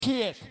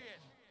straight.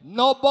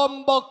 No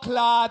bumbo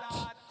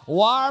clot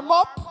warm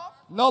up.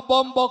 No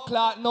bumbo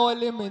clot, no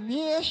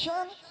elimination.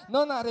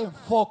 None of them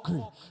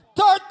fuckery.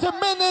 30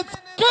 minutes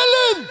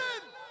killing.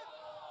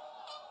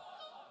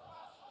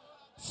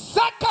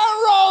 Second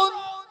round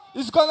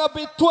is gonna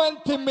be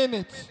 20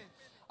 minutes.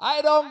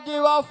 I don't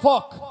give a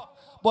fuck.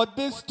 But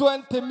this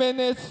 20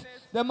 minutes,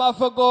 them have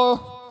to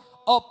go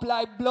up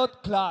like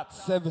blood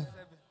clots, 7.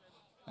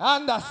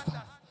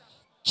 Understand?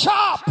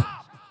 Chop!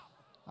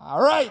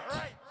 All right.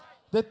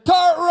 The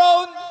third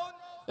round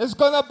is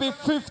gonna be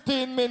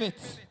 15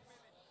 minutes.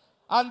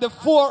 And the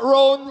fourth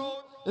round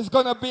is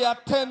gonna be a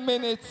 10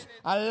 minutes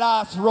and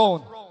last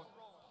round.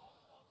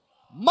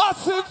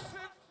 Massive,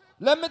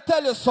 let me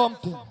tell you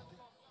something.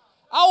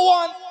 I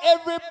want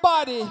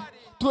everybody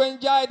to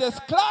enjoy this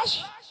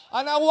clash,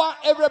 and I want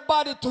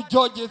everybody to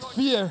judge it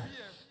fair.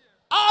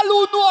 All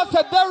who know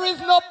that there is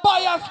no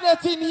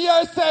biasness in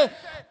here say,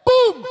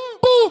 boom,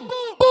 boom,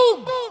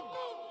 boom.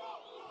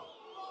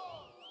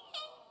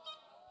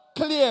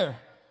 Clear.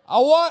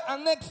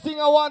 And next thing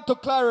I want to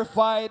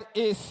clarify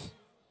is,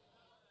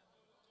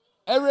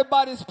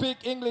 everybody speak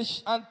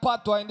English and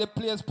patois in the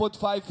place, put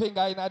 5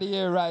 fingers in the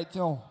air right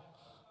now.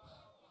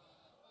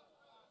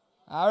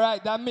 All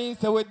right, that means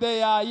that we're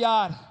there,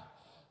 yard.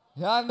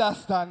 You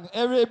understand?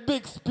 Every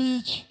big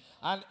speech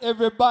and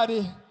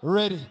everybody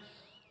ready.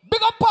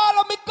 Big up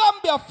all of me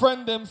Gambia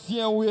friend them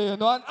same way, you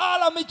know, and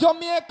all of me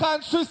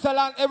Jamaican,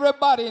 Switzerland,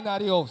 everybody in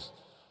the house.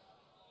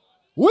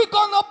 We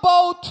gonna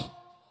bout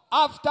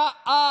after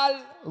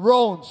all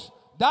rounds.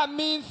 That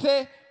means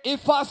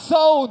if a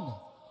sound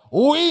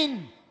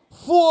win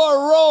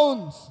 4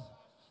 rounds,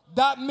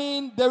 that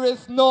means there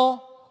is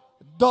no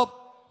dub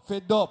for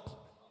dub.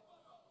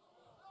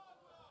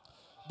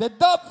 The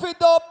dub for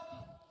dub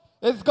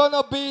is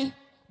gonna be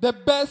the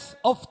best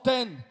of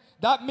 10.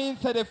 That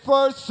means that the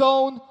first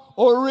zone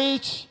will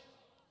reach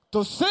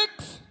to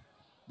 6,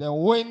 then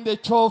win the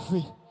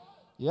trophy.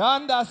 You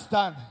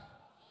understand?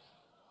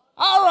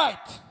 All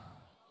right.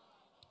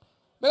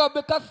 Because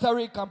the Costa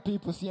Rican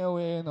people see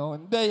way, you know,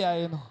 and they are,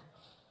 you know.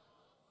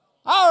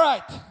 All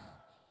right.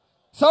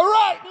 So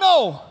right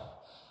now,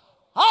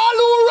 all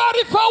who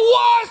ready for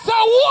war,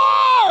 say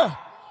war!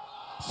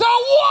 Say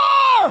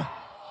war!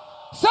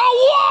 Say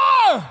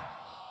war!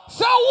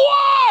 Say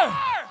war!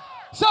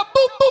 Say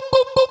boop, boop,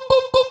 boop, boop,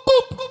 boop, boop,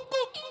 boop.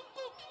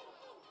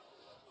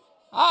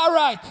 All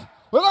right.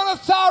 We're going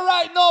to start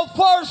right now,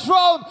 first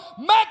round.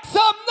 Make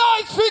some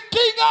noise for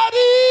King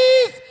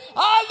Addies,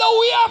 all the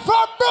way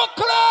from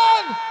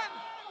Brooklyn.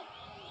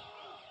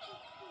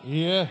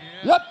 Yeah.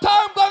 Your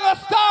time going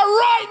to start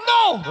right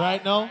now.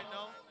 Right now.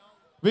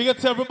 We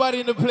get everybody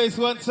in the place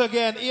once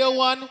again. Here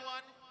one,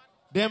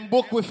 them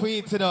book with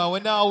me today. We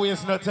now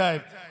waste no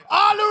time.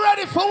 All you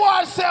ready for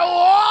war? Say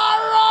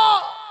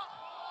war!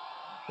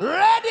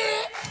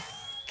 Ready?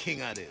 King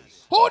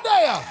Addies. Who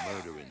there?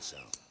 Murdering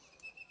sound.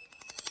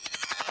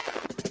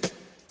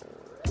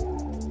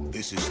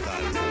 This is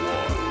time for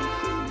war.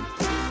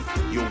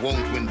 You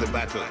won't win the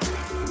battle,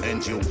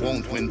 and you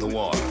won't win the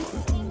war.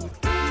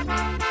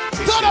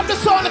 Turn up the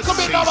sound and come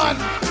in now, man.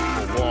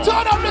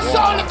 Turn up the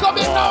sound and come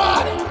in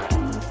now, man.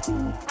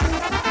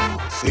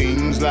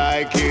 Seems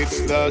like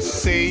it's the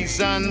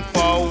season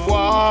for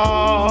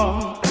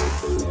war.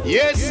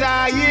 Yes,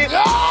 I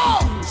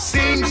am.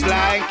 Seems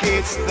like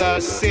it's the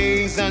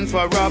season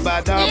for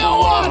rubber dub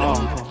war.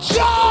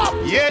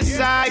 Yes,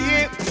 I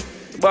am.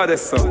 Badda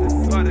song.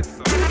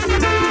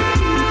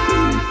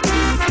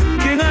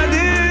 King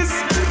Addies,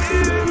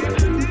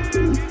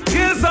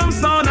 kill some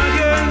sound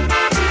again.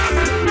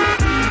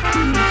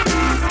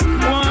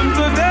 One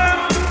to them,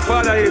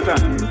 Father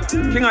Ethan.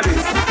 King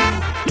Addies.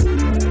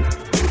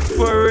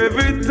 For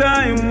every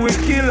time we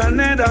kill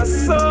another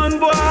son,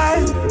 boy,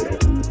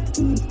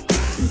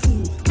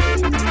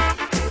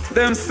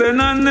 them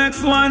send our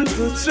next one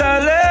to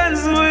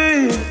challenge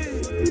we.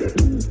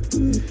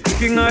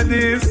 King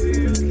Addies,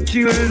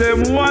 kill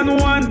them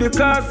 1-1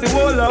 because the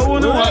whole of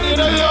Uno.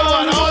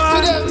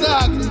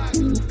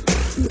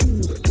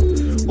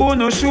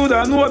 Uno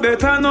shoulda know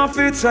better enough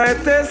to try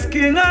test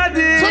King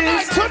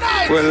Addies.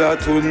 Tonight. Well,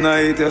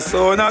 tonight your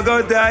son a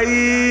go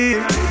die.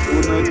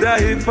 Uno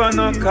die for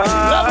no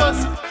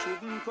cause.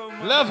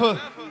 Level.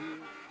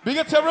 Big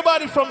up to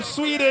everybody from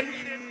Sweden.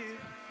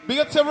 Big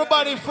up to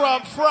everybody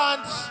from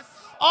France.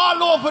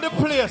 All over the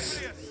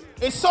place.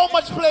 There's so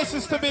much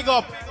places to big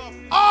up.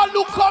 All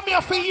who come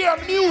here for hear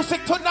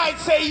music tonight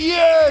say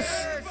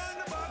yes.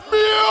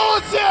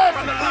 Music!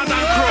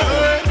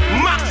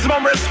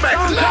 Maximum respect.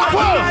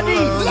 Level.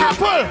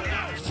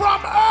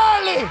 From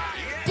early.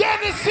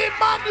 Dennis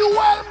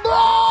Emmanuel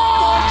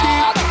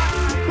Broad.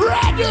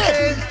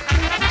 Ready.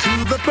 To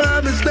the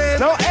promised land.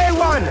 No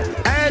A1.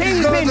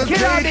 Kingpin, King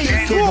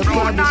Addies, to the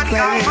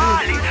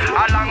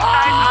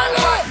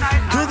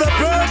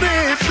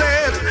promised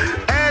land.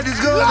 And he's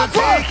gonna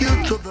take you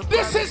to the.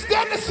 This is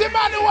Dennis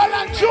Emmanuel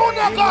and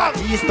Junior Gang.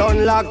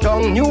 Eastern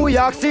lockdown, New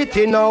York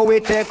City, now we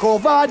take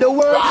over the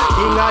world.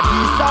 King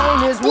Addies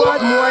sound is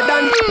worth more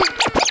than.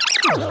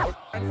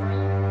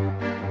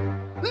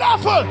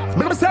 Level.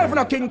 Me myself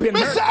no kingpin.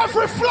 Me say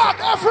every flag,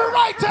 every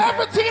writer,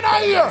 everything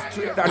I hear.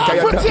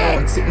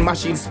 Everything. Sitting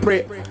machine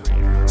spray.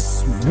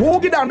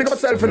 Swoog it down, big up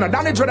yourself in a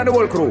damage and the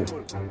whole crew.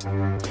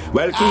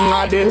 Well, King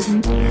Addies,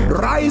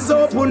 rise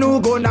up, who no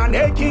gun and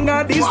hey, King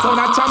Addies, son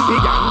of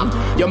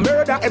champion. You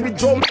murder every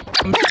drum.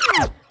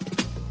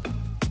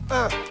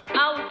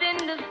 Out in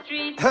the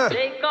street,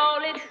 they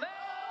call it.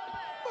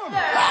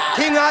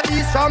 King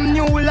Addies from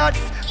new lads.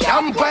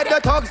 Camp where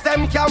the thugs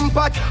them camp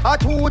at. A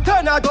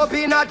 2-10 a dub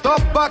in a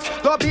dub box,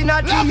 dub in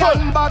a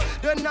G&B box.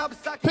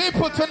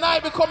 People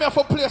tonight, we come here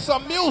for play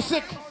some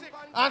music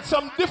and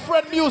some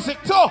different music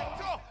too.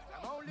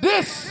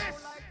 This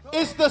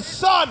is the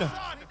son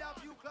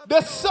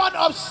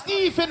of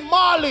Stephen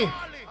Marley.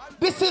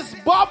 This is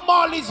Bob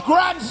Marley's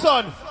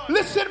grandson.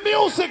 Listen,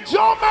 music,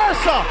 Joe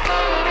Mercer.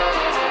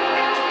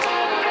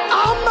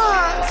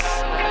 Amas.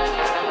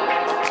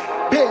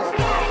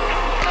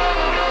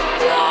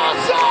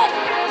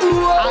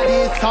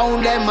 Addies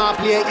sound them a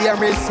play, hear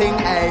me sing,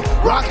 eh.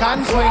 Rock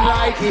and swing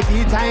like if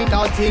it ain't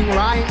a thing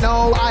right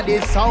now.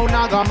 Addies sound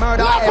a go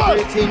murder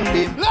everything.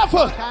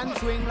 Level.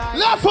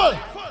 Level.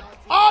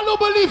 All who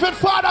believe in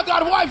Father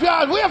God, wave your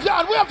hand, wave your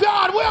hand, wave your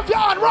hand, wave your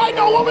hand. Right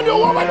now, what we do,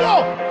 what we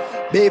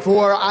do?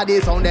 Before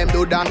Addies sound them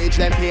do damage,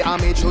 them pay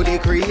homage to the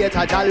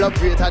creator. Jah love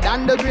greater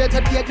than the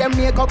greater. Take them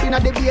make up in a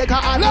the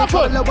baker.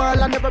 Level. The world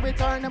and never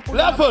return them.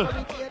 Level.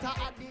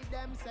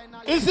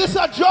 Is this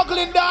a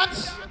juggling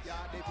dance?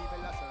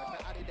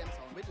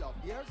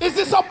 Is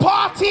this a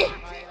party?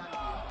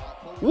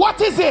 What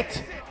is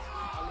it?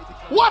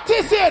 What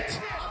is it?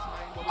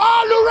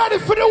 Are you ready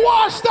for the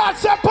war start?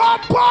 Say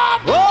pop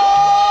pop!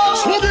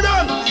 Swing it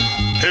on!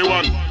 Hey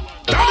one,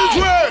 that is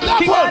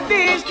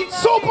way!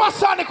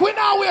 Supersonic, we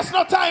now waste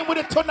no time with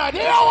it tonight.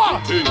 Here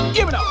what?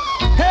 Give it up!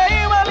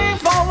 Hey, ready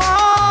for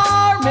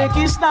war! Make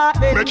it start,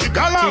 baby. Make it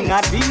go long. King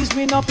Addies,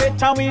 we no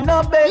pet and we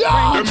no bed.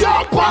 Yo,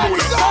 jump on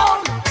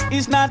sound!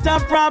 It's not a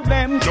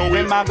problem.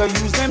 Them a go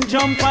use them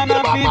jump and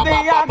a feed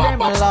they are them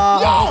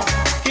love.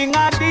 King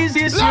Addies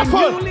is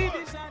you.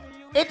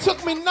 It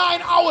took me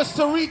 9 hours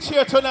to reach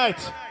here tonight.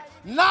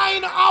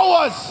 9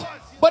 hours.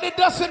 But it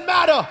doesn't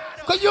matter.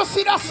 Cause you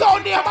see that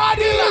sound there,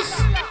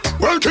 Addies.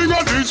 Well, King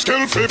Addies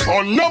still fit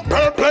on. No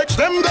perplex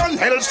them than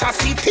Elsa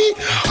City.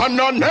 And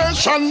a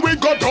nation we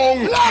go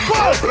down.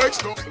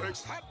 Perplex.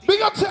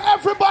 Big up to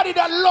everybody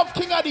that love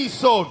King Addies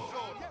sound.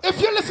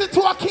 If you listen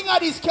to a King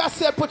Addies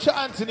cassette, put your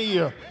hands in the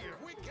ear.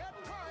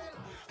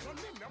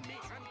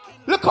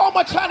 Look how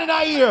much hand in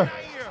our ear.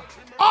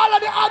 All of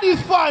the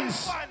Addies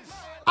fans,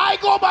 I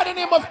go by the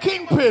name of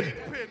Kingpin.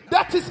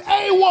 That is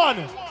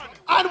A1.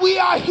 And we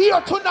are here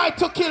tonight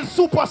to kill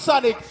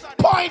Supersonic.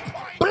 Point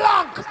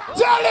blank.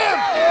 Tell him.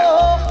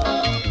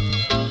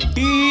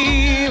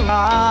 Here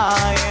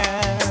I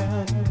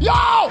am.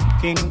 Yo!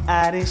 King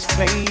Addies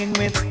playing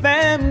with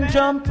them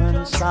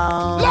jumping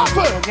sound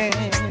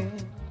again.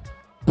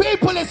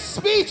 People, it's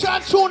speech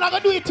and tune. I'm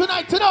going to do it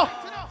tonight, you know.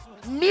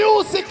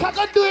 Music, I'm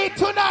going to do it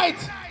tonight.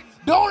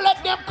 Don't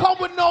let them come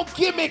with no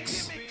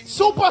gimmicks.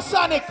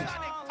 Supersonic,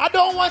 I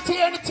don't want to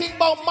hear anything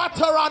about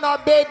Mataran or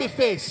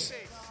Babyface.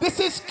 This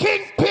is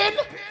Kingpin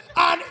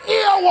and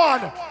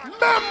Ear1.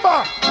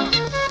 Remember.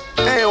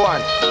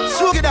 A1,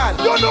 swing it on.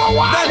 You know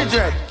what? Danny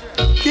Dread.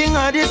 King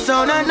Addies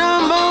sound a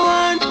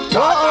 #1.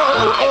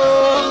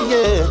 Oh,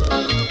 yeah.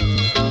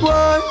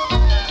 What?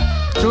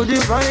 To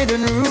divide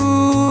and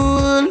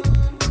rule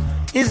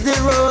is the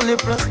rolling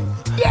plan.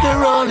 The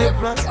rolling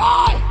plan.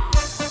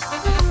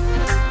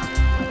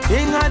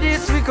 King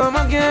Addies, we come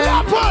again.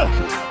 Apple,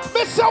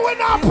 Mr. We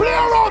not play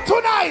around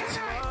tonight.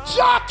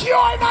 Jack,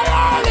 you're in the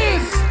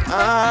earlies.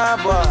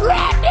 Boy.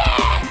 Ready.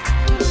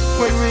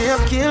 When we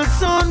have killed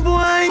son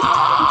boy,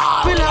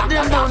 we lock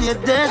them down, you're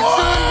dead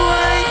son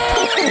boy.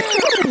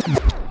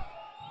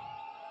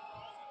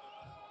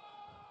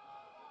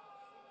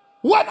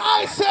 When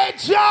I say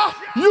Ja,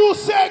 you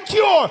say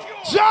cure.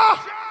 Ja,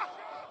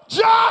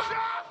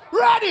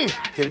 ready.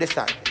 Till this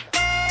time.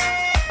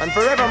 And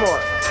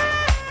forevermore.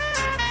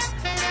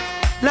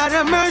 Lord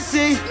of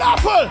mercy.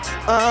 Apple.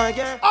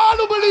 Yeah. All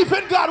who believe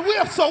in God,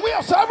 wave so.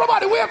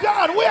 Everybody wave your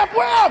hand,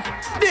 wave.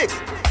 Dick.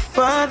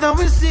 Father,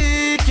 we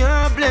seek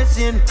your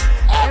blessing.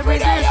 Every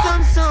day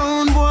some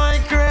sound boy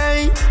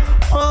cry.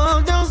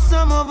 Although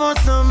some of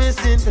us are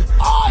missing.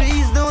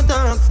 Please don't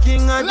ask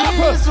King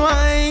Addies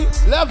why.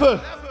 Level.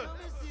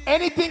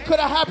 Anything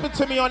could have happened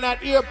to me on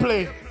that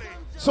airplane.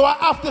 So I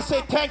have to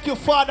say thank you,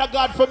 Father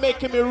God, for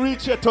making me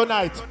reach here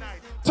tonight.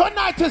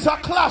 Tonight is a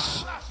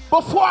clash.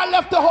 Before I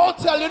left the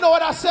hotel, you know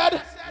what I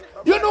said?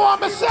 You know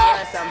what I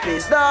said?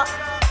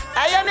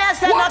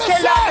 What I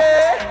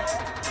said?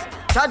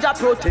 Jaja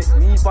protect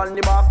me from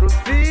the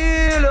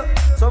battlefield.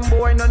 Some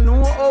boy no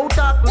know how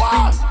to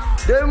feel.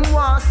 Them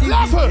want see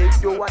me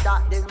take you what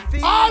that them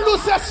feel. All who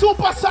say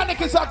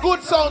Supersonic is a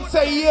good sound,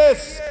 say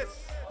yes.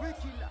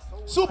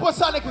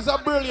 Supersonic is a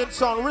brilliant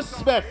song,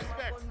 respect.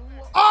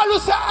 All who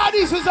say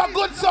Addies is a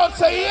good sound,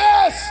 say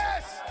yes.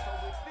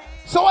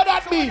 So what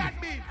that mean?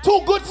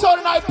 Two good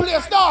sound in our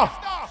place now.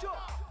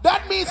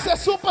 That means that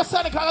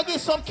Supersonic are gonna give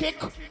some kick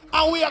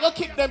and we are gonna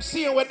kick them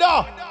seeing we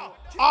down.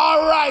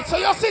 All right, so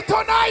you see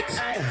tonight.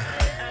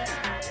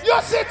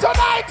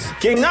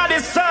 King of the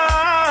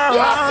sun.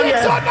 You see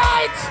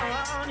tonight.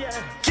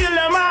 Kill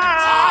them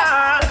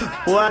all.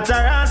 What a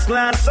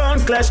rascal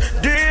sound clash.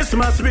 This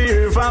must be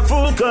if a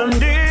fool come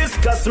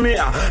discuss me.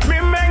 Me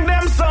make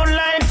them sound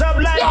light up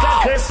like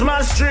a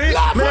Christmas tree.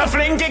 Me a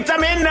fling kick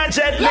them in a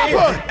jet lag.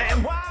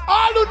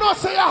 All who know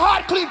say your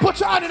heart clean, put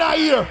your hand in our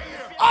ear.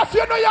 If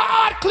you know your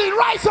heart clean,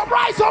 rise up.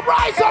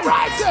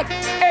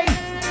 Hey,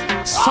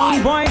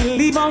 son boy,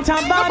 leave out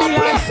of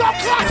Babylon.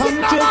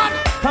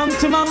 Come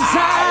to Mount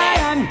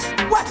Zion.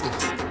 What?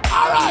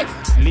 All right.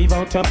 Leave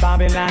out to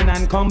Babylon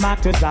and come back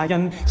to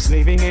Zion.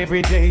 Slaving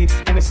every day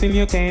and still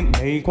you can't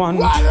make one.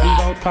 Leave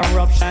out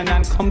corruption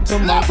and come to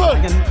Mount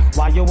Zion.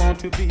 Why you want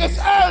to be? It's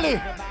early.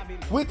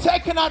 We're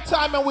taking our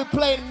time and we're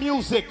playing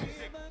music.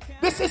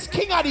 This is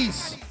King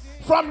Addies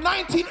from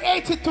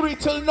 1983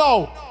 till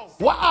now.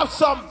 We'll have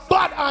some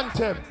bad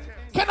anthem.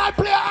 Can I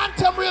play an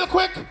anthem real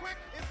quick?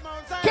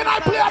 Can I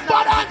play a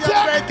bad anthem?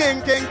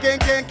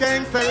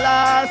 King,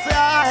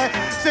 Selassie.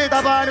 Sit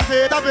up on the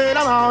feet up in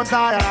the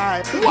mountain.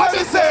 What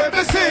they say,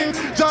 they sing.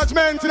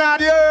 Judgment in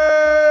the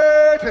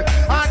earth.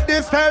 And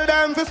this tell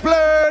them to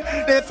split.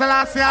 This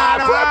Selassie. What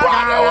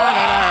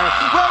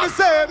they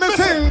say, they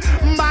sing.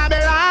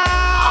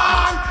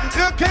 Babylon.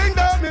 The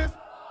kingdom is.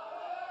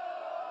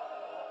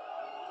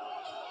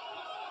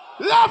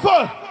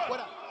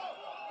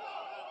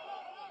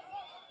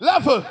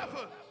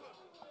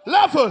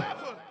 Level.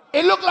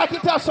 It look like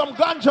it has some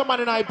ganja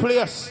man in our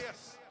place.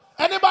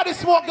 Anybody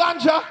smoke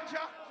ganja?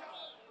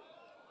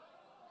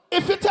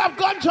 If it have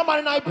ganja man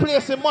in our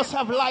place, it must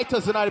have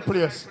lighters in our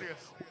place.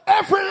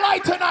 Every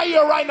lighter in our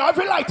ear right now.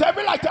 Every lighter.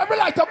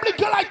 Blink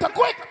your lighter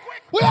quick.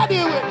 We are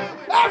doing it.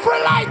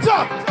 Every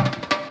lighter.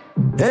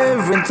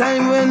 Every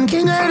time when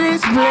King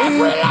Addies play,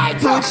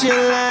 put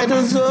your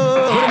lighters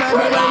on.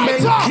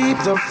 Keep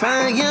the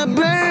fire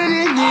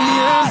burning in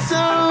your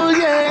soul,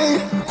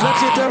 yeah.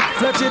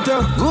 Flash it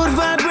up. Good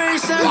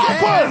vibrations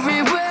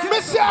everywhere.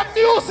 Miss your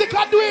music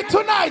and do it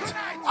tonight.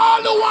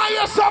 All the while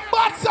you're some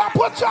bats up,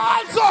 put your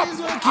hands up.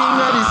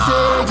 King Addies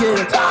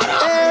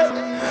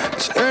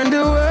say, turn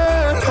the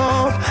world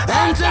off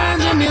and turn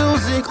the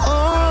music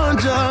on.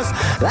 Just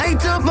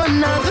light up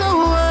another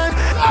one.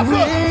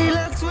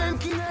 Relax when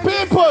King Addies.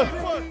 People,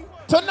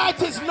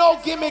 tonight is no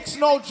gimmicks,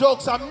 no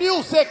jokes, and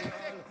music.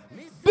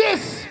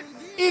 This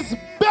is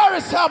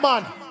Barry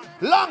Salmon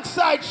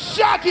alongside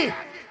Shaggy.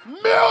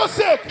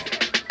 Music.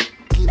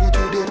 Give it to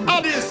them.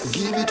 Addies.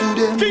 Give it to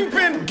them.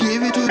 Kingpin.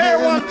 Give it to them.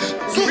 Everyone.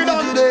 Give it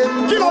to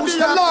them. Give up the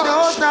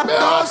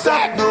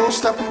Don't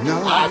stop.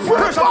 No.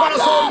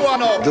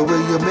 The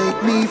way you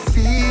make me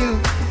feel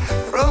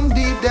from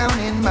deep down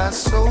in my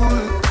soul.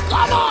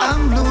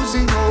 I'm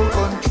losing all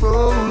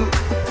control.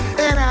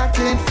 And I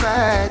can't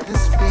fight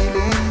this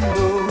feeling,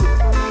 though.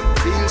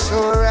 Feels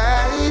so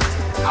right.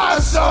 I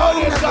saw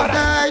it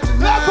tonight.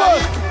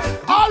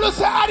 All who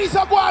say Addies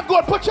are going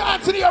good, put your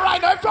hands in the air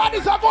right now. If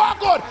Addies are going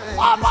good,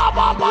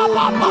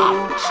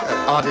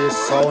 Addies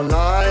so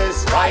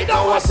nice. Right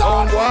now a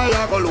sound boy,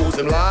 I go lose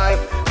him life.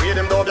 Read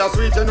him though, just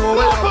sweet, you know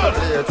we have to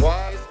play it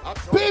twice.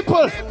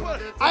 People,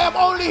 I am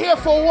only here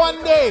for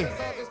one day.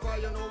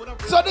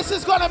 So this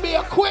is gonna be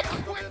a quick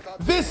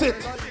visit,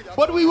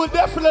 but we will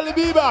definitely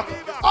be back.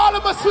 All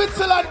of my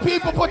Switzerland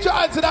people, put your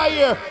hands in our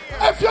ear.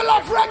 If you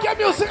love reggae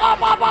music,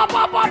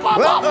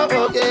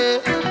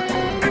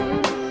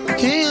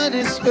 King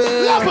Addies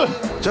Level.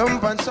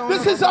 Jump and sound.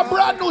 This is a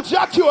brand new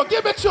Jackio.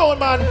 Give it to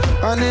man.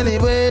 And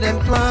anyway, them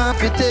plan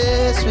for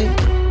test me.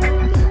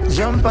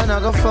 Jump and I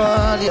go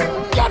fall, yeah.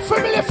 Get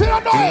familiar if you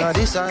don't know King it.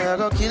 Addies, I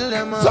go kill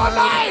them all.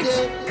 Tonight.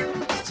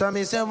 So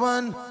me say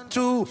 1,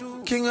 2.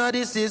 King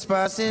Addies is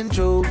passing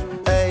through.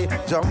 Hey,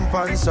 jump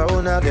and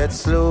sound, I get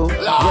slow. Lord.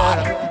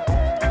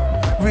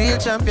 Yeah. Real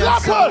champion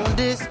sound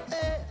this.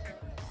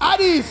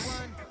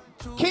 Addies.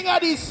 King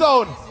Addies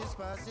sound.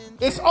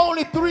 It's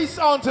only 3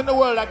 sounds in the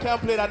world that can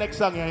play that next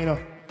song here, you know.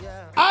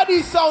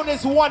 Addies sound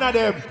is one of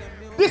them.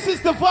 This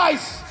is the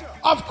voice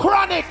of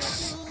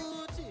Chronics.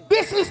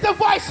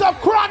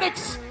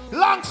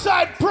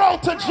 Alongside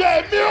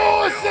Protege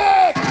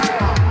Music.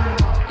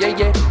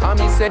 Yeah, I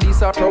mean say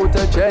this a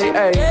Protege,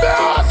 hey.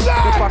 Music.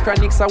 The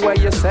Chronics are where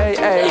you say,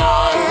 hey.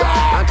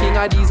 And King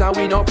Addies and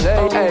we don't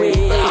play, hey.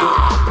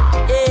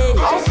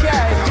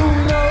 Okay. Who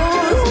knows?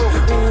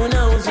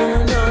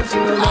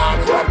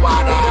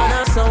 Everybody.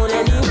 Sound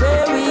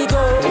anywhere we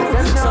go.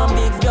 Some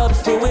big jobs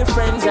for with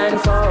friends and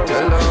foes.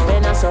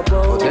 And I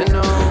suppose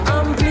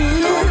I'm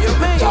pleased.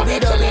 We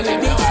don't really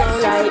big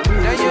sound like me.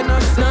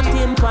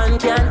 Nothing pan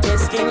can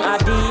test King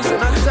Addies. We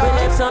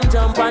left some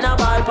jump on a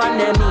ball on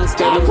them knees.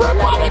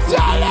 Everybody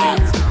tell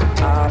it.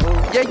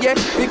 Yeah,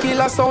 we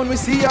kill a sound, we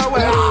see our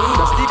way.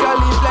 The sticker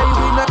leave play,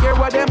 we not care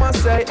what they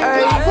must say,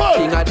 hey.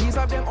 King Addies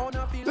have them own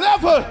a feel.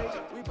 Level.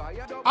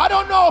 I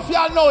don't know if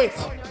y'all know it,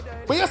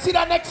 but you see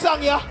that next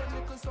song, yeah?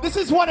 This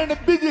is one of the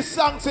biggest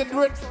songs in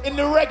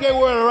the reggae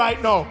world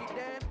right now.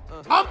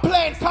 I'm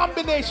playing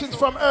combinations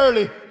from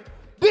early.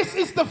 This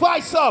is the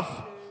voice of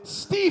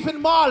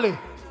Stephen Marley,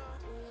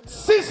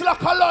 Sizzla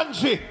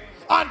Kalonji,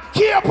 and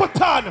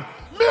Capitan.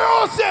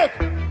 Music!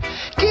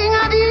 King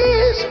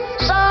Addies,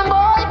 some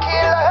boy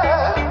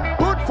killer.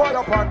 Put fire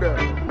upon them.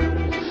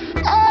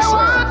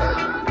 A1,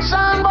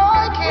 some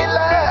boy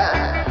killer.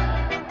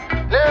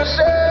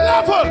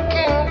 Level!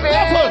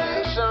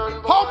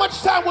 How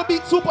much time we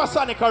beat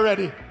Supersonic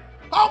already?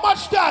 How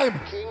much time?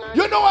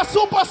 You know a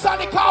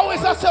Supersonic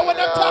always I say when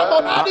they talk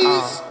about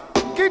Addies.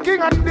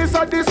 King and this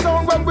and this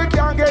sound when we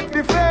can't get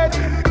the fate.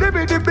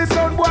 Dibby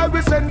sound boy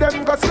we send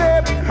them go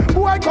sleep.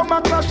 Boy come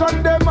and crash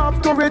on them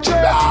have to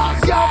retreat.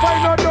 Can't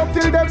find no dub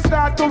till them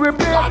start to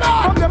repeat.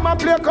 From them a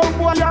play come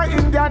boy and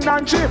Indian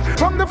and chief.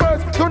 From the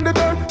first to the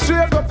third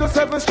straight up to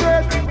 7th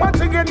straight.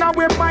 Once again now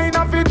we find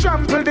a fi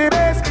trample the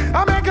base.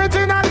 I make it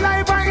in a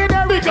life and in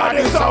a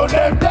because the sound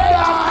them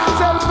there.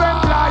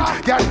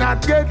 Self-employed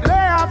cannot get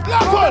laughed.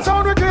 Level!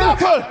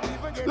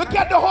 Look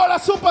at the whole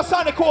of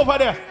Supersonic over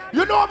there.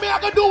 You know what me I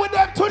gonna do with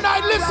them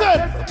tonight?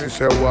 Listen. They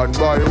say one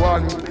by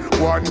one.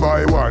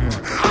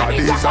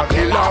 Addies a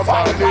killer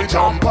for the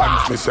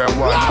jumpers. Me say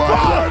one by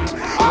one.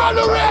 All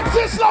the red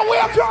Sizzler,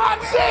 wave your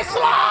hands,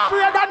 Sizzler.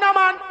 Freer than a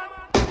man.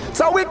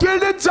 So we kill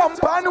the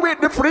jump on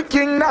with the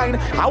freaking 9.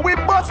 And we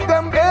bust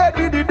them head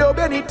with the dub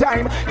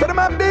anytime. Tell them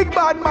a big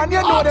bad man,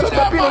 you know them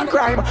stepping in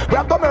crime. We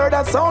have to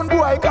murder sound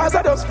boy, cause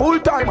I just full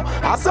time.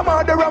 As some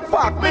murderer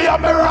fuck me up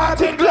a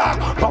rotting clock.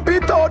 Pop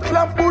it out,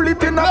 clamp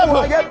bullet in a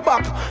boy head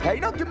back. Hey,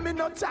 don't give me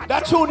no chat.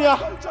 That tune here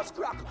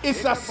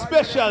is a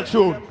special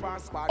tune.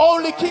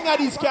 Only King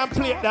Addies can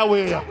play it that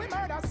way.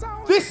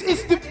 This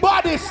is the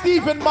baddest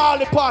Stephen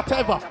Marley part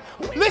ever.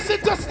 Listen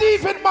to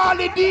Stephen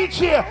Marley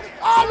DJ.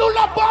 All who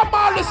love Bob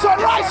Marley, so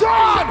rise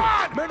on.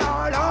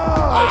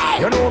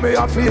 You know me,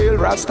 I feel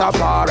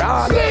Rastafari.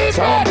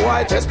 Some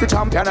boy test the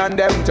champion and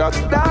them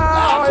just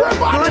die.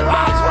 Everybody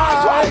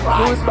rise.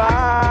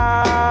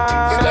 Goodbye.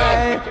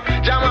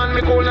 Jam on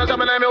me cool, now jam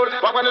on me old.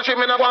 Walk on the street,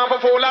 me no want for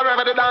fool. I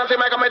rev the dancing,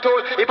 make my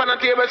tool. If on the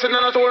table, sitting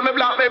on the stool, me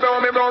black, me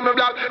brown, me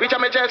black. Reach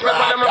on me chest, me on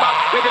my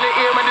back. Make in the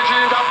ear, when the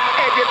jeans up.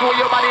 Head get to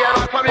your body, and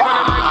rock for me, when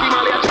I'm like, see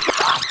my left.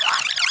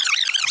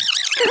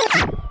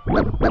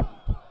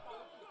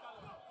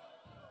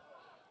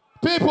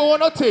 People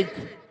wanna think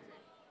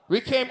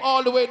we came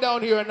all the way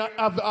down here and not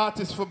have the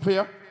artists from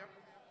here.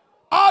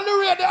 All the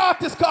way the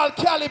artist called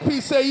Cali P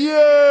say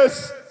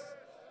yes.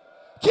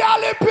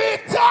 Cali P,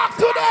 talk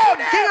to them.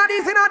 King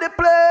Addies in the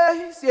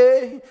place,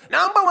 yeah.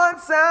 Number one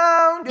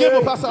sound, yeah.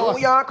 Give us New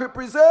York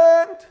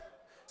represent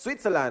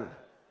Switzerland.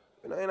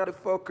 You know, the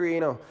fuckery,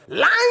 you know.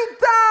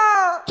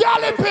 Lighter!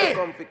 Cali P!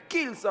 Come to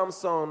kill some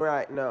sound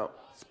right now.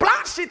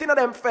 Splash shit in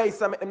them face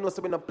and make them know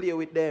so we don't play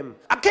with them.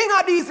 A King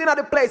Addies in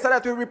the place so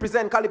that we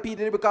represent Cali P,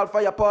 the lyrical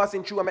fire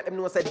passing through and make them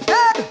know say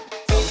dead.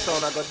 Some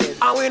sound I got dead.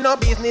 And we no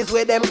business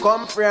where them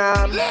come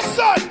from.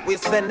 Listen! We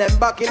send them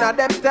back in a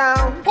them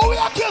town. Who we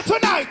are kill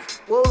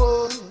tonight?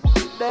 Whoa,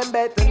 them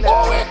better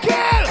now. Who we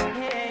kill?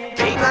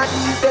 King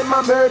Addies, them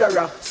a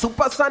murderer.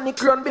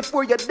 Supersonic run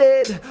before you're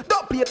dead.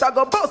 Don't play it, I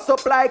go bust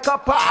up like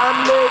copper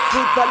and lead.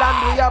 Switzerland,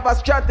 we have a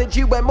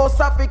strategy where most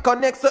of it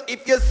connect. So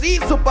if you see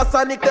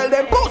Supersonic, tell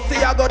them pussy,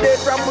 I go dead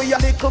from we a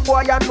little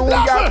boy and New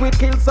York. We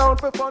kill sound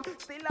for fun.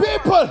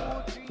 People,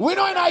 we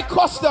know in I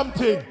custom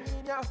thing.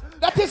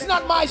 That is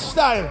not my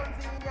style.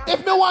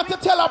 If me want to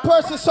tell a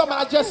person something,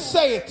 I just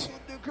say it.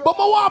 But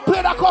me want to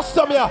play the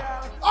custom here.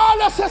 All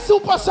that say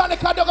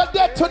Supersonic and they're gonna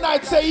dead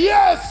tonight, say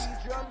yes.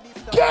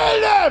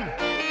 Kill them!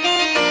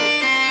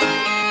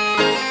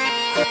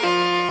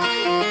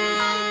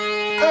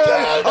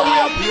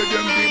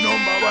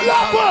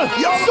 Level!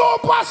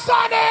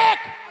 Supersonic!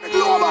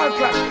 Global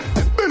clash.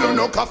 Bill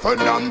no coffin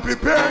and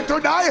prepare to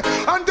die.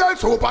 Until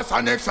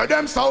Supersonic say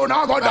them sound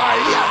a go die.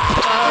 Yes!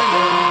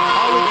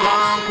 How we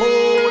can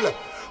cool.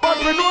 But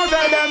we know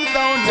that them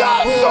sound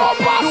cool.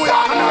 You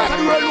are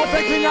the world was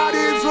taking out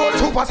these roads.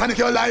 Supersonic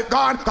your life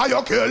gone, cause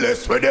you're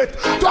careless with it.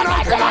 Don't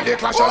have to let the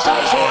clash you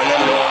shall surely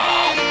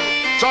know.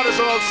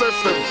 Traditional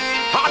system,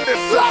 hot this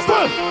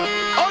system.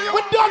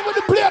 We're done with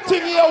the play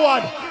thing here,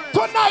 one.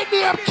 Tonight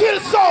they have kill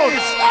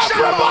sounds.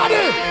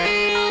 Everybody.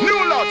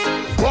 New lots.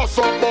 Bust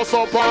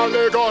up all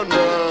the gun.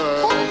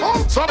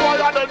 Some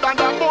boy are dead than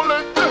that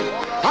bullet.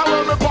 I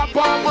will be pop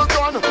on the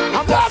gun.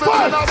 I'm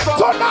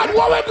tonight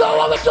what we do?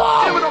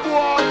 Give me the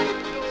boy.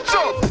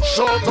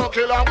 Shoot to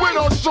kill and we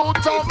don't shoot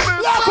to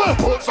miss.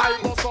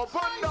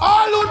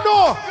 All who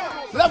know,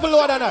 level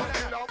one and that.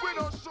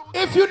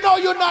 If you know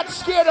you're not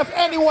scared of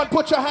anyone,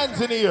 put your hands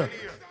in the air.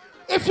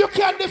 If you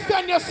can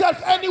defend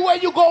yourself anywhere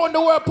you go in the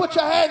world, put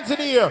your hands in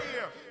the air.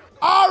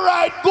 All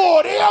right,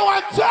 good. Here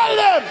one, tell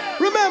them.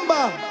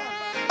 Remember,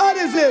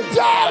 Addies.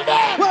 Tell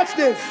them. Watch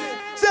this.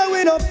 Say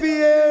we don't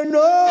fear,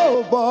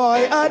 no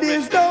boy.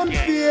 Addies don't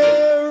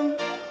fear.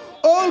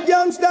 Old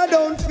youngster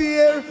don't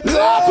fear.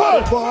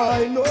 Level. No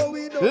boy, no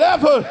we don't.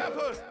 Level.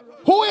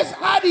 Who is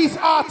Addies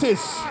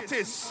artist?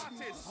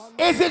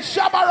 Is it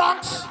Shabba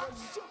Ranks?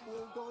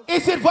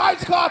 Is it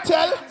Vibes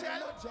Cartel?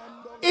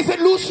 Is it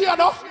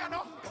Luciano?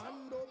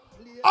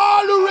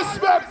 All who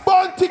respect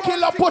Bounty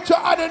Killer, put your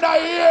hand in the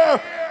air.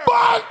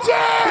 Bounty!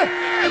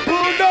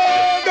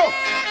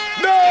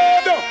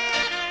 No.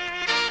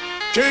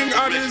 King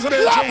Addies,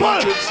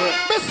 Level.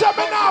 Mr.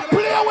 Me now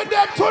play with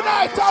them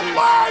tonight. A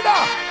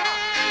murder.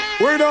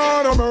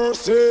 Without a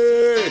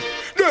mercy.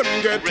 Them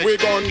get we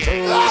gun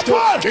first.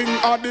 King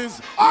Addies.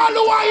 All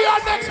who are here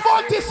next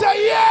month to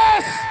say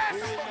yes.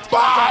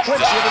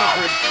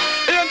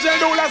 Angel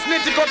do last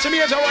nitty cut some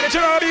major one.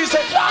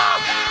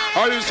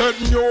 I said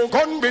no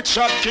gun bitch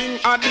shot King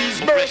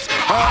Addies burst.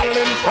 All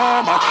in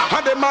farmer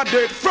and them a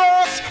dead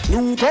first.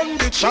 New gun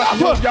bitch shot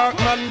New York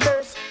man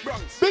burst.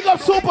 Big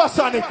up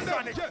Supersonic.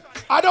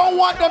 I don't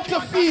want them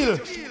to feel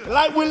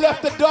like we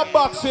left the dub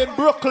box in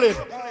Brooklyn.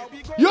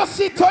 You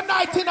see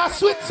tonight in a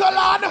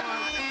Switzerland.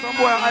 Some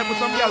boy I put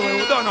some girl where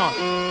we don't know.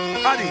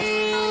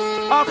 Addies.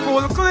 A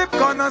full clip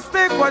gonna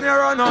stick when you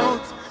run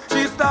out.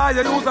 She style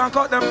you use and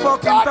cut them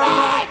fucking tongue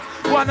out.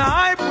 Wanna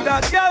hype with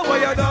that girl where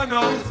you don't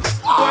know.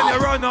 When you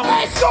run out,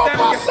 hey,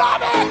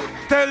 Supersonic.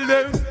 Tell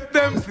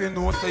them fi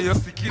know say you're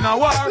sick in a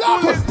war.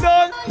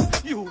 Done.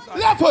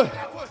 Level.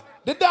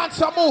 The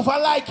dancer move, I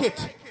like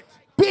it.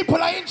 People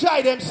are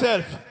enjoy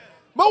themselves.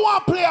 But I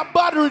want to play a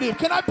bad rhythm.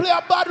 Can I play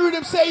a bad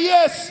rhythm? Say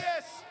yes.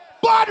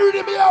 Bad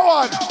rhythm, here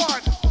one.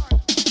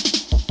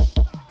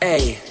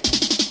 Hey.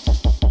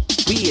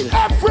 Wheel.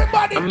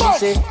 Everybody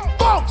bounce.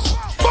 Bounce.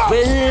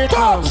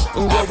 Welcome.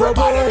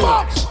 Everybody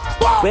bounce.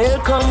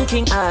 Welcome,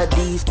 King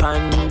Addies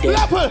Pandey.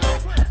 Level.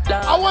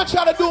 I want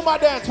y'all to do my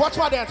dance. Watch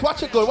my dance.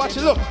 Watch it good. Watch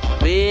it look.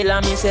 Well, I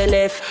miss a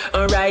left,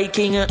 right,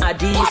 King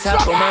Addies.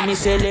 Come on,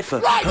 miss a left,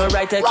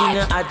 right, King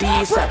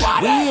Addies.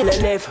 Well, a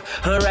left,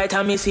 right,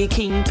 I miss a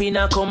Kingpin.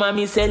 Come on,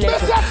 miss a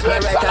left,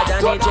 right,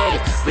 Danny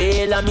Jed.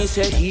 Well, I miss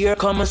a here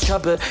comes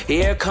trouble,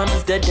 here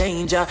comes the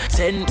danger.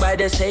 Sent by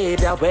the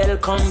Savior.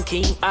 Welcome,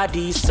 King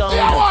Addies. Son,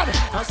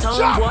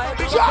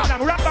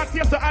 Rap back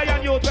here to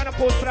Iron Youth when I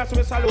post for us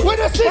with salute. With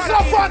the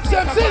sizzler fans,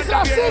 them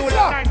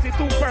sizzler.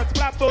 92 first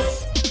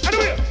clappers.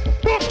 Anyway,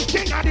 boom,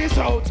 King Addies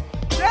out.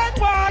 Then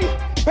why?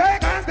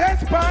 Pagans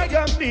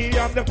inspire me.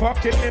 I'm the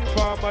fucking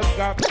informer's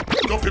god.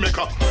 Don't be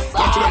maker.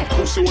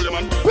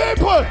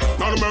 People,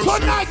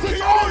 tonight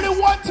is only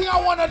one thing I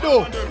want to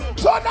do.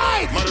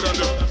 Tonight.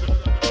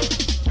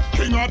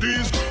 King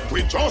Addies,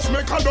 we just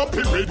make a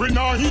dopey we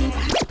now in.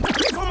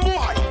 Come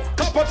boy,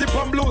 copper tip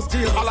and blue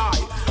steel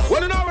alive.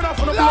 When you know enough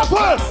for the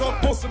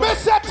me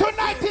said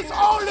tonight is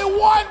only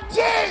one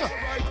thing.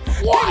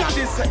 What?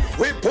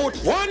 We put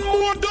one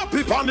more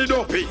dopey on the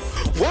dopey.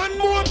 One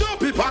more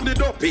dopey on the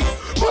dopey.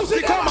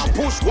 Pussy come and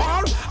push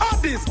wall.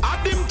 Addies,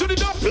 add him to the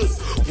dopey.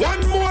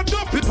 One more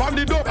dopey on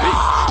the dopey.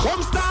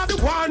 Come start the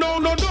one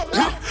on no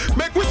dopey.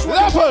 Make which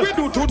one we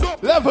do to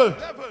dopey. Level.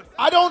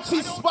 I don't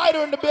see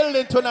Spider in the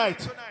building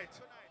tonight.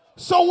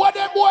 So what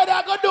them boy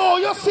they gonna do?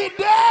 You see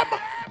them?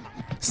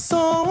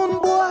 Son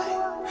boy,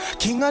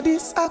 King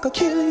Addies, I could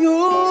kill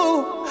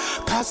you.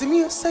 Cause him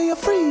you say you're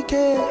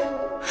freaky.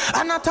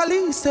 And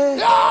Natalie say,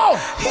 yo!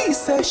 He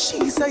say,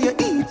 she say you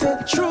eat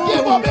it true.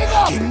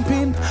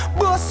 Kingpin,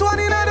 boss one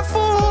in the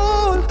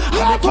fool.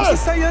 And the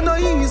say you no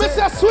easy.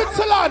 Mr.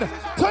 Switzerland,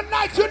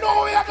 tonight you know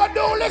what you're gonna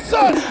do,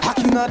 listen.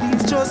 King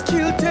Addies just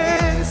kill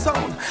 10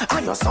 son.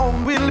 And your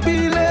son will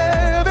be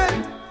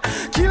 11.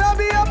 Killer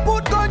be a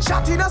put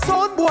gunshot in a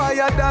son boy.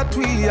 And that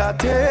we are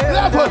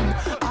telling.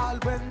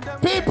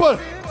 People,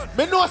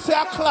 me know say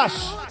a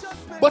clash.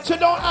 But you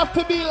don't have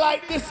to be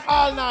like this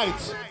all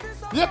night.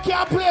 You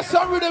can't play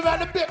some rhythm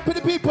and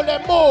the people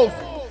that move.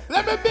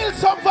 Let me build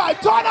some vibe.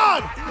 Turn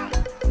on.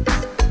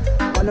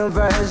 One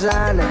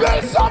version.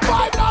 Build some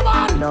vibe, no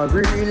man. No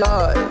real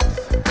life.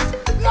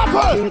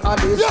 Level.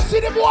 You see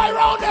the boy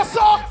around there,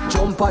 so.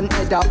 Jump on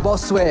head up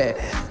bus way.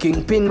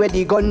 Kingpin with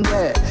the gun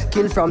there.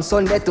 Kill from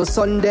Sunday to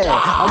Sunday.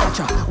 I watch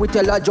her. We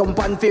tell her jump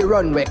on fi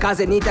runway.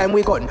 Cause anytime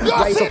we gun,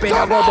 rise up in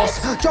a go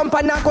bus. Jump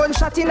on a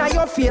gunshot in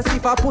your face.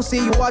 If a pussy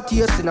you a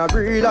taste in a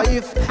real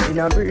life. In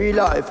a real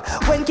life.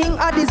 When King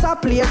Addies a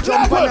play,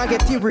 jump on a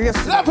get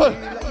erased. Level.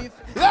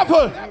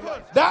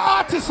 The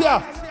artist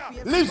here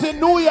lives in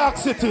New York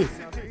City.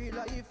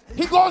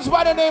 He goes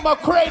by the name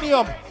of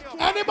Cranium.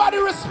 Anybody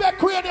respect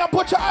Cranium?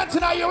 Put your hands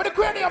in here with the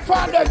Cranium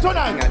fan there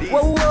tonight.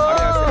 Whoa.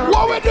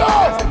 What we do?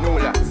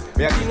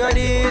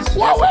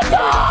 What we do?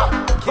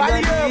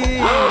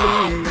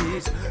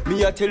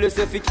 Me a tell you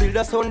if you kill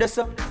the sound this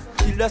up.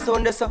 Kill the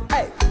sound this up.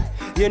 Hey,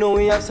 you know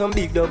we have some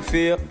big dub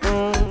fear.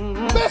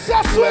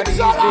 Mr.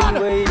 Switzerland,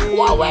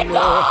 what we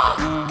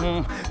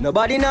do?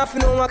 Nobody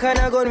nothing know what kind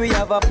of gun we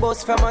have. A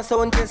bus from a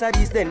sound case of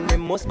this, then they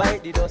must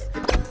bite the dust.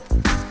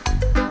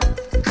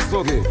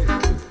 Okay.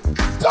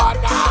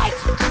 Tonight!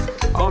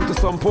 Come to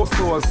some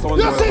post-war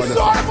sound. You see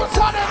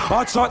Supersonic?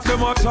 I chat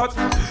them a chat,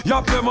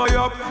 yap them a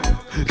yap.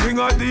 King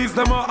Addies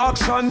them a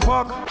action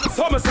pack.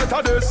 Some set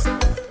of this.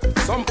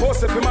 Some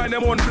post if you mind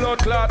them on blood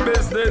clot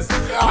business.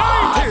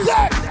 90s,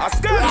 a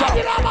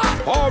scatter.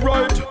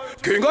 Alright,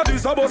 King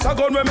Addies a boss a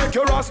gun we make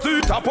your ass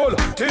teeth apple.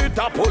 Teeth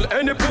apple,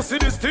 any pussy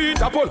this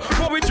teeth apple.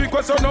 For we drink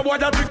we so no boy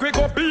that drink we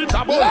go beat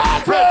apple.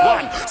 Red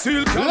one,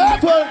 seal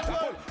can.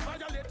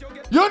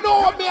 You know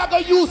what me I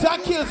gonna use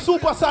and kill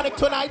Supersonic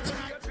tonight?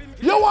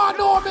 You wanna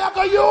know what me I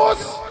gonna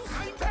use?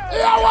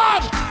 Here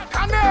one!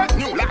 What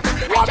me use?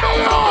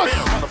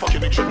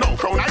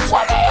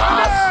 What me use?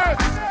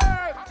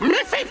 Me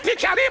 50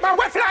 caliber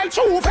we fly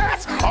two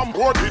vests. I'm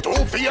bored with two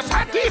face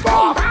and these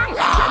boom bang.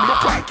 Them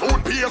look like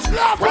toothpaste.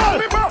 When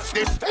me bust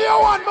this. You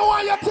want me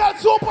when you tell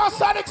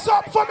Supersonic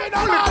something for me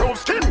now? Bulletproof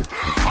skin.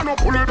 I know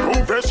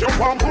bulletproof vest, you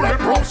want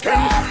bulletproof skin.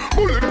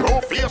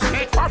 Bulletproof face,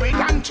 neck,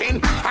 forehead and chin.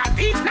 And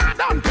these not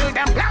done till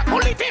them black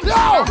bullet in.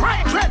 Yo!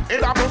 My dread,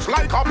 it a bust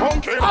like a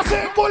pumpkin. I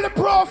say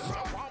bulletproof.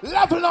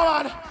 Level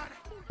now, man.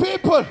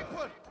 People,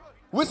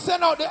 we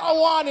send out the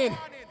warning.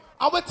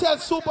 I will tell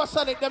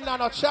Supersonic them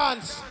not a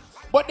chance.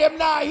 But them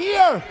not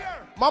here.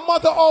 My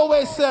mother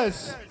always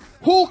says,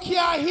 who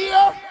can't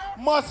hear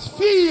must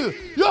feel.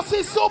 You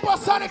see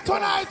Supersonic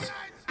tonight?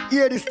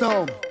 Hear this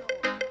now.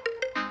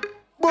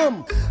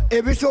 Boom.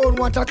 Every soul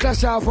want to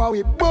clash off our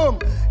way. Boom.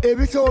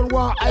 Every soul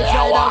want I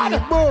try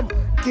that way. Boom.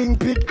 King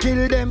Pit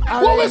kill them.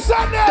 What we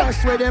send them?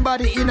 That's where them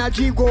body in a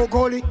G go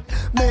gully.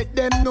 Make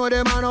them know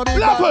them are no big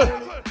Level.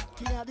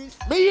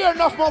 Me hear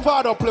enough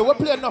Movado play. We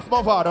play enough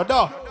Movado,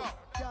 though.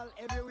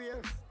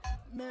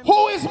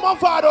 Who is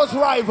Movado's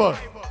rival?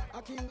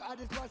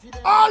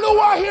 All who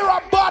are here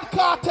at Bad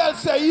Cartel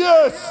say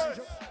yes.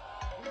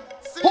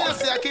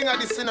 Seriously, a King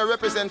Addies sinner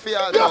represent for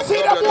y'all. You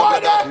see the boy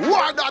there?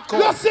 What that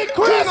come? You see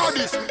Chris? King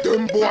Addies,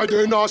 them boy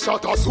they not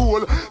shot a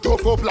soul.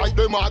 Tough up like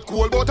them at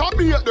cool, but I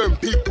beat them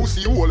big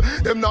pussy hole.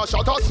 Them not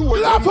shot a soul.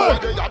 Level.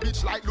 Them boy they a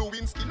bitch like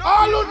Lewinsky.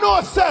 All who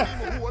know say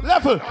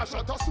Level.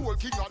 Shot a soul,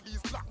 King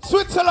Addies.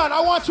 Switzerland,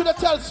 I want you to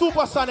tell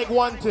Supersonic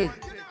one thing.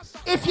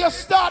 If you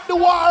start the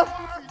war,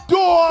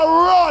 don't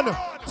run.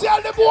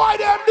 Tell the boy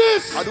them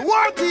this. And the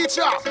war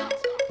teacher.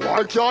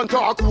 Why can't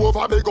talk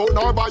over big out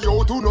now by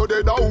out? Who know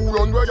they da who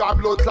run where your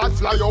blood clot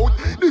fly out?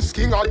 This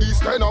King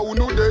Addies kind of who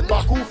know dead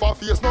back who for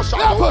face no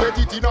shadow. Get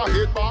it in a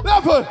head back.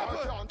 Level.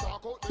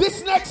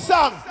 This next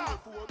song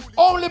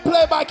only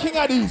played by King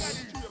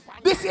Addies.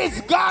 This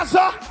is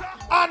Gaza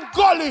and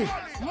Gully,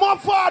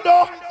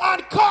 Movado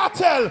and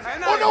Cartel.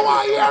 Who don't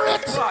want to hear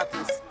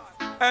it?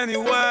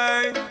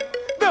 Anyway,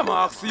 them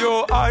ask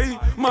you I,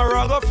 my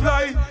ragga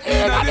fly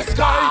in the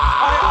sky.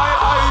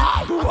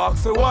 I. To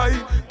ask why,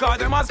 cause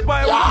them a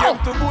spy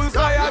with them to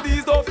bullseye.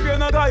 Addies don't fear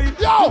no guy.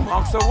 Them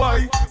ask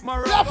why,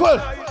 my ragga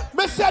fly.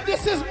 Me said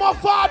this is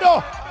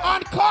Movado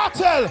and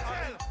Cartel.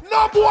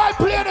 No boy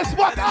play this,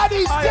 but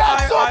Addies tell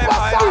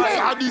Supersonic.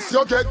 Addies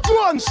you get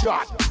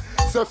gunshot.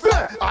 Say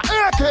fair, a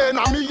AK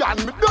na me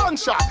and me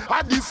gunshot.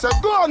 Addies say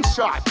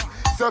gunshot.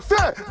 Say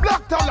fair,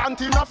 black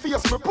talent in a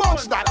face me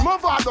punch that.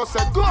 Movado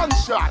say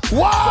gunshot.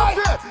 Why?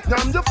 Say fair,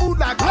 nam the food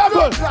like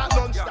Level.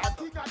 lunch that.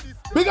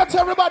 Big up to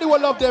everybody who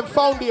love them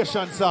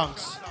Foundation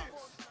songs.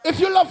 If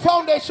you love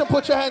Foundation,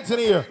 put your hands in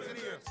the air.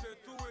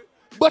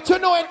 But you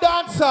know in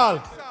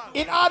dancehall,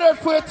 in order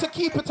for it to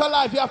keep it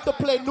alive, you have to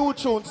play new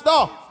tunes.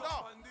 No.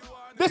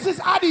 This is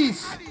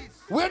Addies.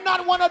 We're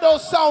not one of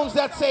those sounds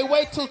that say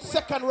wait till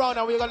second round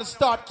and we're going to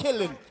start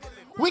killing.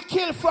 We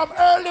kill from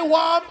early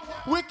warm.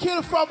 We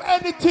kill from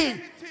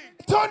anything.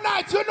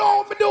 Tonight, you know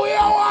what we do here,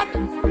 one?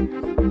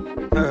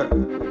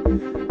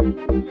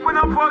 When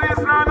a police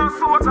now no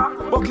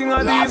soldier, but King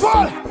Addies.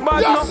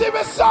 You see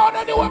me sound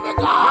anywhere we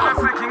go. When I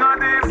say King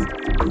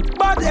Addies,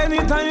 but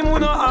anytime we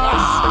no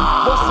ask,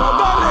 but so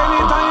bad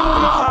anytime we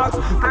no ask.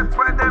 Step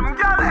for them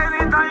girl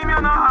anytime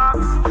you no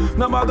ask.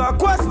 No matter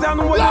question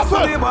what you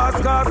say the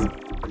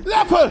baskers.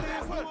 Level.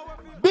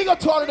 Big up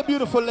to all of the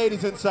beautiful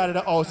ladies inside of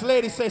the house.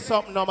 Ladies, say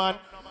something no man.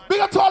 Big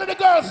up to all of the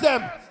girls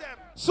them.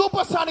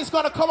 Supersonic's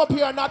gonna come up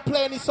here and not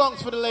play any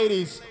songs for the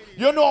ladies.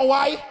 You know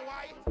why?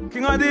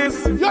 King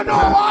Addies. You know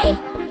why?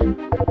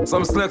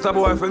 Some selector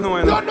boy for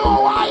knowing. You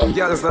know why?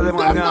 Yeah, that's them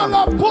no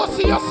love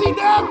pussy, you see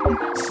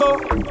them? So,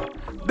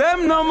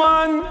 them no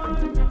man.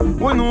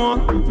 We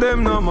know,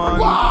 them no man.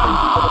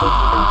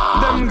 Wow.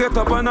 Them get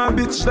up on a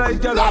bitch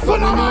like y'all.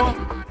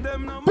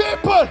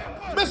 People,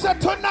 Mr.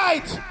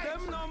 Tonight,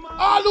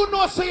 all who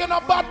know say you're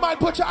not bad man,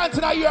 put your hands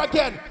in the air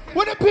again.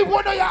 When the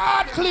people know your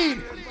heart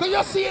clean, because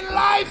you're seeing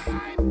life.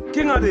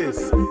 King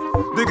Addies,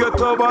 the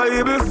ghetto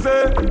Bible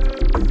say,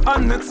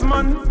 and next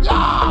man,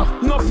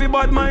 no fi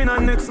bad mind,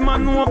 and next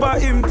man over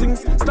him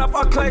things. Stop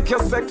act like your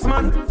sex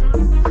man.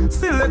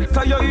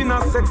 Selector you in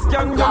a sex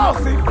gang, you know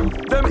see.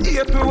 Them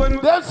hate me when.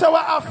 Them say we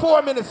have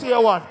 4 minutes here,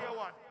 one.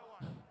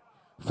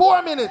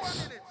 4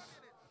 minutes.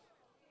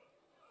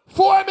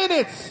 4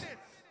 minutes.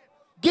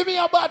 Give me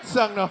a bad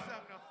song now.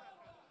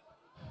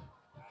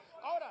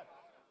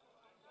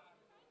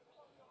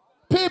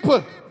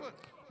 People,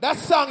 that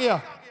song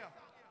here,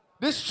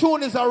 this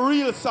tune is a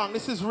real song.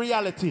 This is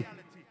reality.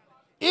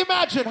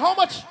 Imagine how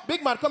much,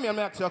 big man, come here, let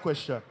me ask you a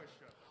question.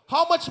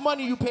 How much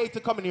money you paid to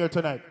come in here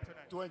tonight?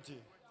 20.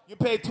 You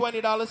paid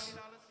 $20?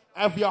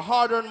 Have your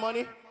hard-earned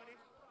money?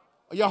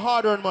 Your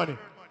hard-earned money.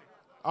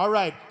 All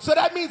right. So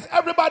that means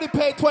everybody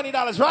paid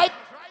 $20, right?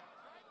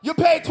 You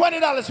paid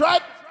 $20,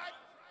 right?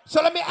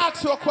 So let me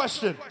ask you a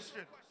question.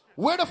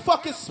 Where the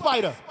fuck is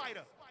Spider?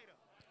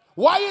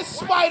 Why is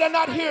Spider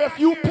not here if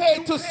you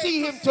paid to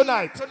see him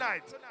tonight?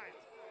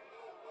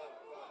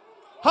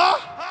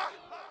 Huh?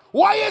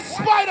 Why is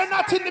Spider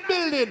not in the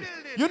building?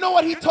 You know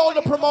what he told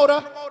the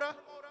promoter?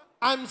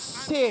 I'm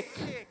sick.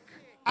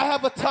 I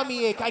have a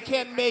tummy ache. I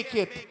can't make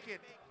it.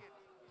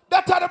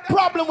 That's the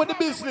problem with the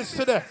business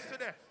today.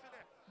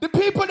 The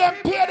people them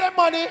pay their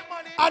money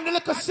and the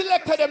little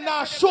selector them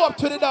now show up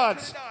to the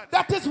dance.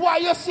 That is why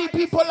you see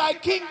people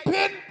like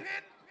Kingpin.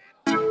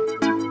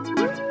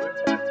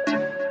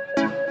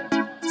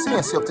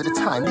 Smash up to the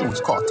time,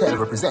 huge cartel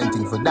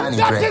representing for Danny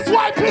That Dre. is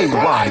why people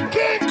A1. like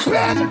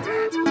Kingpin.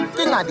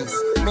 King Addies,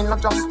 me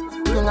not just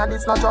King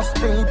Addies, not just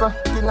people.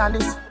 King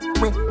Addies,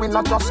 we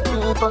not just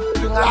people.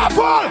 King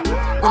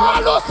Addies,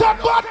 all those some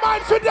bad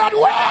minds for that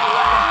way.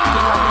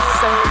 King Addies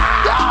say,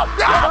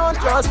 don't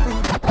just people.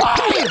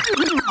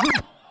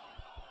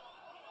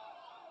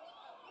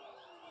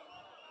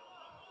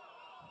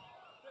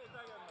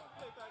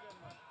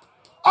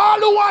 All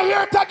who are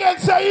here it again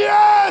say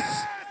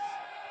yes.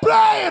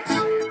 Play it.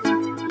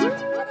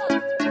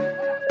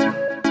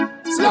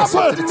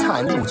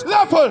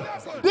 Level.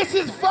 This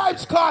is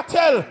Vibes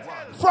Cartel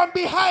from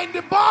behind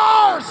the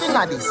bars. King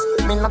Addies,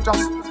 me not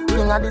just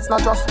King Addies,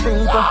 not just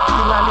people.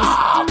 King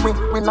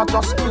Addies, we not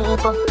just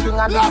people. King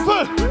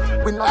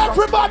Addies, we not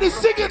everybody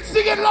sing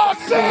it loud,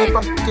 sing.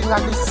 King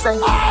Addies say,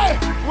 hey,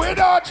 we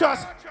don't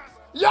trust.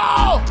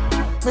 Yo,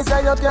 me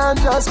say you can't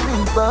trust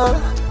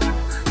people.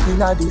 King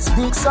Addies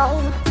big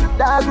sound.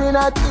 That we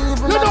not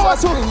even. You know what?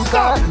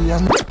 Stop.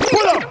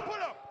 Pull up.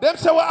 Them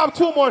say we have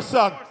 2 more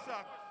songs.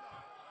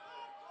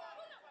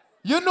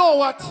 You know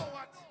what?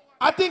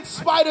 I think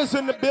Spider's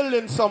in the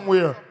building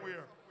somewhere.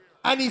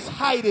 And he's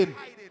hiding.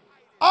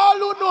 All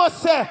who know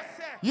say,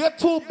 you're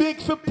too big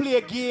to play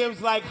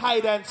games like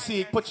hide and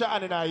seek. Put your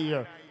hand in our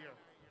ear.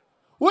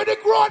 We're the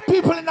grown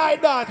people in our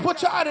dance.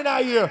 Put your hand in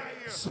our ear.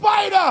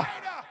 Spider,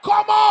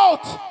 come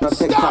out.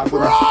 Stop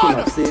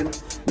run.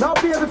 Now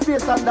be the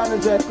face and Danny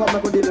Dread come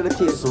and go deal with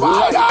the case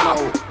right now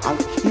and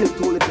kill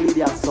 2 little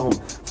idiots sound.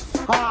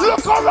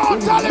 Look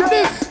around, tell him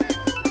this.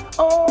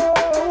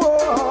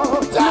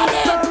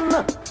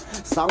 Listen.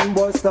 Sound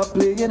boy stop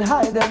playing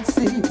hide and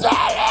seek.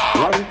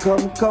 Run,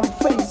 come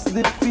face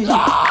defeat.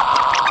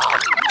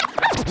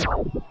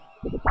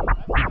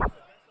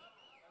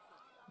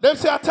 Them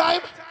say a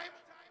time.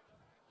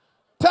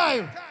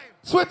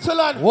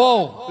 Switzerland.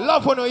 Whoa.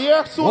 Love on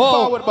here. Soon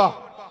forward back.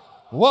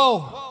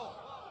 Whoa.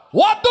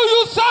 What do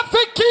you say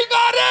for King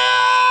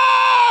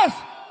Addies?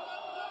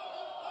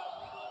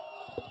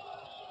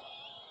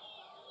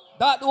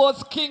 That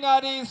was King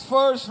Addies'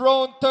 first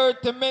round,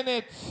 30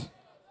 minutes.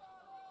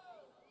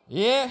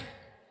 Yeah?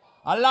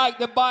 I like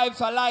the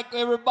vibes. I like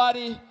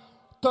everybody.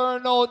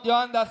 Turn out, you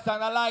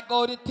understand? I like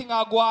how the thing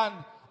are going.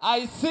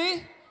 I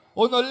see,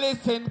 you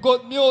listen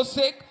good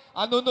music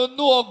and you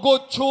know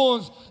good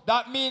tunes.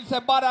 That means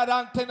a better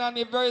than 10th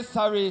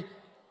anniversary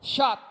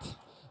shot.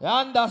 You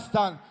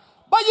understand?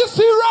 But you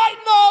see right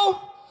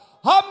now,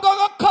 I'm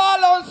going to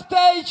call on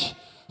stage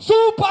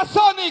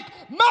Supersonic.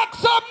 Make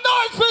some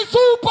noise for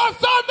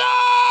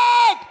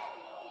Supersonic!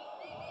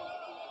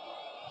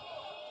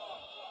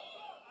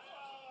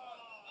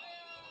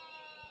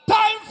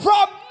 Time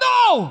from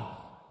now!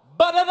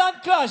 Badda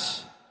than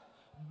Clash.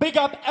 Big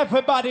up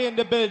everybody in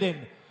the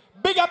building.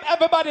 Big up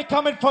everybody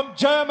coming from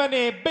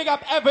Germany. Big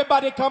up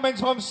everybody coming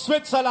from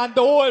Switzerland,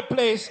 the whole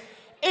place.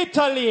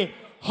 Italy,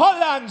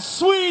 Holland,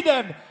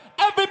 Sweden,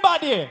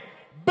 everybody.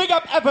 Big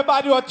up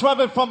everybody who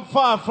traveled from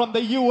far from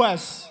the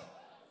US.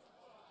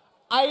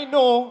 I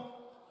know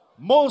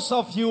most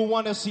of you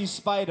want to see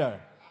Spider.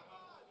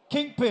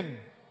 Kingpin,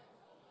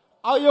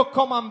 how you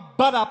come and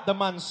butt up the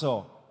man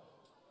so?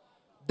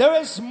 There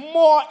is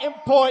more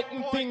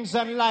important things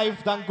in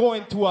life than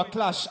going to a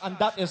clash, and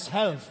that is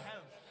health.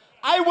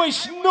 I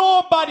wish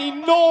nobody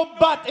no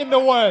butt in the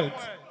world.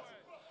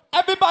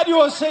 Everybody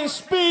will say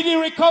speedy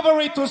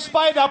recovery to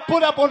Spider.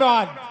 Put up on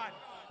hand.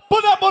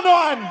 Put up on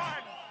hand.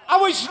 I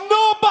wish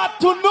no butt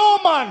to no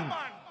man.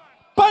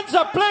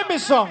 Panzer, play me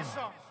song.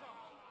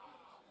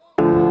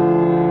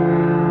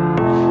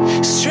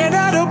 Straight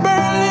out of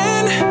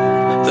Berlin,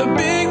 the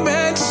big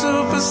bad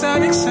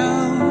supersonic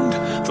sound.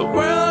 The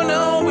world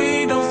know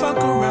we don't fuck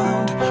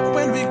around.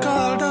 When we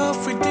called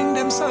off, we think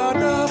them sawed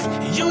off.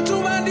 You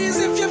two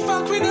Addies, if you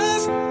fuck with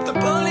us, the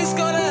police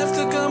gonna have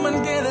to come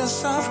and get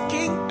us off.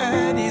 King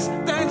Addies,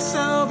 that's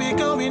how we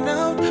going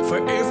out. For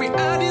every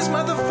Addies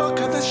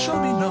motherfucker that's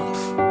showing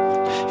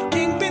off.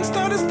 Kingpin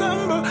started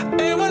stumble,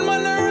 A1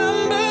 man a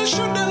rumble.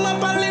 Shoot them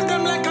up and leave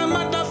them like a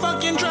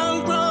motherfucking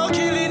drunk bro.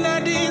 Killing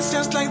Addies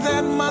just like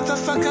that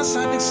motherfucker.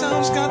 Sonic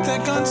sounds got their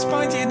guns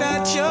pointed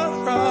at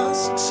your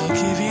ass. So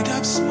give it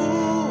up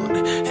smooth.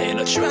 Ain't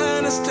no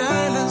trying to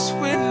style us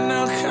with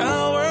no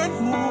coward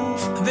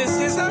move. This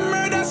is a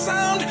murder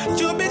sound.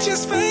 You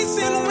bitches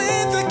facing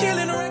with a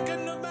killing record.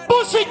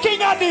 Pussy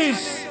King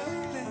Addies.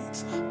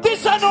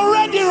 This ain't no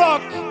Ready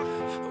Rock.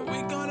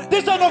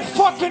 This ain't no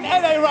fucking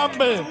LA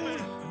Rumble.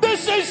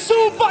 This is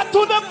Super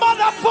to the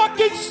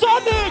motherfucking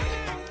Sonic.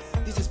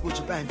 This is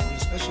Butcher Bang for your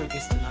special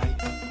guest tonight.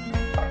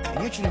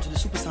 And you're tuning to the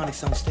Supersonic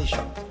Sound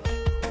Station.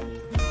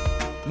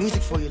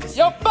 Music for you listening.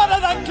 You're better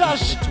than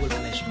Clash.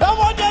 That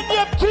one your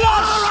name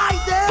Clash.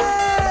 Alright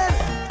then.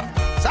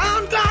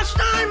 Sound Clash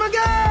time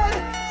again.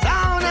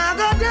 Sound I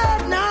go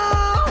dead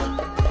now.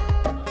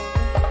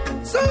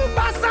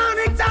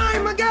 Supersonic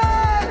time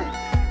again.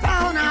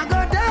 Sound I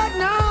go dead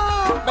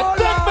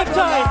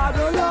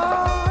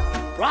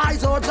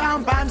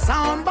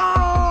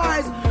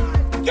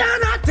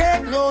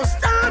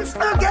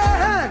once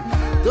again.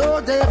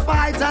 Though they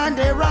fight and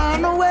they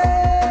run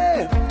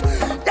away,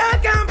 they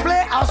can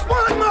play us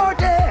one more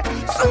day.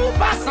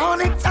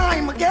 Supersonic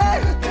time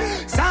again.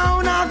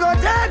 Sound I go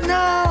dead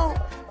now.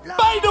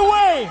 By the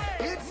way,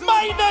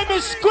 my name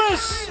is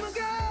Chris.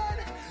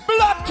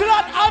 Blood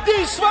clot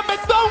Addies. When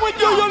I'm done with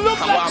you, you look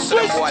like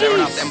Swiss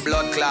cheese. Them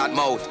blood clot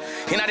mouth.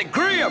 In the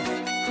grave.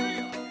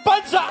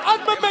 Panzer,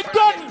 hand me my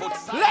gun.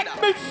 Let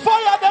me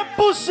fire them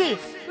pussy.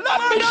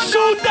 Let me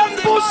shoot them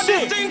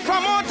pussy. Thing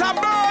from out of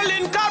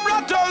Berlin,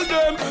 Cabra told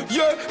them,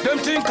 yeah, them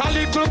think a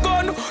little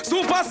gun,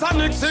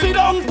 Supersonic sit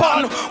down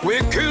pan.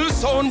 We kill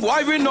sound,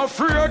 why we not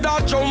afraid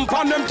that jump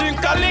on them think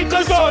a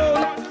little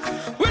gun.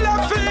 We'll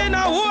have in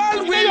a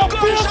wall, we'll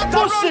gunshot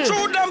around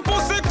through them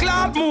pussy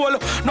clad mole.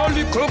 No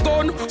little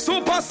gun,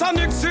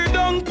 Supersonic sit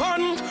down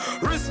pan.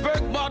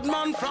 Respect bad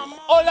man from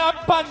Hola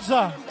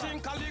Panzer.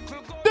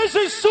 This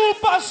is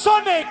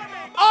Supersonic.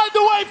 All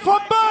the way from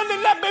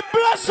Berlin, let me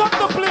bless up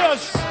the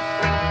place.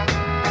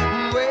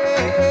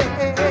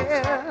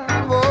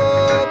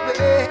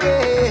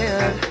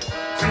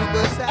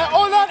 And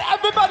hold on,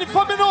 everybody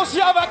from the north,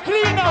 you have a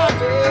clean out.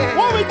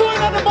 What are we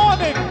doing in the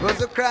morning? It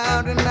was a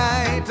crowded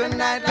night, a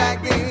night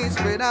like this,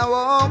 when I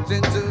walked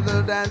into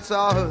the dance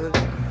hall.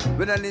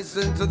 When I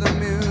listened to the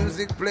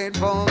music played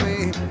for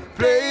me,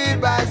 played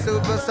by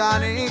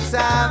Supersonic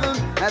sound.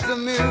 As the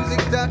music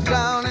touched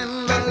down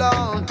in the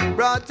lawn,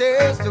 brought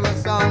tears to a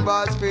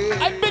soundbar's face.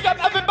 I big up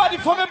everybody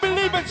for me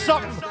believing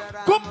something.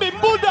 Could be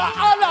Buddha,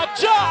 Allah,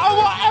 Jah, or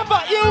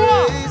whatever you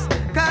want.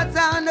 Cause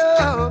I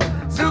know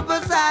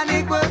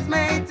Supersonic was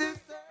made to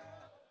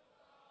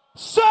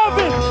serve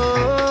it.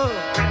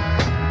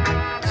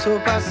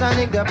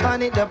 Supersonic, the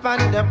panic,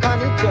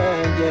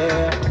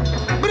 yeah.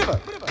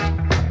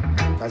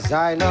 Cause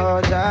I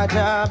know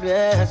Jaja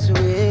bless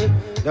we.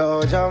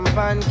 No jump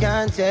and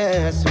can't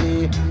test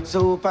we.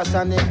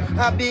 Supersonic,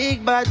 a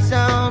big bad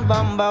sound.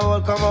 Bamba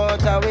will come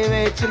out our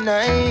way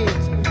tonight.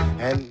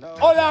 And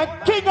Hola,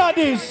 King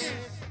Addies.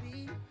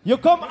 You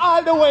come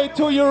all the way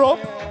to Europe.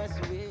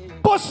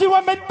 Pussy,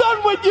 when me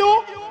done with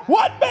you,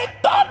 what me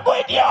done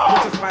with you?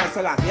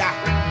 Yeah.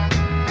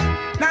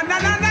 Na,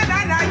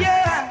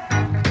 yeah.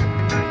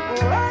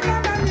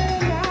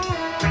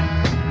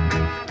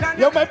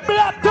 You me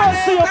black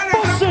pussy, you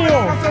pussy, you.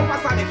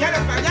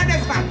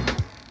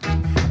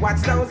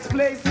 Watch those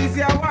places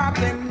you walk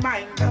in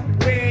mind,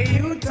 where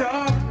you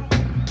talk.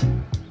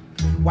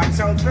 Watch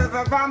out for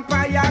the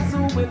vampires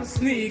who will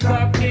sneak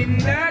up in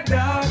the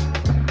dark.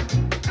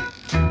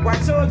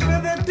 Watch out for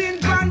the tin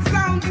pan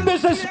sounds.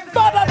 This is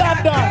better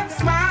than that.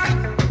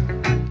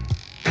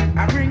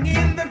 I bring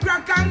in the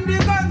crack and the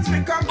guns.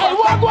 We come hey,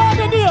 what going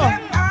in here?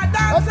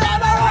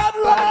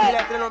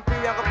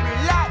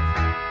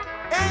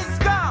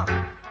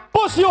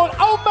 Pussy on,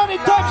 how many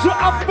times you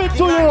have been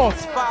to Europe?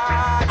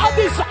 And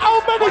this how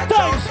many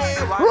times?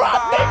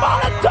 Rock me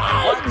all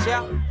the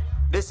time!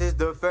 This is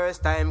the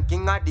first time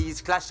King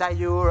Addies clash at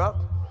Europe.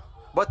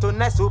 But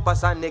tonight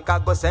Supersonic I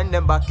go send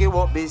them back. It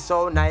won't be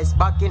so nice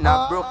back in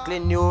a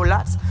Brooklyn New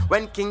Lots.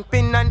 When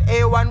Kingpin and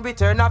A1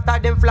 return after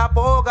them flap,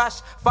 oh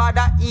gosh,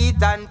 Father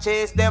eat and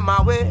chase them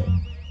away.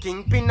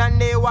 Kingpin and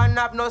A1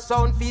 have no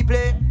sound fee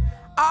play.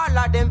 All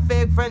of them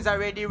fake friends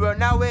already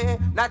run away.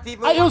 Not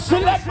even. Are you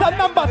select the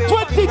number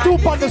 22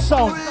 for the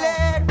sound?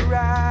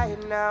 Right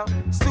now,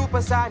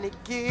 Supersonic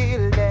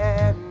kill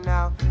them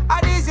now.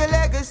 Addies your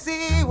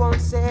legacy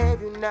won't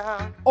save you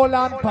now.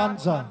 Olan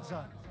Panzer.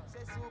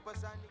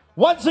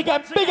 Once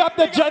again, big up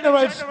the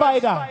General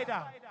Spider.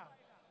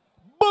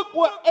 Book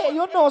what? Hey,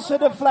 you know, so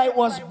the flight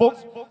was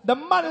booked. The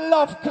man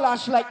love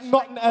clash like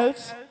nothing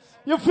else.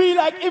 You feel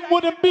like it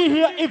wouldn't be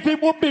here if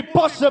it would be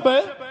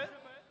possible.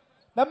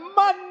 The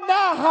man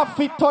now have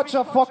to touch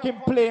a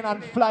fucking plane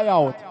and fly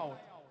out.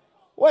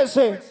 What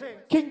say,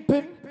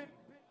 Kingpin?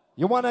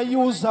 You wanna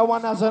use that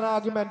one as an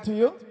argument to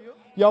you?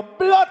 Your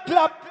blood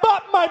clot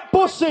bat my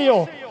pussy,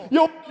 yo.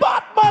 You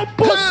bat my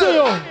pussy,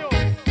 yo.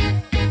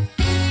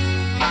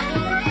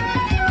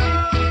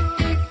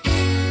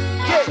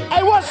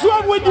 Hey, what's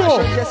wrong with you?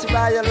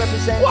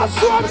 What's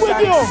wrong with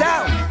you?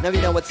 Now we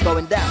know what's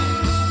going down.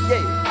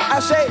 Yeah, I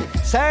say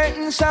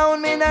certain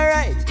sound me not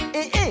right.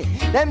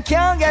 Them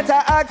can't get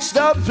a axed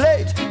up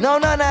plate. No,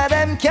 none of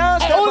them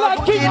can't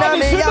stop a in a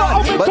me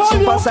yard. But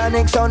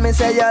Supersonic sound me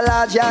say you're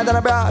larger than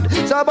a broad.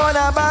 So on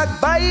a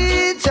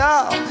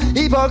backbiter,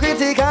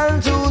 hypocritical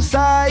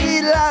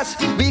two-sideless.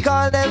 We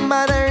call them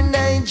modern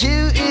day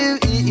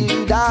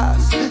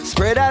Judas.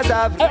 Spreaders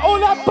of hey, all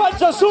that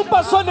bunch of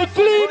Supersonic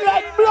clean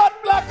like blood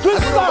black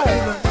crystal.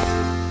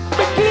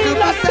 Be clean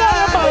like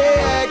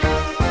diamond.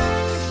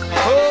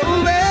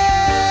 Oh man.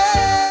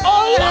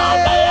 Oh Lord,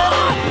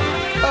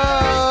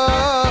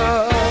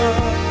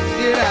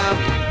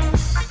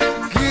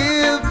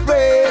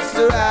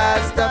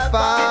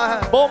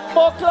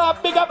 Bombo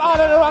Club, big up all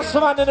of the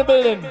Rastaman in the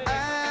building.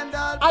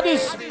 And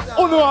this,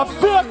 uno a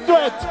fake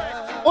threat.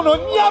 Uno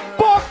nyam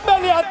pork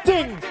belly and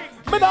thing.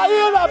 Me na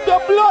heal up your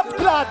blood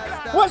clot.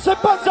 What's the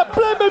panzer?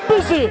 Play me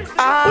busy.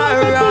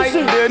 Play me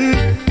busy.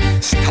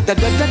 Then, start the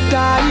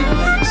die.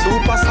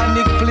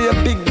 Supersonic play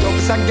big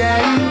dogs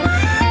again.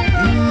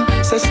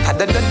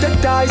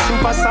 by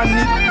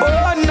Supersonic.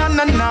 Oh, na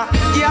na na,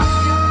 yeah.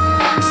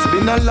 It's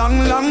been a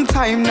long, long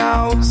time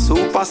now.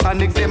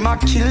 Supersonic, them a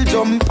kill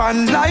jump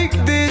and like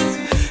this.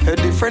 A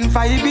different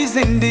vibe is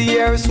in the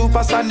air.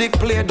 Supersonic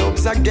play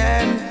dubs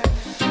again.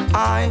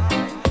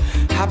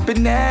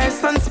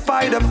 Happiness and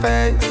spider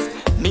face.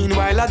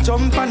 Meanwhile I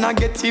jump and I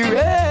get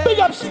erased. Big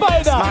up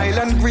Spider. Smile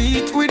and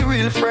greet with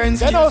real friends.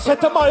 Then also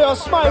tomorrow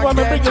smile when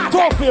we bring the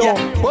trophy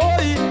home.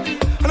 Boy,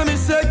 and I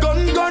say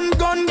gun,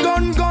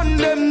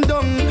 them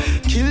down.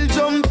 Kill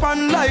jump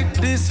and like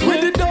this.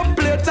 With the dub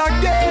plate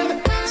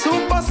again.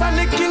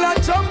 Supersonic killer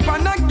jump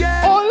and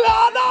again. Oh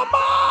Lord,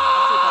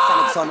 man.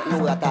 Supersonic son,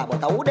 know that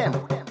but who them? Boy.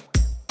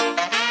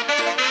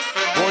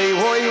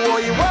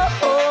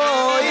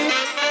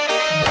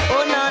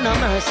 Oh, no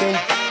mercy.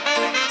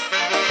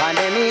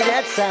 Pandemic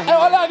that sound. Hey,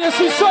 hold on, you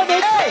see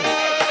Sonic? Hey.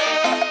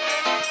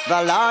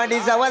 The Lord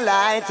is our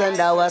light and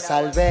our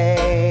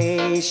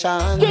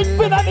salvation.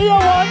 Kingpin and ear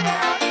one.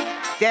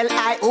 Tell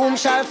I whom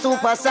shall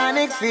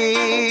Supersonic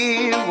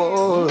fear.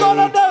 Whoa. None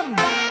of them.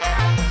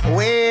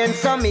 When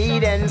some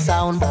Eden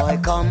sound boy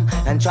come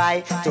and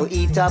try to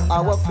eat up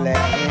our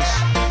flesh,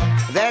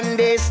 then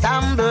they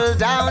stumble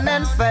down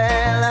and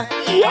fell.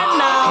 Yeah. And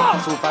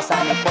now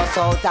Supersonic was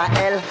out of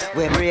hell.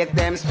 We break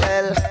them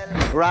spell.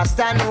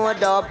 Rasta know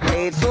the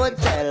plates would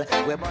tell.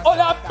 Oh,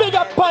 that big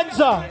up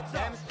Panzer,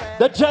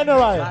 the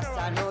general.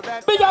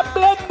 Big up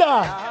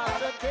Blender.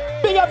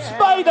 Big up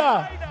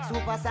Spider.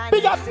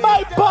 Big up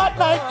my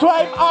partner in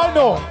crime,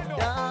 Arno.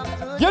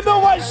 You know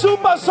why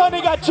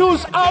Supersonic I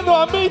choose Arno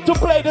and me to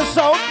play the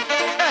song?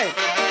 Hey.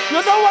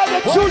 You know why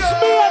they choose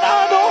me and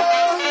Arno?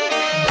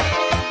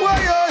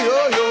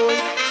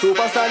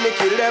 Supersonic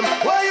kill them.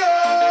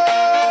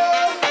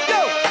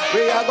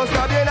 We are gonna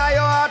stab you in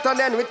your heart and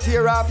then we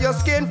tear off your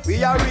skin.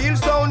 We are real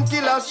sound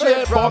killers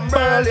straight from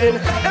Berlin.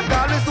 Them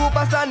call me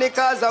Supersonic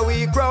as a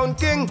we crown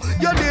king.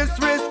 You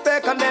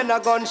disrespect and then a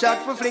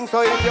gunshot for fling.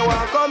 So if you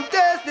want come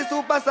test the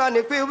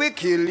Supersonic, we will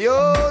kill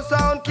you.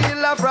 Sound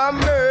killer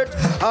from Earth.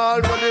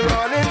 All for the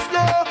running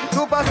slow.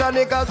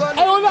 Supersonic a gun.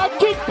 I will not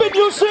Kingpin,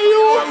 you see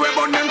you. When we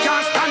burn them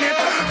can't stand it.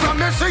 From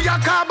the see your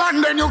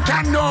carbon then you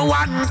can know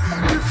one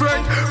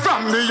different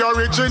from the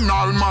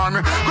original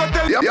man. Go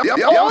tell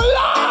Hold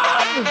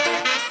on.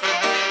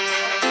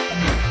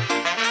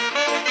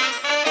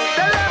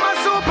 Tell them a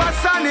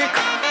Supersonic.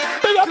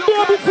 Big up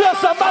baby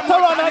face and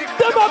Mataran and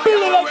them a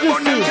building like you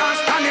see. Can't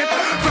stand it.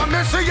 From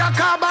the see your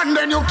carbon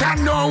then you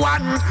can know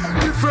one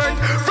different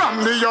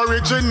from the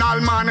original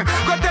man.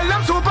 Go tell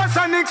them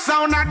Supersonic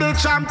sound are the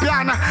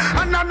champion.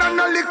 And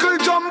no little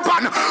jump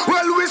on.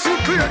 Well we see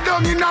clear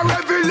down in a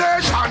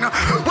revelation.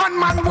 One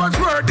man was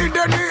worthy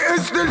then he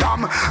is the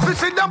lamb. We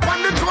sit up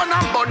on the throne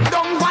and burn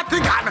down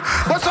Vatican.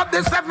 What's up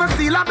the seven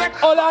seal I bet.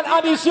 Hold on,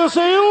 Addies, you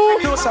see you?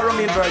 No, sir,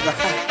 Burger.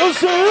 You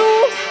see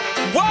you?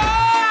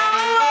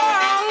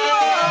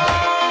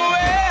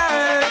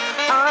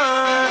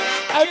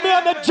 And me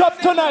on the job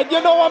tonight,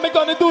 you know what I'm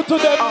gonna do to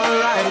them?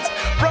 Alright,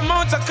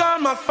 promoter call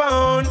my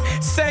phone.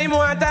 Say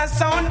what that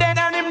sound dead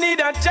and him need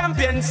a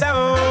champion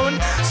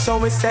sound. So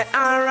we say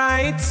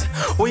alright,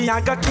 we are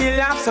gonna kill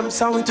off some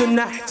sound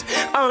tonight.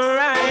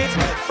 Alright,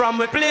 from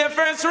we play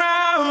first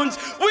round,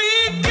 we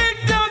kick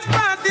those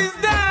passes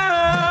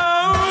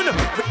down.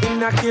 We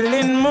in a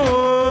killing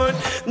mood.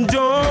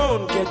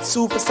 Don't get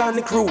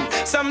Supersonic rule.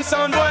 Some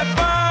sound boy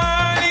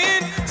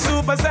falling,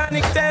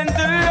 Supersonic stand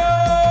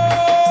alone.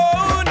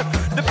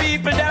 The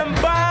people them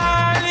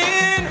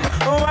balling,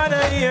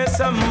 wanna hear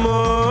some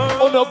more.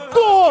 Oh no,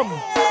 boom!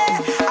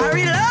 I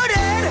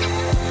reloaded.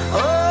 Oh,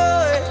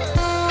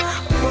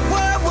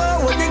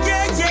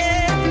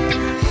 yeah.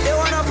 They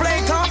wanna play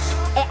tough.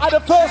 At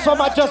the first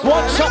one, I just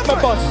one shot my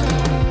boss.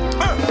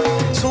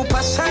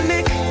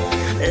 Supersonic,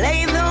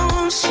 lay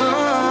those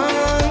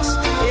songs,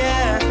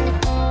 yeah.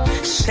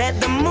 Set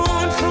the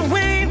mood for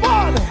wind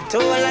to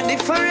all a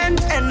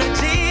different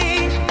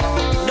energy.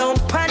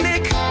 Don't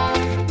panic,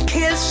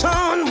 kill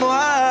son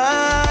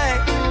boy.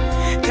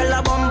 Tell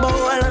a bumble,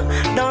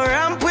 don't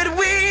ramp with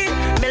weed.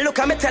 Me look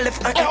at me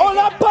telephone. Hey, all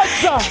that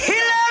pizza.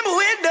 Kill him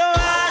with the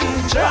one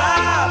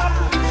drop.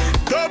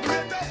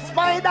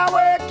 Spider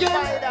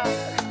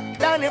working,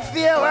 Danny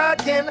Fear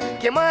working,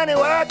 Kimani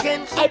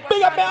working. I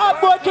big up my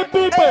hard-working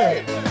people.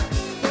 Hey.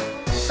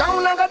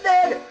 Sound like a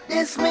dead,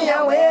 this me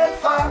a wait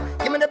for.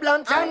 Give me the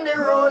blunt and the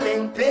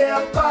rolling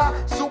paper.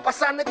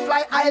 Supersonic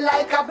fly, I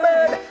like a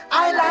bird,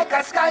 I like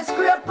a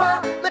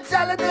skyscraper. But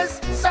tell you this,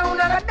 sound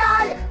like a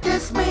die,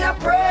 this me a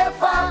pray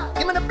for.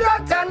 Give me the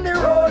blunt and the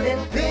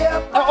rolling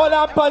paper. All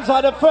that pants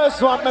are the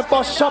first one, me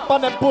bust shop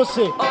on them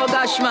pussy. Oh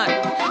gosh man,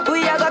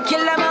 we are gonna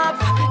kill them off.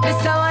 This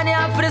sound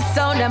here for the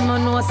sound, them no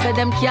know say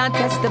them can't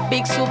test the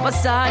big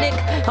Supersonic.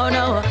 Oh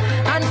no,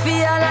 and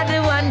feel all of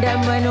the one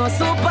them when no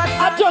Supersonic.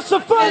 I just the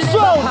first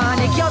round.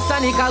 Panic, your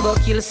Sonic I go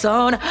kill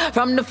sound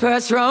from the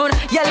first round.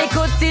 Yeah,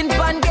 liquid tin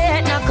pan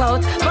get knock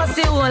out, but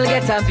the whole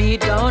get a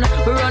beat down.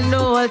 We run the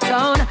whole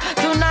town.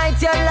 Tonight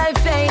your life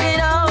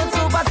fading out.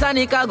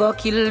 Supersonic I go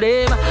kill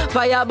them,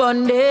 fire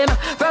burn them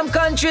from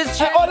countries.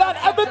 Hey, hold on,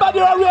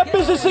 everybody are real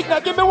busy signal.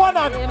 Give me one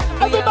hand.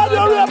 Everybody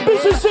are real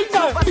busy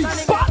signal.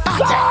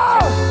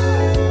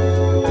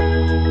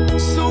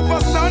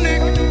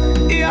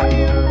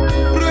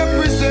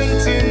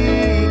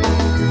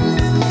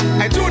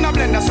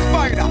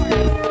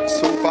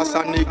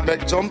 Supersonic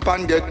make jump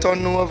and get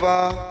turned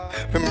over.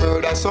 Me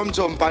murder some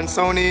jump and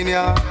sound in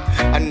ya.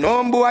 And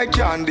no boy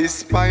can this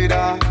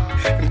spider.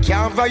 Him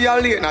can't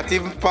violate, not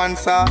even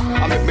panzer.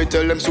 I make me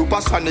tell them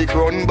Supersonic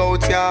run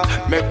bout ya.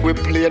 Make we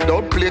play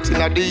dub plate in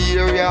the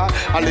area.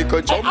 A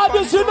little jump and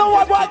Addies, you know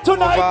what want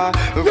tonight?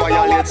 over.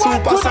 Violate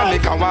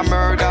Supersonic and we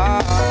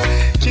murder.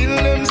 Kill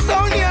them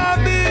sound ya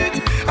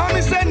beat. And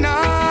me say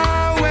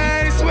nah,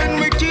 ways when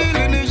we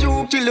killing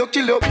you. Kill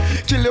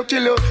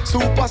you.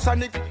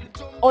 Supersonic.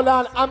 Hold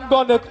on, I'm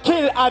gonna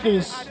kill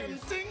Addies.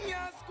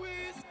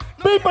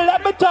 People,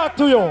 let me talk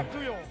to you.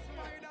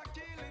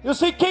 You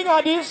see King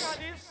Addies,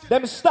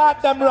 them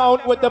start them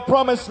round with the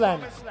Promised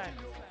Land.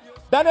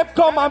 Then they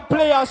come and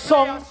play a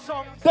song,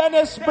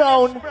 Dennis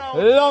Brown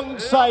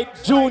alongside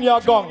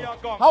Junior Gong.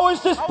 How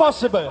is this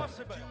possible?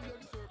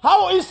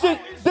 How is it?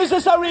 This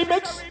is a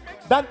remix?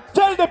 Then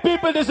tell the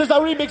people this is a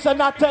remix and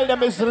not tell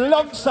them it's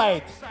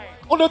alongside.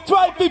 On the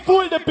try to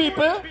fool the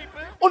people.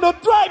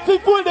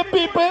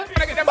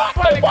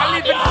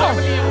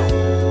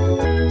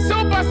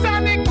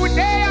 Supersonic, good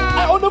day.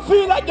 I only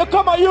feel like you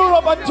come to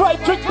Europe and try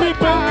to trick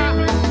people.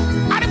 And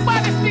the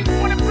baddest thing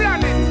for the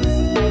planet.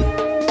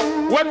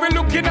 When we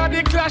looking at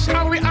the clash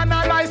and we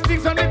analyze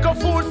things and they go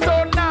fool,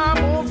 so now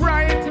move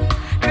right.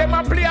 Them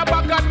a play a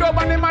bag of dub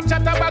and them a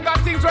chat a bag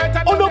of things right.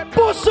 On the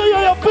pussy,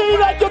 you feel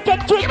like you can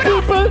trick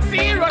people.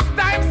 Serious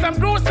time, some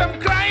gruesome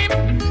crime.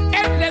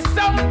 Endless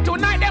sound,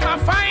 tonight them a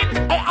fine.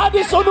 Hey,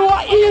 Addies, you know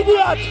what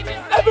idiot.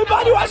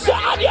 Everybody wants to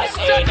Addies,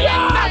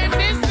 idiot.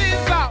 This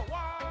is how.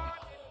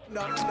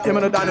 Give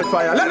me the Danny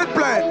Fire, let it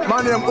play.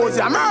 My name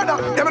Ozzy, I murder.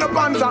 Give me the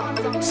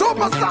Panzer.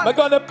 Supersonic. We're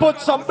gonna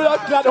put some blood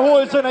clot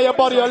holes in your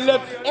body, your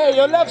left. Hey,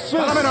 your left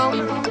Swiss.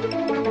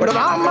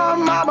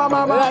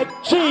 Like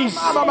cheese.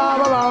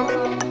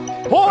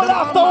 Hole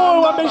after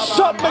hole when me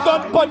shot me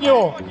gun upon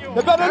you.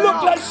 You're gonna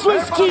look like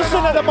Swiss cheese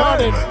in the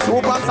morning.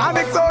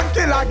 Supersonic sound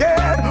kill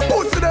again.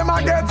 Pussy them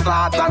a get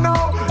slaughter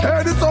now.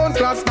 Hear the sound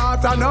class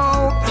starter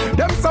now.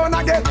 Them sound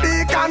a get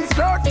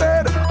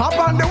deconstructed. Up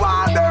on the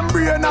wall, them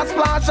brain a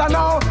splash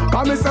now.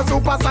 Come Mr.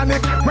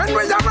 Supersonic. When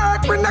we a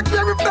work, we not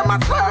care if them a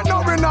swear.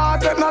 No, we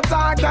not get no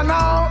talker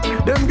now.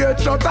 Them get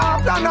shut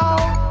after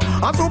now.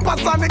 And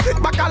Supersonic hit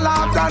back a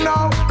laughter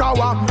now.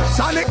 Kawa,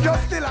 Sonic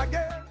just kill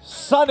again.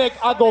 Sonic,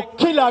 I go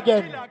kill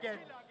again.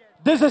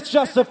 This is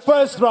just the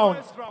first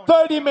round.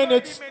 30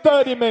 minutes.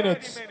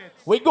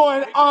 We're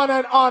going on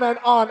and on and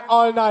on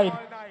all night.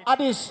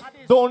 Addies,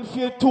 don't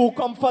feel too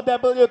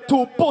comfortable. You're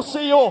too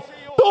pussy, yo.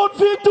 Don't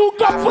feel too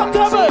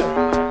comfortable.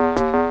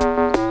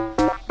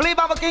 Play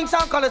Baba King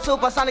song called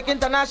Supersonic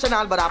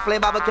International, but I play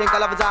Baba King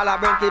called it's all I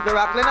bring. Keep it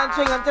rocking and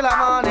swing until the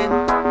morning.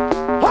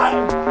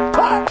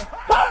 Hey.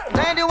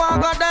 Lady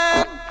walk go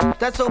dead.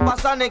 The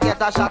Supersonic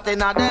get a shot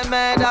in a them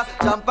head.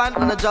 Jump on,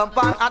 a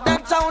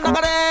them sound a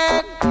go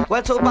dead.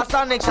 Well,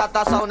 Supersonic shot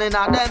a sound in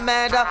a them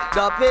head.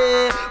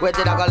 Duppy, where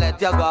did I go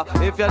let you go?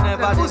 If you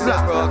never did the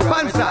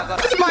program. Panzer,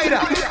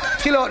 Spider,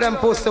 kill out them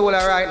pussy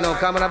right now.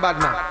 Come on, a bad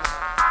man.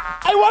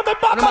 I want me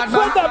back from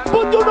them.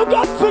 Put you the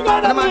gun finger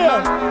in the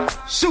ear.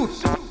 Shoot.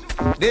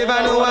 They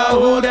never know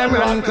how them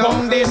run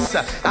come this.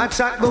 I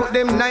chat about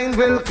them 9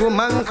 will come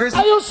and Chris.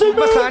 Are you see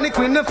me? Supersonic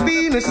with the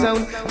Phoenix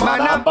sound.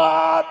 Man a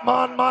bad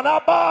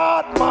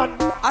man.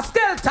 A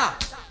Skelter.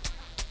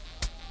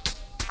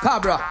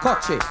 Cabra,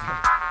 Kochi.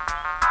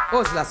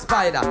 Osla,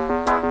 Spider.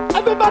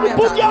 Everybody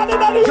put your hand in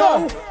the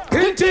air.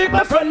 He take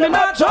my friend, me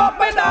not drop,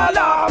 me not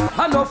laugh.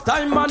 Enough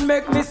time man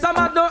make me some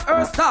of the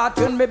earth start.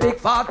 When me big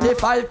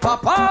 45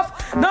 pop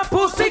off, no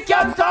pussy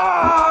can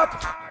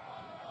start.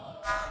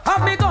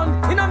 Have me gun,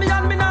 in a me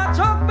hand, me not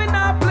joke, me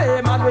not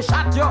play. Man, we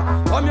shot you,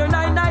 come your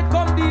night,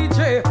 come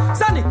DJ.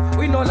 Sonic,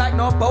 we no like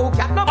no bow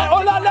cat, no. Hey,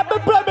 hold on, let me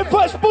play me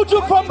first, put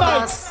you from me.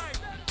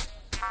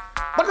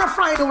 But we're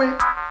flying away.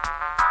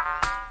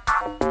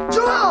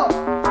 Joe!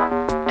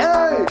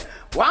 Hey!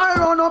 Why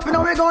run up, you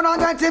know we gonna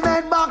get the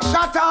bed back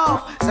shut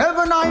off.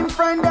 7-9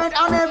 friend dead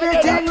and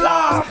everything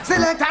lost.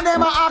 Select and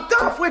them a act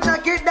off, we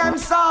check it them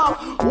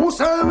soft. Who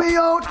sell we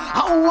out,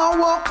 how I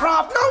walk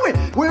craft. Now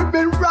we've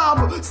been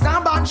robbed,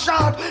 stab and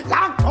shout.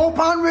 Lock up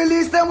and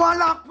release them one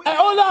lock. Hey,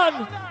 hold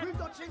on.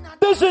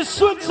 This is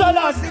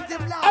Switzerland.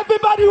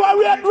 Everybody who are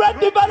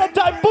ready by the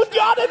time, put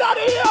your hand in the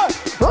ear.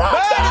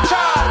 Right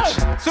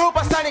charge.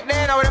 Supersonic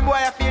there now, them boy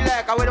I feel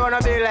like I don't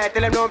wanna be like.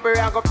 Tell them don't pray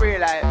and go pray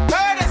like.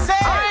 Where they say,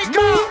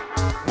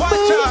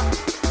 watch out.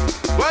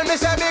 When they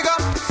say big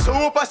up,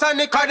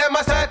 Supersonic, cause them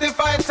a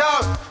certified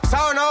sound.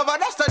 Sound over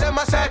there, so them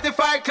a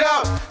certified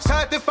club.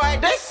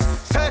 Certified this,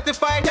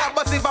 certified that.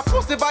 But if a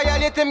pussy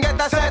violate him, get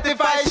a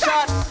certified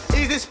shot.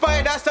 Easy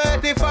Spider,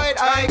 certified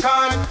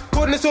icon.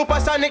 Couldn't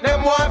Supersonic,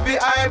 them want the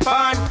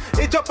iPhone.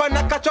 It up and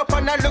a catch up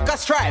and a look a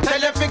stripe. Tell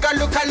them figure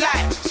look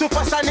alike.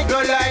 Supersonic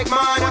don't like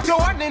man. Put your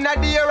one in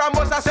the ear and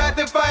bust a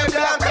certified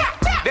blank.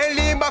 Then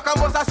lean back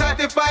and bust a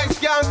certified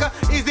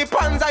skank. Easy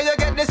Panzer, you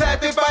get the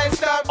certified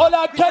stamp. Hold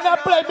on, can I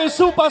play the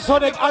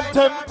Supersonic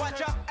anthem?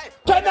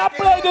 Can I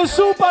play the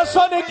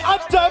Supersonic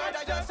anthem?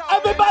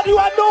 Everybody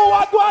want know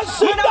what was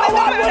sing that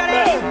one with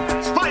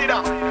me.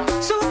 Spider.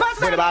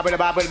 When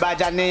by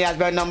Johnny has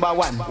been number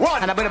one.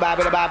 And I put the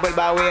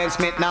by Wayne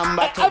Smith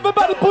number two.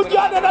 Everybody put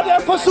your hand in there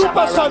for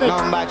Supersonic.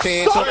 Number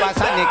three,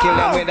 Supersonic kill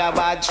them with a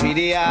bad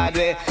 3D hard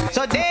way.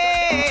 So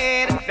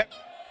dead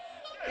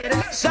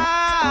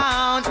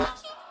sound.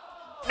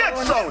 Dead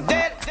sound.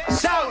 Dead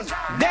sound.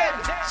 Dead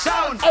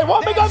sound. Hey,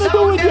 what we gonna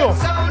do with you? Dead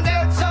sound.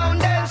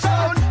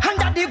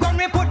 Under the ground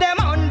we put them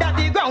under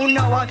the ground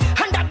now.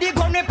 Under the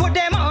ground we put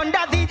them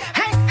under the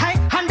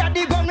under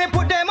the ground we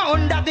put them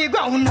under the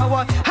ground now.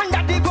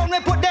 Under the ground we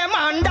put them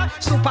under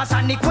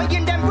Supersonic way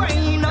in them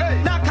brain.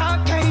 Knock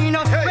cocaine.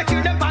 We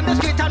kill them on the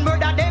street and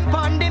murder them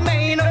on the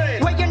main.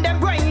 Way in them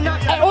brain.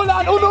 Hey, hold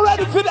on, who no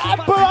ready for the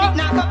Emperor?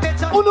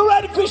 Who no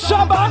ready for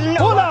Shabba?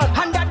 Hold on.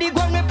 Under the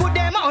ground we put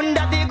them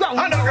under the ground.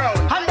 Underground.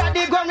 Under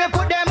the ground we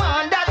put them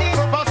under the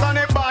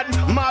Supersonic bad,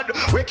 mad,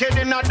 wicked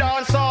in a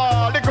dance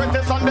hall. The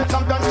greatest on the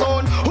champion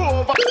zone.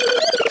 Over.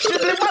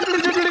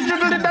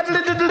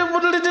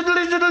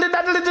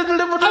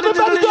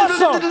 Everybody got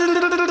some.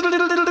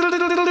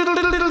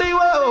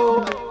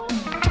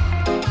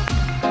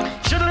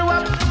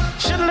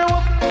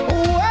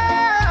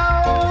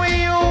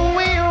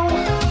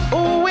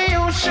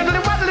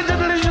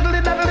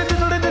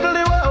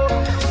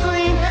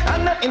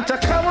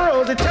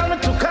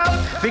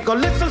 We go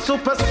listen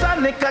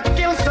Supersonic, I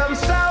kill some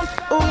sound.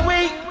 Ooh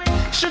wee,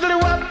 shiddly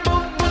wop,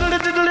 boodly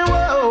diddly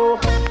whoa.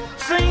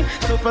 Sing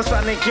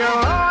Supersonic, you're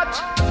hot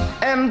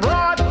and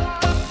broad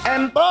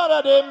and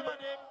broad him.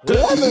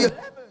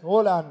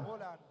 Hold on.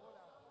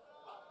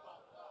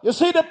 You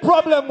see the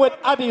problem with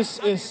Addies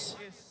is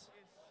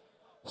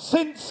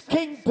since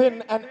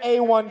Kingpin and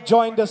A1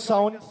 joined the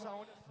sound,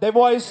 they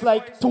voice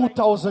like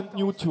 2,000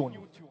 new tune.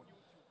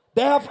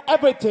 They have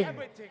everything.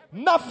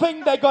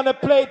 Nothing they're gonna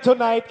play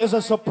tonight is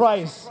a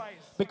surprise.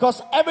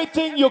 Because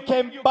everything you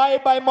can buy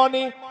by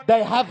money,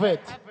 they have it.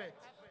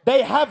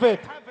 They have it.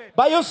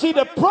 But you see,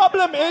 the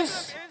problem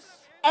is,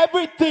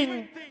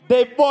 everything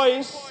they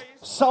voice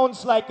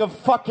sounds like a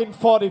fucking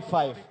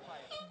 45.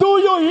 Do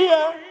you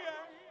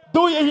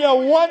hear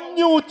one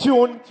new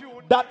tune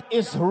that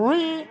is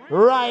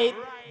rewrite,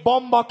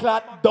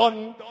 bombaclat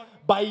done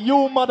by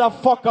you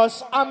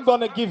motherfuckers? I'm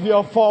gonna give you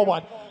a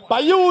forward.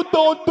 But you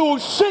don't do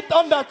shit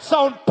on that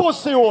sound,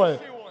 pussy hole.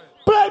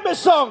 Play me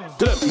song.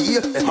 To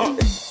them.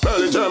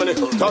 Early Germany.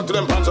 Talk to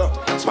them,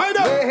 Panzer.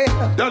 Spider.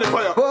 Daddy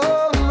Fire.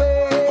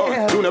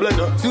 Tuna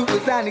Blender.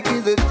 Supersonic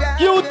is a jam.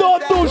 You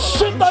don't do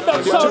shit on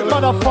that sound,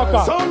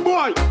 motherfucker. Sound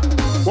boy.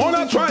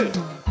 Wanna try it?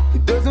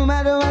 It doesn't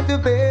matter what you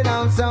pay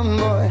down, some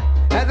boy.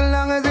 As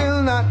long as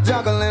you're not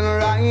juggling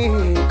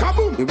right.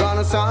 Kaboom. You're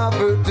gonna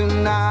suffer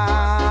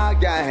tonight,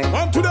 yeah.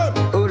 On to them.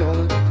 Hold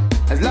on.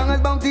 As long as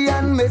Bounty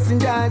and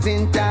Messengers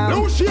in town,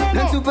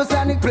 and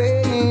Supersonic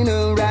playing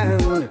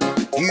around,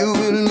 you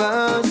will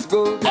must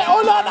go down. Hey,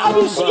 hold on, I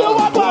will see you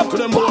one more. To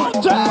them, boy.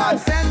 God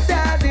sent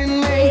out in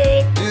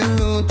me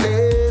to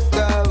taste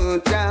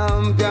the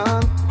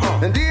champion,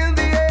 and in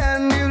the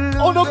end you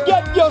lose. Oh, no,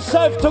 get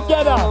yourself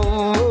together.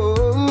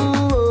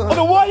 Oh,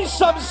 no, voice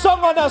some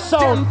song on that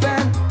sound.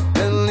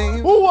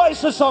 Who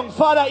voice the song?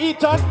 Father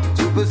Ethan?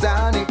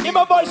 Him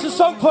a voice a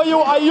song for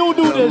you, or you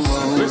do this?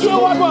 You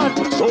one.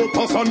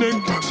 Supersonic,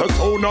 so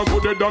sound a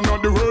good than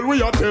on the world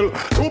we are tell.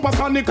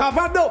 Supersonic have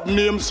a dub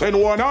name, send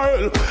one a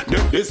hell.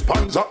 Them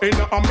dispenser in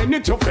a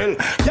minute you fell.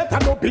 Get a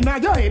dope in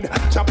your head,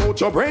 chop out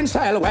your brain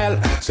style well.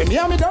 See me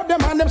and me dub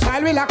them and them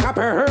style we like a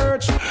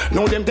perch.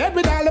 Know them dead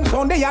with all them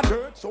sound they are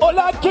dirt. Oh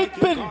Lord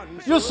Kingpin,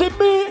 you see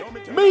me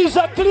is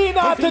a clean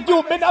hearted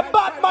you, me not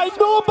bad mind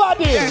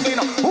nobody.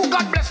 Who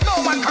God bless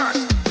no man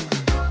curse.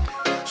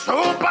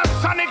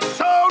 Supersonic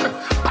sound.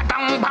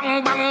 Bang,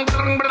 bang, bang,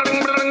 bang,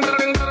 bang, bang,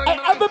 bang. Hey,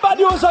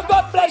 everybody who's a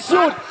God bless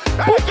you.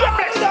 Put your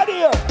hand in that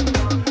here.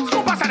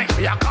 Supersonic,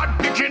 we are God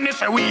picking it,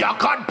 say we are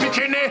God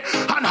picking it.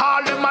 And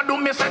all them a do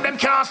me say them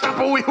can't stop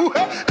we.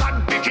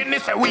 God picking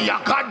it, say we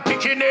are God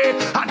picking it.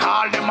 And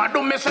all them a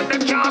do me say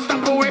them can't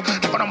stop we.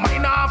 They gonna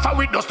mine off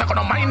away, dust they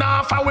gonna mine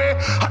off away.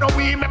 I know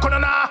we make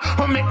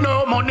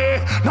no money,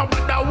 no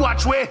Badda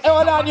watch way. Hey,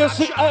 hold on, you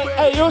see,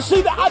 hey, you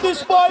see the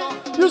Addies boy?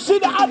 You see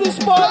the Addies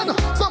boy?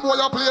 Some boy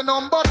play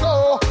number 2.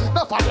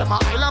 The for them a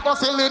island go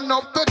selling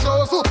up the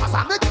Joe.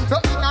 Supersonic,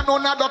 nothing and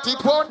none of that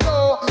it won't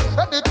go.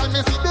 Anytime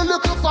you see the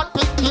little fat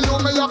pig, you know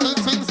me have to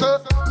sing,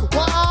 sir.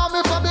 Why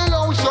me for the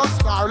low shot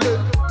starling?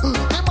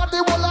 Him and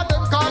the whole of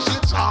them cause she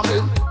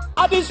charming.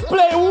 Addies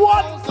play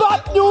one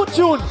bad new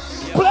tune.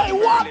 Play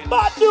one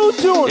bad new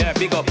tune. Yeah,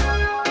 big up.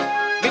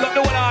 Big up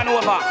the whole on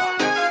over.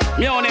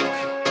 Munich.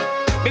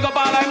 Big up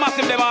all I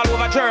massive them all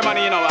over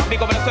Germany, you know.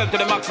 Big up yourself to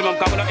the maximum.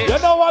 You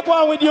know what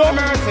going with you?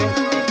 Mercy.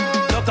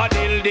 Look a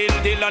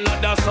dill,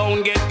 another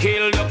sound get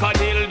killed. Look a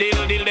dill,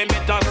 them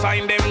better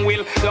sign them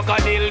will. Look a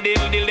dill,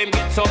 them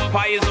get some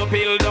pies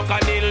uphill. Look a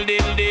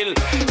dill,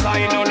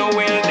 sign on the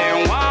will.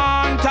 Them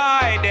one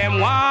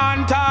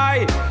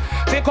tie.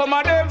 They come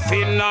at them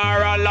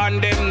funeral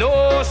and them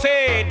no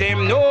say.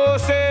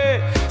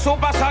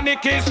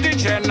 Supersonic is the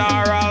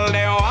general.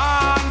 They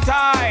one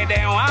tie.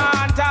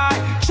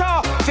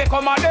 Sure, they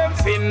come at them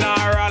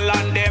funeral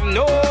and them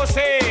no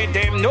say.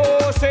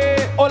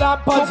 Hold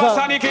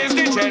Supersonic is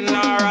the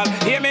general.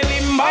 Hear me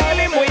limb by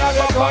limb, we have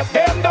to cut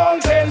them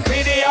down, send for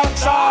the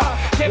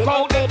oxa. Take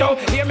out the tongue.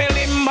 Hear me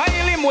limb by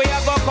limb, we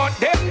have to cut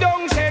them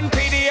down, send for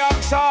the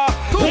oxa.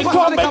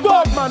 Supersonic and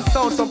Batman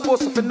sound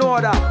supposed to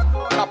know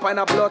that. Cap in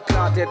a blood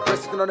clot, head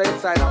pressing on the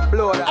inside and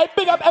blow that. I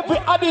pick up every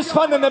Addies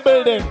fan in the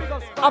building.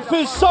 I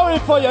feel sorry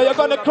for you. You're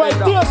gonna cry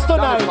tears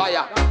tonight.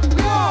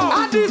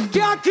 Addies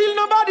can't kill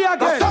nobody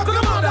again.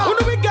 Who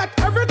do we get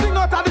everything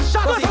out of the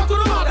shot?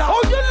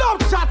 Oh, you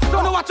love shots,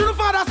 so no, what you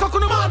father, so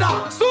no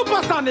matter.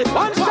 Supersonic,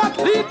 one shot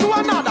lead to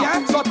another.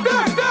 Yeah. So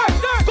there,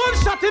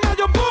 gunshot in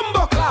your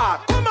bumbo cloud.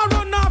 Come and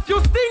run off,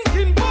 you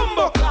stinking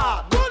bumbo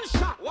cloud.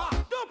 Gunshot.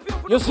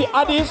 You see,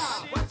 Addies,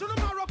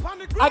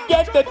 I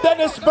get the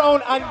Dennis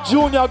Brown and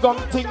Junior Gong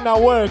thing now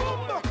work.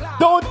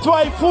 Don't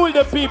try fool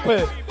the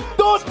people.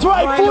 Don't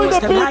try fool the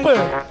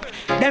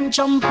people. Them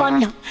jump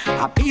on you.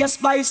 A PS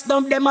spice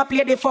dump them a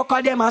play the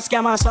fucker, them a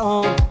scam a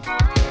song.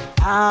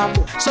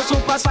 So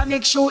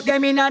Supersonic shoot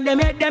them in and they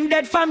make them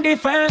dead from the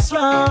first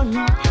round.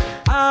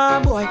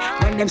 Boy,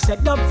 when them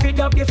set up, feed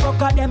up the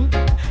fucker, them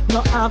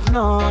no have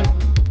none.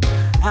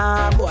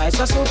 Boy,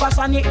 so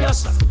Supersonic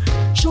just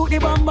shoot the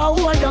bomber,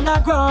 hold down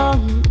the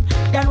ground.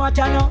 Then what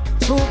you know?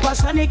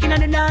 Supersonic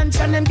in the dance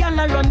and them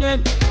gyal run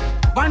them.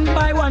 One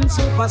by one,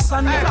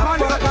 Supersonic.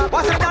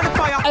 What's that down the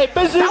fire? Hey,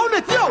 busy. Down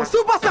it, yo,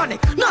 Supersonic.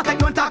 Not like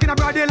one talking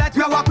about daylight.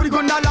 We walk with the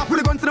gun, down laugh with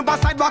the gun to the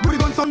back side, walk with the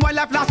gun, son, while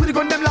life last with the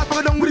gun, them laugh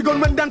for the down with the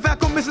gun. When done fire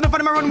come, missing up for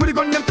them, I run with the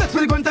gun, them flex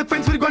with the gun, take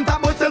friends with the gun,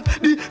 talk about self,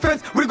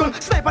 defense with the gun,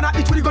 snipe on a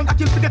itch with the gun, I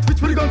kill forget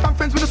switch with the gun, from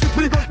friends with the switch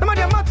with the gun. Them a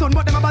them mad son,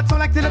 but them a bad son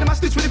like till them a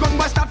stitch with the gun,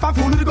 boy start from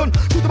fool with the gun,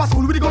 shoot up a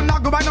school with the gun, now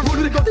go by no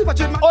roll with the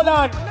gun. Hold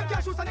on.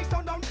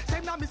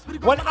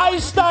 When I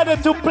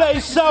started to play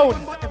sound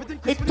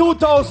in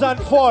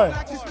 2004,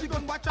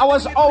 I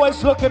was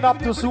always looking up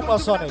to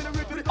Supersonic.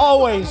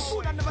 Always.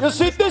 You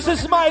see, this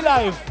is my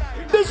life.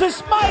 This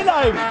is my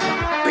life.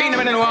 Pin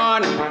them in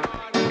one.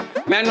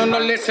 Man, no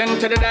listen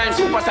to the dance.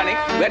 Supersonic.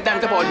 We're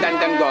dance about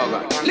dance and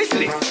go. Listen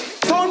this.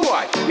 Sound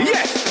boy.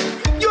 Yes.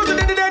 You to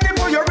the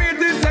before you read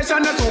this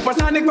session. The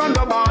Supersonic run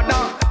the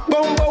border.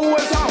 Bombo will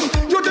sound.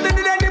 You to the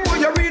before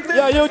you read this.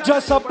 Yeah, you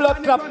just a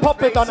blood clot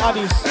puppet on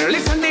Addies.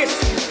 Listen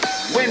this.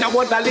 When I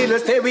was a little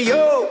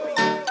stereo,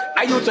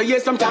 I used to hear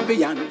some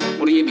champion,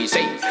 what do you be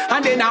saying?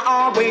 And then I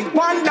always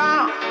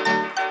wonder,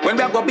 when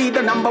we gonna be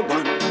the number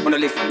one? Wanna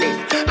listen this?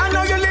 I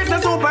know you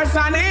listen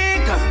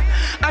Supersonic,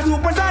 a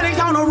Supersonic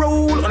sound a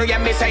rule, what do you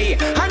me say?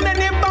 And then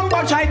they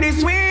bumbo try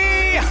this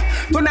way.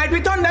 Tonight we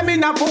turn them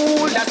in a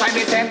pool, that's why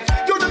they say,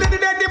 you do the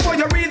dead before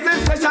you read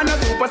this session, a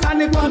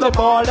Supersonic on the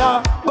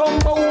border,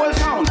 bumbo will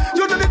sound.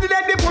 You do the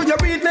dead before you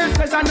read this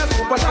session, a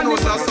Supersonic.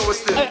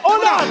 Hey,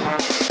 hold on.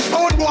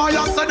 Old boy,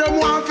 I said them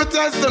want for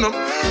testing them.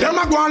 Them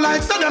a go on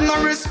like say them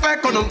no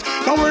respect on them.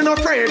 Now we're not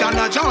afraid and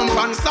a jump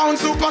and sound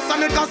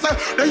Supersonic. I say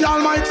the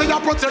Almighty a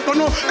protect on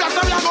them. Cause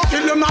them go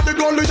kill them not the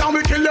goalie and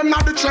we kill them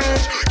not the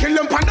trench. Kill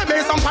them pan the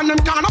base and pan them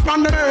can up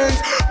on the bench.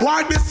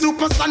 Why this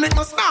Supersonic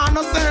must stand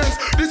no sense?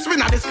 This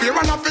winner, this fear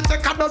and off it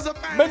take a dozen.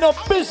 Me no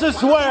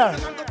business where.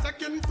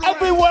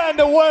 Everywhere in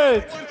the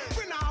world.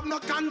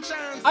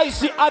 I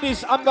see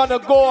Addies, I'm gonna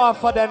go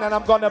after them and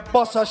I'm gonna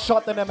bust a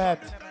shot in them head.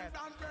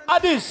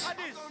 Addies,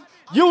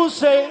 you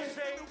say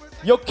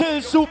you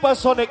kill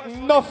Supersonic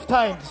enough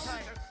times.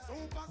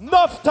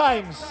 Enough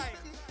times.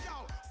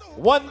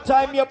 One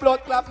time your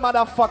blood clap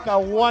motherfucker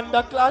won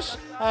the clash,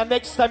 and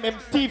next time him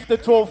thief the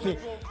trophy.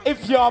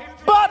 If you're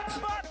bad,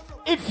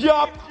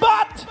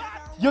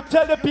 you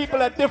tell the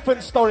people a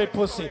different story,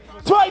 pussy.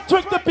 Try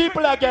trick the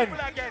people again.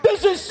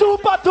 This is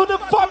Super to the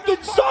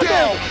fucking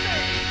Sonic.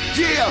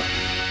 Yeah,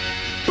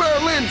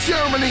 Berlin,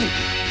 Germany,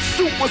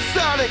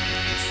 Supersonic,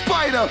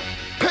 Spider,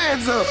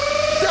 Panzer,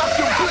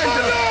 Dr.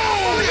 Blender,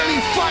 Danny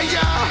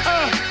Fire.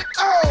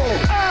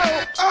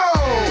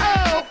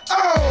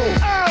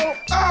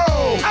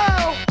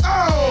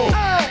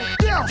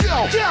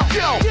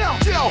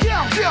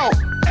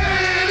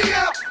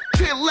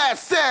 Kill that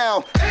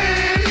sound.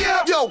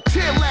 Yo,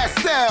 kill that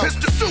sound.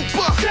 Mr.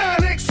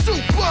 Supersonic,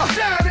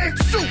 Supersonic,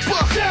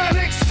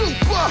 Supersonic,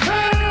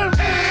 Supersonic.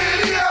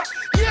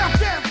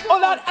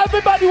 Hold on,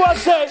 everybody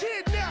was say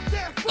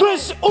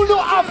Chris Uno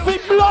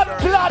Afi blood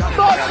clot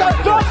most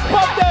and don't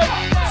pop them.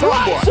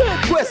 Rise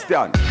it.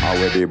 Question. How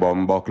will the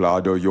bomber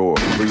clad do you?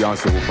 We are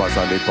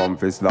Supersonic come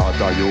fi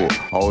slaughter you.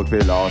 Out fi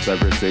lost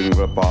every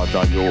single part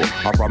of you.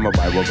 And from a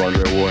Bible gun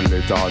we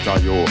only torture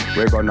you.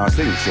 We gonna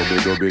sing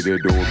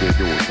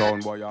shooby-dooby-doo-be-doo.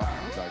 Sound boy like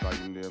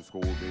a Indian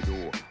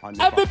Scooby-Doo.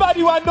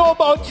 Everybody want know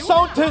about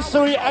sound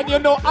history, and you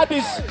know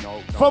Addies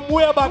from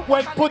way back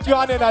when. Put your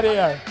hand in the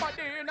air.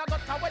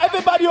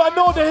 Everybody want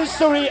know the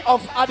history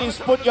of Addies.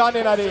 Put your hand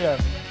in the air.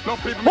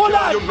 Hold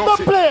on,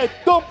 don't play it.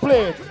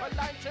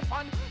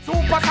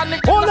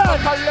 Hold on.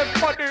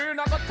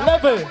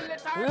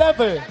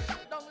 Level.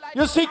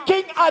 You see,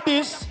 King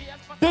Addies,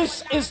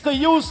 this is the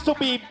used to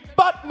be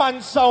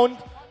Batman sound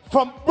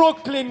from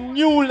Brooklyn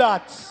New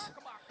Lads.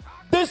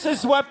 This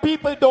is where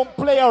people don't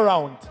play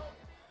around.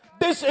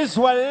 This is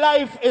where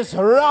life is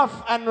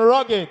rough and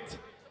rugged.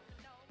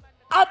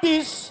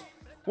 Addies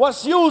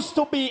was used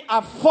to be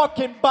a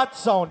fucking bad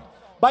sound.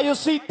 But you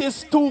see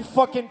these two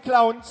fucking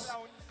clowns,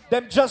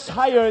 them just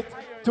hired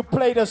to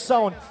play the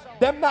sound.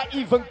 Them not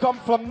even come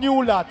from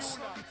new lads.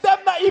 Them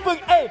not even,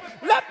 hey,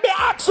 let me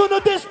ask you to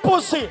this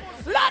pussy.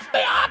 Let me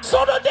ask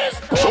you to this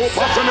pussy.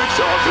 Supersonic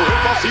shows you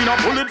ever seen a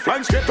bullet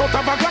flying straight out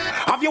of a Glock?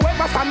 Have you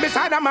ever stand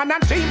beside a man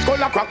and see him skull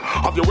a crack?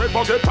 Have you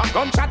ever get a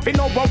gunshot for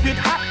no one with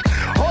hat?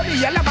 Oh, the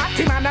yellow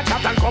batty man a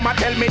chat and come and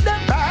tell me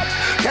them bad.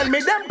 Tell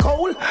me them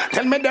cold.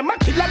 Tell me them a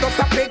killer just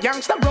a play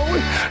gangster role.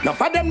 None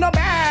of them no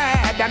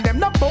bad and them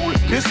no bold.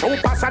 This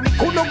Supersonic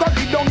could no go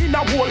be down in a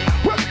hole.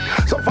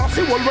 So fast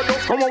the world will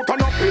just come out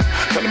and up it.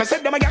 Tell me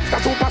say them a gangster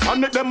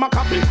Supersonic, them a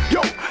copy.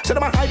 Yo, say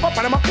them a hype up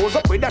and them a pose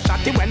up with a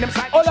shotty when them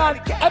side. Hold on,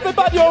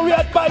 everybody on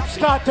Red Vibes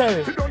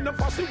Cartel.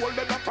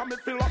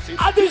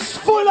 Addies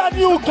full of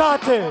new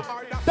cartel.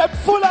 Them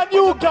full of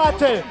new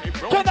cartel.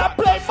 Can I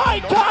play my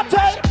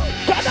cartel?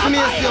 Can I play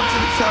up to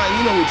the time,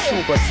 you know, with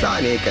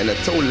Supersonic, and I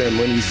told them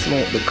when we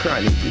smoke the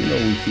chronic, you know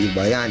we feel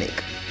bionic.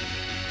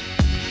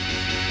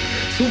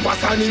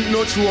 Supersonic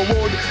no true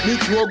word, me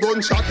throw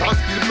gunshot and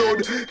spill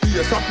blood.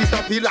 Here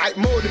sappy like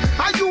mud.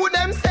 And you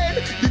them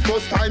said, the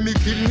first time me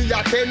kill me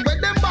a 10.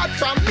 When them bad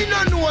from me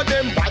no know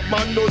them bad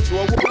man no true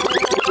word.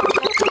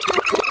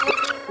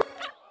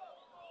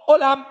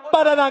 Hold on,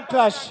 Badda than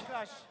Clash.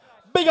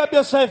 Big up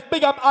yourself,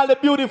 big up all the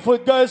beautiful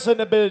girls in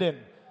the building.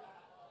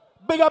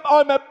 Big up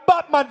all my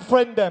Batman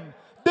friend them.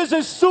 This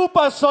is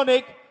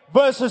Supersonic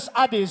versus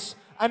Addies,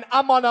 and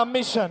I'm on a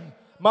mission.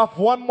 I have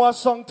one more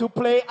song to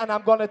play, and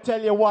I'm gonna tell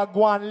you what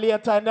go on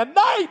later in the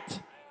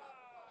night.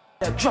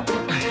 Drop it.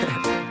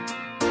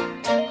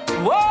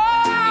 Whoa,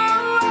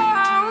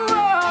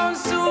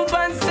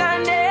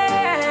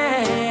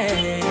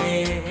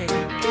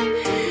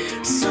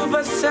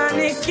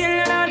 Supersonic,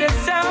 killing all the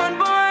sound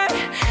boy.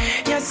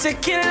 Yes, a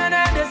killing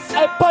all the sound.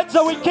 Hey,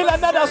 Badda, we kill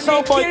another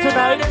sound boy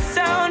tonight. The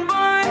sound boy.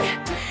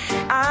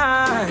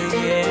 Ah,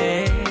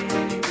 yeah.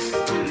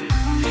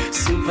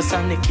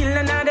 Supersonic killing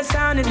another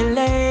sound in the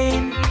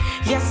lane.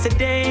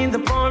 Yesterday in the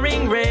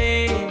pouring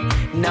rain.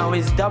 Now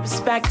his dub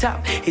specked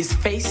up, his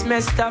face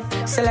messed up.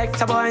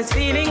 Selector boys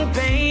feeling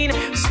pain.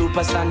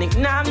 Supersonic,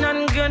 now I'm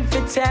nothing good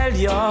to tell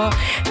you.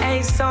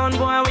 Hey son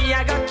boy, we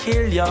are gonna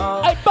kill you.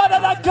 Hey, Badda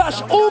than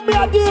Clash, who me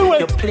a deal with?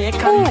 You play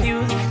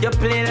confused, you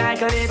play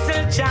like a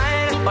little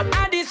child. But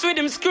at this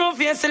rhythm screw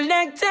for your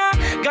selector,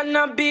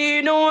 gonna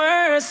be the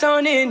worst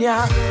sound in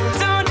ya.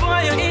 Sound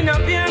boy, you're in a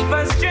pure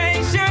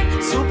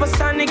frustration.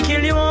 Supersonic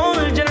kill your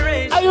whole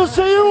generation. I you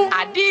see you?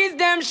 Addies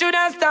them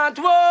shoulda start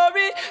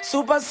worry.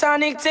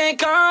 Supersonic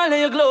take all of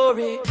your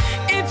glory.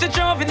 It's a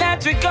trophy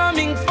that we're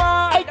coming for.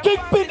 I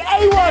Kingpin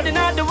A1.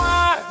 Another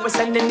war. We're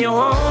sending you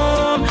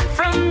home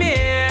from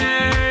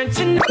here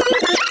tonight.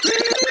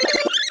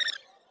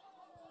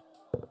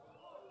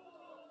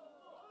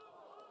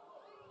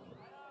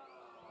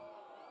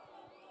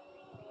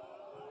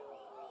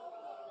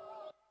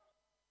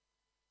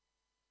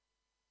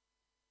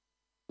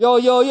 Yo.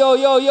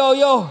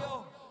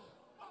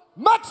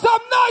 Make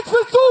some noise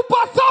for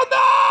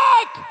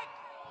Supersonic!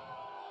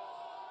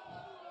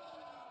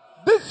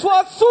 This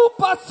was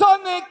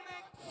Supersonic,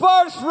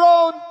 first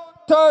round,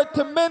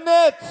 30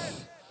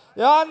 minutes.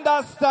 You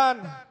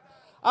understand?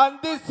 And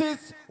this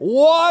is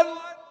 1,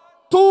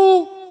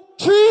 2,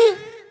 3.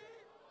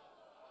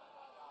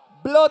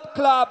 Blood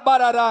clot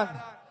Badda than.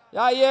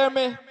 You hear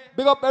me?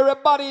 Big up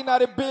everybody in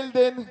the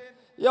building.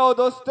 Yo,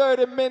 those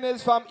 30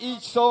 minutes from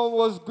each song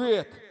was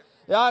great.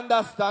 You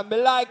understand? Me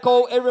like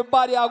how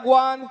everybody are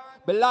going.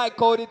 Me like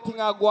how the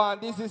thing are going.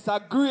 This is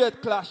a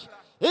great clash.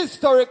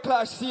 Historic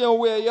clash, same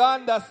way. You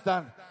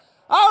understand?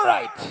 All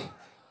right.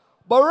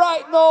 But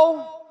right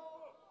now,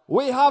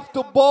 we have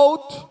to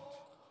vote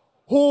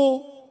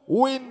who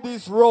win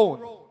this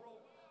round.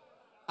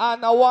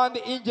 And I want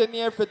the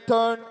engineer to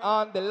turn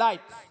on the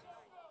lights.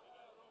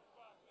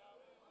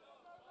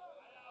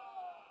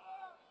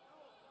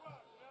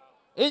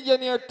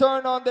 Engineer,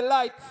 turn on the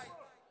lights.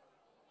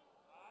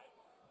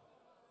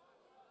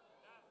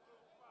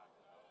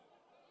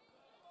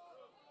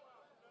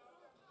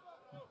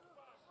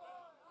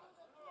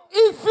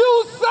 If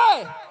you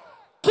say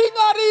King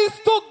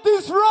Addies took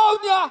this round,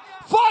 yeah,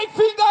 5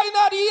 finger in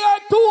the air,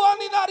 2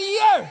 1 in the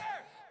air.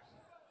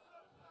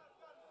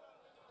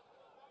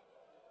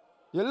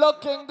 You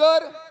looking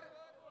good?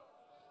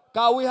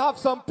 Because we have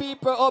some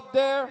people up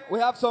there. We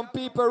have some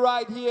people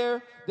right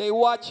here. They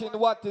watching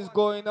what is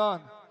going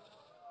on.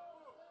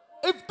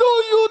 If do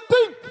you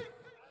think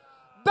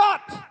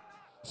that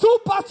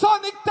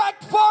Supersonic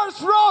take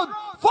first round,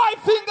 5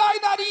 finger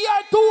in the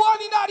air, 2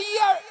 1 in the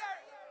air.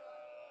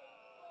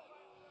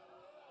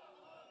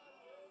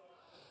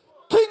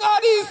 King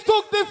Addies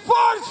took the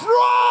first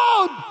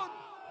round.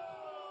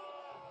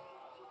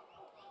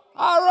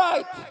 All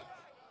right.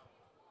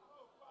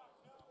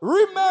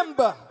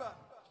 Remember,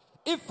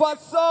 if a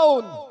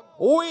sound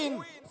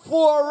win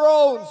 4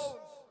 rounds,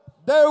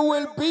 there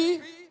will be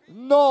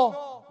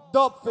no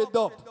dub for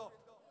dub.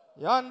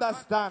 You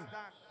understand?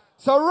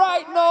 So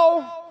right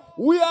now,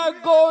 we are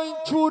going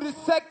through the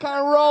second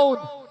round.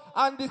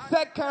 And the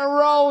second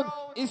round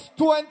is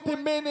 20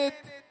 minutes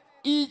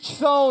each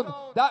sound.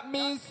 That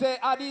means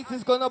Addies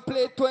is gonna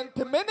play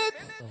 20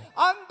 minutes,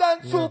 and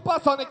then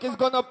Supersonic is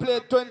gonna play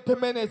 20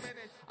 minutes.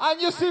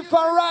 And you see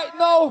from right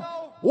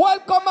now,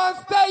 welcome on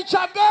stage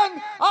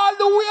again, all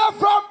the way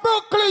from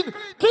Brooklyn,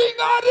 King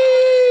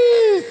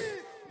Addies!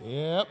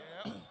 Yep.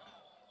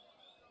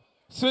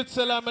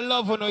 Switzerland, I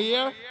love you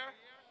here.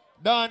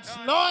 Dance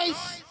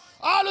nice.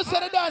 All who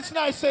said the dance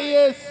nice, say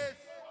yes.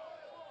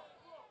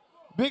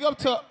 Big up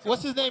to,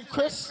 what's his name,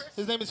 Chris?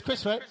 His name is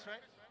Chris, right?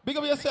 Big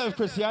up yourself,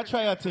 Chris. Yeah,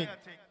 try your thing.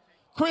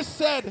 Chris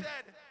said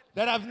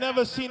that I've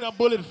never seen a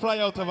bullet fly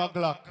out of a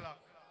Glock.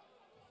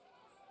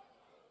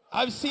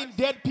 I've seen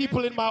dead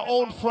people in my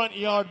own front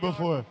yard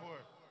before.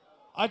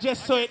 I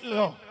just saw it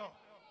low.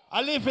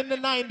 I live in the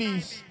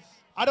 90s.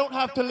 I don't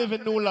have to live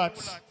in new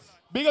lots.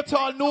 Big up to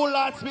all new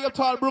lots, big up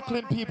to all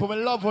Brooklyn people. We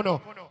love you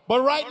know.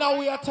 But right now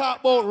we are talking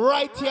about,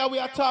 right here we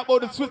are talking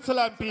about the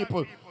Switzerland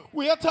people.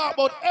 We are talking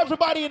about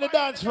everybody in the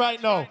dance right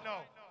now.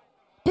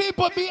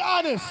 People, be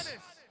honest.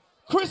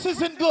 Chris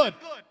isn't good.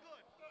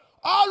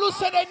 All who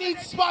said they need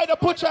Spider,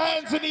 put your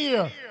hands in the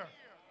air.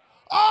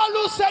 All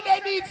who said they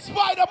need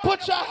Spider,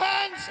 put your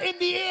hands in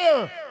the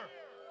air.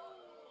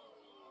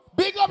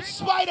 Big up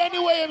Spider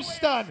anyway him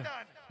stand.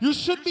 You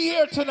should be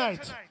here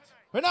tonight.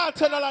 We're not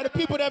telling a lot of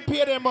people that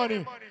pay their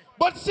money.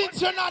 But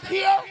since you're not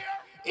here,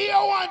 here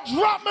one,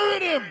 drop me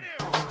rhythm.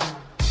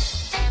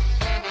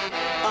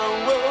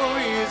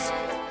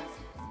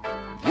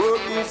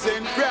 Worries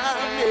and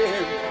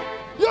problems.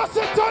 You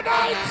see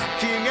tonight,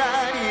 King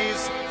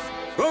Addies.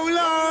 Oh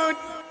Lord,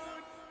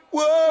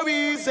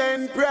 worries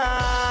and problems.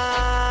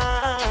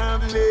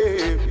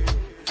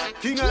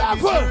 King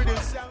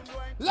Addies.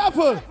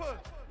 Level.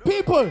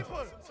 People,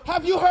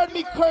 have you heard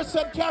me curse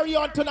and carry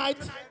on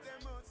tonight?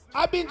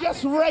 I've been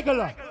just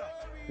regular.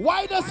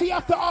 Why does he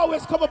have to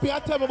always come up here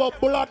and tell me about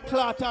blood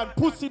clot and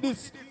pussy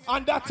this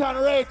and that and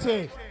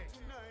rating?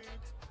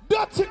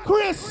 Dirty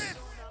Chris,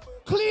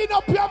 clean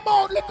up your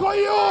mouth, little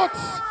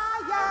youths.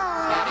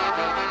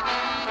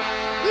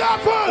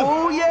 Level.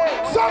 Oh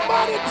yeah.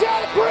 Somebody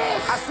tell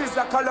Chris. I see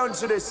the colon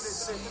to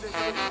this.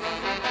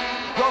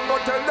 Don't go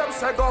tell them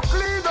say go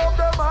clean up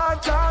the man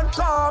can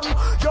come.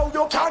 Yo,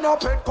 you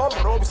cannot pet come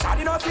rub.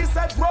 Standing up he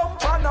said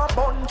rump and a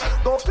bun.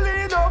 Go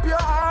clean up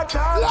your heart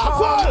and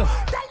Level. come.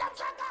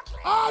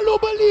 All who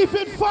believe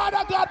in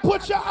Father God,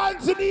 put your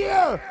hands in the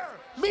air.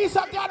 Me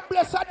say God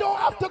bless, I don't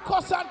have to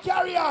cuss and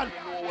carry on.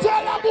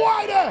 Tell them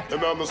why there. Them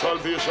have my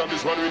salvation,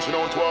 this one reaching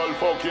out to all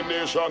fucking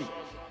nation.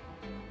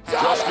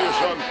 Just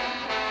nation.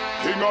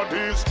 King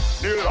Addies,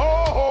 the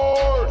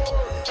Lord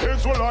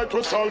is the light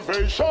to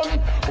salvation.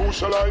 Who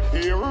shall I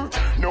fear?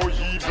 No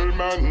evil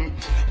man.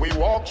 We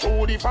walk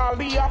through the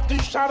valley of the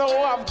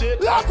shadow of death.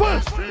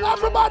 Level!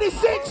 Everybody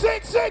sing,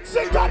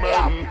 turn me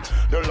up.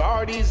 The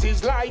Lord is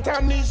his light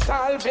and his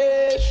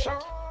salvation.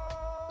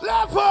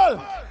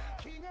 Level!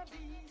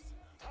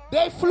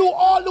 They flew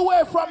all the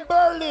way from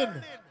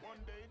Berlin.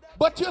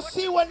 But you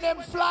see when them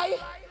fly,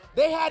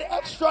 they had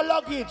extra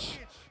luggage.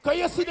 Can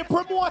you see the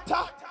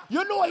promoter?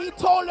 You know what he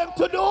told them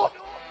to do?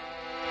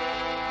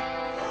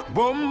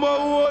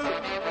 Bumble,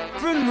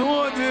 you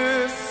know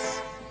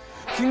this.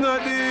 King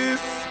Addies.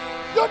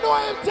 You know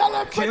him tell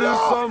them to do? Kill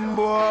some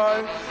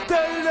boy.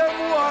 Tell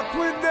them walk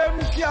with them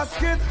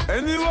casket.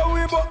 Anyway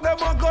we buck them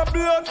and go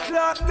blood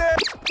clot them.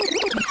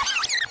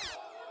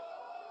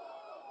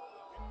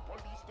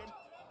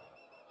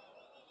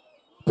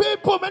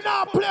 People, me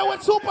now play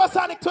with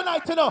Supersonic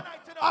tonight, you know.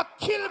 I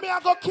kill me, I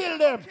go kill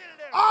them.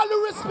 All the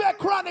respect,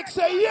 Chronic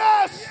say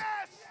yes.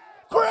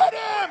 Create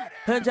him.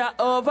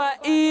 Jehovah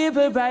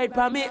evil right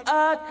for me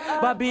heart.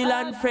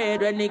 Babylon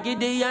afraid when the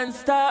Gideon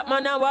start.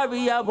 Man a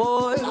warrior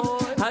boy.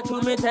 And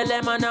to me tell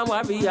them man a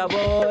warrior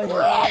boy.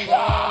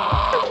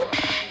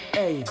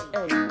 Hey,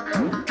 boy.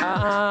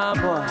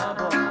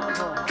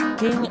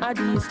 King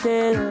Addies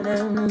tell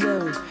them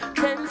go.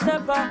 10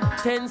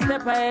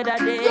 step ahead of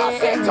day. You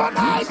see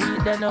tonight.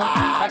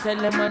 I tell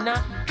them man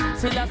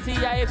Selassie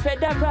I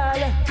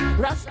federal.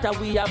 Rasta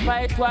we a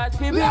fight was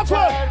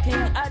spiritual.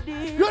 King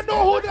Addies. You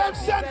know who them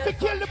sent to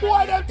kill the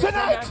boy them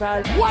tonight?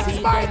 What's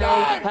my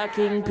name? A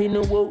king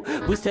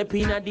Pinu. We step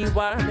in at the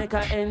war, make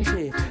a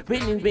entry.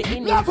 Winning be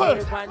in Level.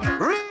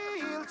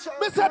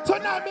 Me said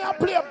tonight me I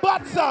play a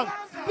bad song.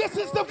 This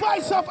is the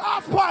voice of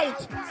Half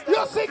Pint.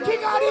 You see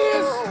King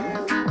Addies?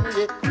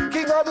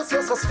 King Addies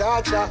is a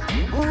scotcher.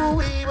 Ooh,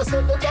 we was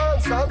on the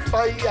dance on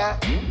fire.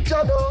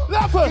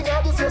 Level. King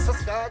Addies is a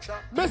scotcher.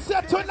 Me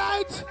said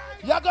tonight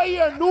you're gonna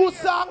hear a new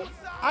song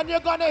and you're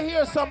gonna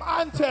hear some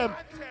anthem.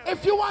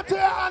 If you want to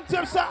hear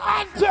anthem, say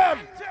anthem.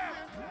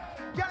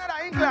 Canada,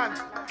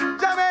 England,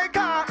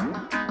 Jamaica.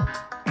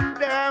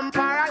 The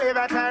empire live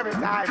at every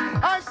time.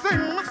 I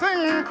sing.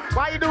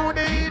 Why do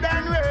the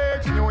Eden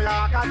rage? New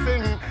York I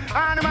sing.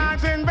 And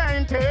imagine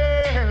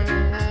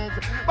things.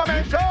 But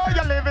make sure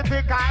you live it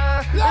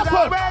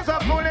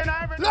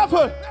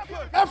Level.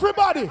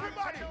 Everybody,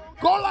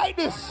 go like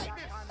this.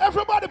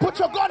 Everybody put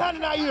your gun hand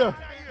in the ear.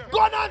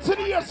 Gun hands in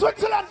the ear.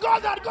 Switzerland,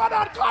 gun on.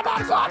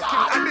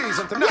 Addies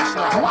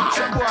International.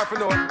 Some boy for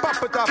no.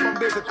 Pop it up and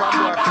bait it from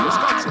boy for the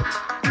Scotch.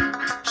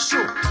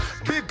 Shoot.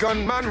 Big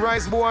gunman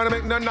rise, boy, and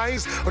make no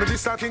nice. Or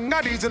this a King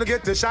Addies, you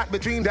get the shot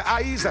between the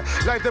eyes.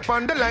 Life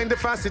upon the line, the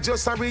fast, it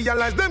just I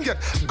realize them get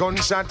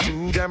gunshot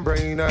to them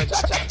brain. But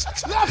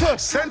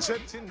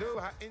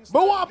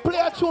one play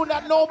a tune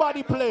that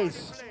nobody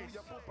plays.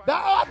 The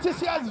artist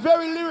here is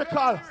very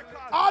lyrical.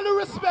 All the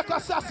respect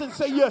assassins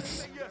say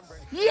yes.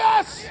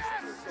 Yes!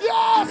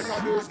 Yes!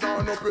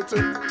 Come with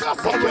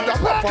a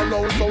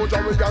buffalo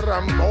soldier with a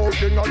Rambo.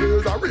 King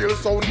Addies a real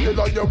sound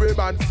killer, you be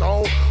bad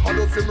sound. I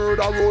don't see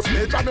murder roast,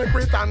 nature make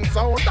Britain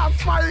sound.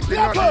 That's my King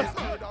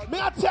Addies. May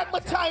I take my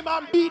time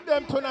and beat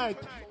them tonight?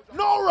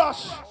 No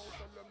rush.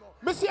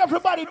 Me see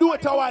everybody do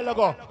it a while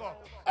ago.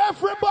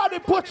 Everybody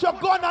put your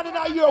gun on in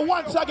a year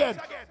once again.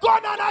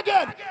 Gun on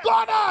again.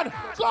 Gun on.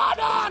 Gun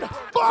on.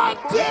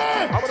 Bunty.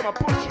 I'm gonna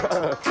push.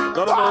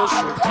 No.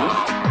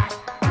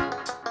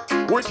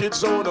 Wicked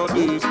zone on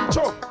these.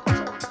 Chop.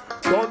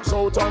 Guns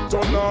out and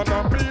turn on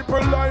and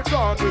people life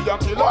gone. We are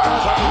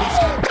killers.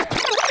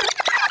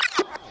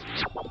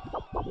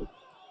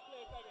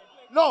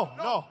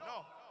 No.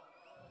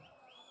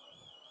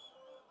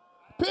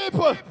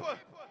 People.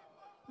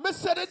 Me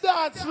say the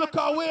dance look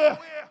away.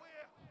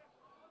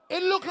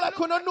 It look like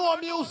we don't know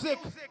music.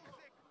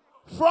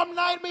 From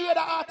 9 me hear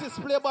the artists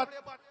play, but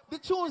the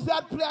tunes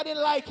that play, I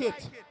didn't like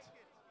it.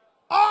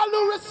 All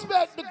the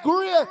respect, the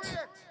great.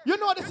 You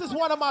know this is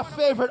one of my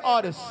favorite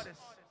artists.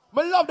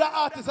 I love the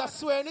artist, I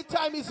swear.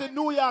 Anytime he's in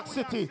New York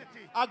City,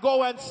 I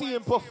go and see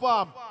him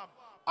perform.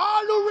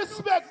 All the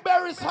respect,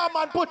 Barry's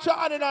Hammond, put your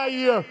hand in our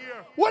ear.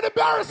 Where the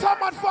Barry's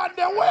Hammond fan,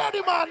 then where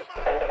the man?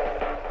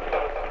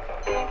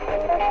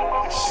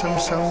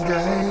 Some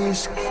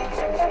guys,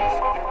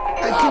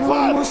 I can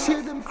almost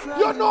hear them cry.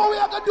 You know we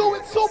are going to do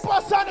with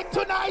Supersonic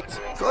tonight.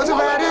 Cause of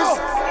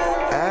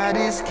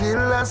Addies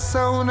kill a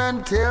sound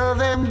and tell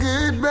them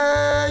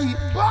goodbye.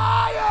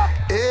 Bye.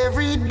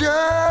 Every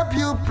dub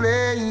you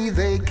play,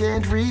 they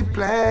can't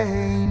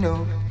replay,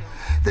 no.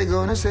 They're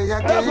gonna say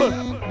I can't,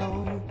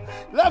 no.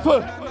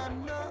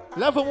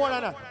 Level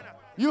 1 and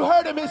you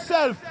heard him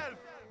himself.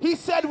 He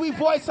said we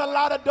voice a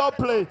lot of dub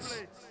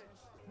plates.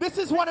 This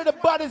is one of the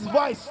baddest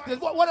voice.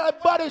 One of the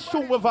baddest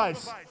tune with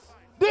voice.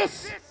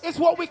 This is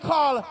what we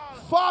call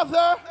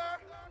father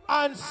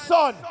and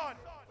son.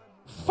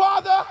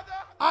 Father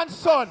and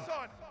son.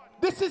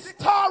 This is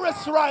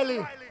Taurus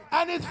Riley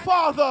and his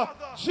father,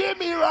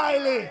 Jimmy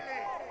Riley.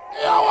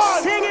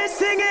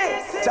 Sing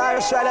it.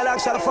 Taurus Riley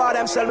alongside the father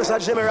himself, Mr.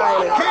 Jimmy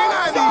Riley. King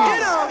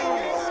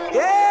Addies.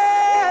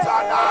 Yeah.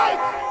 Tonight.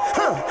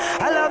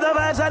 I love the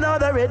vibes, I know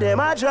the rhythm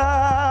I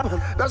drop.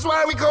 That's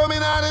why we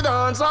coming out of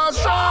dance all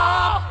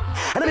shop.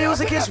 And the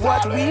music is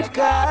what we've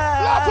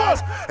got.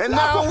 And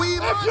now we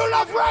if you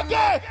love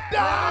reggae,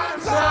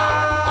 dance.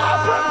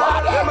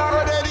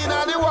 Everybody dead in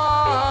the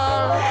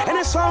war. And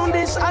the sound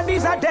is, and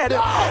these are dead.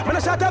 When I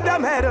shut up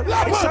them head,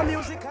 it's a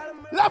musical.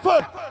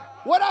 Leopard,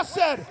 what I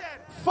said,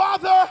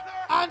 father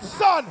and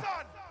son.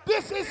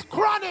 This is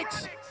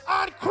Chronics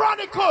and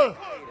Chronicle.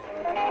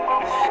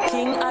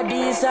 King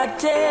Addies, I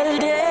tell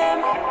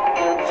them,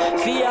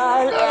 for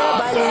all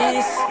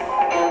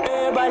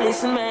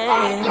herbalist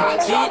man,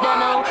 see that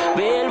now,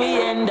 well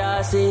we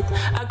endorse it.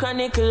 A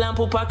chronicle and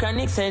pupa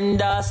chronics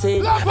endorse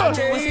it.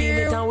 And we steam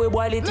it and we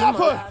boil it in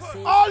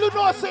molasses. All you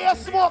know say you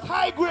smoke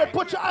high grade,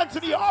 put your hands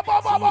in the up.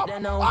 Well,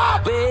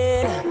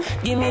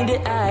 give me the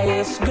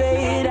highest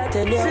grade, I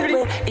tell you,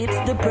 well, it's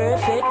the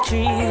perfect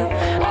tree.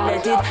 I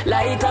let it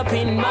light up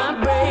in my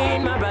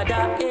brain, my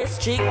brother is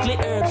strictly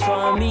herbs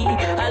for me.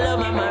 I love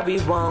my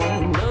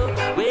marijuana,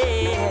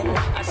 well,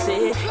 I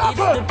say it's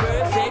the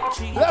perfect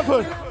tree.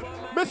 Level,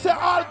 me say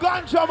all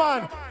ganja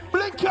man,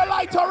 blink your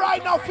lighter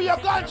right now for your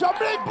ganja,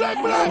 blink. Blink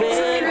your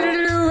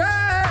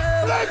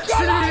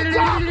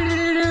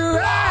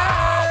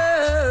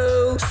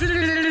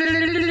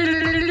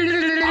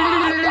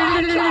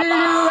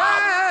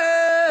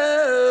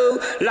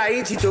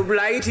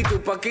Light it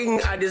up, a King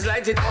Addies,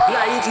 light it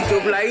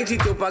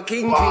up, a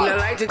King Pina,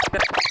 light it.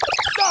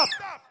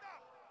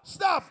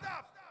 Stop.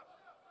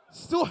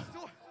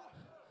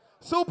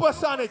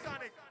 Supersonic.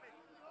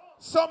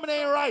 Something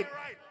ain't right.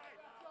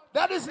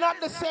 That is not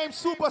the same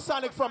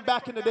Supersonic from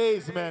back in the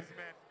days, man.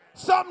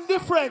 Something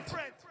different.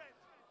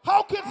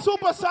 How can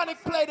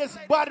Supersonic play this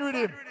bad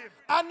rhythm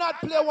and not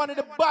play one of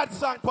the bad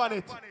songs on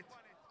it?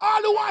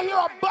 All who want to hear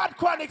a bad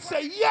chronic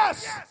say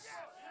yes.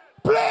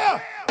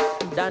 Play.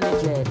 Danny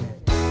Jed.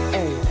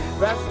 Hey,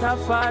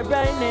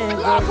 Rastafari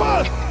nigga.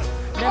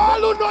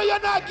 All who know you're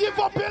not give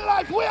up in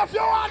life, wave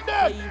your hand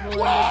there.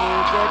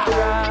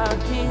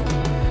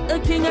 The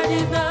King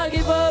Addies not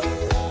give up.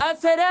 I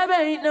said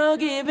I ain't no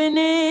giving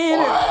in.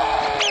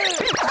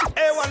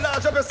 Hey, one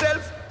large up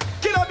yourself.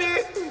 Killer B,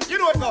 you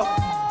know it now.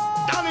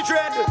 Danny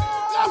Jed.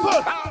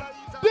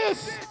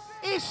 This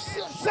is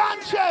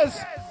Sanchez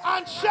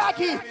and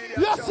Shaggy.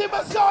 You see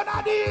my son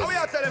Addies. How we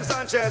are telling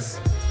Sanchez?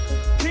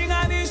 King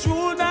Addies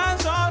rule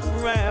dance on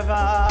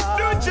forever.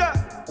 Don't ya?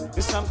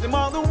 It's something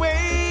about the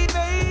way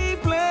they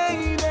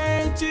play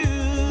their tune.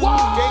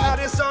 King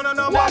Addies sound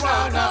number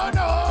one.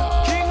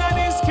 No. King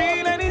Addies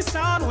kill any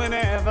sound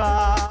whenever.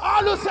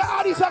 All who say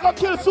Addies are gonna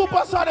kill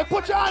Supersonic,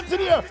 put your hands in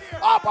here.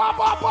 Up, up,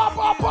 up, up,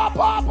 up, up,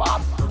 up,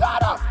 up.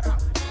 Stand up.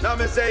 Now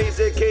me say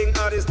easy, King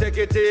Addies, take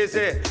it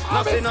easy.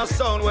 Nothing a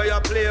sound where you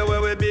play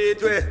where we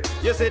beat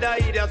with. You say that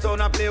idiot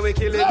sound I play, we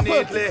kill it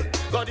neatly.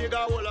 God, you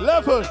got all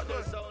Level.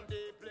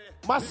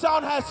 My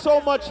sound has so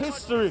much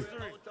history.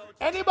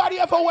 Anybody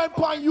ever went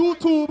on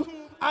YouTube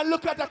and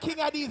look at the King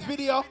Addies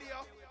video?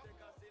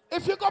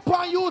 If you go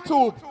on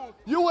YouTube,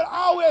 you will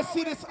always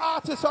see this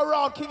artist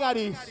around King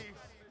Addies.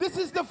 This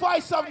is the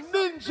voice of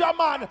Ninja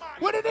Man.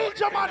 Where the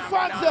Ninja Man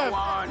fans them?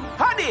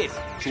 Addies!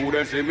 Shoot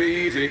them say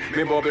we easy,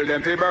 me bubble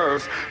them fi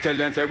burst. Tell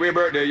them say we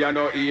birthday, you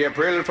know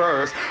April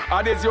 1st.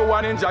 Addies you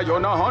one ninja, you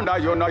no Honda,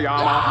 you no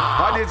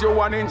Yama. Addies you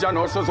one ninja,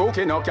 no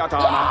Suzuki, no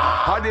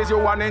Katana. Addies you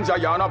one ninja,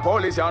 you no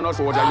police, you no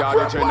soldier, you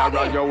the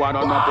general, you want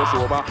no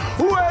pushover.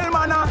 Well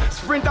man,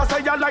 sprinter say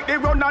you like the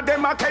runner,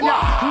 them a Kenya.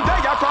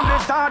 They are from the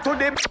start to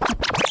the...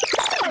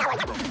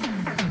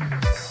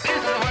 This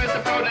is the voice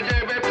of Prodigy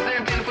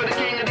representing for the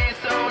King of these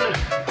sound.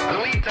 And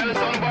we tell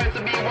some boys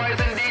to be wise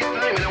in these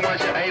times. And I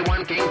watch your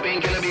A1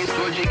 Kingpin, Killer Beast,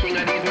 Trojan, King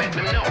of these, make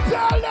them know.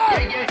 Tell them!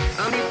 Yeah, yeah,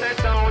 I'm the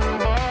sound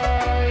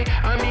boy.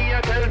 And me,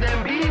 I tell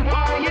them, be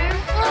wise.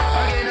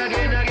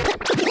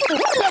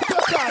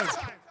 Again.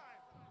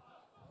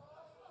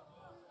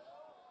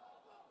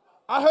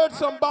 I heard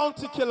some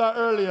bounty killer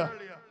earlier.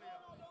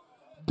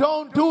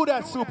 Don't do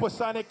that,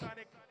 Supersonic.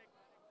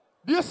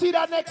 Do you see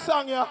that next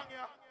song, yeah?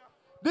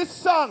 This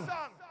song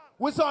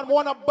was on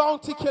one of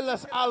Bounty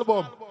Killer's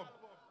album.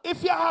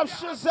 If you have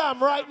Shazam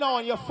right now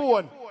on your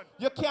phone,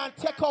 you can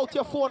take out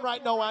your phone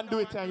right now and do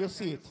it and you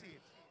see it.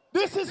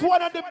 This is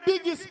one of the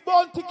biggest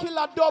Bounty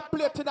Killer dub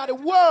players in the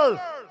world.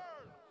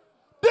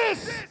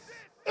 This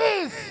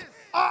is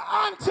our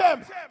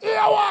anthem.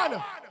 Here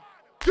one.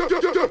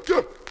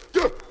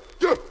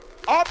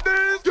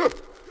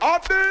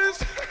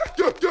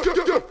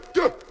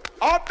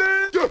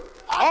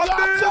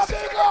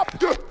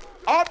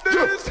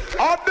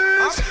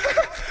 Addies!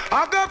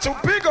 I got to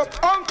big up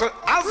Uncle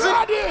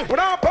Azzy. When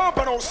I pump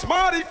and I'm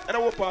smarty, and I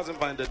will pause and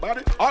find that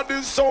body.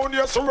 Addies sound,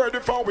 yes, ready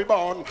for we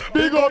born.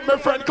 Big up my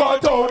friend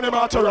called Tony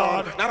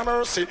Mataran. Not a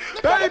mercy.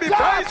 Baby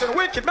Price and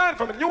Wicked Man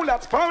from the New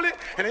Lads family.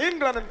 In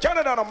England and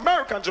Canada and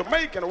America and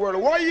Jamaica and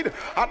worldwide.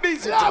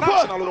 Addies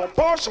international on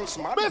partial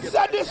smart.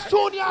 Mr. This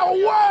junior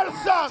world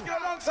song.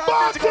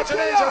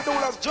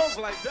 Just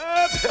like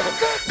that.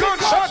 Good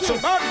shots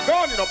are not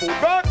gone in a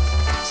boot bag.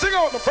 Sing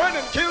out my friend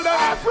and kill them.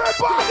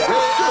 Everybody!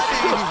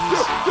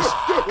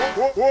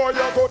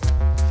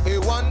 Hey,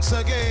 once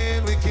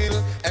again we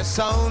kill a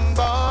sound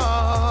boy.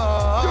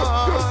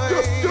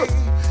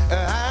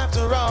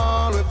 After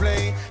all we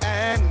play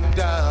and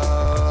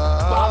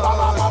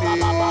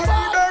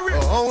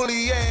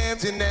only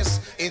emptiness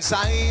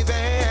inside them.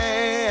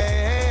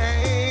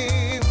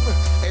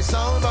 A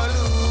sound boy,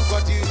 look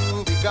what you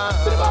become.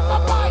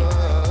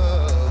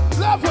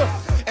 Level!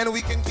 And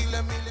we can kill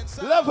a million.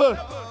 Level!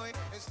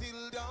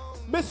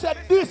 Me said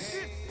this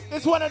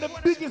is one of the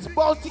biggest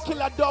Bounty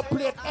Killer dub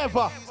plate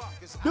ever.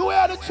 The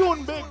way the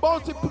tune big,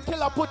 Bounty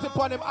Killer put it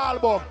on him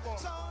album.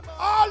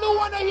 All who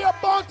wanna hear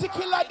Bounty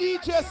Killer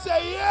DJ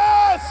say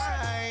yes!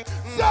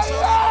 Say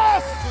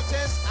yes!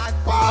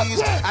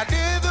 Bounty! I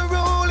did the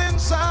rolling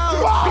sound.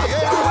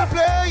 Yeah, we're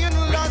playing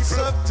lots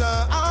of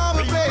time.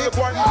 We're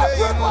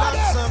playing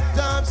lots of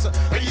times.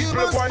 You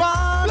must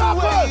find a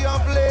way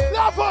of living.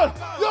 Level!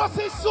 You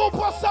see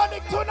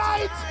Supersonic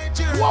tonight?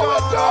 What we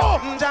do?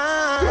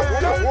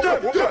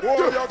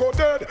 You go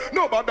dead.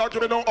 Nobody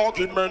give me no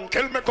argument.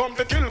 Kill me come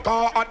to kill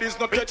car. Addies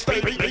not get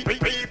stay.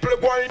 People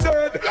going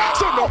dead.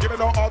 So no give me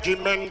no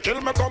argument.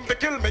 Kill me come to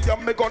kill me. Yeah,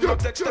 me gun not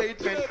take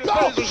statement.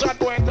 There's a shot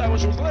going down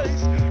with shoes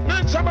lace.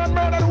 Ninja Man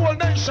murder the whole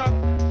nation.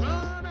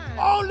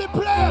 Only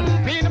play.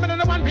 Pin him in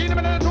the one, pin him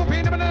in the two,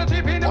 pin him in the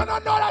three, pin him. We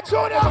don't know that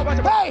junior.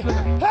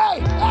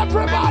 Hey,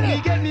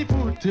 everybody. Get me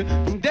put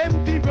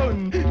them to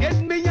run. Get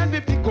me and me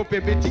pick up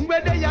everything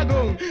where they are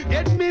going.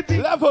 Get me pick.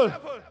 Level.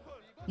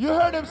 You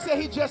heard him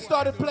say he just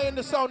started playing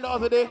the sound the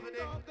other day.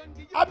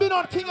 I've been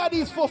on King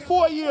Addies for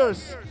 4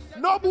 years.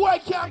 No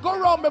boy can't go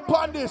wrong me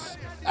upon this.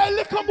 Hey,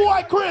 little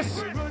boy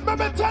Chris. Let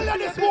me tell you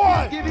this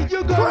boy.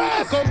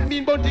 Chris.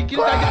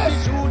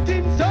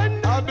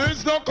 And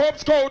there's no Cub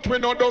Scout. We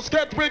no just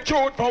get with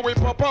cute. For we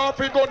pop off,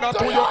 we go not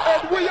to your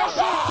head. We are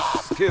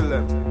kill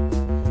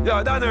them.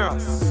 Yeah,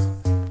 Daniels.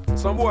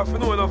 Some boy for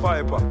no enough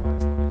hyper.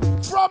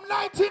 From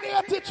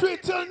 1983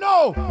 till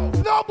now,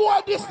 no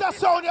boy this the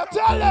sound, you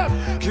tell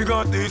them. King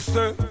Addies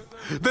say,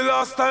 the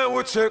last time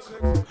we check,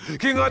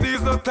 King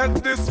Addies not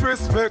take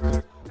disrespect.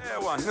 Hey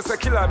one, this a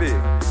killer bee.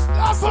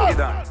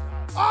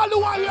 All who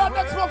want to hear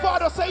next my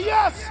father say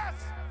yes.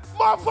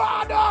 My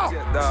father.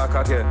 Get dark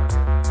again.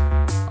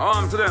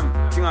 On to them,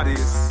 King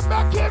Addies.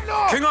 Make him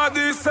know. King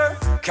Addies say,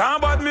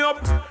 can't bad me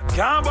up,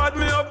 can't bad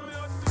me up,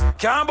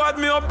 can't bad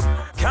me up,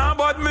 can't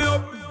bad me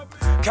up.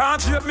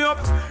 Can't shape me up,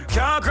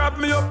 can't grab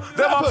me up.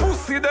 Them a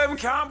pussy, them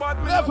can't bad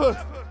me up.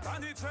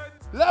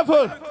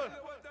 Level.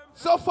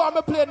 So far,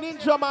 me play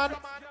Ninja Man,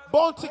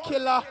 Bounty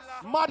Killer,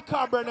 Mad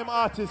Carbon, them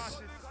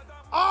artists.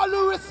 All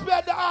who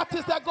respect the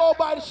artists that go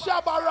by the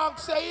Shabba rank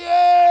say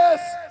yes.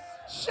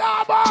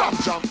 Shabba.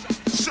 Jump.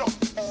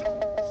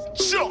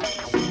 Sure.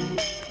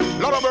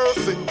 Lord of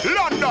mercy.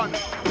 London.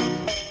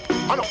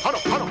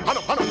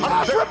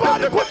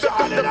 Everybody put your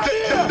hand in the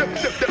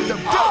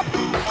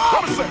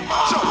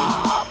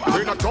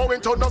we're not going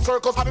to no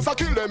circus, and it's a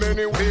kill them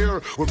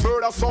anywhere. We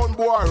murder son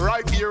boy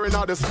right here in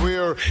the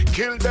square.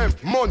 Kill them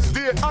months,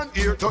 day and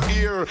ear to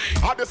ear.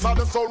 Addies are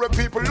the sorry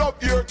people love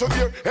ear to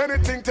ear.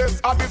 Anything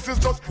test, Addies is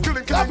just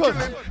killing.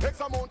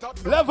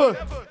 Level.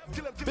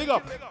 Big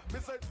up.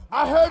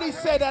 I heard he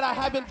say that I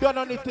haven't done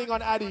anything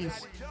on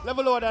Addies.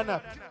 Level lower than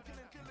that.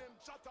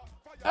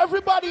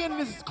 Everybody in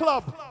this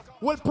club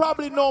will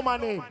probably know my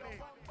name.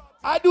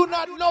 I do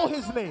not know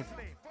his name.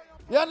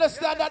 You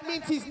understand? That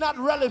means he's not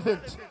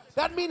relevant.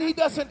 That means he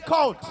doesn't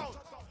count.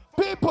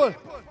 People,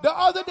 the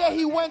other day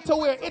he went to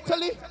where?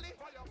 Italy?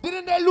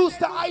 Didn't they lose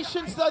to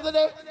Haitians the other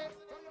day?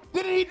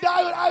 Didn't he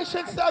die with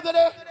Haitians the other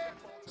day?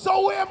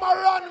 So where my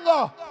run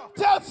go?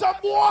 Tell some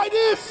boy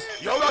this.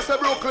 Yo, that's a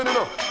Brooklyn, you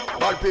know.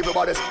 Bad people,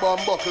 but it's bomb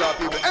buckler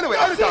people. Anyway,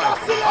 anytime.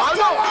 I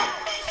know.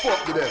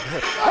 Fuck with them.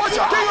 Watch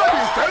your thing on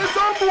this. Tell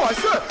some boy,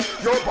 say.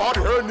 Your bad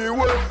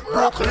anyway.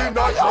 Brooklyn,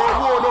 not your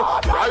one.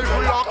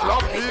 Rifle a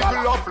clap,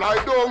 eagle a fly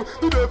down.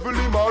 The devil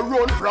in my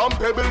run from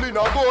pebble in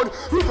a gun.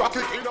 We rock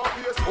it in a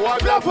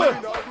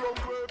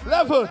face.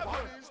 Level.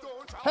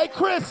 Hey,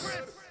 Chris,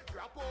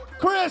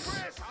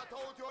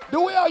 the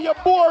way how you're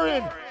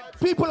boring,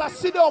 people are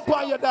sitting up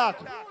on your dog.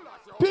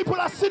 People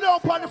are sitting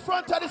up on the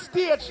front of the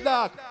stage,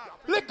 dog.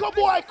 Little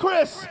boy,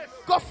 Chris,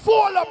 go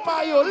fall up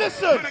my you.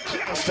 Listen.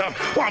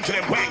 One to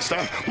them gangster.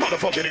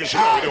 Motherfucking niggas, you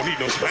know we don't need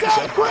no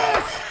Spencer.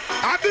 Chris.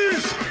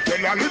 Addies,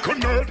 tell a little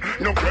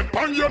nerd. No grip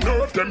on your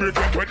nerve. Them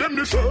regret where them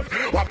deserve.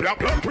 What black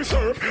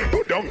preserve.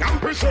 Put down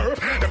and preserve.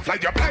 Them fly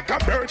up like a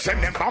bird.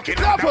 Send them fucking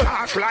out the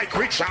ass like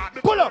Richard.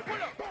 Pull up.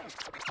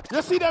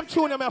 You see them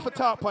tune them, I have to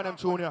talk on them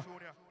tune ya.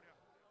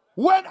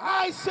 When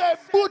I say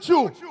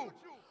Buju,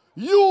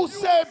 you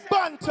say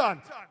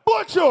Banton.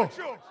 Buju.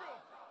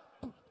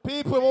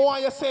 People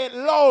want you to say it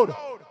loud.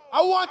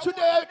 I want you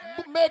to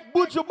make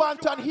Buju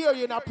Banton hear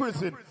you in a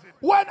prison.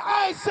 When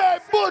I say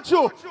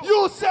Buju,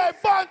 you say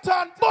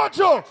Banton.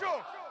 Buju.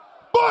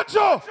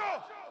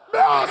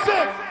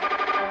 Music.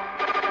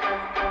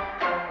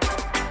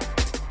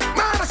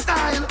 Man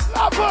style.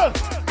 Level.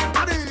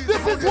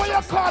 This is what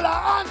you call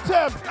an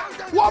anthem.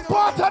 What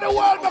part of the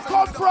world we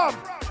come from?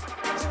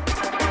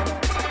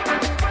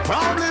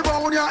 From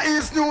Livonia,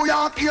 East New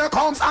York, here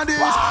comes Addies.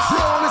 The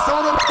only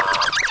sound of...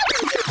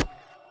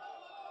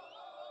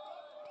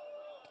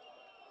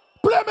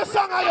 Play me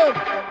song again.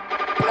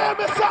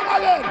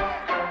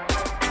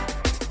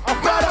 I'm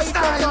proud of you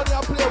come down here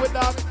and play with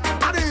that.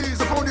 Addies,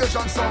 the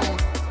foundation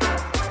sound.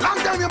 Long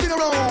time you've been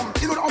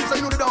around. You know the ups and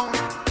you know the downs.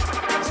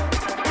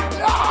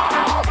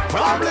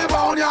 From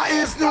Livonia,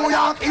 East New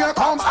York, here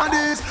comes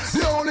Addies.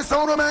 The only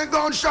sound to make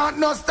gunshot,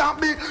 no stop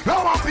me.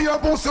 Now up here,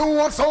 pussy,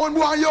 what sound,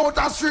 boy, out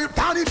the street.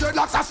 Tiny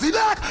dreadlocks, I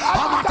select.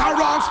 I'm at a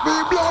rock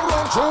speed, blow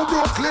round through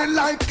Brooklyn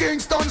like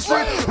Kingston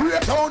Street.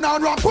 Raytown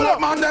and rock, pull up,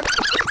 man.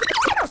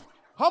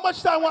 How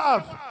much time we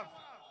have?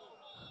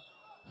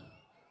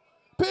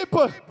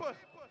 People,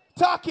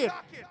 talk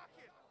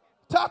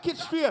it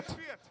straight.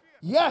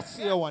 Yes,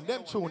 here one,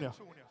 them tune ya.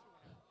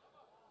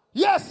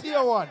 Yes,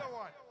 here one.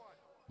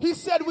 He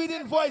said we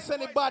didn't voice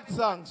any bad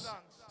songs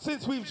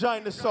since we've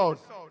joined the sound.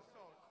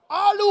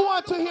 All who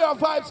want to hear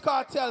Vibes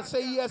Cartel,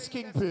 say yes,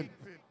 Kingpin.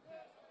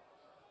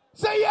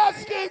 Say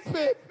yes,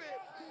 Kingpin.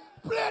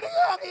 Play the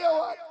song here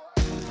one.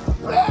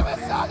 Play the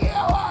song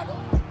here one.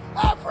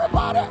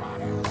 Everybody.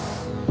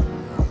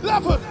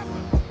 Level.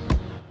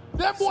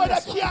 Them boy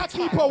that can't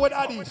keep up with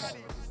Addies.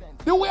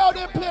 The way how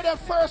they play their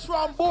first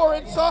round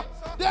boring, so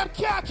them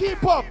can't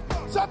keep up.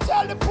 So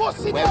tell the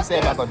pussy well, say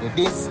I got do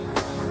this.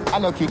 I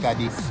no kick at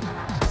this.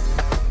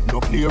 No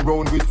play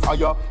around with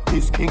fire.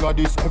 This king of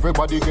this,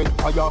 everybody get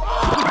fire.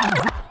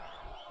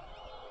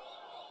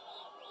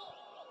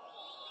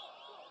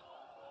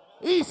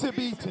 Easy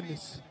beating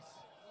this.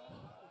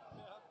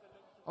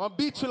 I'm gonna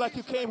beat you like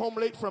you came home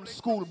late from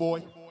school,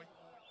 boy.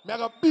 I'm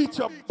gonna beat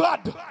you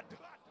bad.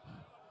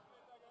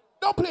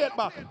 Don't play it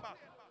back.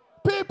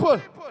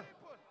 People,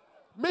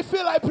 me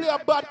feel I play a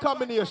bad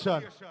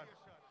combination.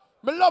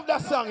 Me love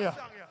that song here.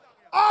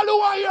 All who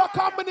want your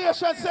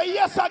combination, say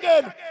yes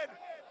again.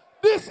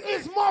 This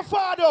is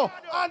Mofado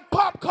and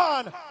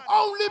Popcorn,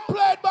 only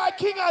played by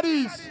King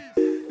Addies.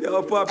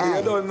 Yo, Poppy,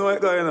 you don't know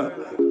it going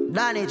on.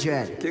 Danny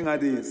Dread. King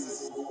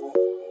Addies.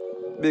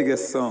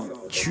 Biggest song.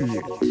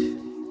 True.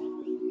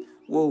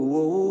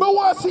 Whoa. But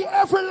want to see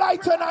every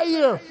lighter in a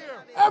ear.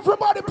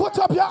 Everybody put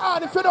up your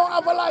hand if you don't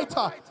have a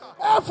lighter.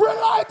 Every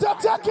lighter,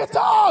 take it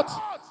out.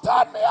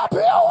 Turn me up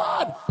here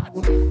one.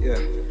 Yeah.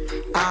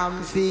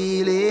 I'm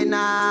feeling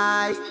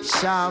nice,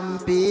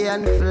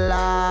 champagne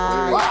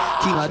fly.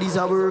 King Addies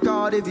a work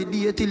hard every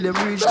day till them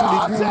reach to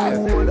the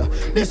goal.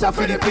 This a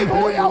for the people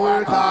who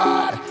work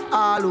hard.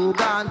 All who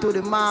gone to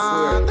the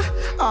mark.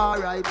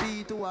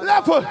 R.I.P. to a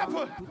level.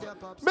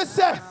 Me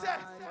say,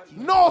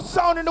 no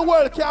sound in the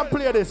world can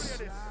play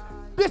this.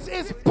 This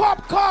is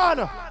Popcorn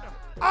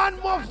and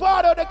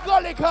Movado, the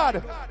Gully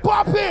Card.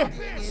 Poppy,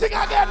 sing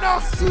again now.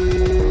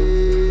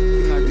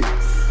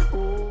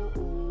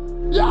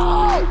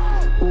 Yo!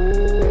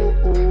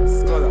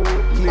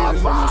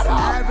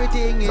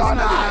 Everything is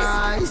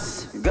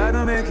nice.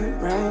 Gotta make it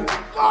right.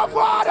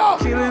 Movado!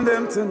 Killing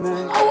them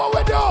tonight. Oh, what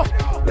we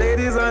do?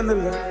 Ladies on the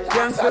left,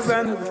 gangsters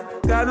on the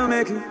right. Gotta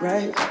make it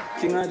right.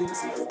 King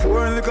Addies.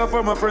 Pouring liquor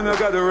for my friend, I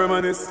gotta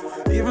reminisce.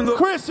 Even though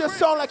Chris, you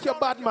sound like you're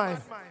bad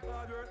man.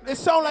 It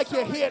sound like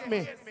you hate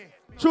me.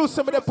 Choose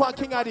some of the punk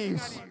King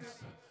Addies.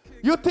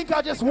 You think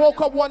I just woke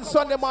up one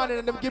Sunday morning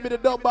and them give me the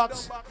dub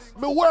box?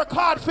 Me work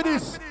hard for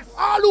this.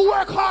 All who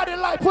work hard in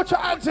life, put your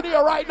hands in the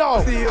air right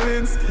now.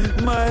 feelings,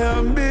 my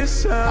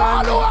ambition.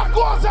 All who have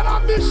goals and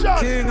ambition.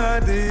 King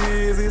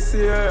Addies is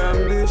your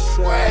ambition.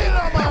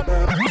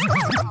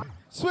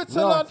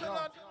 Switzerland,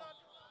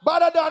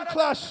 Badda than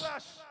Clash.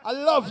 I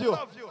love you.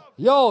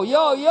 Yo.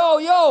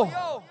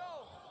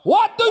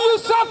 What do you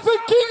say for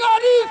King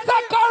Addies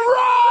second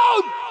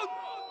round?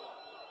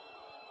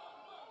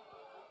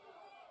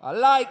 I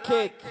like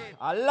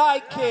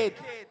it.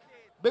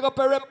 Big up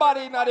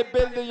everybody in the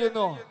building, you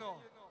know.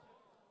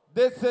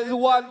 This is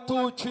 1,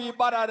 2, 3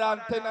 Badda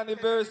than 10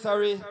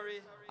 anniversary.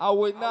 I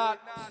will not,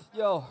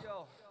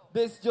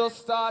 this just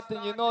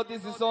starting, you know,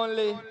 this is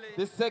only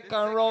the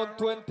second round,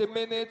 20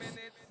 minutes.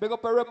 Big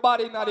up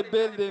everybody in the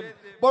building.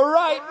 But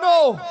right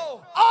now,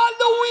 all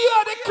the way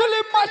are the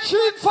killing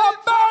machine from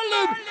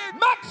Berlin.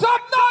 Make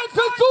some noise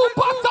for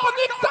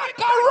Supersonic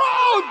second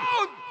round.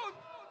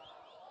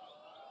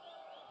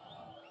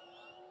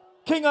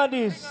 King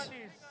Addies,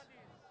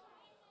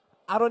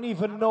 I don't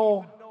even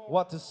know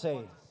what to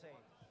say.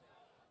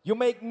 You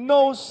make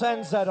no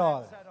sense at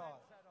all.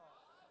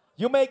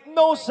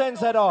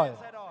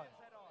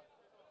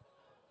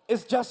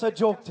 It's just a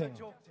joke thing.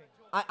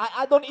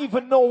 I don't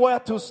even know where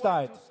to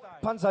start.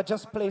 Panza,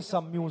 just play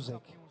some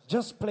music.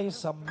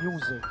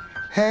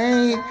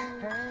 Hey,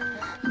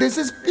 this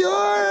is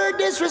pure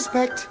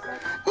disrespect.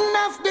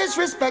 Enough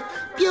disrespect,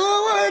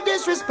 pure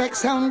disrespect,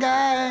 sound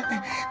guy.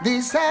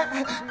 This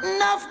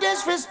enough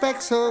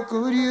disrespect, so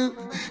could you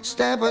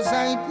step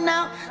aside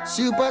now?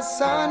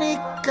 Supersonic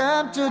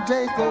come to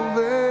take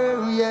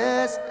over,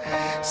 yes.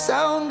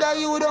 Sound guy,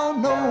 you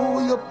don't know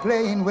who you're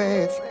playing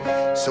with,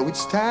 so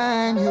it's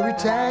time you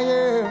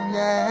retire,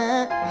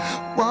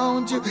 yeah.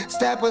 Won't you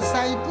step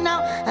aside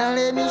now and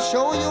let me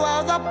show you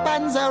how the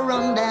Panzer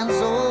run dance,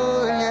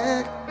 oh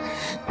yeah.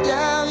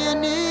 Yeah, you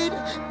need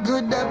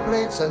good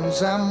plates and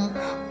some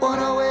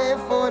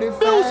 10845.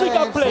 Music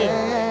I play.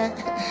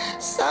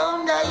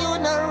 Sound guy, you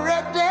not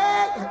ready.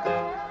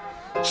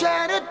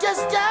 Trying to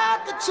test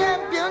out the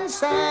champion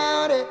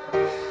sound,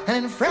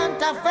 and in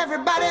front of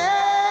everybody,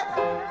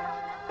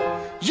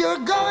 you're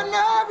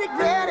gonna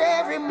regret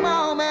every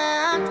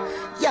moment.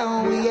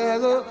 Yeah, we are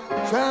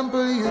gonna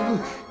trample you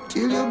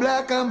till you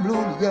black and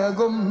blue, we are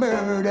gonna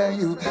murder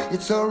you.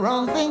 It's a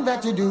wrong thing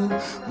that you do.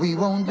 We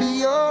won't be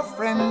your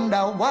friend,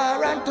 a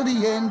warrant to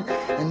the end.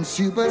 And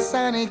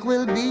Supersonic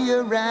will be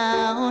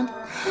around,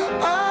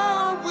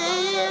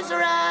 always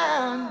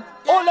around.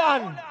 Hold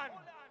on.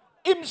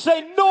 Him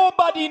say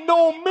nobody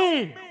know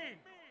me.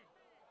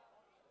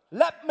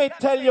 Let me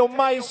tell you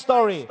my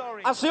story.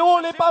 I see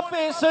all the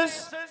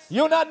faces.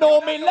 You not know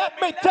me. Let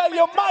me tell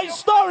you my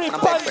story,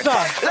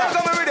 Panzer. Let's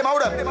go with him.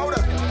 Hold up.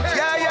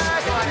 Yeah.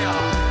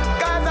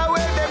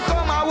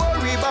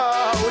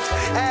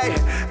 Hey,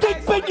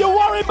 Kingpin, you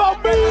worry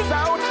about me?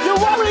 You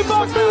worry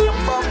about me?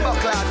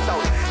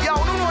 Yo,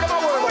 don't know what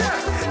I'm worried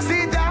about.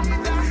 See that?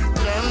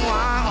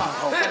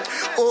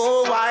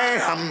 Oh, I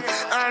am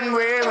and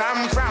where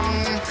I'm from.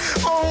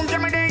 Oh,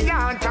 give me the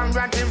yard and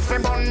rat if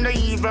I'm the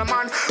evil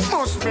man.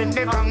 Must be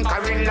the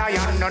conquering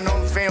lion. None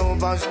of the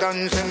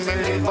overstones and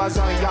believers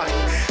are young.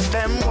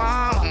 Them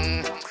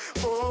one.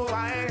 Oh, I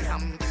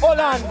am. Hold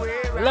on,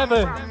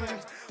 Level.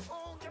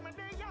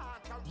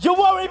 You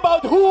worry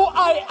about who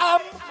I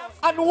am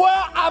and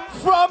where I'm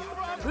from?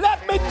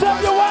 Let me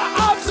tell you where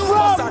I'm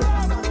from.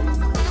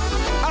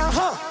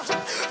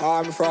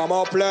 I'm from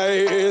a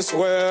place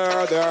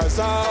where there's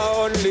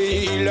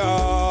only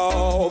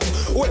love.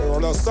 Where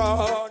the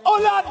sun.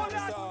 Hold on,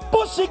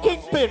 Pussy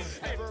Kingpin.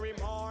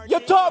 You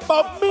talk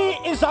about me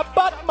is a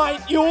bad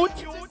mind youth.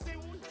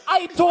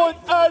 I told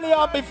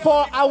earlier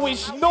before I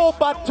wish no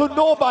bad to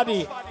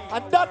nobody.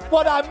 And that's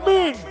what I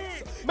mean.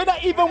 Me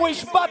not even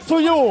wish bad to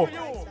you.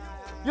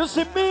 You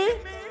see me?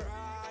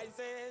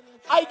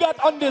 I get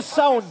on this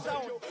sound.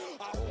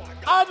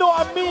 I know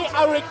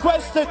I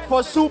requested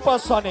for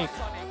Supersonic.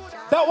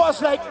 That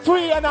was like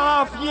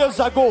 3.5 years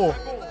ago.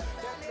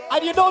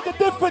 And you know the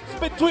difference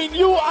between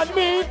you and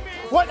me?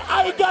 When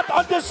I got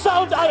on the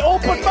sound, I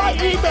opened my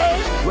email.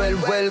 Well,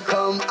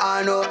 welcome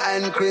Arno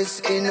and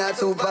Chris in a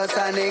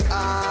Supersonic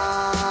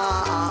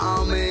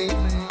army.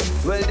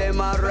 Well,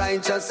 them are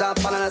righteous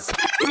and balance.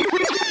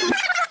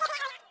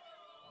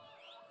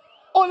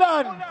 Hold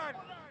on.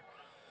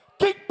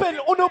 Kingpin,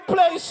 uno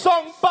play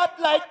song bad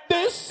like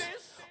this.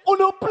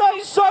 Uno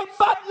play song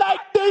bad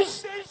like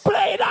this.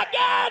 Play it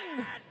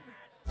again.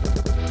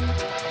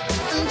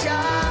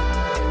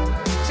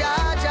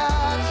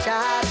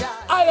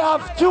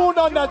 have tune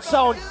on that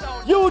sound.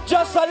 You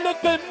just a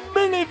little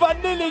mini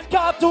vanilla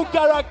cartoon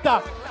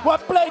character. We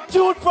play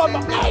tune from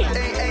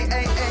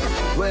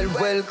Well,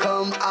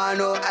 welcome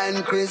Arno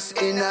and Chris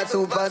in a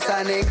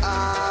Supersonic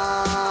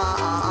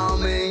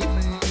army.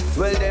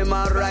 Well, them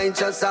are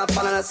righteous, a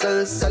fallen a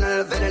soul, son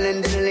of a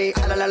villain,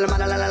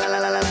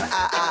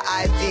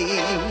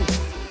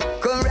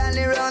 come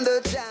rally round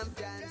the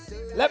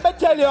champions. Let me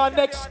tell you our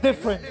next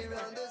different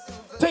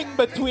thing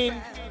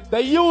between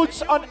the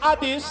youths on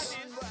Addies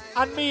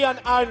and me and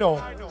Arno.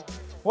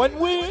 When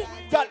we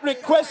got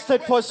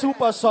requested for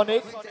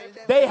Supersonic,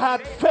 they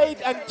had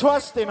faith and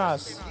trust in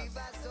us.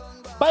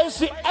 But you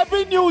see,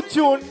 every new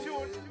tune,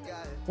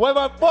 when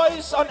my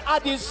boys on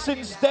Addies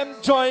since them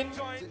joined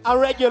a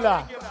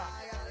regular,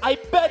 I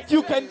bet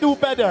you can do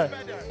better,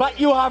 but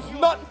you have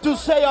nothing to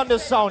say on the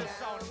sound.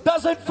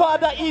 Doesn't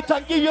Father eat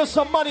and give you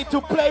some money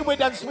to play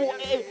with and smoke?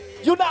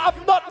 You don't have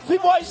nothing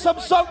to voice some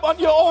song on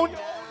your own.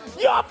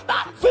 You have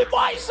nothing to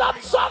voice some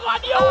song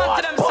on your own.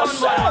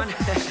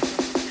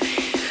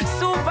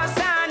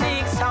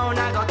 Supersonic sound,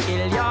 I go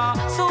kill ya.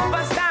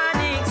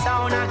 Supersonic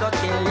sound, I go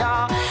kill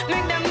ya.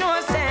 Make them know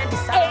say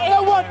this. Hey,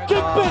 one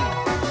kickpin.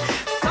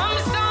 Some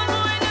sound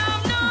boy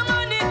have no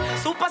money.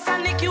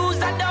 Supersonic use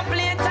a double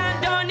it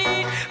and done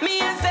it.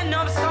 Me and say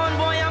no sound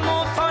boy I'm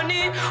more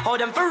funny. Hold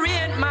them for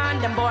rate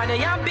man, them boy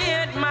they a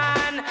bait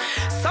man.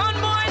 Sound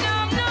boy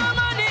have no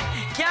money.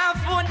 Can't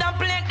afford the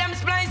plate, them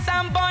splice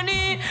and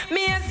bunny.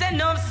 Me and say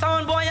no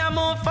sound boy I'm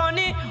more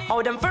funny.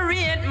 Hold them for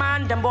rate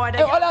man, them boy they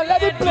hey, hold on,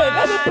 let it play,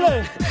 let it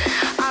play.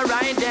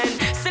 Alright then,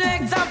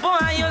 select a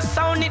boy, you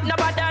sound it no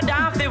better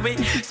than for we.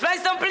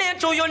 Splice and play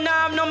through you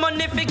now have no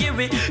money for give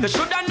we. You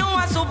shoulda know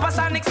a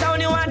Supersonic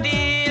sound you a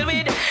deal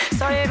with.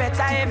 So you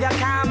better if you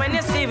come when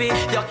you see we.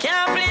 You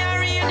can't play a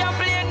real, you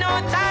play no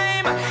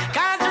time.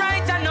 Cause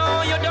right I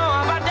know you don't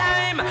have a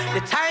dime.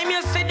 The time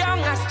you sit down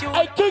as you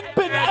I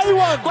kickpin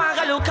anyone. Go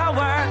and look at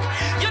work.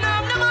 You don't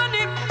have the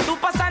money.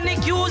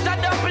 Supersonic use a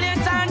double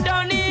it and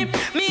done it.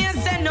 Me and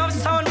send no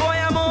sound boy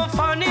I'm more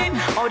funny.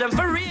 All them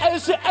for real. I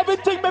see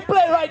everything me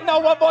play right now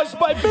was voiced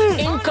by me.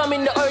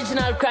 Incoming the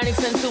original Chronics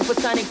and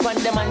Supersonic pan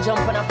them and jump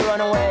and up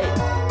run away.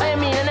 I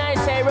mean and I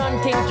say run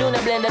things Junior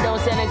Blender don't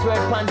say next word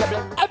pants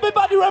blood.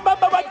 Everybody remember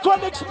when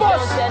Chronics boss.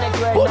 Don't say next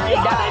word put your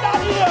hand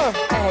in here.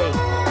 Hey.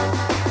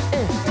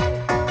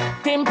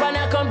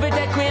 Timpana come to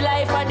take we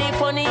life are the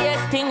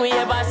funniest thing we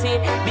ever see.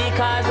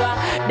 Because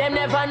them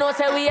never know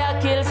say we are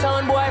kill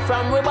sound boy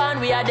from we born.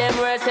 We are them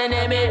worst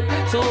enemy.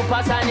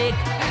 Supersonic.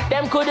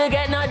 Them couldn't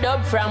get no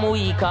dub from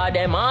we. Cause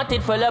them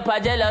hearted full up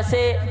of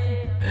jealousy.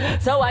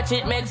 So watch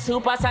it make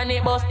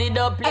Supersonic bust the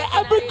dub.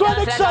 Every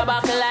Chronic like a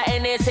buckle of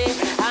NSA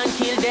and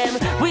kill them.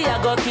 We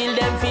are go kill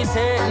them for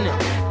certain.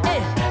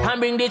 And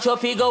bring the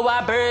trophy go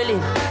a Berlin.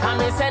 And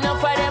me send up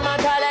for them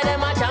and call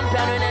them a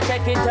champion. When I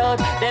check it out,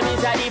 them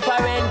is a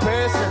different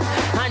person.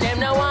 And them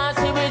no want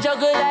see we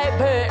juggle like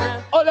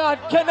Burton. Hold on,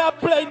 can I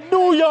play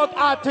New York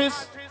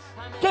artist?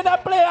 Can I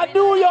play a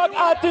New York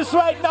artist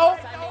right now?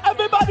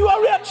 Everybody will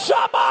react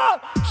Shabba!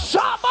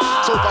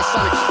 Shabba!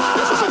 Supersonic,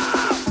 this is it.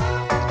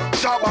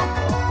 Shabba,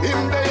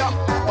 him there.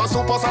 But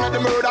Supersonic the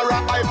murderer,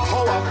 I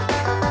power.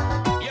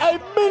 A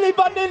Milli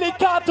Vanilli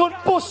cartoon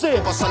pussy.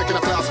 Supersonic in a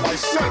class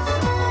myself.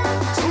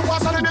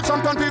 Supersonic the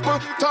champion people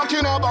talking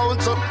about.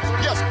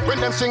 Yes, when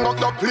them sing up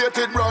the plate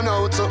it run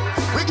out.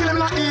 We kill them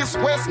like east,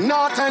 west,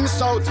 north and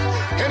south.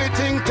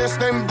 Anything test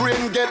them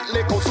brain get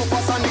lick out.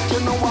 Supersonic you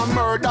know a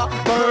murderer.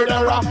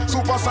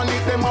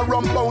 Supersonic them a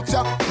rum bout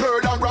ya,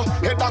 murderer.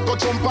 Head that go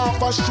jump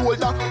off a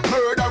shoulder,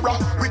 murderer.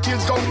 We kill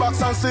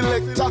gunbacks and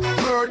selector,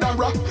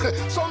 murderer.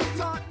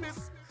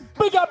 Sometimes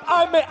big up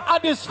Army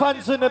Addies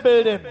fans in the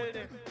building.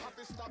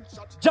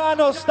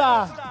 Jano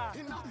Star,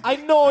 I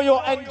know you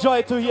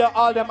enjoy to hear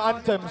all them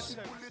anthems,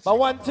 but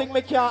one thing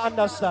me can't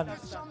understand.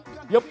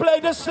 You play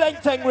the slang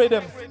tang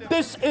rhythm.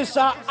 This is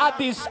a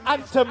Addies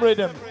anthem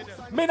rhythm.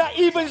 Me not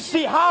even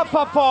see half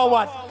a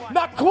forward,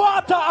 not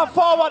quarter a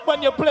forward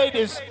when you play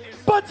this.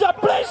 But you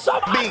play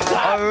some big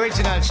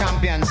original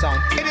champion song.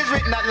 It is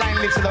written that line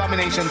lives to the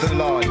abomination to the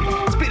Lord.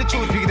 Speak the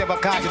truth, speak it ever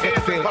cause you get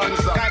the feel.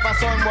 Type of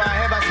song boy,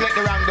 ever select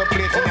the wrong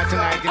plate in here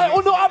tonight. I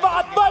don't have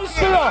advice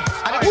here.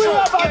 We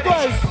have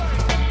advice.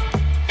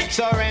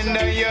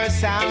 Surrender your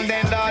sound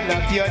and all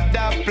of your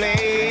dub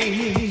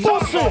play.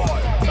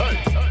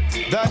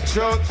 The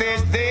truth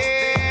is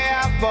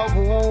there for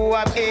who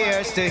have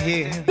ears to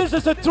hear. This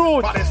is the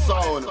truth.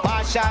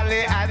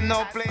 Partially at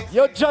no place.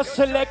 You just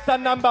select a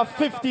number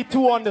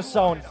 52 on the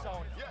sound.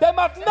 Them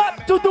have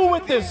nothing to do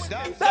with this.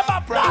 Them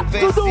have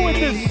nothing to do with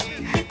this.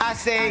 I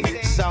say,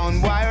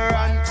 sound boy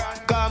run,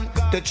 come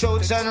to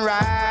truth and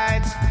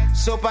rights.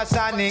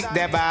 Supersonic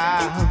the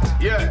bar.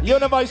 Yeah. You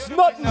know it's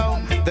nothing.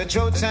 The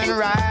truth and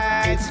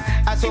rights.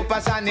 A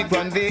Supersonic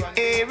run the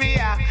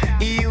area.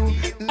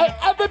 Hey,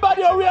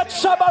 everybody who react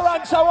Shabba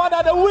Ranks are one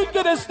of the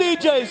wickedest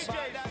DJs.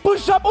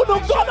 Push up on the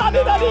gun on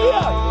in the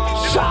ear.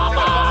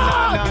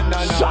 Shabba!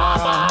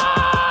 Shabba!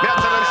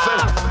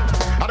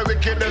 And the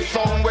wickedest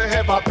song we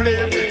ever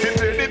play. We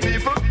play the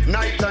people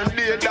night and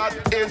day. That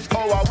is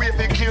our way.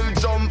 We kill,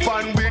 jump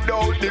and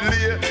without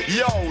delay.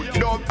 Yo,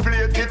 Don't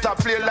plate it a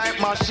play like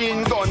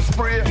machine gun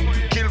spray.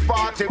 Kill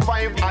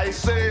 45 I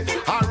say.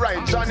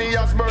 Alright, Johnny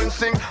has burned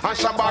sing and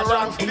Shabba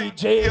Ranks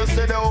DJ. You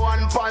say the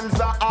one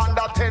panzer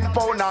under 10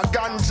 pound of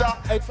ganja.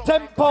 It's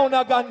 10 pound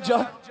of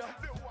ganja.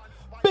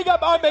 Big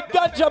up all the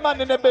ganja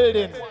man in the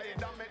building.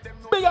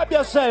 Big up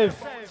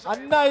yourself. A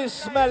nice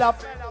smell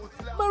up.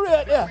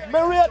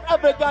 Marriott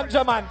every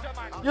ganja man.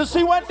 You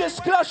see when this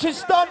clash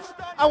is done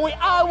and we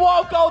all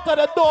walk out of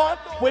the door,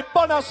 we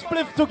burn a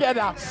spliff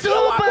together.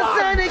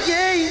 Supersonic,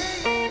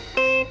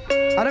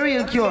 and a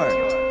real cure.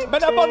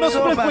 Man, I burn a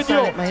spliff with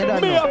you.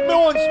 Me have my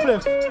own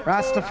spliff.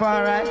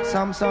 Rastafari,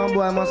 some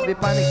boy must be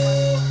panic.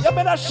 You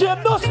better share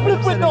no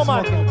spliff with no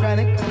man.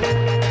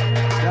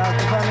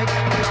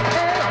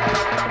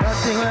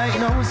 Nothing like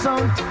no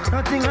sound,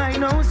 nothing like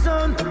no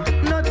sound,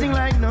 nothing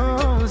like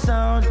no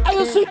sound. And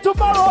you see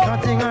tomorrow,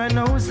 nothing like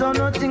no sound,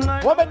 nothing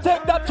like. When we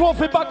take that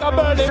trophy back and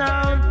burn it.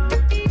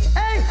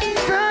 Hey,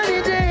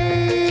 sunny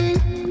day,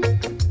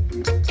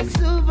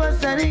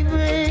 supersonic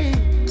way,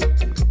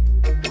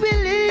 we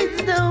lead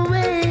the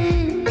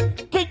way.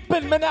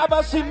 Kingpin, me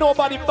never see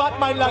nobody bad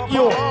mind like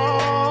you.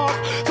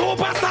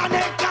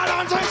 Supersonic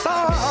challenge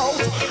sound,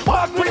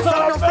 what we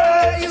on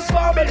face,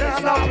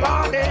 Babylon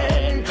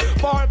applauding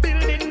for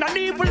building an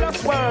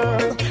evilest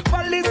world.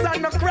 Police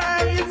and the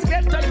Christ,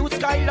 get the youth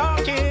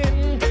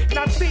skylarking.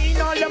 Not seeing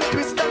all them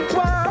twist and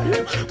twirl.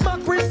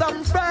 Macris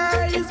and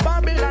fries,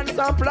 Babylon's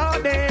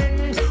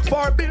applauding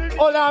for building.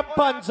 Hola,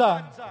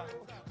 Panza.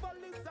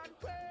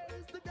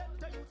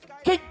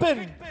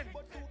 Kingpin,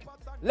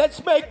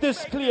 let's make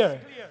this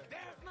clear.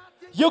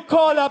 You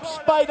call up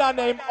Spider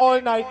name all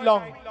night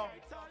long.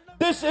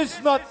 This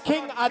is not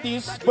King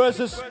Addies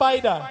versus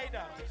Spider.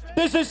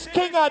 This is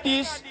King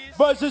Addies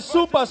versus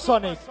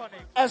Supersonic.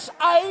 As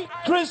I,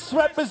 Chris,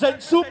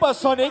 represent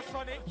Supersonic,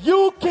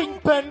 you,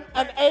 Kingpin,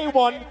 and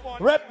A1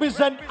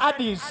 represent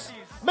Addies.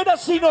 Me da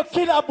see no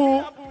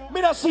Killaboo,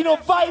 me da see no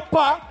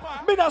Viper,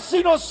 me da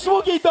see no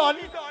Swoogie Don.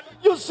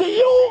 You see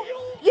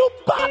you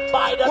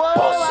bad-minded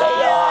pussy.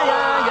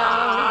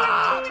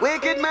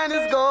 Wicked man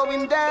is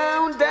going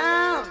down,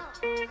 down,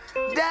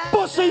 down.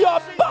 Pussy,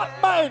 you're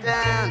bad mind.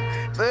 Down,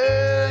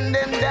 burn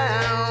them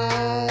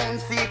down.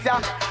 See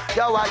ya,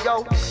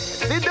 yo.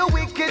 See the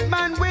wicked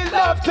man will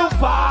love to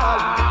fall.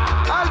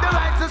 All the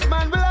righteous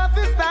man will have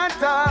to stand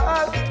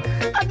tall.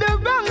 And the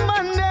wrong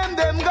man,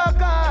 them go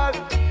call.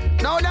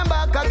 Now them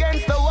back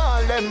against the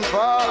wall, them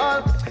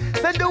fall.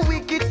 So the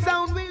wicked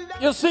sound will.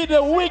 You see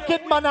the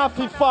wicked man have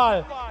to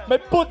fall. Me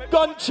put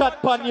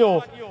gunshot on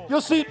you.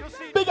 You see,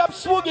 big up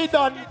Swoogie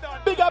Don,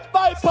 big up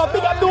Viper,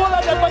 big up the whole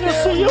of them when you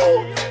see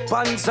you.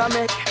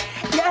 Panzamic,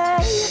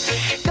 yeah.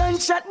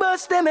 Gunshot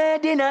bust them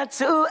head in a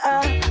two.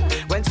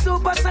 When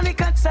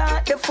Supersonic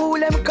attack, the fool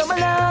them come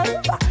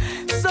along.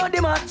 So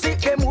them a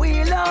take them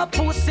wheel up,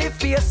 pussy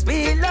face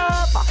peel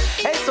up.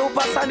 Hey,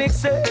 Supersonic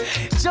say,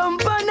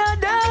 jump on a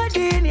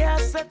daddy in your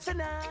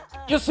tonight.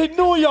 You see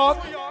New York,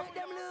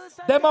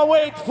 them a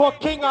wait for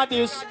King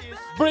Addies,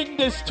 bring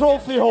this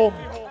trophy home.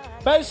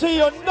 But I see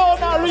you know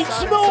not reach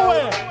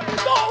nowhere.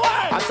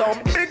 Nowhere. I saw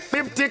big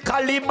 50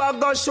 caliber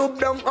go shoot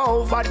them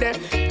over there.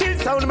 Kill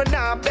sound me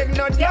now beg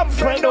no damn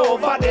friend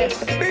over there.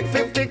 Big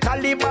 50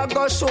 caliber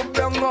go shoot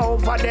them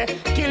over there.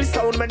 Kill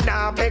sound me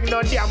now beg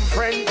no damn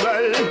friend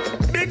girl.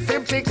 Big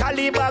 50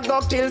 caliber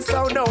go kill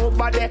sound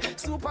over there.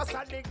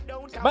 Supersonic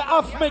don't have. I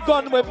have my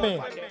gun with me.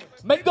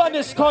 My gun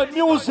is called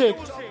music.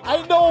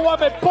 I know what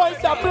me point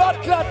the blood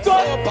clot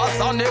gun.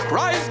 Supersonic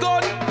rise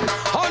gun.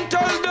 And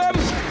tell them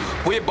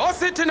we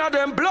bust it in a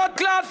them blood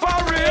clot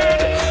for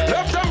it.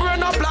 Left them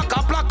brain a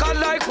plaka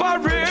like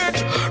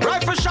parade.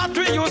 Rifle shot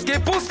we use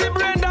give pussy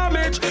brain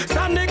damage.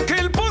 Standing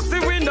kill pussy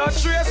we not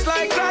trace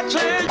like that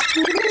change.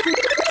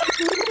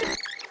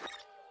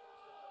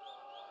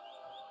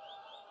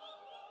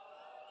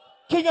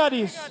 King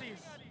Addies.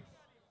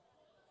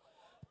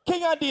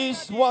 King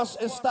Addies was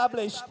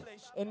established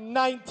in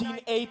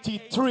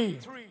 1983.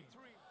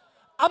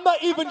 I'm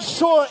not even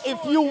sure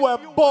if you were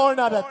born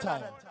at that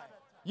time.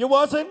 You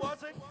wasn't?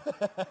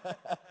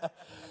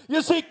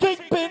 You see,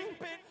 Kingpin,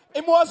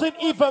 he wasn't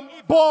even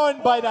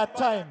born by that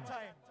time.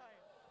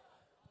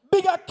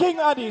 Bigger King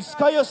Addies,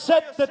 because you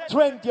set the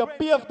trend, you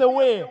paved the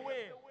way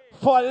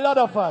for a lot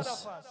of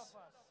us.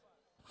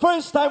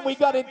 First time we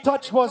got in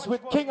touch was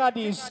with King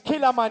Addies,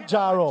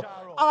 Kilimanjaro,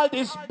 all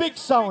these big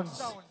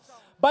sounds.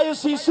 But you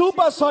see,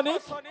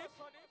 Supersonic,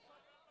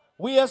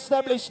 we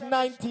established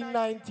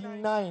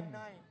 1999.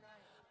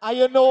 And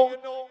you know,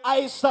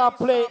 I started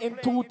playing in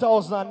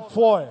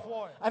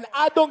 2004. And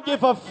I don't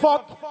give a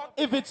fuck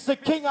if it's the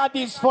King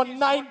Addies from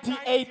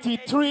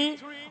 1983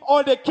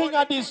 or the King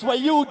Addies where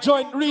you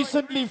joined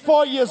recently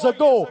 4 years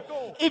ago.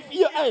 If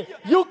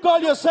you call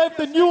yourself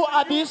the new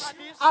Addies,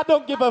 I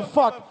don't give a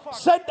fuck.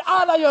 Send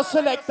all of your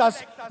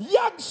selectors.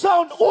 Young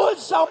sound, old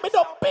sound, me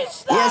no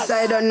business. Yes,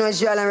 I don't know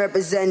Joel, I'm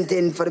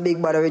representing for the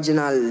Big Badda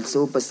original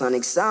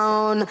Supersonic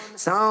sound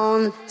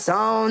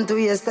to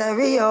your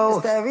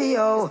stereo.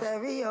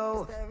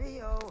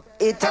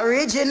 It's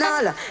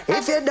original.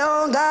 If you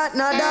don't got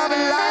no double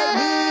like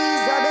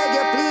these, I beg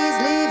you please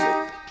leave.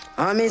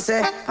 I me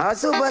say, a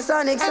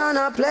Supersonic sound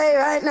I play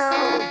right now.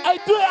 I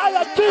do it, I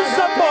like kill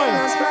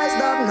someone. Spiced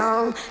up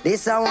now.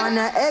 This I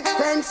wanna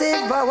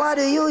expensive, but what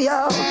do you,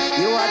 yo?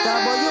 You are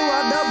double, you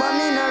are double,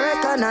 me no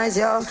recognize,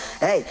 yo.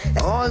 Hey,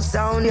 old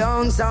sound,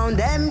 young sound,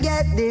 them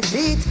get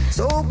defeat.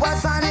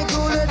 Supersonic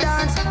rule the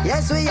dance,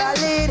 yes we are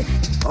lead.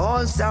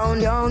 Old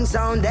sound, young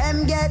sound,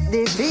 them get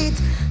defeat.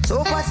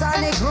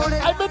 Supersonic rule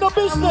the I'm in the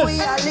business. We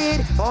are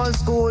lead. Old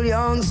school,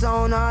 young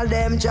sound, all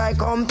them try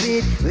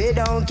compete. We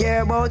don't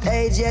care about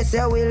age, yes,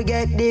 I will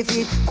get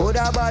defeat.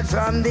 Coulda bought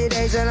from the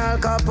days when Al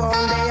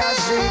Capone they are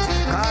street.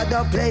 Caught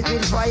up plate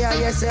with fire,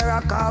 yes, I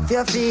rock off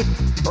your feet.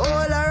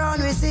 All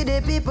around we see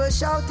the people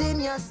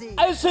shouting, you see.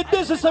 I said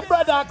this is a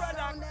product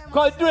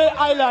called Dre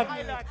Island.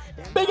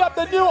 Big up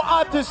the new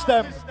artists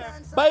them.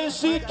 But you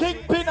see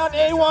Kingpin and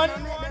A1,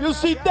 you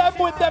see them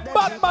with the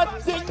Batman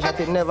thing. That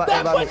it never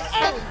them ever with miss.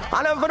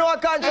 And them for no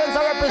conscience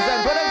I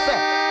represent. What them say?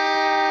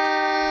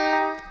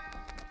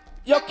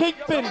 Your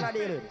Kingpin.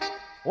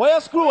 Why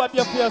you screw up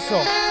your face so?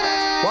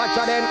 Watch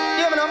out then.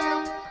 Hear me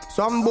now.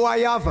 Some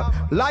boy have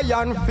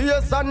lion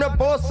face and the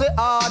pussy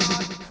hard.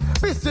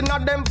 Pissing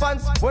at them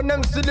fans when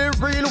them see the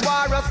real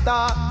war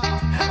star.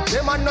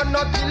 Them a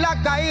no killer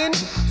kind.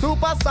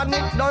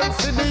 Supersonic don't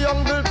see the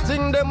young girl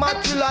thing. Them a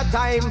killer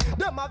time.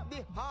 Them have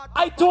the heart.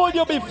 I told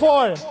you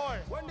before.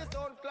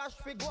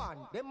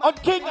 On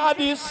King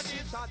Addies,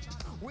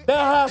 there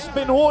has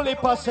been holy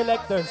pass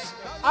selectors.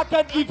 I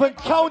can't even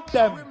count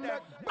them.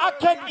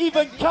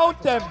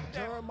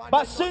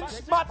 But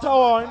since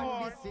Matterhorn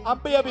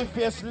and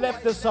Babyface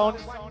left the sound,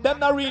 them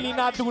not really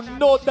not do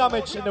no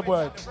damage in the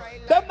world.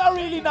 Them not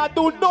really not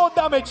do no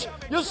damage.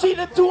 You see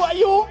the two of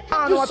you?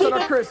 You see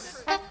the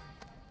Chris.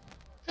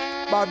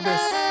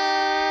 Badness.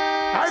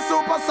 I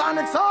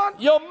Supersonic son.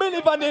 Yo,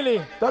 Milli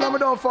Vanilli. Tell them we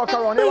don't fuck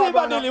around. Milli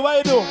Vanilli, what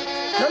you do?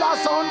 Tell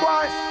us sound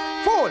boy.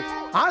 Fool.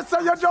 I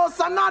say you just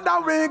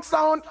another weak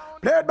sound.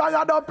 Played by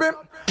a dopey.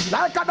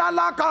 Like a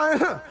dollar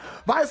coin.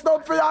 Vice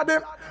up for your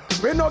dim.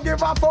 We no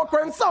give a fuck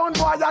when sound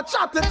boy you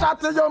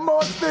chatty, you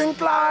must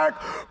think like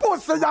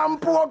pussy and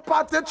pork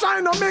patty. Try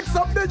no mix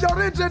up the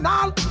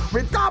original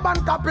with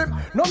carbon copy.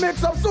 No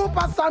mix up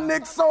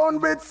Supersonic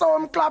sound with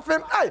some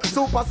clapping. Hey,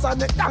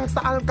 Supersonic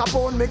gangsta Al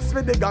Capone mix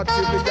with the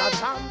Godzilla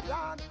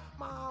champion.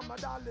 Mama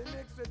darling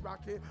mix with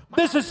Rocky.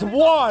 This is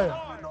war.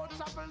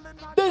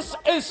 This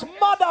is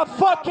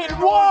motherfucking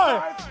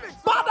war.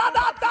 Badda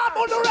that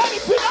ready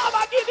for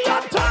now, give me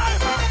a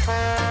time.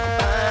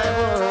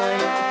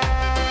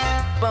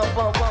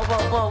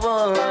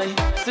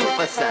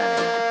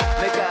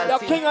 Supersonic. The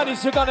King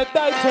Addies, you're gonna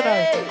die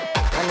tonight.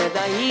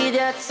 Another hear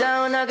that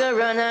sound, I go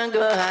run and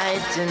go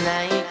hide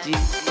tonight.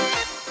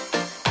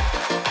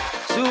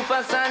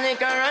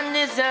 Supersonic, I run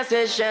this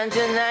session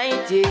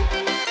tonight.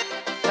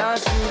 Now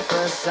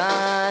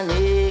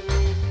Supersonic,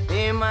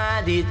 him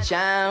are the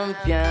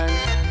champion.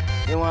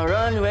 They want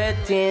run with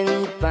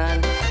Tin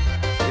Pan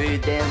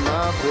with them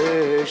a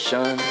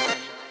version.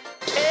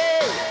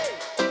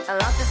 A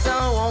lot of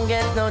song won't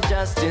get no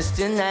justice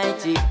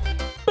tonight.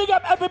 Big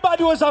up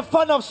everybody who was a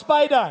fan of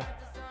Spider.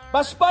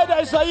 But Spider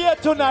is here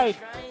tonight.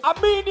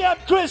 Amini and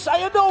Chris,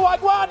 and you know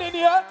what going in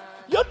here?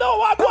 You know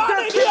what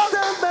going in here?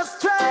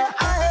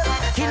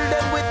 Kill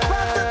them with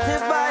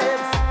positive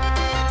vibes.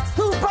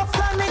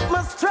 Supersonic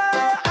must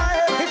try.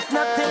 It's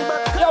nothing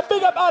but. Yo,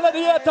 big up all of the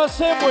haters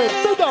same way.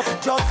 Big up.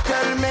 Just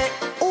tell me,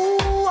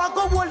 ooh, I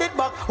go hold it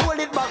back.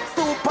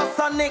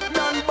 Supersonic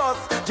done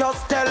bust.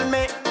 Just tell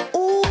me,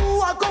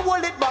 ooh, I go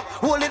hold it back.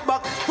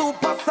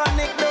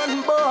 Supersonic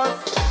done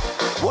bust.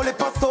 Hold it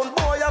for some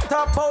boy, I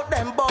talk about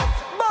them boss.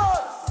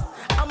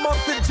 I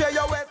must be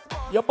JOS.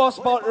 Your boss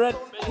about Red.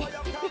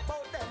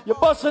 Your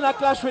boss in a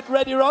clash with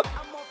Ready Rock.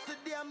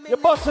 Your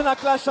boss in a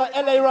clash with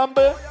LA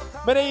Rumble.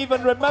 But I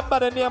even remember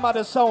the name of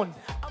the sound.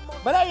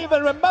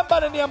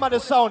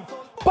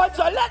 But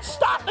let's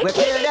start the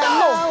killing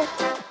now.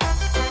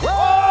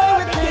 Whoa,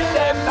 we kill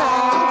them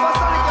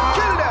now.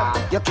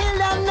 Supersonic, you kill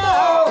them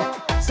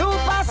now.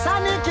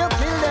 Supersonic, you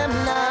kill them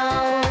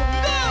now.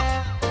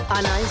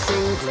 And I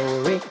sing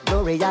glory,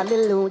 glory,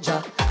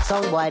 hallelujah.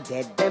 Sound boy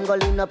dead, them go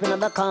lean up in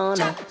the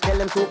corner. Tell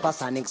them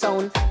Supersonic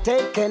sound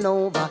taking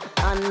over.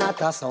 And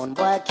not a sound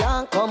boy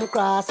can't come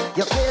cross.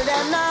 You kill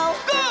them now.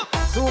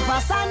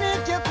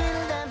 Supersonic, you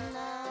kill them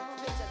now.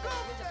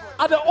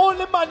 And the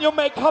only man you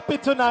make happy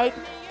tonight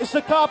is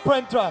the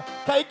carpenter.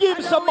 Can you give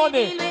him some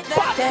money?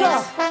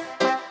 Badda!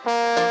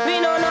 We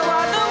don't know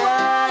what the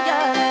world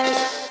is.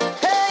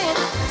 Hey,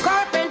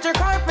 carpenter,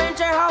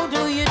 how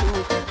do you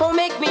do? Oh,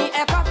 make me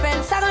a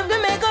coffin, start to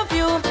make a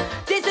few.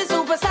 This is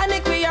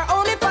Supersonic, we are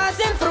only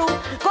passing through.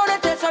 Gonna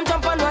tell some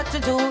jump on what to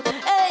do.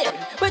 Hey,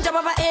 we jump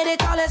over 80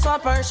 tallest one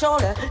per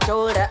shoulder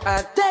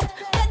dead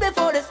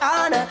before this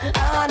honor.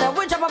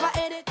 We jump over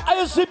 80. I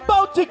you see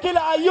Bounty Killer,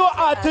 are you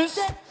artist?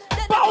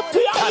 Bounty,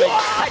 are you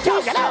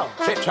artist?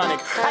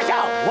 Septronic,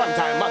 one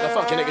time,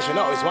 motherfucking niggas should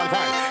know it's one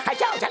time.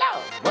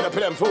 What up for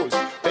them fools?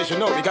 They should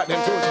know we got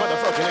them tools,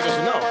 motherfucking niggas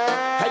should know.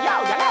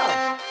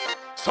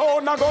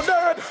 Sound I go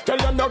dead. Tell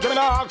them no give me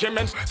no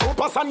arguments.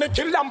 Supersonic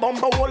kill them bomb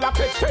whole a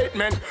fake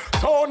statement.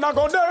 Sound I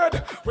go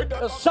dead.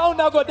 The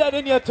sound I go dead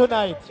in here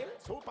tonight.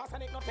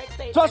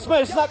 Trust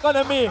me, it's not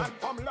gonna me.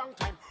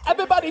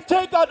 Everybody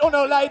take out on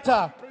a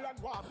lighter.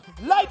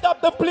 Light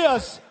up the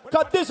place.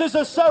 Cause this is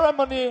a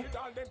ceremony.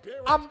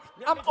 I'm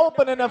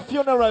opening a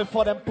funeral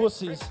for them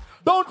pussies.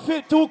 Don't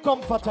feel too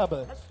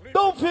comfortable.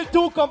 Don't feel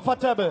too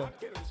comfortable.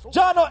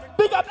 Jano,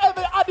 big up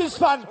every Addies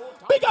fan.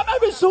 Big up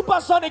every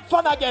Supersonic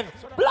fan again.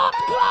 Blood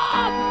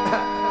clot!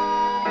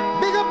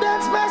 Big up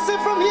Dance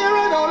Massive from here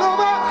and all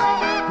over.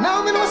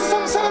 Now we know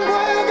some sound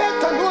boy you get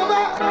turned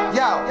over.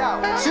 Yo,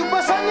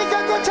 Supersonic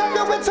I go chop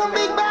you with some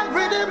big bad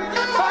rhythm.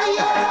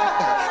 Fire,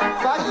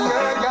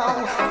 fire,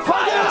 yo.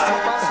 Fire,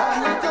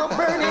 Supersonic a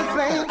burning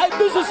flame. And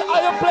this is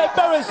Iron Play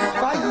Paris.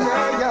 Fire,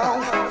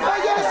 yo.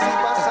 Fire,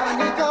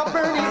 Supersonic a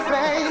burning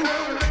flame.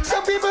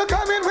 Some people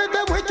coming with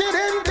the wicked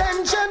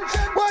intention.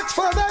 Watch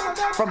for them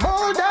from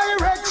all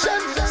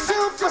directions.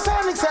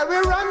 Supersonic say we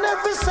run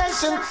every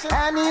session.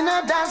 And in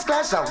a dance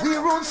clash we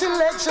rule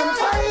selection.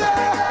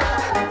 Fire,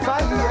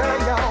 fire,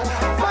 yo.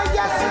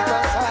 Fire,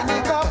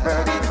 Supersonic a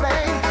burning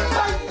flame.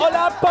 All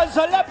our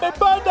puzzle, let me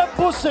burn the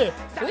pussy.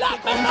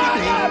 Let me burn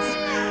them.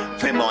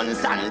 For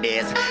months and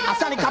days, a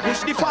Sonica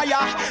push the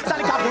fire,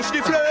 Sonica push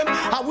the flame.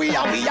 We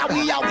are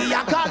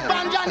God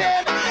band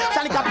name.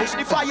 Sonica push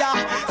the fire,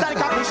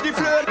 Sonica push the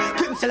flame.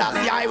 King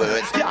Selassie, I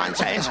words can't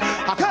change.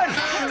 Again,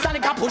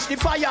 Sonica push the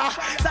fire,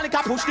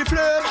 Sonica push the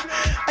flame.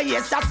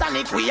 Yes, a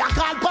Sonic, we are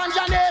God band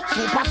name.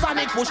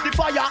 Supersonic push the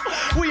fire,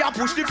 we are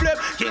push the flame.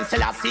 King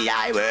Selassie,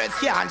 I words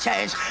can't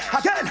change.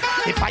 Again,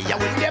 the fire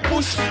with the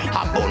push,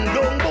 a bun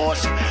down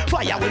bush.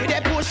 Fire with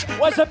the push.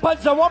 What's the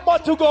panzer? One more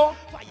to go.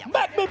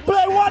 Make me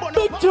play one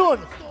big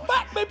tune.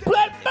 Make me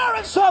play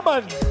Baron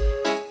Summon.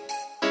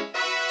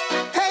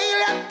 Hey,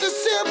 let the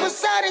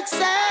Supersonic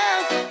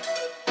sound.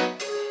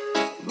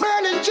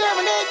 Berlin,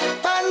 Germany,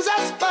 Panzer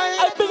Spine.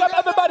 I big up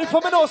everybody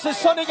from Minosis,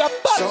 Sonic a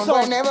bad song.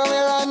 Someone never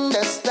will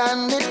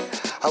understand it.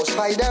 How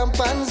Spider and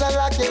Panzer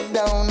lock it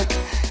down.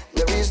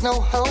 There is no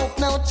hope,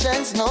 no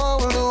chance, no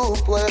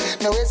loophole,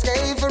 no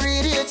escape for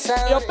idiot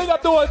sound. Yo, big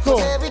up the whole crew.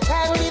 Every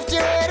time you lift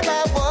your head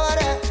above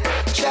water,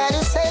 try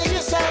to save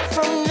yourself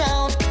from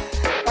drown.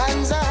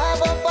 Panzer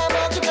have up a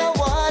bucket of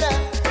water.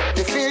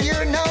 You fill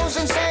your nose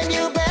and send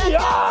you back.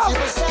 Yeah.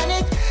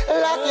 Supersonic,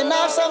 locking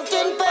off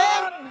something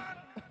bad.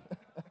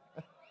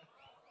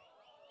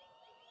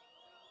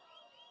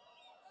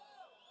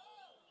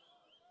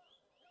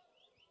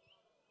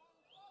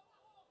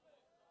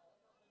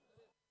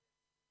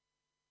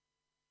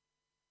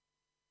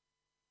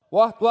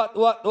 What?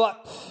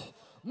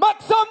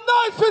 Make some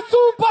noise for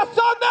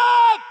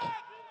Supersonic!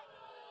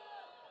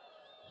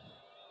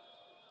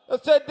 I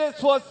said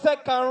this was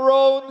second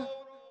round.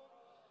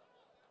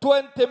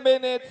 20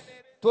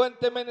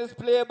 minutes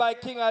play by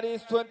King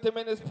Addies, 20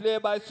 minutes play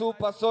by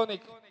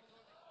Supersonic.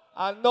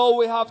 And now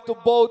we have to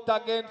vote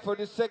again for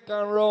the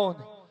second round.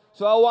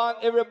 So I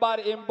want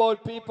everybody in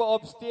both people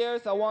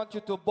upstairs, I want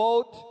you to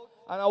vote.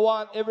 And I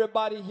want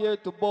everybody here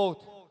to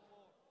vote.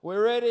 We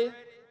ready?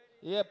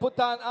 Yeah, put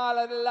on all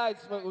of the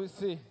lights, what we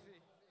see.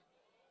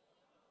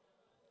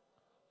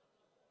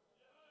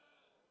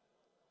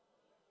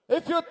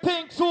 If you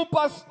think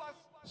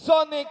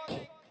Supersonic,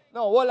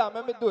 no, hold on,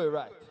 let me do it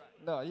right.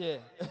 No, yeah.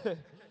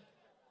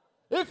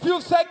 If you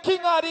say King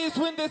Addies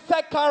win the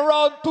second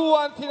round 2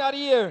 months in a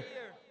year,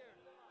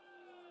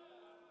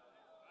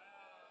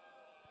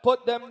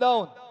 put them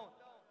down.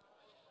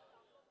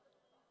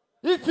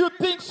 If you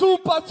think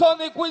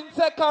Supersonic win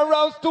second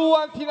rounds 2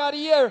 months in a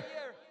year,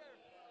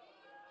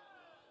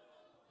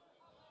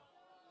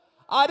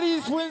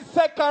 Addies win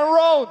second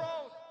round.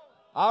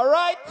 All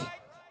right?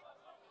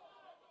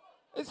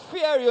 It's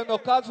fair, you know,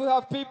 because we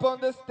have people on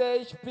the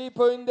stage,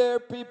 people in there,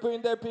 people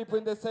in there, people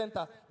in the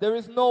center. There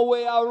is no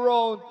way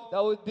around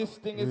that this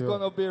thing is going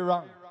to be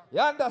wrong.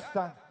 You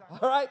understand?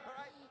 All right?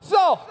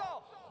 So,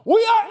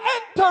 we are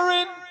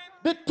entering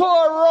the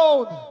third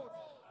round.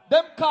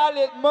 Them call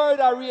it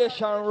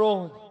murderation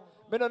round.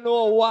 I don't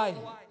know why.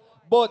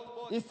 But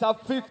it's a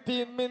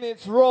 15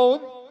 minutes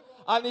round.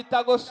 And it's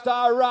going to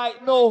start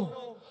right now.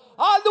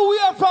 All the way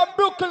from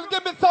Brooklyn,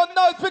 give me some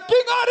noise for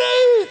King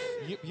Addies!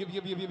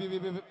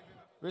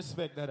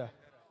 Respect that.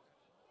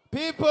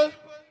 People,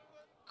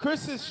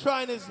 Chris is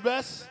trying his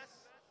best,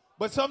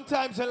 but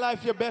sometimes in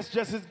life your best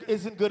just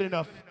isn't good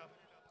enough.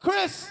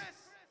 Chris,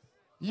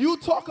 you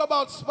talk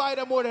about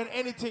Spider more than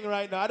anything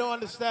right now. I don't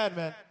understand,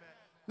 man.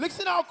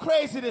 Listen how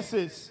crazy this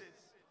is.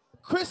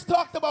 Chris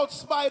talked about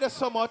Spider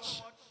so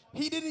much,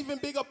 he didn't even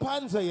big up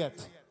Panzer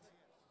yet.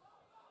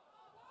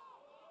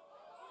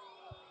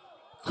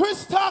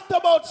 Chris talked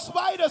about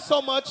Spider so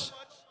much,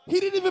 he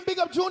didn't even big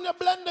up Junior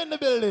Blender in the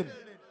building.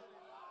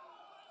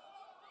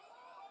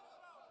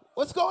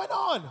 What's going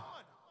on?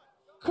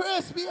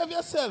 Chris, behave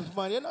yourself,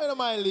 man. You're not in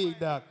my league,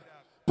 dog.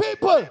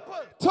 People,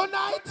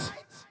 tonight,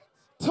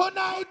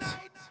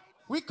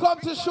 we come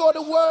to show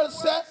the world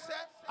set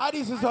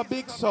Addies is a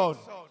big sound.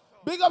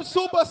 Big up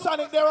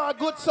Supersonic, they are a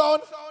good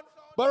sound.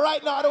 But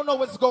right now, I don't know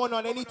what's going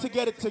on. They need to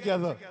get it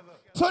together.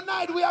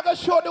 Tonight we are going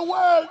to show the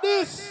world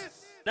this.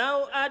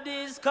 Now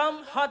Addies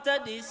come hotter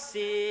this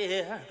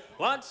year.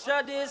 Watch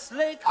Addies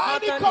Lake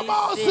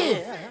hotter this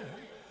year.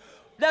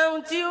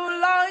 Don't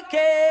you like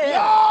it?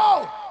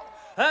 Yo!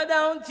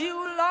 Don't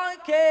you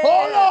like it?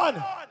 Hold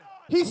on.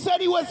 He said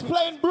he was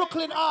playing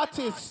Brooklyn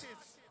artists.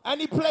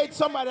 And he played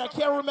somebody, I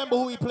can't remember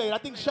who he played. I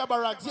think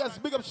Shabba Ranks. Yes,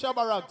 big up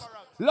Shabba Ranks.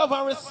 Love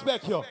and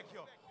respect you.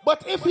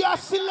 But if you're a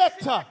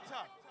selector,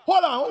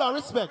 hold on,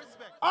 respect.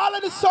 All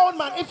of the sound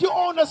man, if you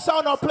own a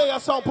sound or play a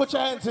sound, put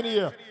your hands in the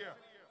air.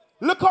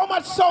 Look how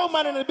much sound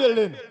man in the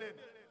building.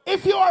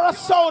 If you are a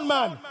sound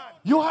man,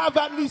 you have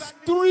at least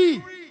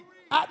three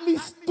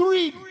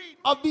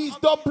of these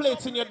dub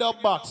plates in your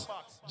dub box.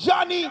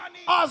 Johnny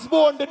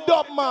Osborne, the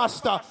dub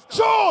master.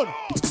 Tune!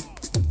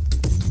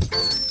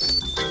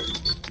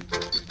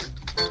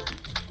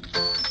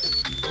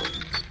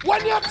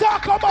 When you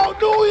talk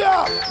about New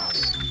York,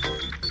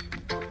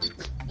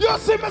 you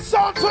see me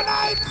sound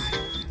tonight?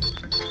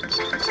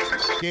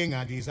 King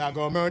Addies I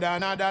go murder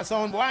another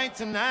sound boy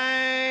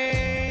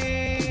tonight.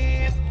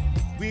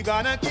 We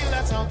gonna kill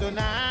that sound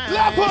tonight.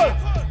 Level!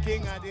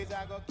 King Addies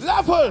I go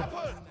Level!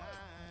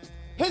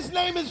 His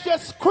name is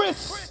just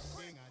Chris.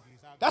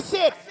 That's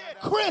it,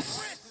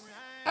 Chris.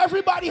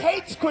 Everybody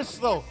hates Chris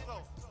though.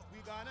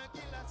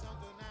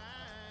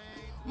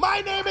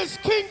 My name is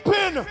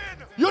Kingpin.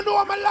 You know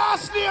what my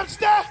last name is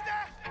there?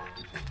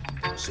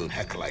 Soon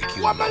heck like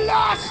you. What my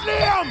last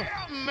name?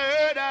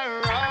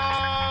 Murderer.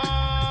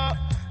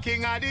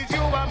 King Addies,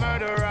 you a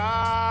murderer.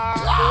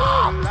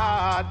 Oh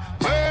Lord.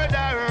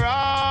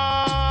 Murderer.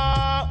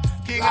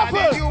 King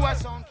Addies, you a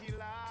sound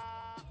killer.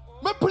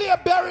 Me play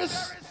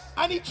Berries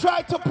and he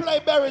tried to play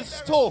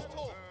Berries too.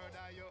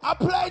 I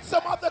played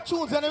some other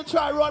tunes and he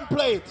tried run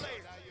play it.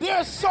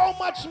 There's so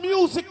much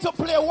music to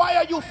play. Why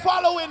are you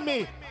following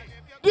me?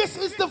 This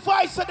is the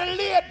voice of the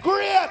late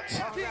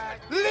great.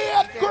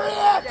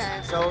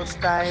 So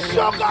stylish.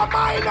 Sugar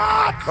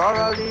Minot. For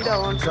all the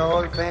down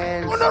soul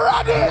fans. When you're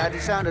ready. We are the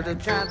sound of the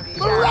champion.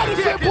 We're ready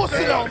for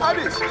pussy now.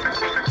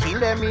 Kill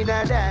them in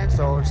a dance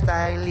so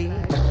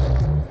stylish.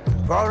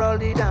 For all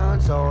the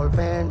down soul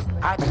fans.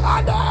 And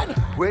then.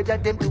 Where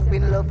that them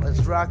doing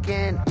lovers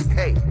rocking.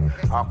 Hey,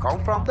 I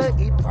come from the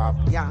hip hop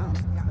young.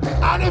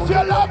 And if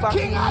you love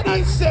King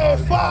Addies, say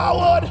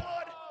forward.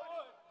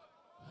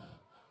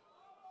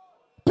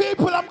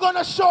 People, I'm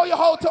gonna show you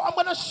I'm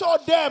gonna show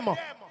them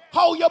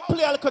how you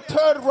play like a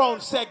third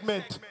round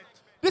segment.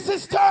 This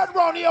is third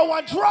round here,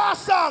 one draw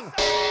song.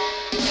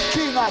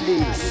 King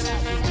Addies.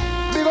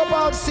 Big up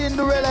all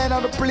Cinderella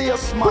and the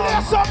place, man.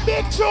 Play some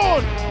big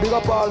tune. Big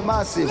up all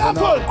Massive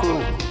Level. and all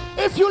crew.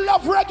 If you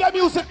love reggae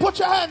music, put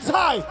your hands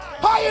high.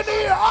 High in the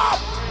air, up.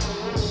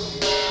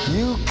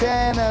 You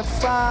cannot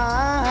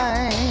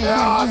find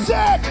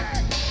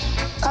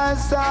a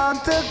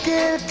sound to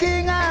kill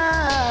King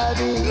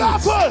Addies.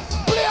 Level.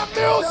 Play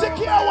music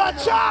here, one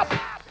chop.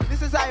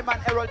 This is Iman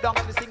Errol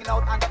Dunkley singing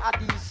out on the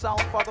Addies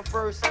sound for the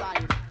first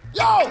time.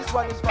 Yo! This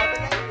one is for the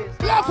ladies.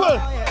 Level!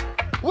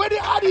 Where the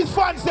Addies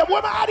fans them?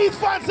 Where my Addies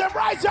fans them?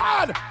 Rise your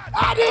hand!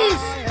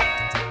 Addies!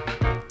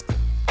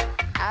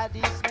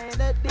 Addies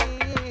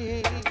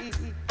melody.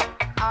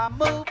 I'm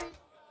moving.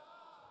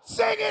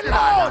 Sing it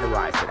loud!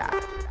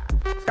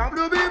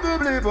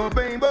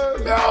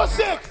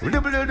 Music!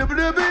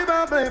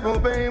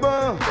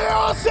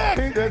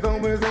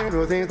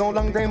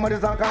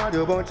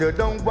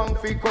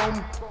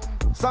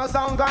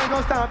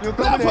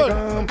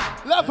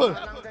 Level!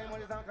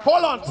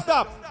 Hold on,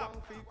 stop.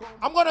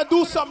 I'm gonna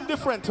do something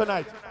different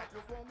tonight.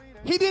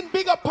 He didn't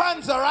big up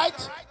Panzer,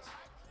 right?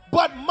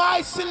 But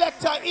my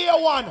selector,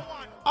 A1,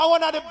 I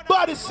one of the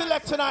baddest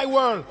selector in the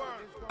world.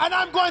 And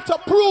I'm going to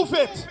prove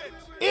it.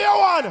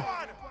 A1,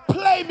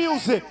 play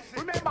music.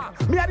 Remember,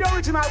 me are the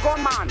original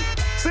gunman.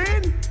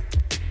 See?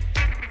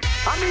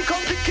 I mean,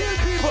 come to kill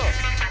people.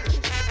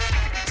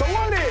 So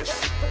what is?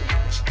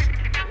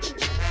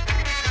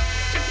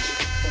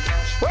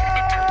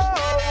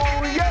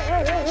 Oh,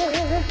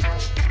 yeah.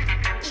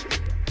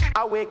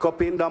 I wake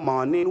up in the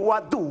morning,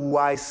 what do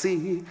I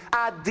see?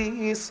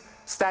 Addies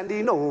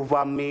standing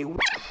over me.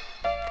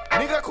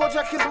 Nigga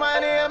Kojak is my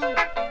name,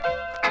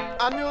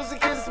 and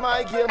music is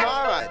my game,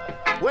 alright.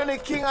 When the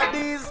King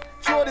Addies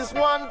show this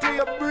one to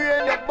your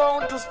brain, you're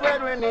bound to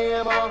spread your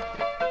name.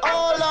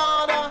 Oh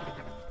Lord,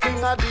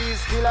 King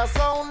Addies kill a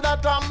sound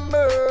that a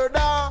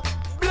murder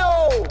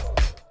blow.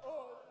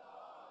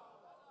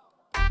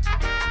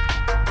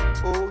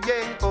 Oh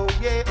yeah, oh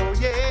yeah, oh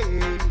yeah.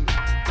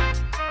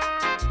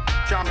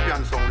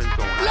 Champion sound in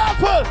town.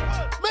 Level!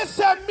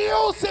 Mr.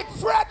 Music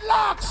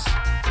Fredlocks!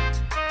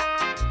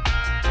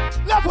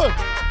 Level!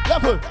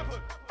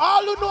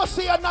 All who know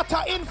say you're not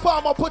an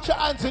informer, put your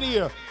hands in the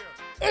air.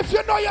 If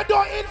you know you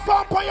don't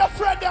inform for your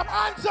friend, them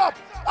hands up!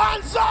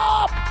 Hands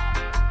up!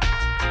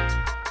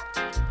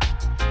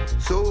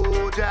 So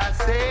just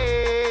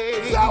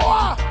say, so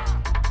what?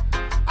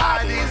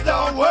 Addies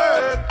don't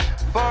work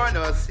for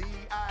no CIA.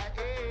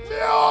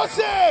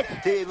 Music!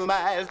 7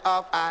 miles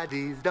off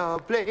Addies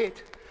don't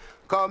plate.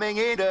 coming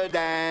in the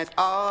dance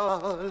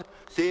hall.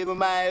 7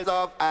 miles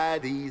of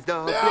Addies,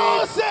 the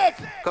music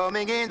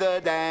coming in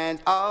the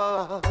dance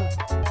hall.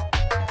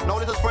 Now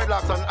this is Fred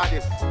Locks on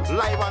Addies,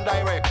 live and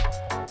direct.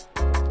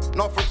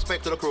 Enough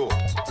respect to the crew.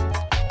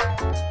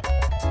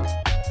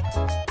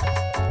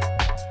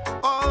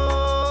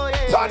 Oh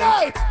yeah.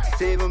 Tonight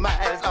 7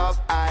 miles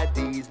of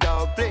Addies,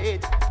 the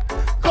plate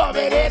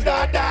coming in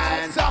the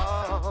dance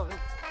hall.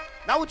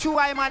 Now with you,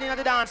 I man in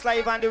the dance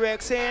live and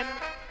direct, saying,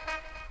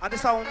 and the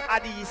sound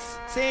Addies,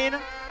 saying,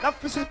 now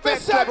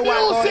respect to everyone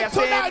out here,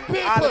 saying,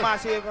 all the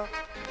massive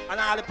and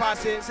all the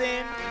passive,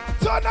 saying,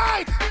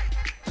 tonight.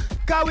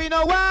 Cause we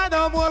no want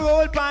no more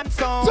old pants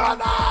sound.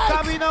 Tonight.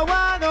 Cause we no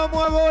want no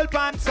more old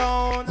pants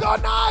sound.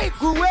 Tonight.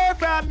 Go away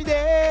from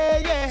there,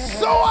 yeah.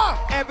 So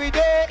every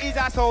day is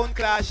a sound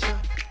clash,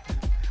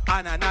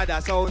 and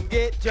another sound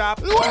get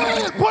dropped.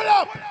 Wait, pull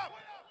up.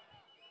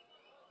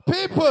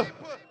 People,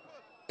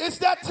 it's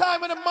that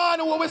time in the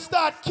morning when we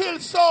start kill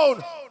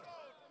sound.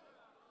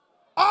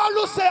 All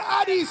who say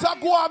Addies are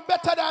going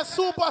better than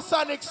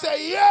Supersonic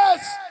say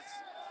yes.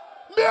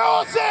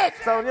 Music.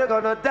 Sound, you're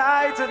gonna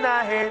die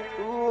tonight.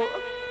 Ooh,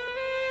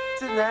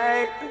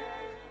 tonight.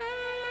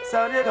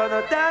 Sound, you're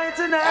gonna die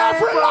tonight.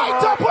 Every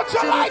light up, put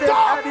your light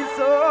up.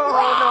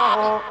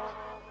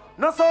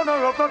 No sound no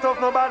rough, no tough,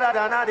 no badder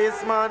than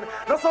Addies, man.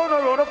 No sound no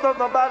rough, no tough,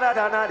 no badder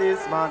than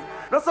Addies, man.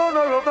 No sound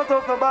no rough, no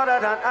tough, no badder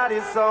than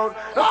Addies sound.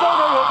 No sound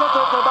no rough, no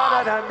tough, no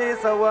badder than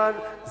this one.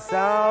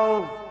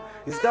 Sound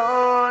is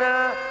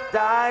gonna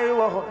die,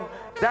 boy.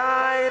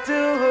 Die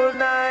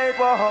tonight,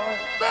 boy.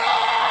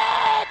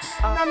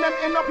 And then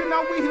end up in a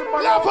wheel.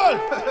 Level.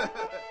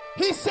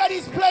 He said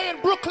he's playing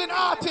Brooklyn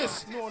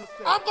artists.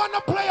 I'm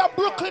gonna play a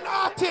Brooklyn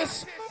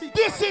artist.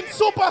 This in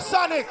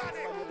Supersonic.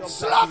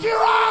 Sluggy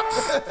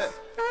Rocks.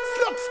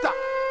 Slugster.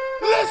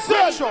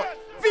 Listen.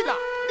 Villa.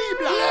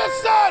 Nibla.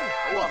 Listen.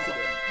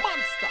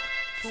 Monster.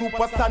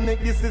 Supersonic,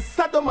 this is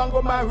Sodom and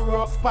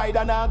Gomorrah. Spider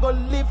and I go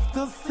lift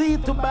to see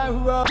to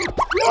Barrow.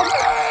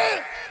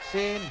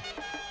 Shane.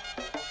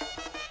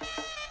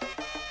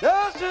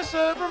 There's just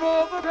a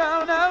over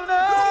down,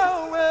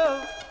 now,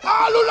 well.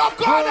 All who love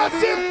God and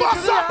sing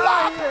Bossa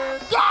Black.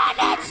 God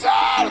and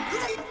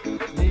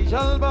sing. They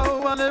shall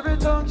bow and every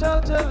tongue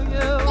shall tell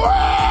you.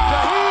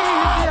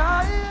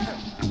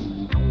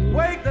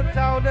 Wake the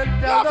town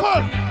and tell the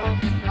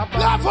people.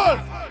 Level.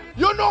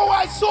 You know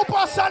why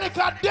Supersonic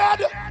are dead?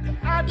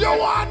 You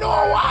want to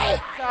know why?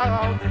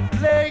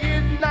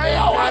 Playing night.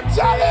 You want to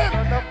tell him?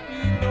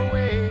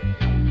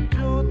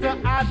 Due to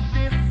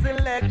Addies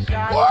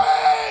selection.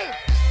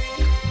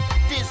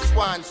 This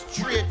one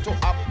straight to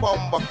a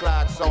bomber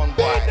clad sound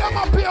boy.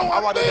 Our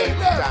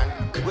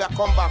we are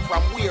come back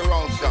from way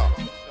around, sir.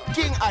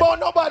 King Addies. But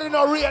nobody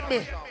no rate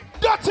me.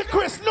 Dirty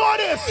Chris, know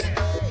this.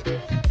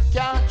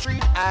 Can't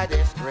treat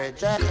Addies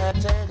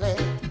rejectedly.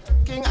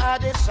 King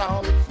Addies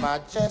sound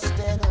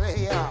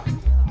majestically.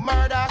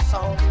 Murder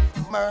sound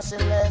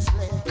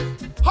mercilessly.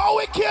 How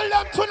we kill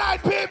them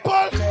tonight,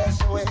 people?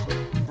 Just way.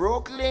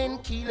 Brooklyn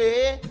kill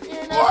it.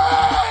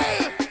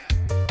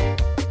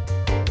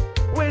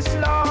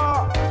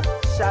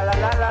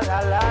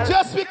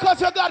 Just because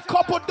you got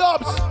couple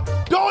dubs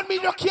don't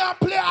mean you can't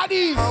play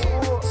Addies.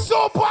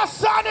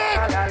 Supersonic.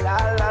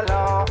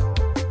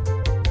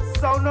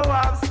 So no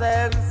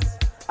absence.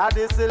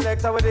 Addies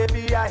selector with the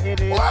be a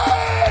hit it.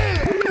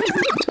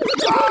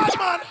 God,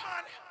 man.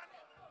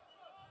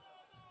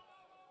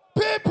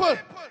 People,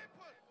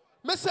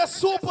 Mr.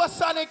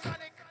 Supersonic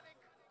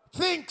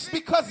thinks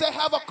because they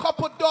have a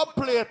couple dub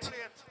plate,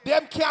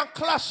 them can't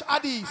clash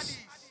Addies.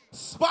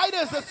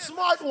 Spider's a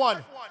smart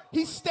one.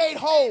 He stayed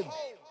home.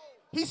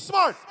 He's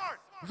smart.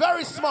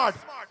 Very smart.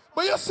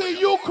 But you see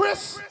you,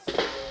 Chris?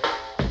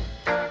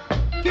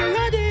 King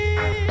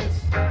Addies.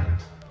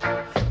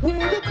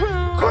 We're the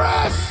crown.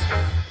 Chris!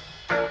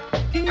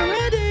 King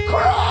Addies.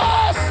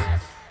 Chris!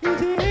 Is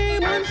the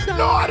A1 sound.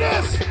 Know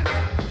this!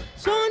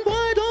 Son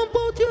boy, don't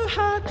put your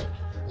hat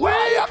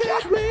where you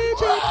can't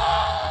reach it.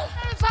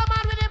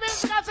 Someone with a big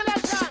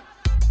selection.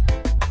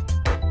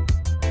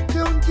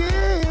 Don't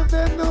give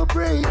them no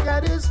break,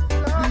 Addies.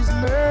 Please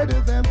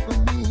murder them for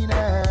me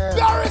now.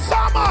 There is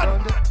someone!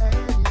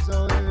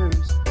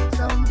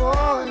 Some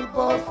boy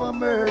bought for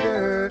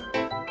murder.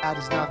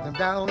 Addies knock them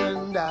down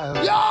and down.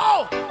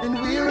 Yo! And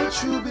we're a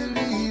true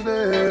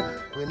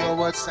believer. We know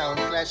what sound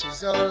clash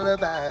is all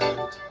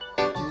about.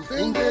 You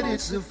think that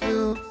it's a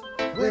fluke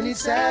when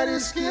it's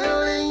Addies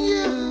killing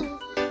you.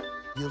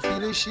 You'll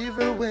feel a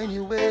shiver when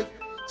you wake.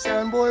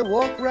 Sound boy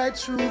walk right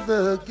through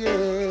the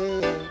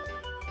gate.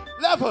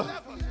 Level.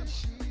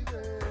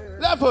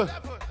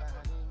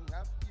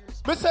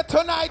 Me say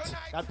tonight,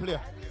 that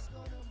player.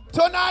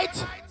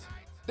 Tonight,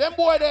 them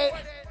boy they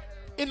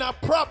in a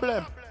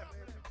problem.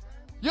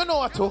 You know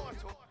what to?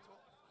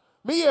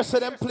 Me here say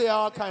them play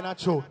all kind of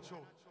show.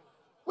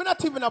 We're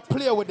not even a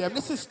player with them.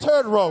 This is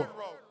third round.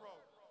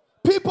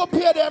 People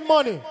pay their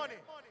money.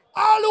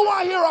 All who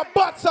want to hear a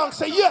bad song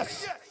say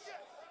yes.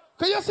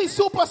 Cause you see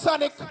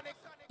Supersonic,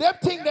 them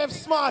think they're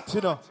smart,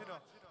 you know.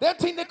 They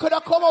think they could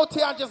have come out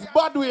here and just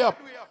bad way up.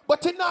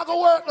 But it not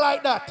gonna work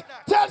like that.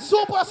 Tell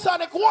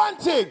Supersonic one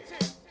thing.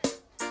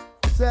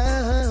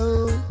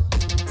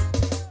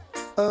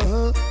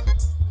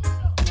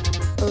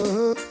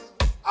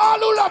 All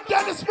who love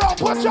Dennis Brown,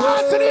 put your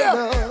hands in the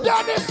air.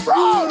 Dennis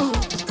Brown.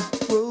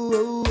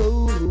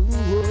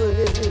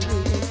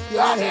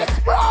 Dennis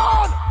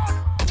Brown.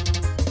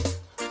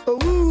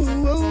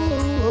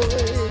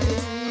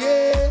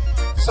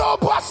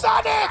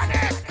 Supersonic.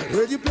 I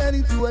heard you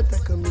planning to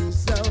attack me,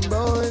 sound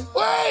boy.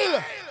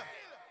 Well,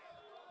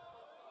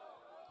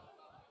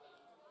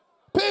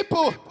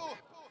 people,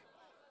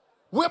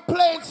 we're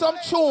playing some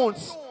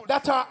tunes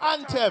that are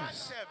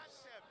anthems.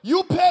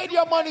 You paid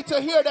your money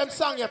to hear them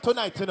sing here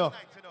tonight, you know.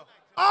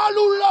 All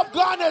who love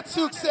Garnet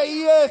Silk say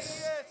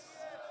yes.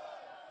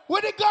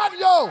 Where they got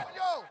yo?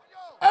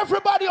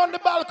 Everybody on the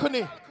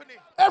balcony.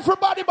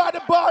 Everybody by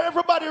the bar,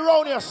 everybody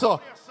around here,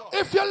 so.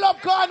 If you love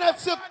Garnet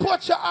Silk,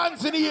 put your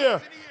hands in the air.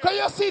 Can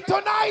you see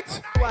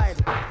tonight?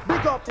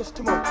 Big up this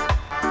tomorrow.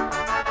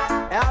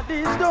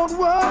 Addies, don't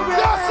worry.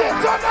 You see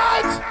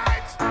tonight?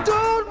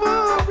 Don't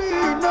worry,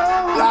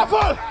 no.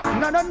 Level.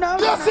 No.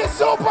 You see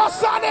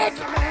Supersonic?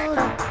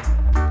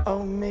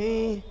 Oh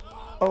me,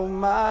 oh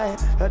my,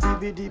 a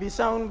DB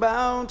sound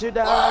bound to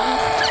die.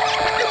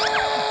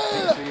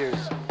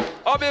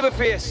 Oh baby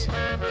face,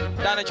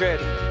 Danny Dread.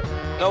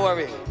 Don't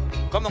worry.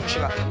 Come on,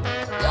 sugar.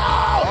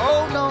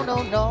 Oh no,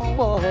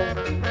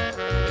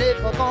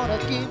 never gonna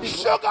give you.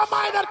 Sugar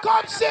Minor,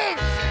 come sing.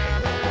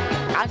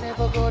 I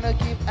never gonna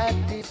give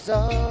Addies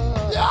up.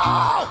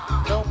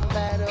 No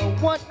matter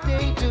what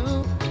they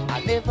do,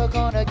 I never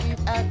gonna give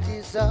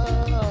Addies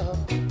up.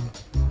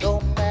 No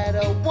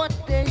matter what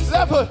they say.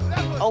 Level.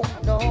 Oh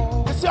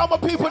no. You see how my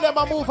people them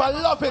a move, I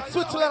love it.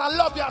 Switzerland, I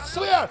love you, I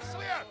swear.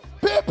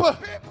 People,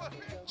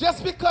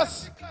 just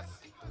because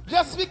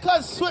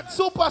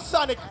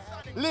Supersonic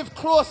lived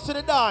close to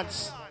the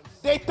dance,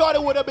 they thought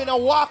it would have been a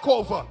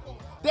walkover.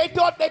 They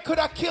thought they could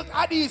have killed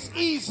Addies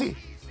easy.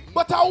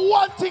 But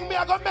one thing me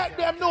I gonna make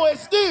them know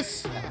is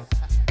this.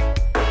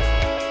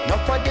 Not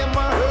for them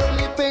are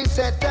early pace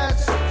at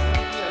us,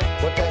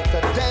 but as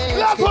the day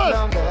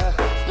Level.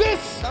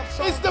 This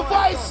is the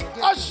voice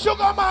of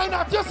Sugar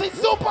Minor. You see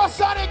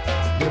Supersonic.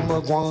 Them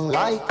are going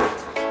like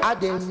I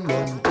them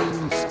run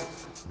things,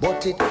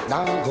 but it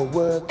now go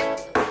work.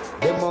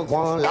 Them are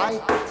going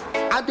like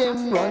I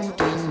them run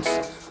things.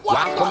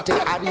 Why come to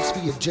Addies for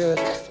your jerk?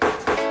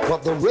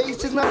 But the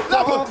race is not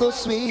for the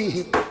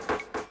sweet.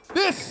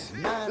 This,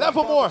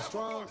 Level more.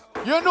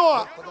 You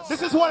know,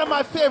 this is one of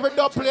my favorite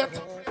dub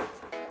plate.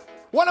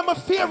 One of my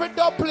favorite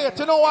dub plate.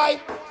 You know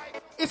why?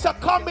 It's a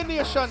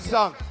combination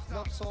song.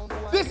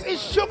 This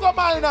is Sugar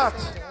Minor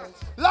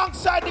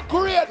alongside the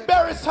great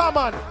Barry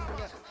Hammond.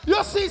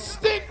 You see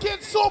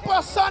stinking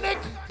Supersonic.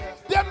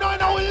 Them know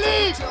in our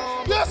league.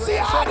 You see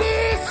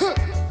Addies.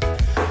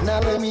 Now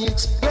let me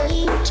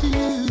explain to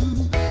you.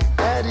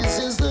 Addies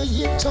is the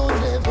hit on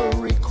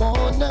every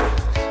corner.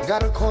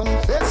 Gotta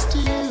confess to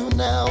you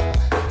now.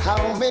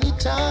 How many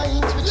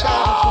times we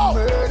try to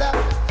murder?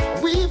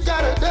 We've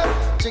got a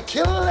done to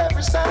kill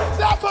every sound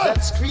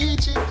that's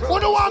screeching. What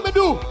do you want me to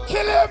do?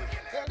 Kill him?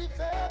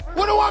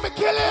 What do you want me to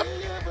kill him?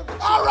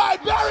 All right,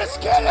 Barris,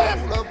 kill him.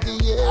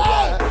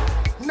 Hey.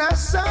 Now,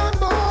 sound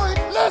boy,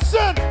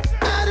 listen.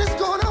 Addies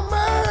gonna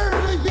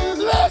murder you.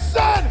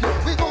 Listen.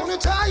 We're gonna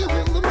tie you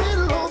in the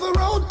middle of the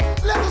road.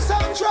 Let the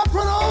sound drop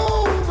run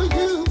over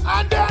you.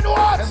 And then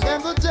what? And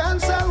then the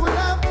dancer will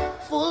have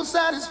full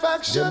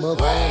satisfaction.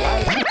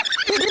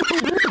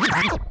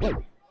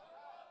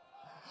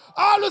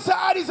 All who say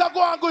Addies are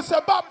going good say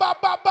bop,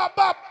 bop, bop, bop,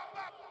 bop.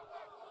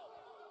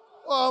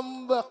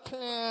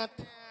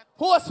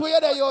 Who's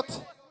where there,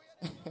 youth?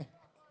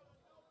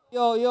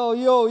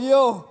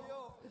 Yo.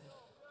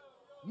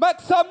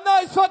 Make some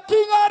noise for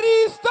King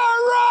Addies,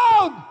 turn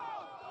round.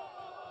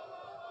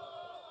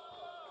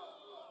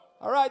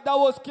 All right, that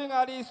was King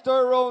Addies,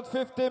 turn round,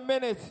 15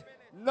 minutes.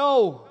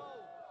 No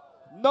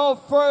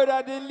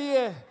further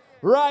delay.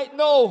 Right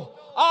now,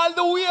 all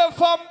the way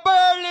from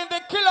Berlin,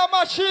 the Killer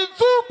Machine,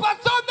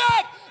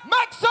 Supersonic,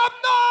 make some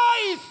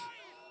noise.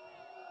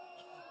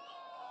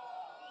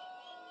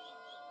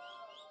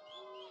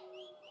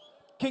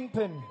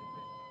 Kingpin,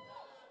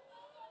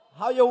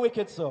 how you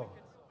wicked so?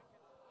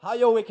 How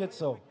you wicked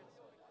so?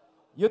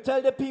 You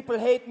tell the people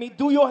hate me.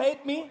 Do you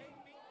hate me?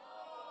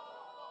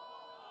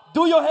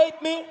 Do you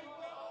hate me?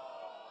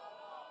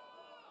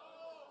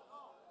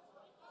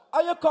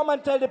 Or you come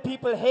and tell the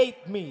people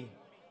hate me?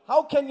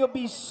 How can you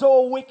be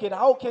so wicked?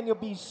 How can you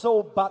be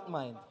so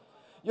bad-minded?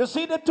 You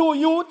see the two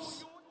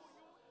youths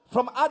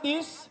from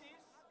Addies?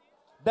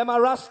 Them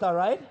are Rasta,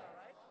 right?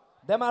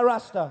 Them are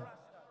Rasta.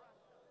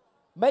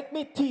 Make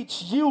me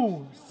teach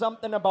you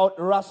something about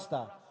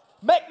Rasta.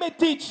 Make me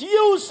teach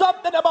you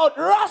something about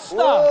Rasta.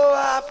 Oh,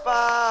 our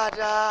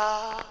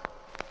Father,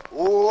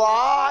 who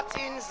art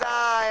in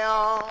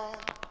Zion,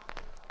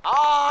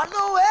 on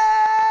the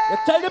way. You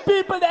tell the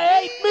people they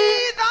hate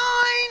me.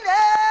 Thy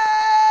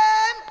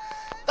name,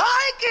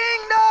 thy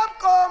kingdom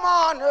come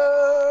on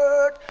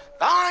earth,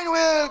 thine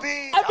will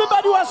be.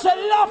 Everybody who I say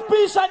love,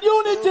 peace, and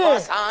unity.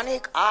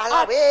 Supersonic all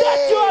I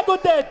bet you are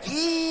good dead.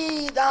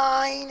 Be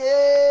thine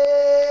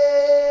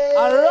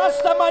And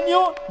Rastaman,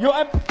 you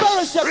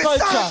embarrass your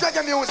culture.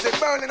 Reggae music,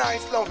 Berlin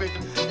Ice, love it.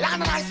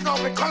 London Ice,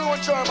 love it.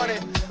 Cologne, Germany.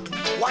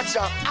 Watch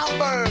out,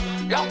 Hamburg,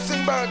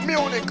 Luxembourg,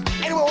 Munich.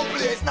 Anywhere we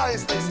play, it's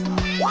nice this.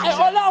 Watch hey,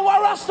 hola,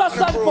 what Rasta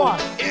stand for?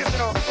 Easy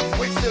now,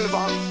 with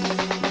silver.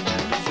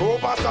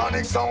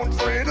 Supersonic sound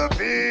for the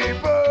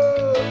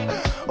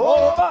people.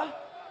 Over.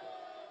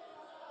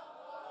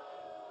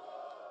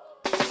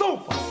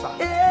 Supersonic.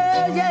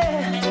 Yeah,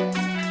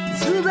 yeah.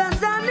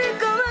 Supersonic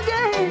come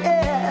again,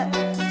 yeah.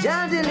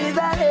 Just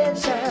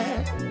liberation.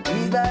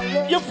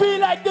 You feel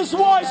like this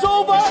war is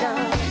over?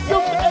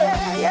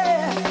 Yeah,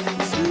 yeah.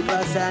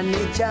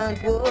 Supersonic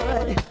chant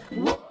word.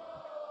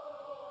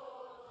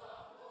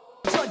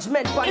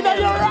 Judgment for in your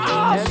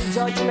ass. Them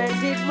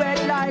judgment is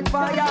red like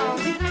fire.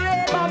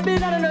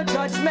 Babylon and the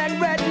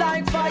judgment red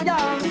like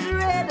fire.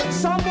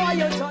 Somewhere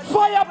you touch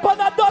fire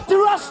upon a dirty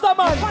Rasta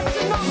man.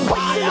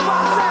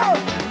 Fire!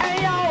 Hey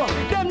yo,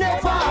 them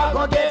never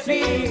go get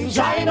me.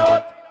 Shine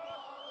out.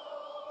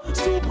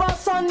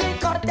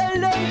 Supersonic, I tell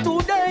them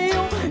today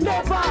you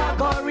never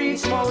go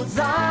reach Mount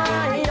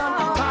Zion.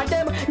 Cause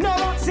them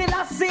no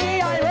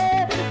Selassie,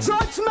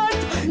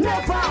 judgment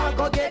never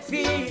go get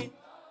feed.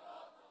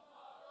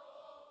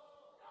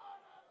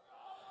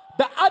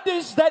 The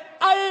Addies that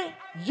I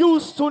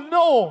used to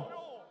know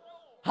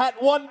had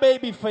one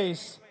baby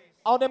face.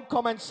 All them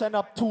come and send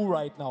up two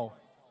right now.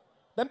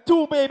 Them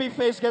two baby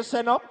face get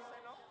sent up.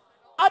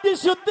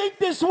 Addies, you think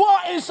this war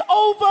is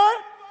over?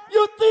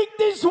 You think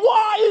this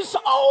war is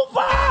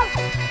over?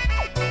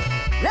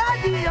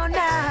 Ready or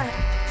not,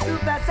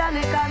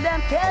 Supersonic and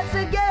them case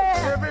again.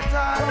 Every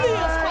time. Please,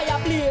 fire,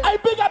 please. I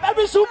pick up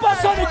every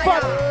Supersonic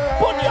fan.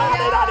 Put your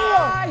hand in on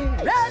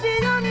here. Ready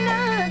or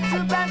not,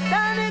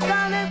 Supersonic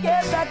and them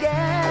case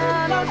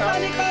again.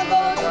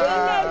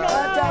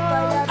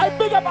 I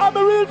pick up all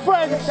my real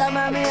friends.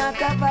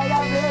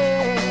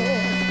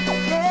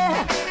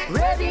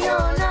 Ready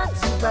or not,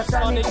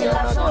 Supersonic kill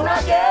us on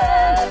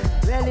again.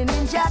 Dwelling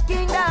in Jah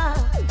Kingdom,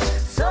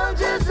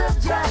 soldiers of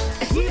Jah,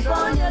 keep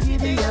on your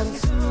Gideon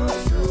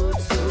suit.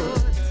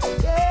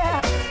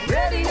 Yeah,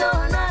 ready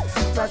or not,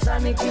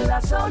 Supersonic kill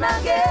us on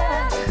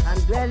again.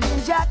 And dwell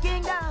in Jah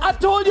Kingdom. I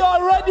told you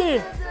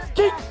already,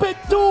 Kingpin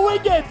too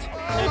wicked,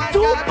 it's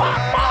too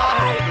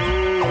bad.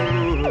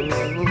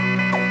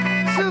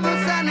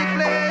 Supersonic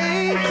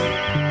play.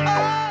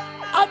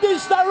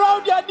 Addies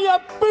around your near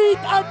beat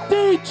and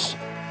teach.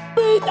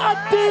 Beat and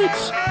teach.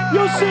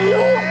 You see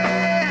you?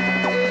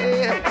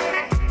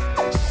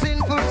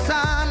 Sinful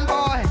son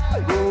boy,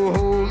 go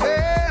home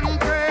and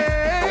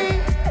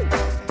pray.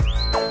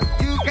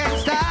 You can't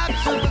stop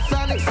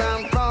Supersonic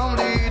sound from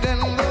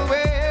leading the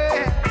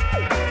way.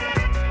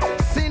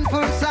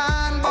 Sinful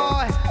son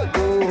boy,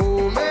 go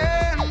home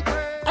and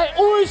pray. Hey,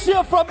 who is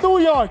here from New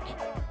York?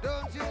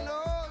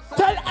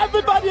 Tell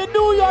everybody in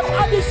New York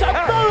Addies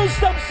embarrass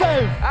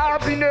themselves.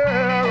 I've been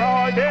there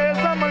all days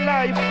of my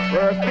life,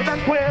 working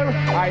and queer.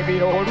 I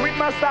be old with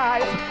my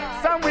size.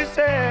 Some we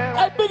say.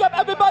 I big up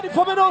everybody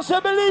from the north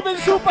who believe in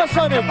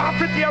Supersonic. Them have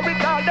to deal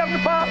with all them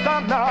fork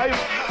and knife.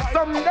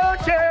 Some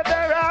don't share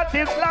their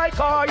artists like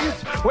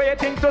ours,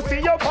 waiting to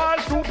see you fall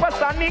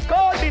Supersonic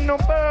holding no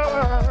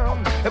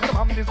burn. Every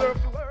man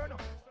deserves to earn.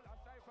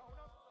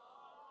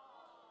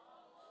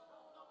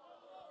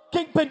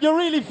 Kingpin, you're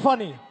really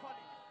funny.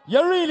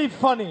 You're really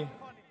funny.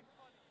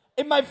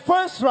 In my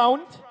first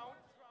round,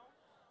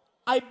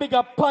 I big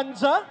up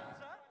Panza,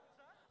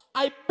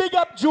 I big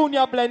up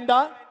Junior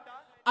Blender,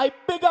 I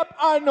big up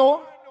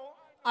Arno,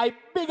 I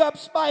big up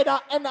Spider,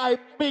 and I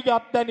big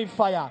up Danny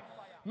Fire.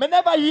 Me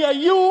never hear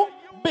you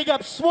big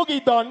up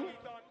Swoogie Dunn.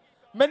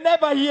 Me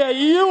never hear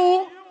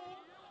you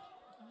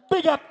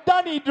big up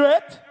Danny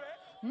Dredd.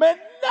 Me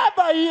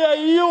never hear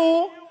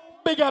you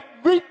big up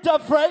Rita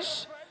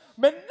Fresh.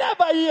 Me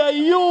never hear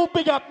you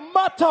big up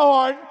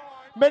Matterhorn.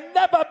 Me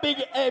never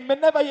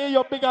hear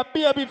you big up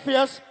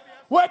Babyface.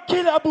 Where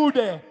Killer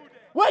Bude?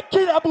 Where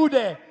Killer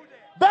Bude?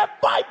 The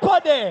Viper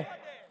there.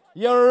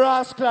 You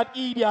rascal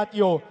idiot,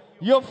 you.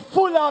 You're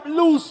full of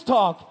loose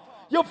talk.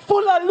 You're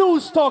full of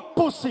loose talk,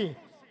 pussy.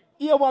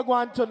 Here we go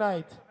on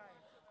tonight.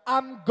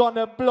 I'm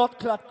gonna blood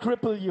clot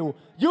cripple you.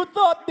 You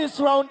thought this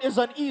round is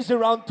an easy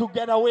round to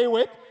get away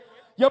with?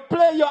 You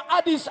play your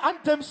Addies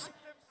anthems.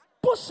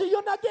 Pussy,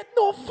 you not get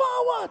no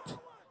forward.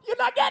 You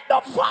not get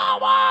no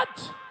forward.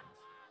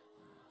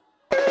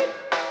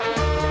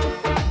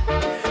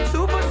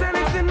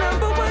 Supersonic's the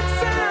number one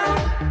sound.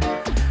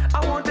 I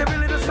want every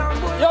little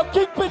sound. Yo,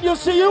 Kingpin, you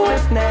see you? No.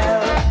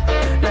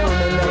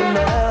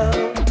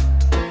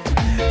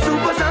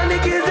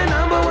 Supersonic is the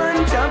number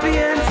one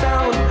champion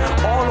sound.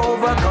 All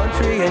over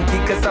country and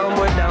kick a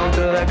soundboy down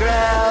to the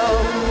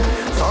ground.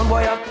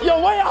 Soundboy up. Yo,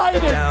 why you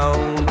hiding?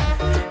 Down.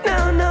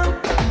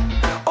 No.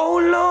 Oh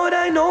Lord,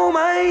 I know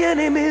my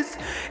enemies.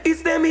 It's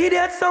beats them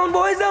idiot sound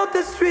boys out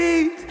the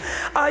street.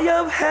 I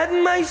have had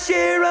my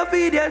share of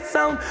idiot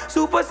sound.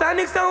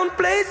 Supersonic sound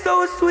plays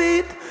so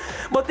sweet.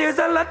 But there's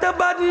a lot of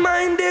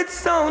bad-minded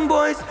sound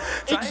boys.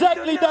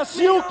 Exactly, that's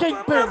you,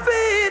 Kingpin.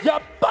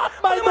 You're bad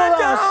by the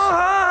matter how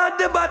hard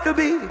the battle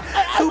be,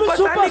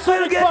 Supersonic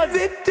will get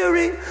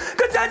victory.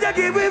 Cause Jaja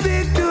give me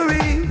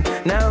victory.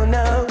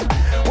 Now,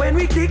 when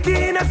we kick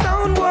in a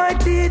sound boy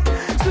teeth,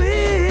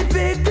 sweet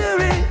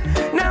victory.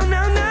 Now,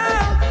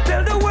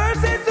 tell the world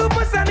say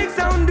Supersonic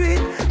sound do it.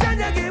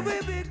 Jaja give me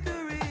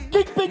victory.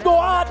 Kingpin go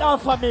hard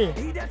off of me.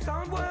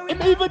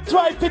 Him even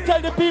tried to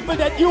tell the people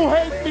that you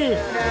hate me.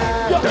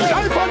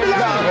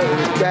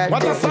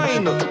 What a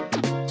sign.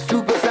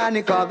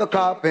 Supersonic or the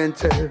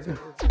carpenter,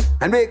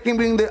 and make him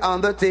bring the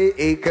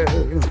undertaker.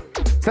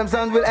 Some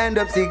sons will end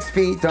up 6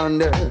 feet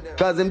under,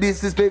 cause them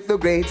disrespect the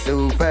great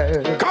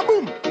super.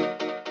 Kaboom!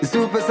 The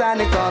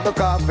Supersonic or the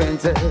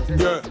carpenter.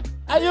 Yeah.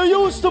 And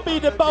you used to be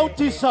the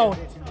Bounty sound.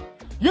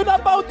 You're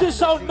not Bounty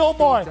sound no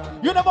more.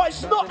 You never,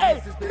 it's not,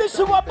 hey,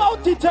 listen what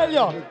Bounty tell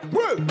you.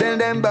 Well, tell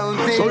them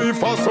Bounty. So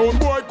if a sound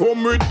boy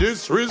come with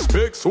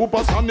disrespect,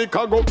 Supersonic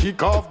a go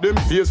kick off them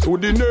face to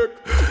the neck.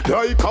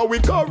 Like how we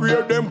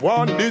career them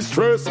want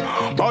distress.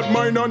 Bad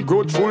mind and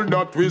grudgeful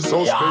that we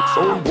suspect. Yeah.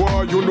 Sound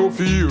boy you no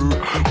fear,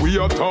 we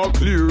are talk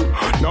clear.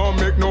 Now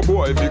make no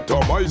boy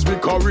victimize me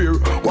career.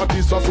 What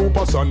is a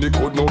Supersonic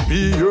could not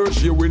be here.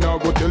 She we now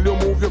go tell you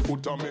move your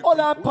foot and make.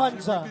 Hola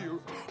Panza.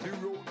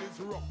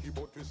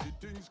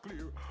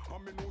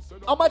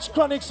 How much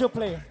Chronics you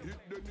play?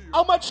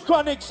 How much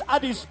Chronics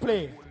Addies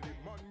play?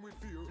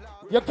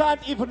 You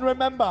can't even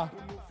remember.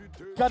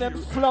 Cause them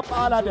flop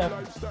all of them.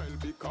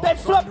 They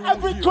flop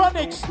every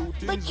Chronics.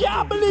 They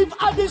can't believe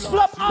Addies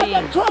flop all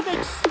the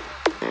Chronics.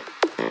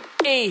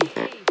 Hey,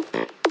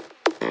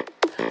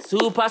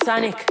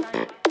 Supersonic.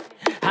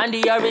 And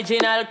the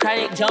original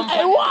Chronic jump.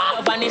 Hey,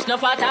 what? Vanish no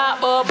fat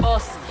up,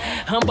 boss.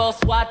 And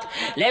boss what?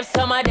 Left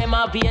some of them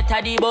up here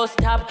to the bus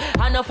stop.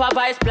 Enough of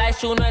vice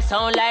splice tune we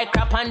sound like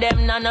crap. And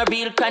them none of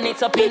real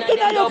Chronics up in the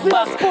dub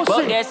box.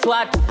 But guess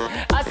what?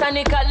 A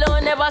Sonic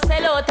alone never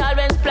sell out. All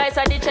when splice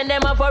a ditch and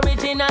them have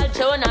original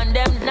tune. And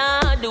them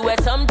nah do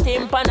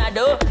something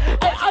panado.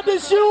 Hey,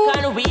 Addies you.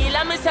 Can wheel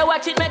and me say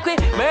watch it make we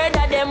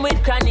murder them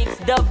with Chronics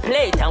dub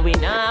plate. And we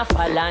nah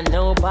follow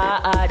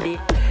nobody.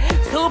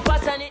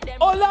 Supersonic them.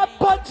 Hola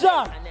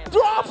Badda.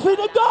 Drop in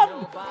the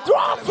gun.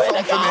 Drop in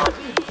the gun.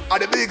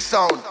 At the big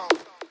sound.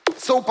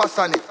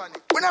 Supersonic.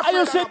 And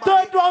you say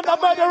third round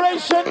of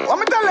moderation. Let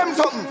me tell them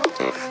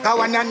something. Now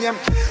one and them.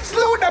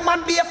 Slew them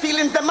and be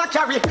feelings them a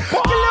carry.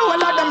 Kill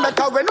all of them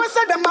better when we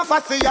say them a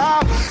fussy, yeah.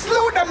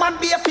 Slew them and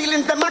be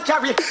feelings them a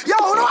carry. Yo,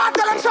 no, I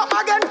tell them something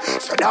again.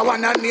 So that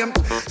one and them.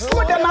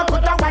 Slew them and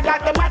put a word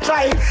that them a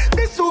try.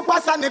 This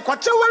Supersonic,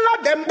 what you will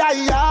let them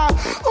die, yeah.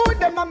 Who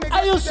them a make.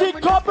 And you see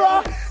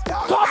Cobra.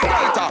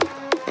 Cobra.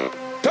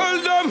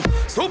 Tell them,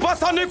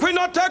 Supersonic we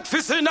not take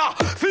fisina.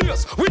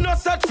 Fierce, we not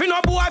set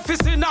finna boy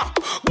fisina.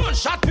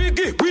 Gunshot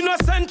piggy, we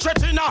not send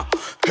tretina.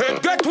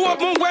 Head get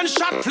open when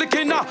shot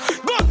flicking. Gun,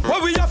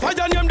 where we have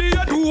fire name the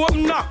head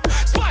open.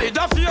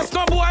 Spider fierce,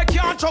 no boy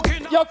can't choke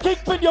in. You're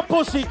kicking your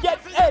pussy, get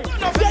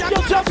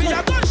your jumping.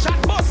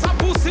 Gunshot bust a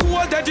pussy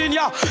wall dead in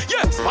ya.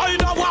 Yes,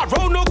 spider war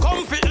round no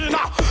comfy in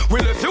ya. We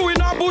left you in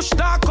a bush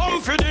that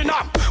comfy in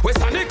ya. We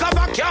Sonic have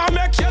a car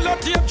make yellow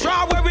tape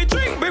draw where we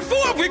drink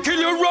before we kill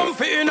you rum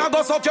for in a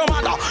go suck your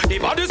mother. The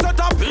body set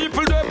of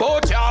people they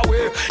both your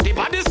way. The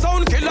body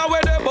sound killer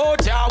where they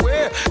both your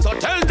way. So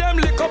tell them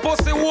lick up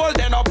pussy wall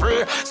then I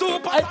pray.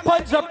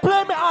 Supersonic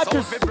play me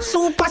artist.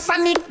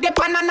 Supersonic they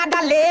pan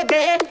another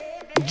label.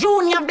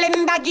 Junior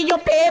Blender give you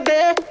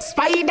payable.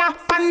 Spider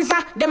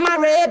Panzer them a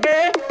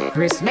rebel.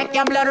 Chris make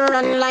your blood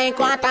run like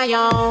water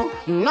yo.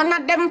 None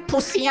of them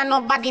pussy and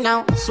nobody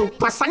now.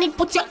 Supersonic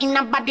put you in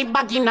a body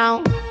baggy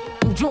now.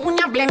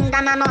 Junior Blender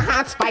and no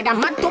heart spider.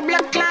 Mad to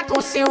blood clot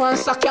pussy won't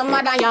suck your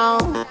mother yo.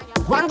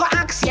 One go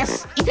ask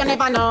yes if you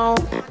never know.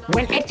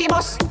 When 80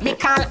 bus me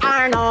call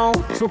R now.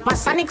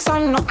 Supersonic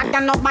sound no other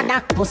no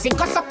bother. Pussy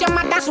go suck your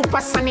mother.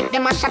 Supersonic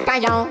them a shatter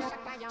yo.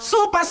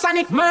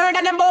 Supersonic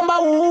murder them bomba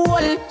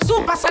hole.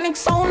 Supersonic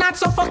sound not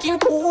so fucking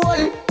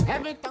cool.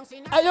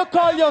 And you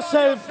call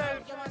yourself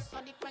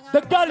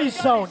the Gully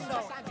Sound.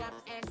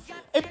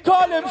 He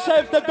call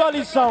himself the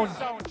Gully Sound.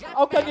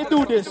 How can you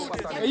do this?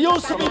 It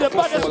used to be the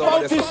baddest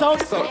Bounty sound.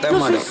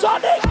 This is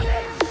Sonic.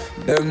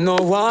 Them no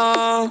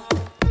one,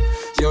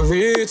 you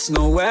reach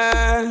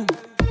nowhere.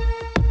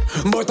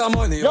 But the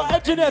money. Your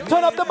engineer,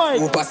 turn up the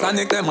mic.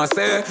 Supersonic, them a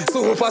say.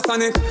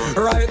 Supersonic.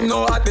 Right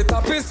now at the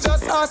top is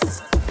just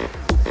us.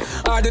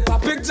 At the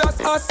topic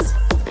just us.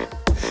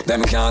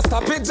 Them can't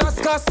stop it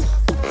just cause.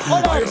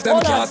 If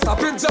them can't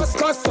stop it just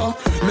cause so.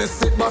 Me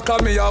sit back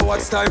and me a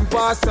watch time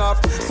pass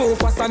off.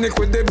 Supersonic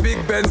with the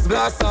big Benz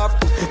blast off.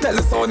 Tell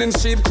the sound in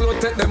sheep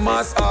clothes take the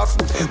mask off.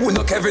 We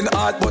no Kevin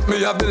Hart but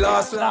me have the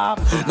last laugh.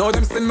 Now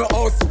them send me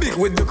house big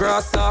with the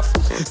grass off.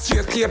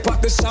 Straight cape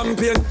at the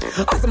champagne.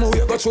 As me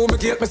way go through me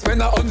gate me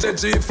spend 100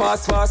 G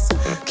fast.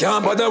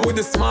 Can't bother with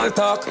the small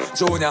talk.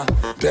 Junior,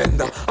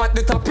 Blender. At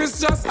the top is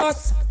just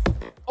us.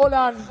 Hold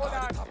on.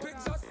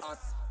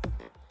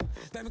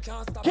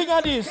 King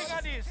Addies,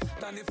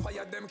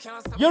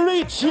 you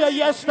reached here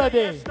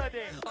yesterday.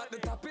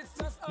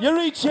 You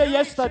reached here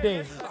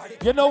yesterday.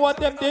 You know what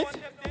them did?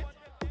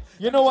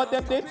 You know what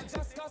them did?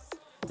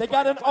 They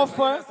got an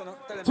offer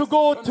to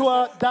go to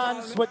a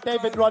dance with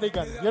David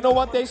Rodigan. You know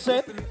what they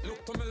said?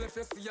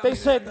 They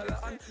said,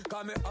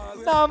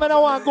 "Nah, man, I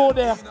want to go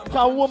there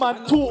because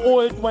woman too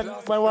old when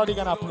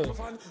Rodigan play."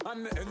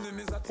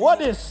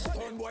 What is?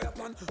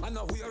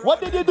 What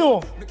did you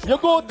do? You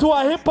go to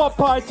a hip-hop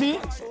party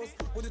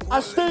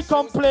and still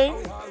complain?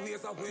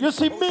 You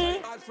see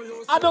me,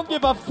 I don't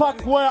give a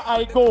fuck where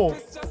I go.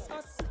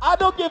 I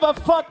don't give a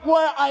fuck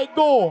where I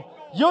go.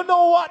 You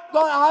know what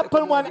gonna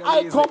happen when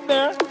I come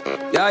there?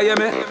 Yeah,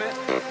 me.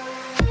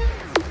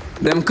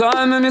 Them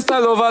call me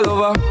Mr.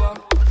 Lover.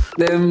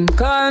 Them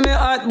call me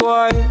hot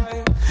boy.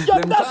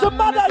 Yo, doesn't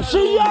matter,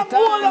 she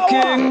young,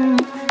 King,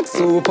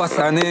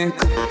 Supersonic.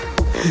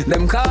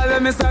 Them call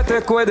me Mr.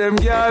 Take with them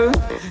girl.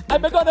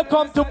 I'm gonna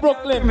come to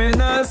Brooklyn.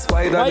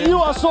 But you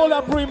are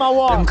Solar Prima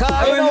War. Them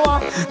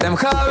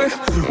call me.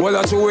 Well,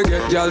 I should we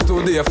get girl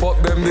today.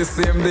 Fuck them the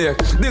same day.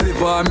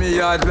 Deliver me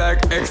yard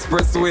like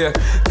expressway.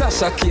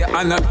 Tasha Kia,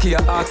 Anna Kia,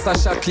 ask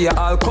Tasha Kia.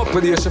 All couple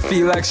days she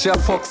feel like she a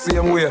fuck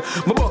same way.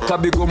 My buck a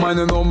big woman,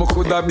 you know me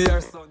coulda be her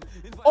son.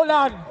 Hold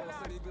on.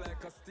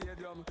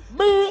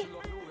 Me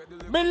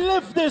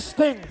live this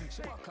thing.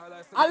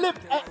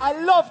 I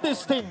love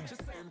this thing.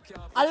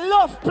 I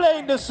love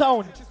playing the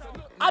sound.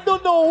 I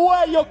don't know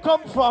where you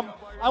come from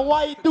and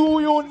why do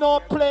you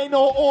not play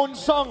no own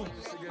song.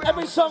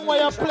 Every song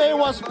where you play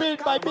was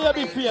built by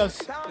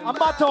Babyface and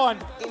Baton.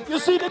 You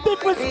see the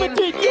difference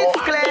between you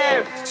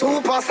and them.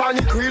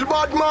 Supersonic real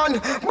bad man.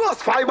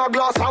 Bust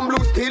fiberglass and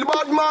blue steel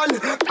bad man.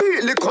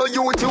 Beat little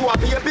youth, you a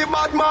baby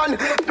bad man.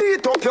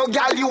 Beat up your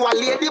gal, you a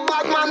lady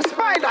bad man.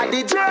 Spider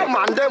the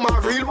German, them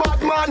a real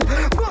bad man.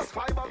 Bust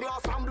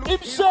fiberglass and blue. Him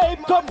say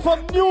him come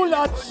from new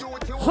lads,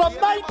 from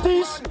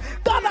 90s,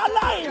 down a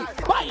line,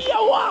 but you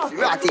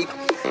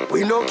what?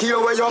 We no care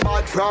where you're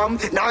bad from,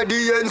 now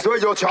the ends where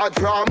you chat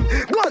from.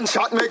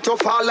 Gunshot make you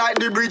fall like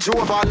the bridge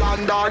over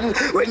London.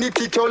 When he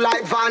kick you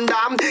like Van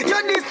Damme,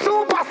 you're the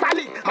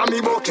Supersonic, and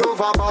me buck you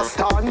over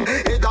Boston.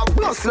 It a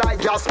bust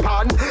like gas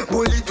pan,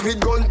 bullet with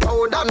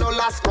gunpowder, no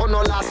last gun,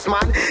 no last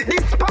man.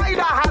 The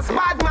spider has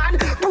bad man,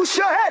 push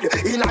your head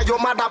in your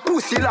mother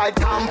pussy like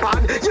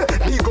tampon. Yeah,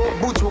 big up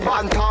Buju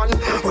Banton.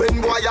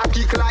 When boy a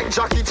kick like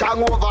Jackie Chan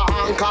over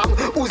Hong Kong,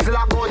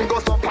 Uzla gun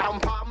goes up pam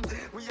pam.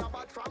 We are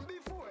bad from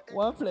before.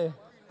 One play.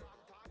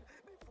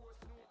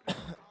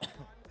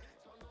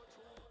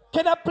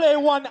 Can I play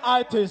one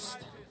artist?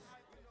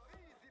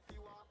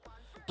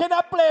 Can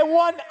I play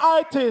one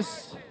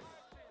artist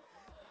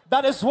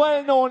that is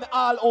well known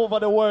all over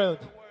the world,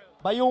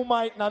 but you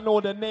might not know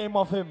the name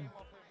of him?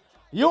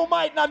 You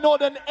might not know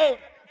the name.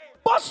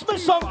 Bust me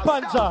some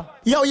Panzer.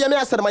 Yo, me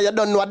I said, man, you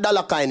don't know what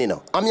dollar kind, you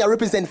know. I'm here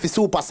represent for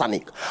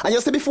Supersonic. And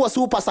you see, before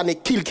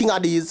Supersonic kill King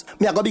Addies,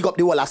 me I go big up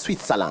the whole of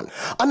Switzerland.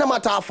 And no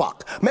matter of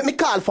fact, make me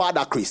call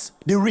Father Chris,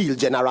 the real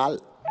general.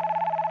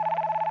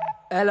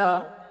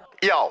 Hello.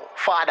 Yo,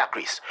 Father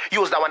Chris,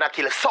 use the one to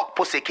kill Suck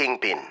Pussy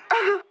Kingpin.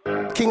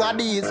 King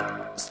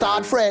Addies,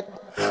 start fret.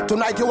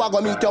 Tonight you are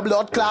gonna meet your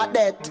blood clot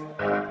death.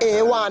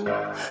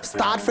 A1,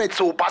 start fret.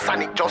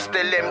 Supersonic, just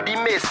tell them the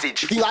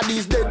message. King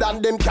Addies dead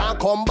and them can't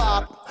come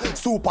back.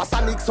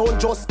 Supersonic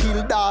sound just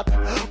kill that.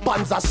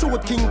 Panzer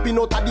shoot Kingpin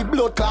out of the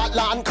blood clot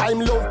land. Crime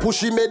love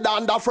push him head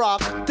under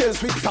frack. Tell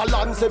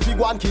Switzerland say fi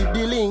go and keep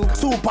the link.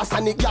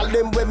 Supersonic y'all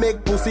them we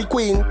make pussy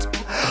quint.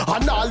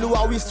 And all who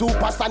are with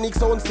Supersonic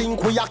sound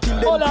sink, we a kill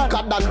them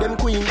quicker than them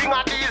queen. King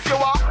Addies you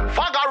are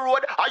Fagger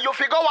Road, and you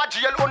figure what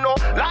jail or no.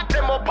 Lock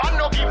them up and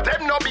no give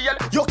them no bail.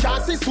 You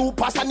can't see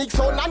Supersonic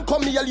sound and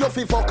come here, you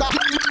fi fucker.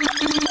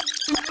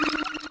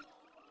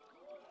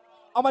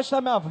 How much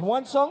time I have?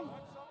 One song?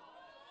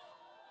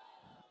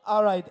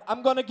 All right,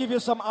 I'm gonna give you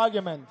some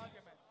argument.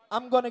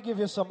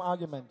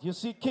 You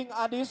see, King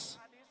Addies,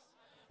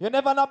 you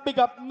never not big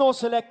up no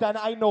selector, and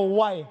I know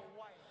why.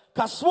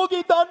 Cause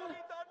Swoogie done,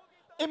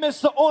 him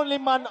is the only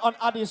man on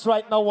Addies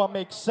right now what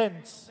makes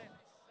sense.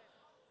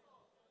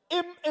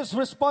 Him is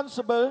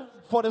responsible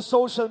for the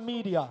social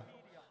media.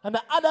 And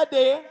the other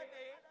day,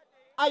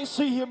 I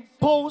see him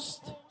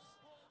post,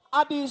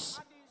 Addies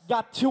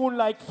got tuned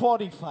like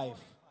 45.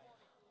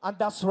 And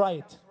that's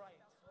right.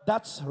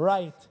 That's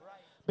right.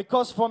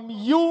 Because from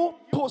you,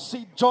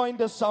 pussy, join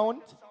the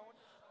sound,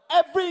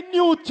 every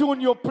new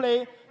tune you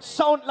play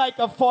sound like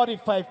a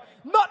 45.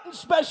 Nothing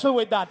special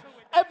with that.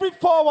 Every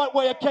forward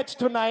where you catch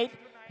tonight,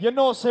 you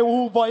know say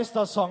who voiced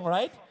the song,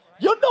 right?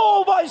 You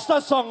know who voiced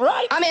the song,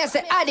 right? I mean, I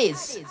say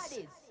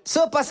Addies.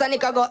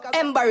 Supersonic I go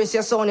embarrass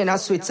your sound in a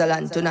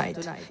Switzerland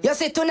tonight. You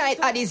see tonight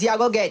Addies you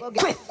go get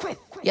quiff.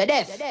 You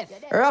deaf.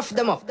 Rough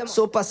them up.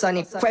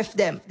 Supersonic quiff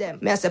them.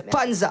 Me I say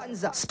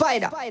Panzer,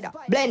 Spider,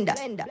 Blender,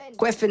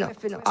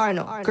 Quiffino,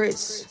 Arno,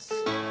 Chris.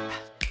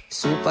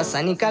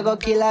 Supersonic I go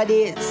kill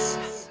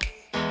Addies.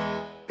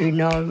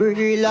 In a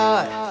real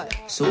life.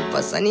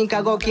 Supersonic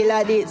I go kill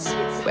Addies.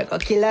 We go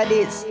kill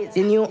Addies.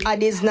 The new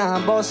Addies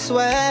now boss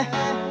way.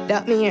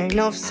 That me hear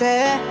enough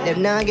say.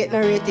 Them not get no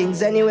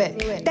ratings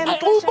anyway. Them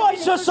who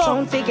buys your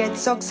song? Don't forget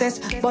success,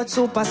 but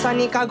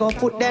Supersonic I go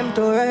put them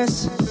to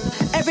rest.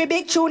 Every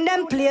big tune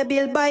them play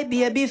build by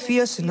baby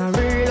face in a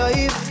real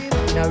life.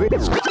 In a real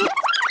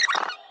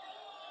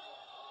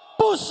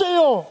Pussy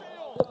yo.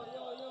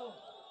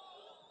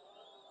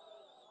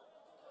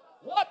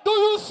 What do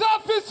you say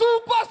for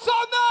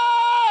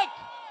Supersonic?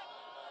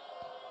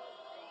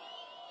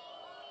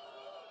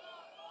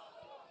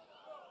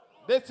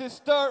 This is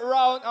third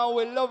round and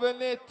we're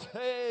loving it.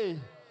 Hey,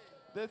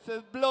 this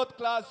is Blood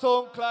Class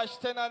Sound Clash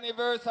 10th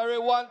anniversary.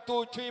 1,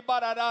 2, 3,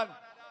 Badda.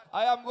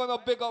 I am gonna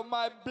pick up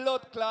my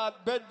blood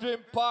clot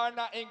bedroom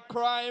partner in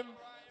crime,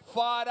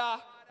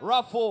 Father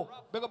Raffo.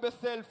 Big up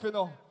yourself, you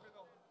know.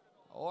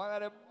 One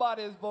of the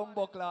baddest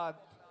bumbo clad.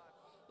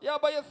 Yeah,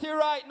 but you see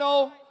right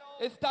now,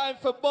 it's time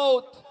for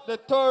both the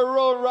third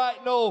round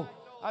right now.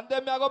 And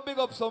then I go big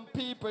up some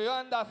people, you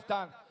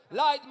understand?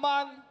 Light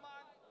man,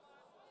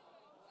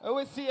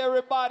 we see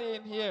everybody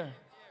in here.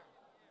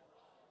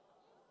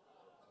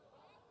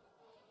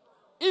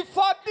 If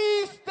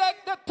Addies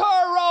take the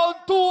third round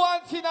 2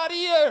 once in a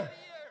year,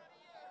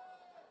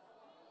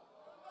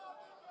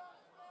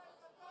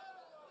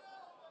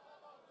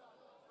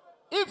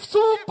 if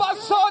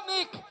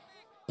Supersonic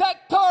take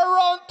third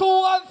round 2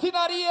 once in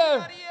a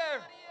year,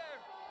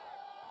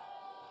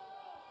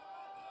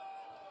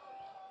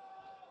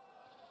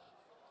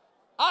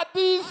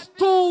 Addies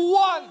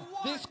 2-1.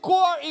 The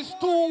score is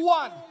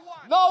 2-1.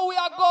 Now we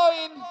are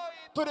going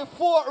to the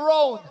fourth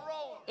round.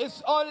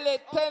 It's only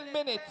 10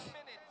 minutes.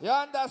 You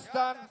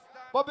understand?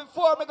 But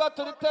before we go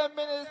to the 10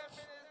 minutes,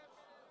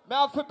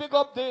 I have to big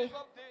up the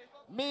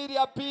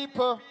media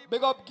people.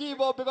 Big up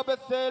Givo, big up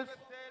yourself.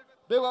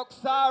 Big up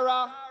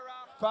Sarah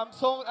from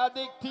Sound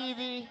Addict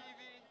TV.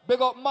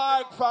 Big up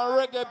Mark from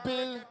Reggae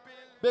Bill.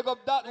 Big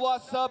up That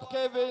What's Up,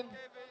 Kevin.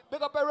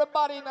 Big up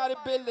everybody in the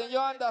building, you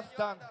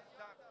understand?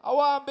 I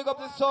want to big up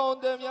the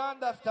sound them, you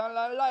understand?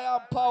 Like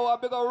Lion Power,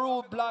 big up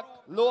Rude Black,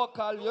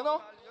 local, you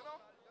know?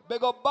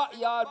 Big up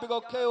Backyard, big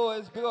up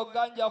KOS, big up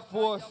Ganja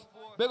Force.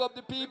 Big up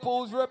the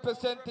people who's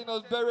representing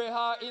us very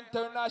hard,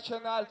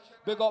 international.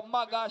 Big up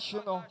Magash,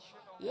 you know.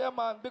 Yeah,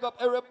 man, big up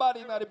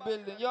everybody in the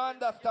building, you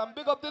understand?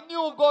 Big up the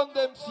new gun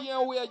them,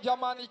 seeing where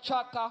Jamani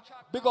Chaka.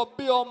 Big up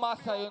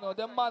Biomassa, you know.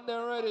 Them man,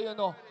 them ready, you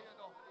know.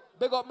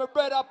 Big up my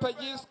brother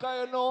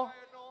Pejiska, you know.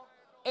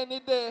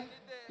 Any day,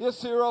 you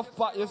see rough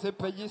part, you see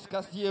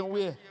Pejiska seeing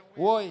way.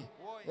 Boy,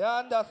 you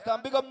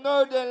understand? Big up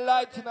Northern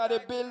Lights in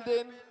the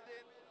building.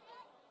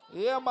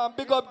 Yeah, man,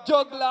 big up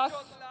Jugglers.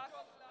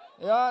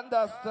 You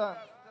understand?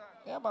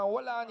 Yeah, man,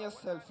 hold on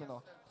yourself, you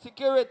know.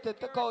 Security,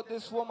 take out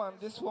this woman.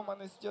 This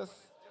woman is just...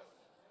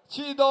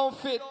 She don't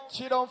fit.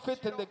 She don't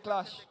fit in the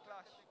clash.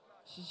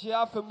 She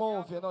have to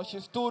move, you know.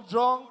 She's too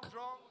drunk.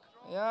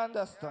 You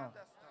understand?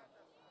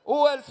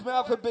 Who else may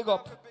have to big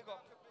up?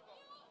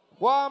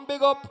 One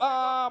big up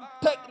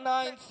Tech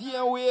 9,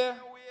 CNW.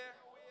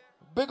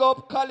 Big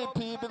up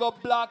Calipi, big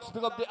up Blacks,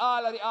 big up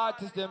all of the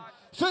artists them.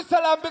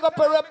 Switzerland, big up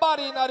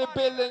everybody in the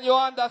building, you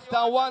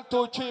understand? 1,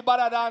 2, 3,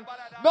 Badda.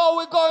 Now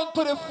we're going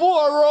to the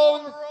fourth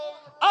round.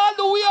 All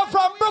the way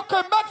from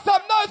Brooklyn, make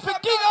some noise for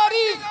King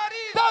Addies.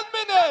 10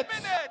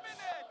 minutes.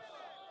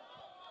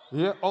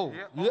 Yeah, oh,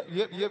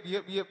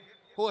 yep.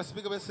 Who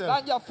speak of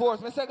yourself? Ganja Force,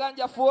 me say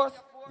Ganja Force.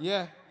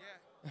 Yeah.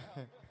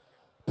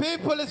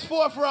 People, it's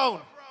fourth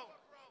round.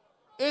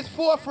 It's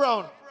fourth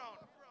round.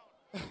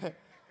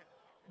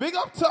 Big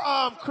up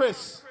to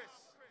Chris.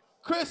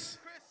 Chris,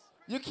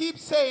 you keep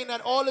saying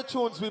that all the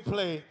tunes we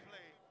play,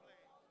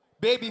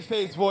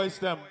 Babyface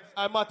voiced them,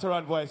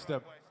 Mataran voiced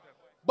them.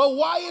 But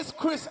why is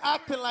Chris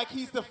acting like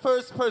he's the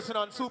first person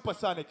on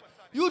Supersonic?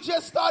 You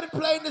just started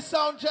playing the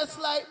sound just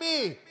like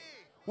me.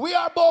 We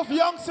are both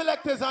young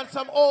selectors on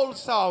some old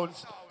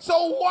sounds.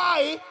 So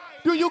why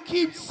do you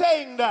keep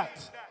saying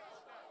that?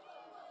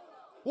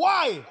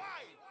 Why?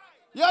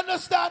 You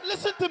understand?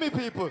 Listen to me,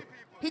 people.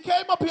 He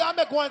came up here and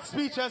make one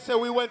speech and said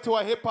we went to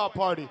a hip-hop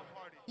party.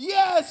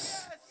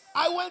 Yes,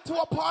 I went to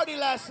a party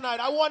last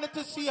night. I wanted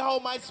to see how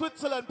my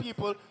Switzerland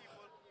people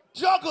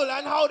juggle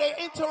and how they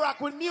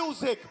interact with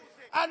music.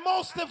 And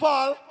most of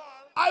all,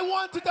 I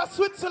wanted a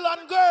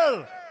Switzerland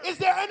girl. Is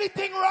there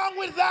anything wrong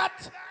with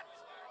that?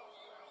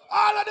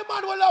 All of the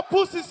man with love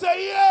pussy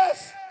say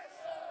yes.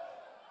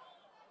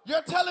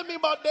 You're telling me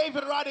about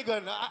David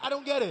Rodigan. I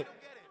don't get it.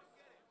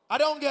 I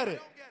don't get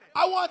it.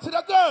 I wanted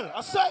a girl.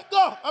 I said,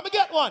 go. I'm going to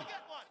get one.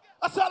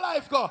 That's how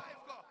life go.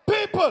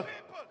 People,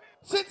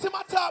 since him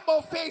I talk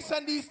about face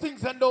and these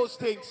things and those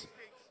things,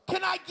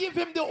 can I give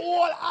him the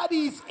old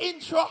Addies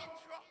intro?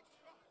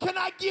 Can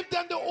I give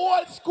them the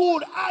old school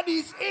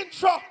Addies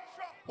intro?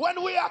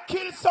 When we are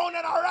kill sound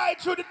and I ride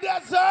through the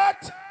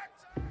desert.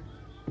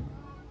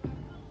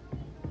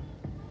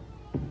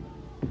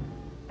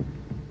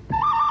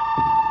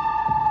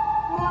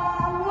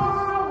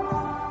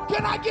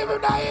 Can I give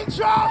him that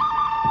intro?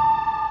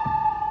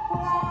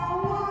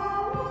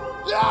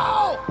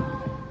 Yo!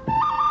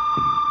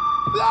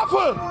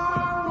 Level!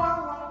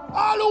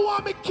 All who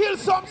want me kill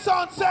some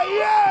sound say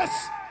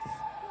yes!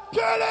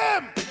 Kill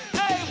him!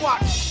 Hey,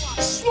 watch!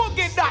 Swag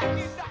it that.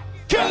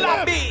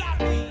 Killer B.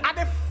 And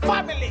the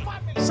family.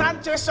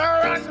 Sanchez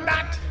run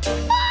that.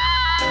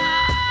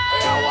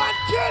 You want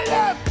kill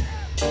them.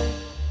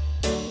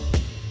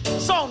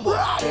 Sound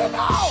right, you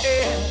know.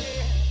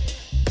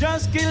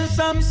 Just kill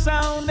some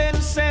sound and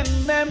send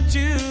them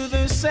to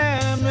the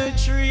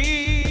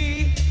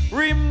cemetery.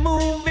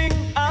 Removing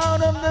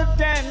out of the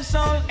dance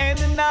hall, and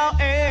now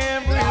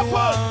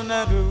everyone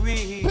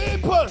agree.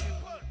 People,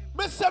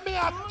 Mr. Me,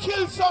 I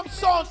kill some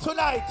sound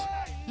tonight.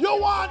 You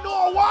wanna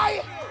know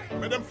why?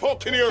 Let them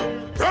fucking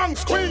here.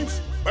 Bronx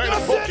Queens. You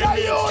see the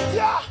youth,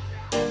 yeah?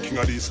 King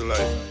Addies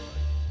alive.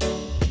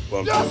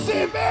 You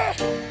see me?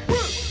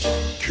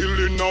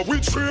 Killing now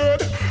with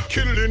trade,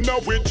 killing now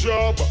with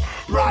job.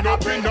 Run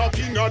up in a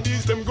King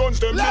Addies, them guns,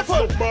 them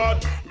Level. look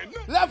bad.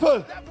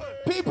 Level.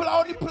 People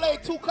only play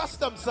 2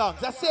 custom songs.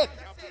 That's it.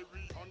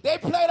 They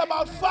played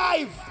about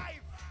 5.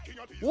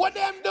 What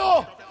them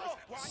do?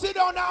 Sit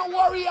down and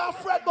worry and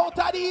fret about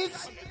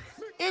Addies.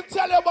 Him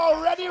tell you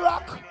about Ready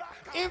Rock.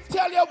 Him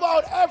tell you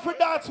about every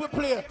dance we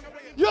play.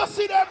 You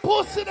see them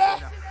pussy there?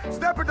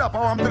 Step it up, I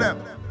want to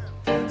them.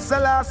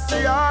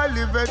 Selassie, I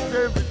live it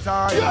every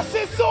time. You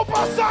see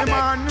Supersonic?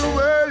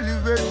 Emmanuel,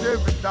 live it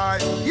every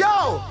time.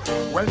 Yo!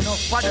 Well,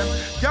 enough for them.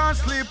 Can't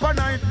sleep at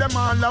night, them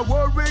all a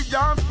worry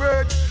and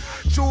fret.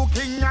 True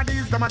King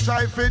Addies, them a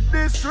try for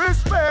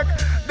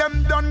disrespect.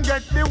 Them don't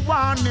get the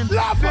warning.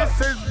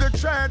 This is the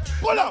threat.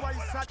 Pull up.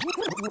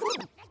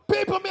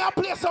 People, me I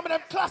play some of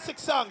them classic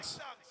songs.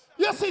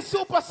 You see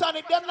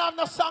Supersonic, them not have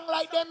no song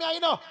like them, yeah, you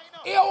know.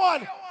 Here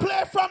one,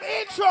 play from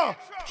intro.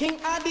 King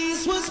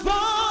Addies was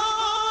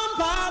born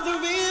by the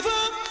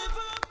river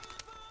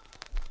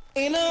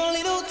in a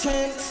little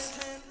tent.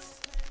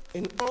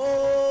 And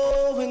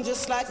oh, and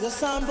just like the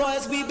sun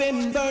boys, we've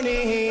been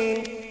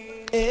burning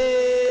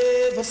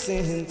ever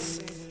since.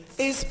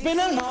 It's been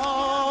a long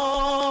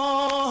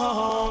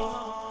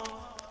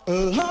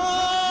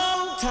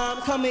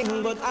time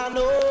coming, but I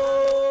know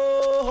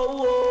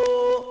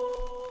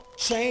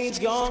change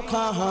gonna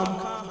come.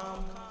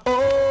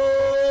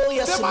 Oh,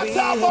 yes, them a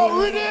talk about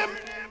rhythm.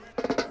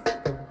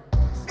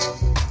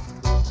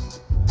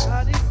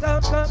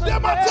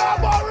 Them a talk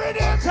about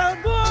rhythm.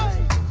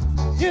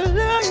 You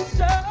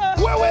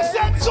where we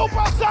send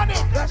Supersonic.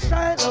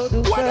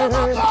 Where them a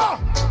go?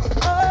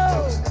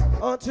 Oh,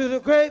 onto the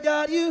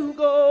graveyard you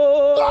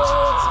go.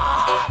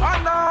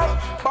 And now,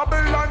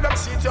 Babylon, them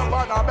sit up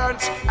on a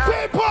bench.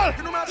 People,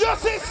 you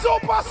see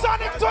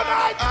Supersonic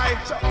tonight.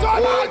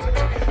 Tonight.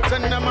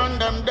 Send them on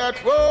them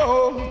death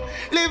row,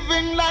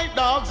 living like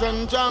dogs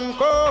and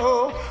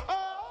junko.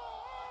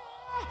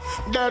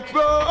 Death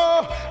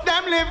row,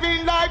 them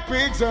living like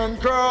pigs and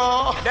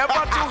crow. Never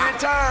to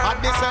return. I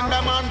send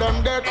them on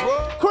them death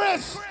row.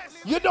 Chris,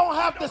 you don't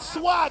have the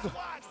swag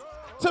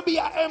to be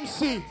an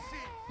MC.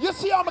 You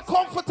see I'm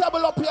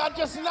comfortable up here and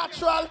just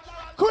natural.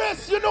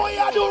 Chris, you know what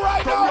you do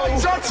right now.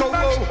 You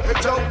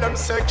tell them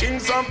say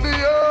kings of the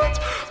earth.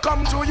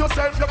 Come to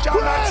yourself, you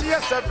cannot see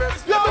yourself.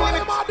 You're doing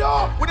it, man.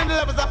 Within the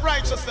levels of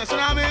righteousness, you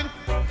know what I mean?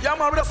 Yeah,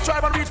 man, we just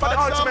strive and reach for the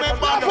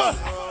ultimate.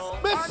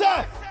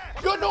 Mister,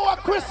 you know what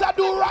Chris I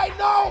do right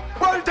now?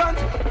 Well done.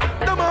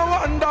 Them a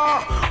wonder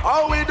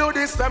how we do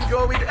this. Them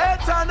go with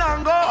hate and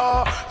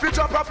anger.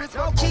 Future profits.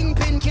 Now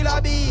Kingpin, Killer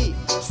B,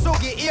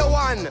 Sugi,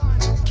 A1.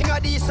 King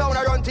Addies sound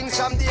I run things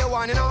from day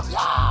one, you know?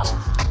 Yeah.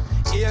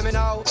 Hear me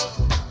now.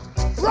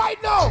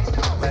 Right now.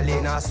 Well,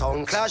 in a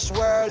sound clash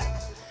world,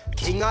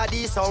 King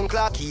Addies sound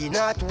clock in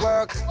at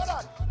work.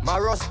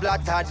 Maros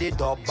Blatter the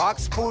dub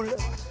box full.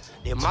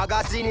 The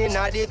magazine in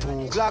a the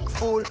 2 Glock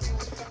full.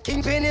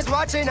 Kingpin is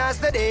watching as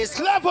the days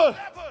level.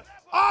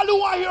 All who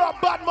want to hear a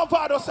bad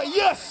motherfucker say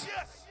yes.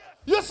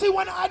 You see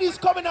when Addies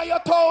coming at your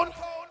town,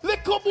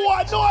 little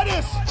boy know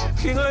this.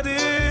 King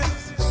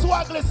Addies,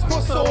 swagless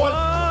for soul.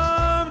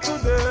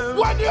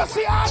 When you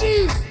see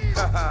Addies,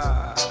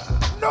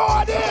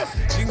 know this.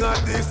 King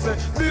Addies,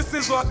 this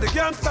is what the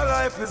gangster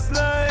life is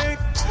like.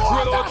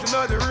 Roll out in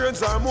the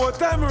range and more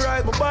time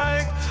ride my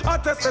bike. I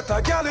test it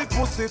a gal it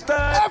pussy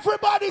tight.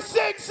 Everybody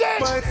sing.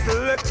 Might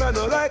select and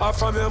no like. I'm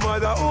from your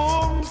mother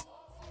home.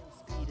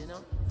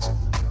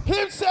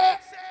 Him say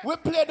we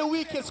play the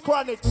weakest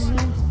Chronics.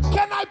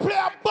 Can I play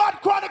a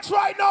bad Chronics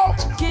right now?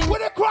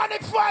 With the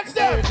Chronics fans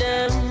there.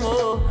 They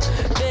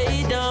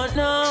don't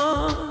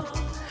know.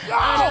 Yo.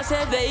 And I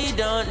say they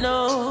don't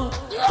know.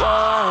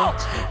 Yo.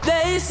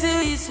 They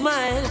see we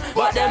smile,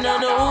 but they don't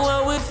know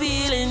what we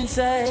feel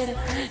inside.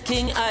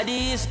 King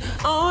Addies,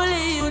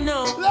 only you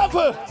know.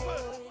 Level.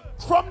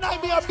 From night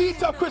me a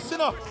beat up,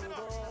 Christina.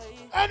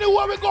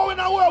 Anywhere we go in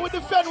the world, we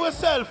defend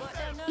ourselves.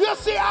 You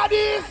see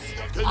Addies?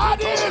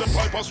 Addies.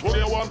 Pipers, what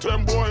they want to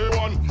them boy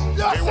one.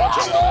 They want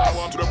to them, I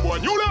want to them boy.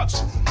 New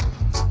lads.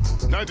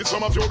 90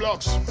 some of your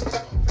blocks.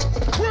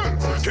 Well,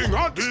 King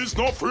Addies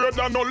no afraid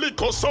of no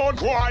liquor sound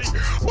boy.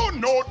 But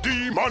no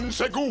demon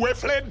say go away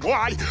fled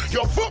boy.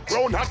 Your fuck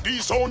round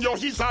Addies on your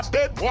he's a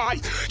dead boy.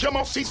 You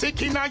must see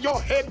sick in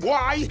your head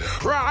boy.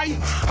 Right?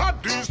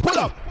 Addies. Pull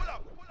up.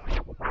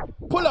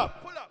 Pull up.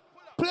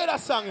 Play that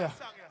song, yeah.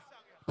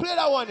 Play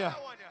that one, yeah.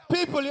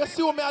 People, you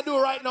see what me I do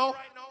right now?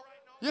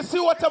 You see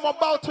what I'm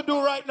about to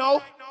do right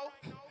now?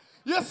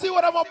 You see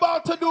what I'm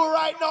about to do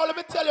right now? Let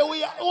me tell you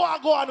who I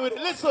go on with it.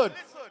 Listen.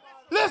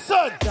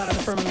 Listen. God of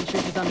the firmament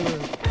churches on the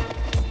earth.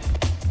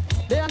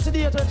 They answer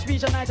the earth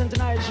speech at night and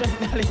tonight.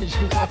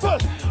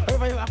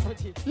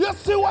 You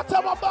see what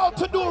I'm about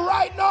to do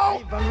right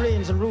now? And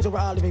reigns and rules over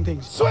all living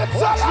things.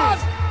 Switzerland.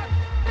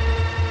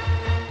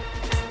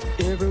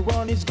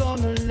 Everyone is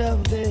gonna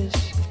love this.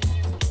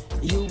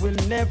 You will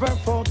never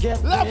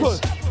forget Level.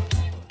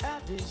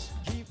 this.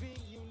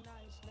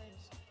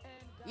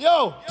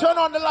 Yo, turn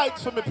on the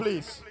lights for me,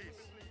 please.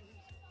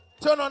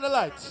 Turn on the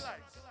lights.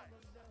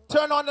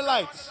 Turn on the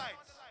lights.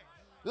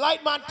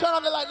 Light man, turn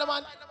on the light,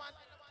 man.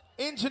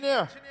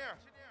 Engineer,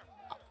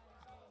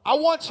 I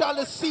want y'all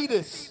to see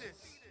this.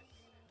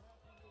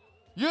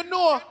 You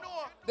know,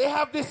 they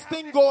have this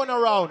thing going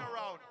around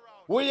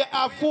where you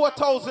have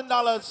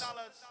 $4,000,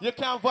 you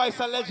can voice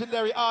a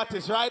legendary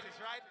artist, right?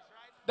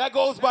 That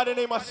goes by the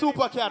name of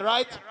Supercat,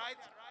 right?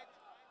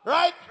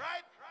 Right?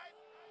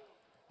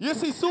 You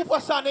see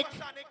Supersonic,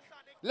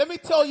 let me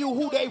tell you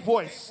who they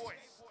voiced.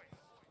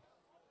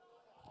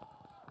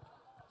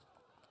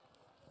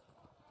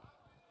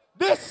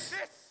 This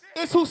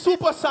is who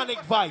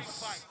Supersonic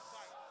voiced.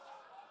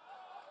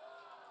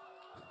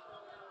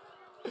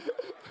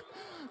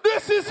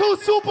 This is who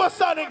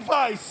Supersonic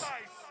voiced.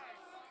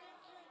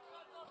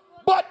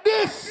 But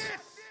this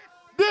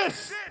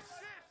is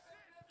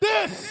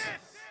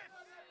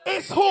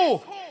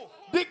who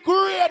the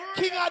great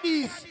King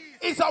Addies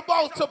is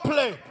about to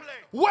play.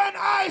 When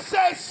I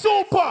say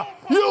super,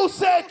 you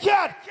say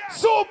cat.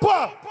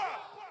 Super.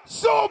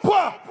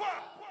 Super.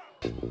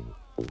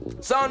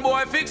 Sound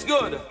boy, fix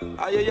good.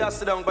 Are you just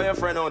sit down by your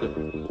friend out?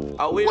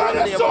 Are we when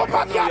running the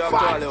super cat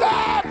finds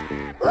that?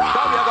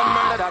 Come, you're gonna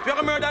murder that. You're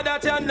gonna murder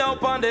that. You're now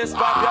on this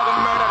spot. You're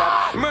gonna murder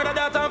that. Murder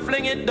that and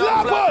fling it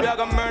down flat. You're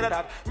gonna murder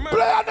that.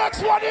 Play our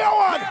next one here,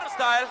 one.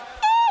 Style.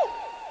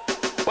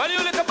 When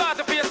you look about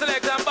the face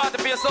select and about the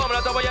face home,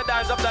 that's how you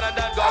dance up there and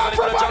then go.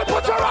 Everybody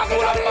put your rock in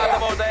the air.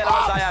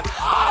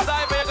 As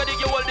I feel you dig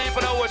your hole deep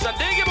in the ocean.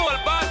 Dig him all,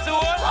 pass to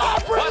hole.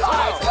 What's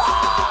now?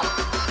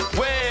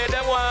 Where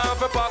them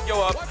want to fuck you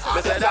up.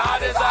 They say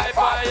that is I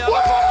fire to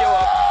fuck you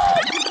up.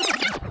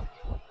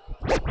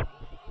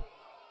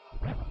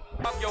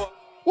 Fuck you up.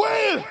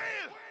 Will,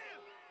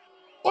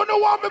 you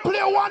don't want me to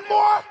play one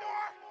more?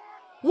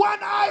 When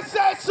I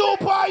say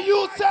super,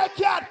 you say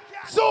cat.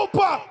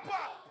 Super.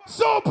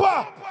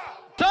 Super.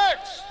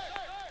 Church.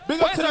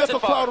 Big up to the little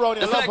crowd around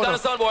here. The select on the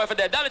sound boy for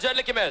that. Damage and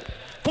licky man.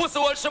 Pussy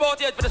whole shabot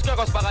yet for the square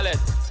cross parallel.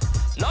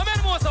 No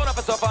many more sound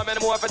for suffer, many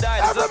more for die.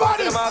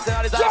 Everybody, jump,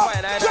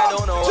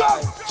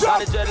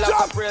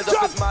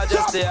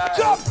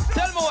 jump,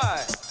 Tell me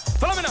why.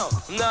 Follow me now.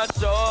 Not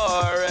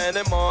sure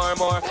anymore,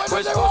 more.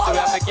 We're supposed to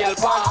have to kill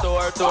punch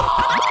door to.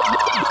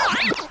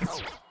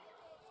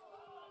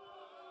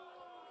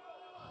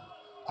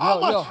 How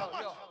much?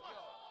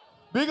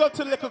 Big up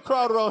to the little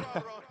crowd around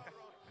here.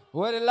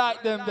 Where the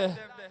light them there?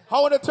 I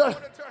want to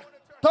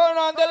turn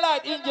on the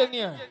light,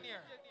 engineer.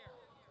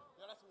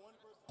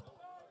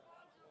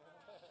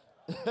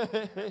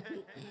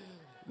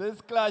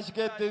 This clash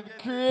getting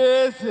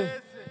crazy.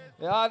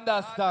 You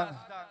understand?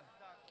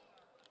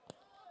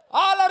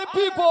 All of the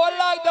people are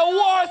like the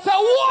war. Say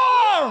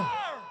war!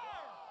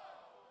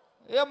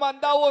 Yeah, man,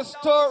 that was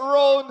third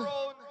round,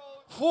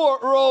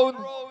 fourth round.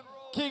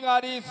 King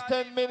Addies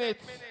 10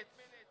 minutes.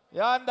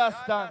 You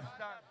understand?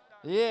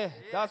 Yeah,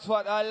 that's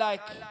what I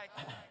like.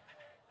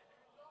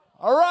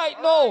 All right,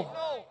 now,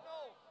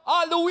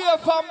 all the way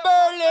from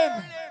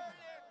Berlin,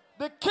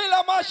 the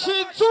killer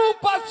machine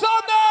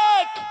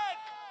Supersonic.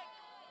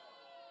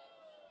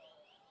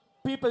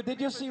 People,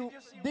 did you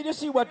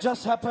see what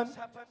just happened?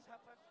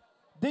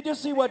 Did you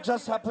see what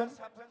just happened?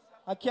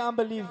 I can't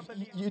believe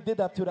you did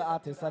that to the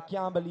artist. I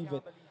can't believe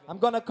it. I'm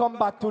gonna come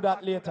back to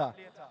that later.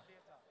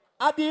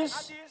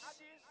 Addies,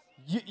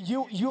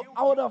 you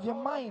out of your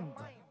mind.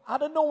 I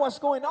don't know what's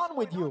going on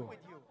with you.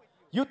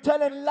 You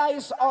telling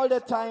lies all the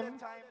time.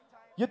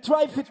 You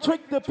try to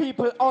trick the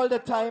people all the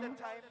time.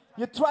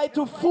 You try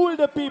to fool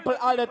the people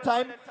all the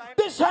time.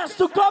 This has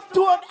to come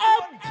to an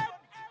end.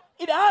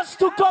 It has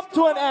to come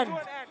to an end.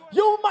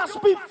 You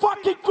must be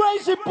fucking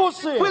crazy,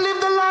 pussy. We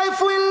live the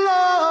life we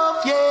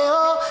love, yeah.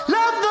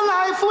 Love the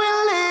life we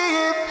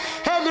live.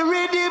 And the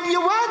rhythm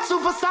you want,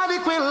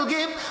 Supersonic will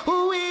give.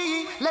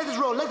 We let it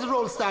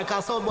roll, star,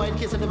 cause some boy in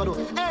case I never do.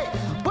 Hey,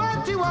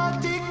 want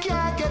it,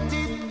 can't get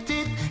it.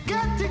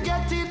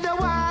 Get it, the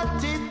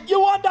want it. You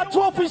want that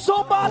trophy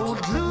so bad?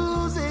 Don't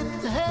lose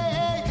it,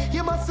 hey,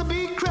 you must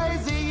be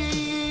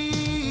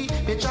crazy.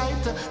 They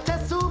trying to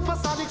test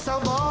Supersonic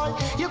some boy.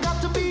 You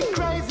got to be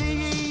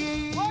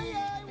crazy.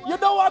 You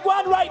know what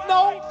one right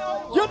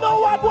now? You know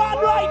what one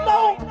right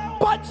now?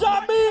 Punch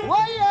on me.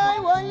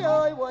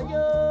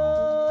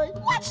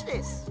 Watch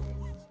this.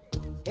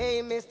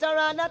 Hey, Mr.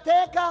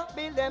 Undertaker,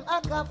 build them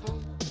a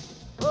coffin.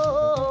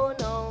 Oh,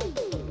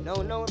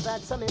 no,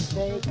 that's a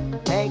mistake.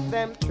 Make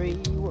them 3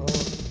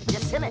 wolves. You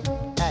see me?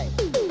 Hey.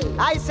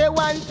 I say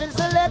one for the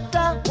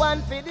selector,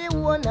 one for the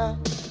owner.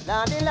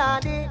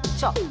 Ladi,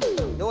 chop.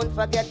 Don't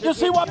forget. You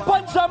see what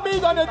Punch and me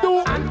gonna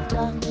do?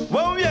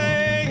 Whoa,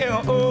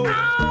 yeah,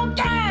 oh.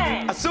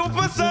 Okay. A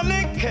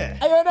Supersonic.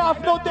 I don't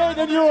have no day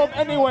in Europe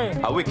anyway.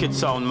 A wicked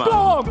sound, man. Go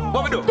home.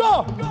 What we do?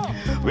 Go.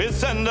 We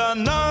send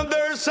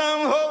another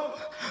song home.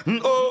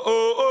 Oh,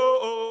 oh,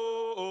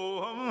 oh, oh,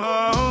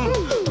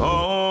 oh, oh.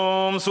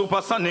 Home,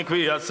 Supersonic,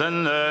 we are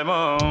send them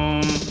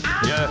home.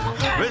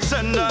 Yeah, we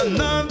send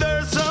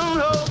another song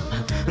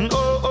home.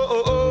 Oh, oh,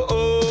 oh, oh,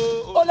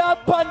 oh. Hola,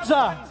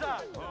 Panza.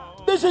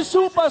 This is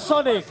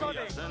Supersonic.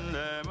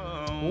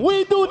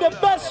 We do the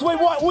best with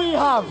what we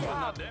have.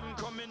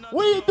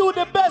 We do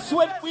the best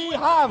with what we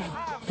have.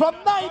 From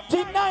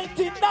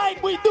 1999,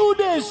 we do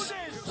this.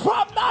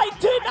 From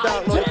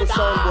 1999.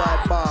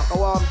 I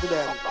want to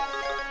them.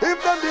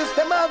 If them this,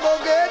 them I go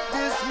get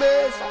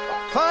dismissed.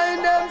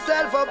 Find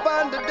themselves up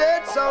on the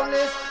dead sound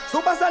list.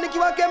 Supersonic,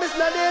 you a chemist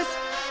na this.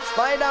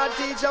 Spider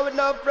teacher with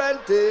no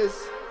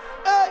apprentice.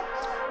 Hey,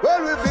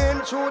 well we've been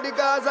through the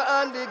Gaza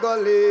and the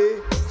gully.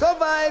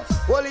 Survive,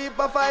 whole heap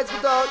of fights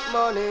without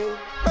money.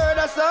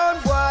 Murder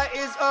sound boy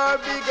is our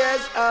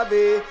biggest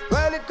hobby.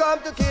 When it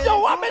comes to killing,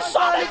 yo, I'm a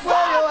Sonic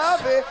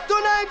happy.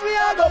 Tonight we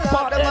are gonna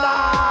lock them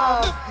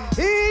off.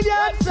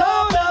 Idiot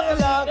sound of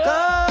lock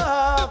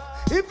off.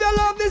 If you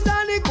love the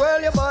Sonic,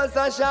 well, you must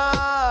a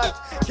shot.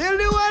 Kill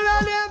the one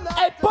of them.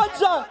 Hey,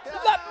 Puncher,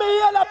 let me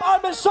yell up all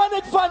the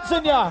Sonic fans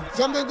in ya.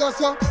 Something goes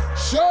so,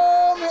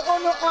 show me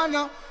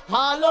honor.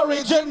 All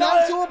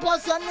original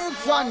Supersonic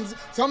fans.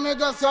 Something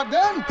goes so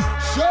then,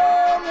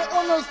 show me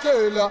honor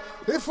scale.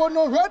 If you're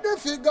not ready,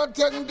 figure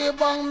take the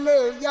bang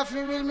mail. You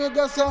feel will me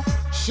go so,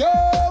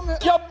 show me.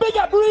 Yo, big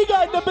up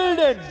Riga in the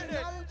building.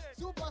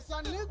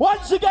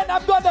 Once again,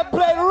 I'm gonna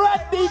play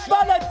Randy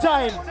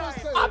Valentine.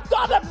 I'm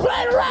gonna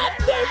play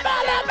Randy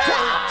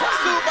Valentine.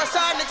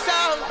 Supersonic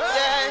sound,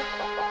 yeah.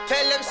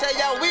 Tell them say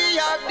yeah, we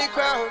have the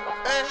crown.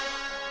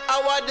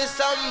 I want the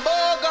some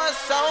bogus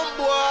sound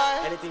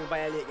boy. Anything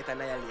violate, get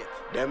annihilate.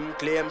 Them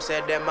claim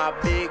say them a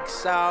big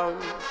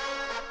sound.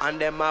 And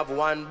them have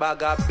one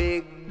bag of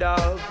big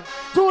dog.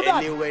 Do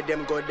that. Anyway,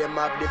 them go, them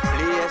have the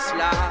place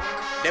lock.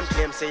 Them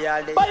claim say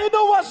all they. But you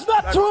know what's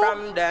not true?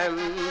 From them,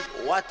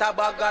 what a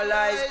bag of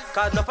lies.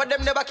 Cause none of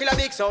them never kill a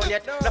big sound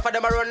yet. None of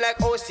them a run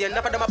like OC and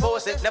none of them a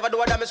post it. Never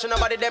do a damage to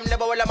nobody, them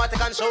never will a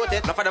matic and shoot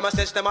it. None of them a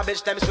stitch, them a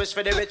bitch, them switch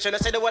for the rich. And I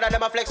say the word of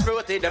them a flex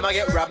fruity, them a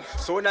get robbed.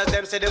 Soon as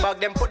them say the bag,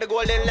 them put the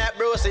gold in like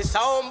Brucey.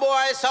 Sound boy.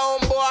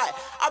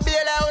 I be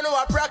like, you know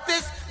what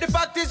practice. The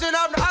fact is you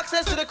have no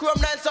access to the Chrome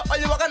 9, so all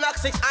you are gonna knock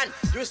 6 and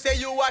you say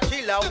you a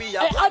killer, we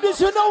are. Hey, Addies,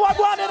 you know what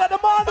wanted at the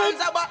morning?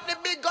 Fans about the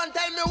big gun,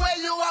 tell me where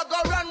you are, go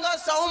run, go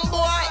sound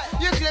boy.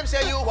 You claim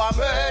say you a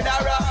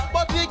murderer,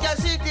 but we can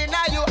see it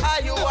now you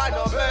are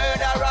no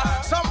murderer.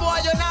 Some boy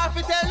you not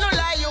fit tell no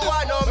lie, you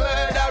are no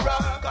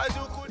murderer. Cause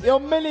you could. Yo,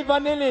 Milli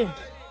Vanilli,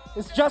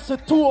 it's just the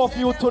two of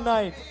you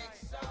tonight.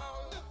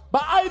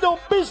 But I don't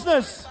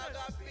business.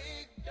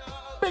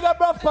 Big up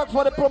Rough Pack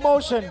for the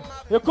promotion.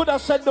 You could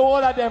have said the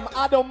whole of them.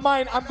 I don't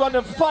mind. I'm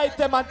gonna fight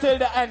them until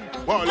the end.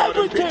 Well,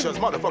 everything. Pictures,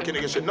 motherfucking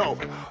niggas should know.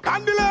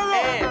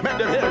 Bandolero, make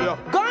them hear you.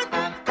 Gun,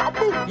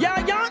 kaboom, yeah.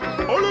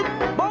 Hold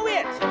up, but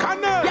wait,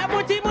 cannon. Yeah,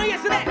 but team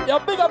yesterday. Yo,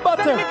 big up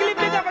Butter. Make it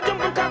big up a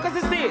jump and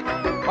caucus the seat.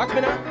 Watch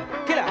me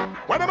now, killer.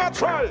 When am I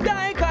try?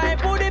 Die, kai,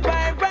 put it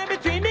right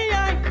between the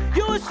eye.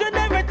 You should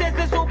never test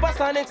the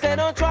Supersonic, say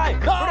don't try.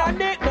 Put a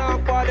nick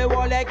knock for the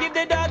wall, like give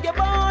the dog your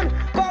bone.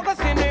 Caucus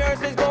in the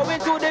earth is going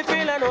to the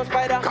field and no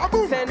spider.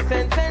 Kaboom.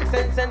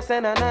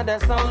 Send another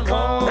song.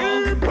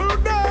 People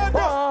dead.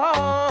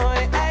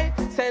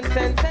 Send.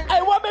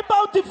 Hey, what me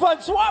bounty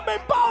fans? What me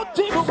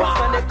bounty fans?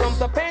 Supersonic come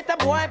to paint a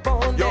boy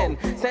bone. Then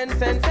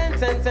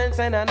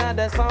send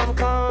another song.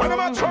 Come. When am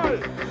I try?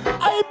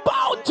 I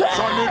bounty.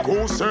 Sonic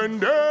go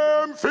send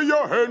them, for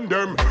your hand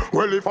them.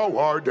 Well, if I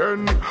war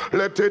then,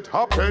 let it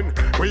happen.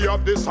 We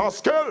have this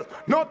skill,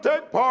 not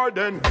take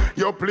pardon.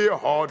 You play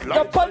hard like.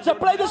 Your Puncher,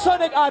 play the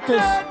Sonic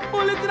artist.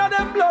 Bullet in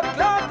them blood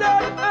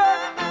clotted.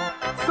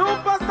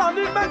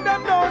 Supersonic make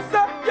them know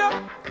so,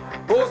 yeah.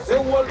 Pussy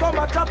will come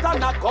a chat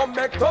and a come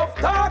make tough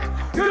talk.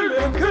 Kill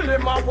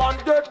him, a one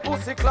dead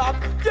pussy clock.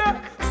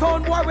 Yeah,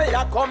 son boy we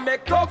a come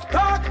make tough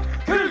talk.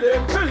 Kill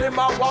him,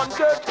 a one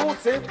dead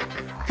pussy.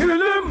 Kill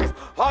him,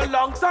 a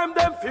long time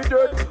them feed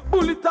dead.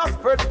 Bullet a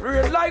spread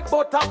brain like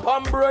butter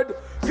pan bread.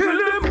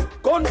 Kill him,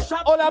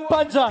 gunshot. Hold on,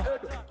 Panza.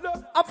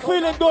 I'm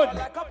feeling good.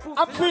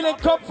 I'm feeling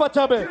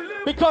comfortable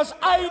because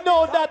I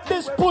know that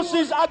these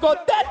pussies are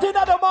got dead in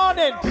the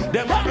morning.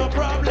 Them are no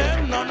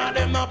problem, none of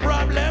them no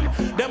problem.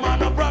 Them are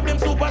no problem,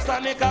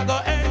 Supersonic I go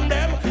end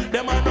them.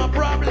 Them are no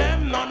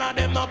problem, none of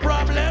them no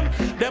problem.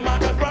 Them are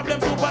no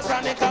problem,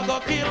 Supersonic I go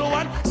kill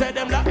one. Say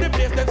them lock the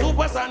place, then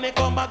Supersonic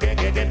come back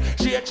again.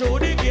 She through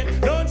the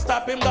gate, don't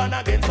stop him gone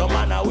again. So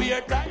man a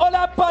weird time. Hold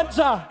on,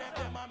 Panza.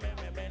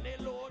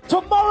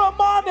 Tomorrow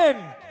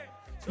morning,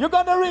 you're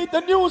gonna read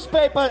the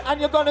newspaper and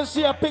you're gonna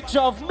see a picture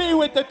of me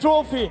with the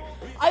trophy.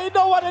 And you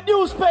know what the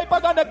newspaper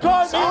gonna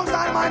call me? Sounds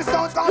like my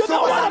sounds got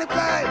Supersonic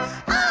play.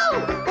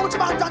 Ow! Put your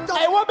man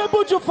Hey, what me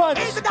Buju fans?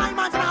 It's the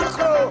diamonds and all the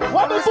crew.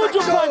 What me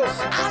Buju fans?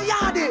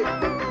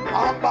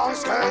 Ayadi. Bounce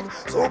skirt.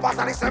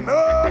 Supersonic say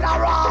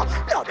murderer.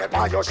 Blood up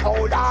on your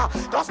shoulder.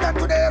 Dust them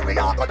today, we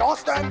are gonna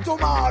dust them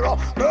tomorrow.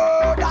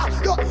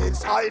 Murder, your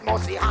inside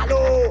must be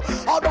hollow.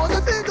 How does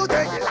it feel to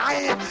take your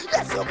life?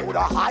 Yes, you could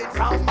hide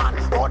from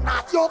man, but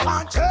not your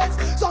conscience.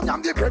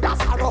 Sometimes the bread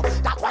of sorrow,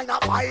 that why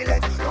not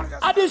violence.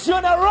 Addies, you're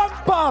on the wrong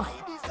path.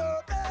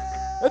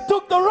 You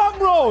took the wrong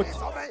road.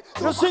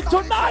 You see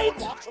tonight.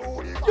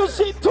 You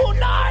see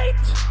tonight.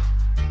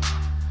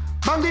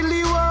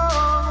 Bandili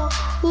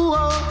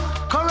whoa,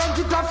 current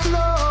it a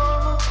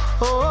flow.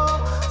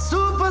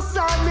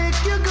 Supersonic,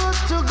 you good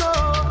to go.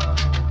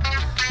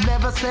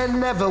 Never say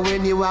never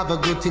when you have a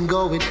good thing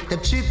going.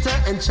 Them chitter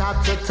and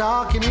chatter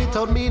talking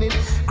without meaning.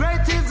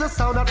 Great is the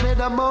sound that made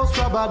the most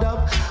rubbered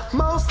up.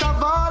 Most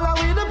of all are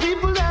we the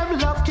people them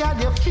love. Can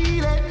you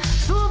feel it?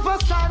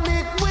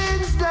 Supersonic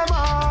wins them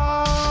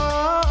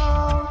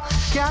all.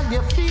 Can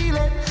you feel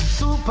it?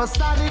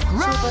 Supersonic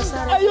runs.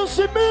 Are you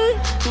see me?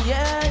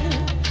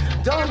 Yeah.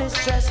 Don't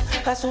distress,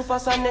 a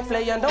Supersonic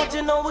play, and don't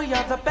you know we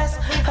are the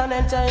best? And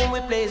anytime we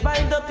plays by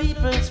the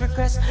people's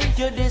request,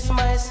 you diss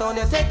my sound,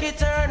 you take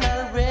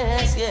eternal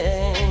rest,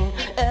 yeah.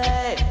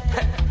 Hey,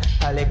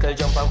 a little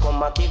jump and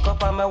come and kick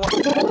up on my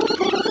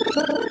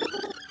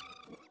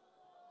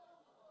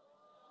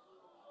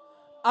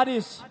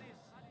Addies,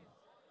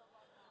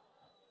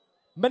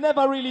 I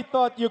never really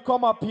thought you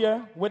come up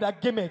here with a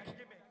gimmick.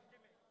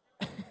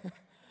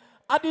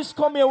 Addies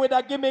come here with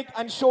a gimmick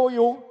and show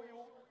you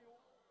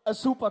a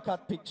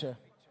supercat picture,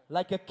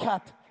 like a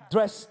cat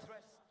dressed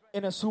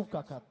in a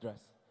supercat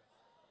dress.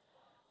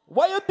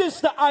 Why you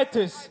diss the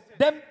artist?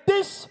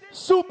 This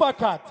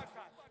supercat,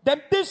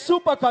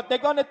 they're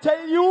gonna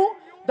tell you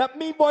that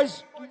me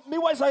boys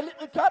a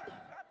little cat.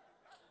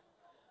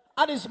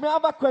 Addies, me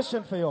have a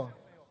question for you.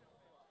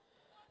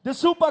 The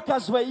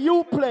supercats where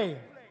you play,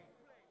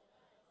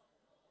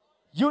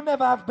 you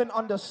never have been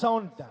on the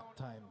sound that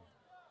time.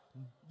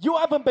 You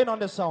haven't been on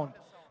the sound.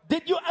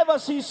 Did you ever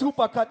see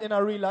supercat in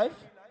a real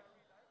life?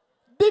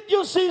 Did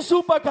you see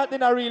Supercat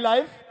in a real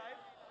life?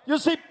 You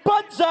see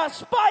Badda,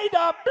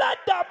 Spider,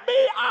 Badda,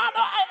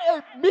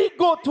 me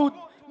go to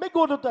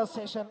the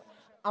session,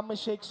 I'ma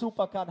shake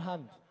Supercat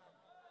hand.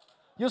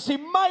 You see,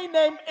 my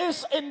name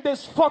is in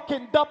this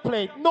fucking dub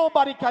plate.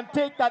 Nobody can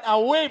take that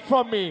away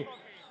from me.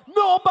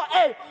 Nobody,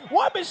 hey,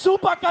 what be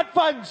Supercat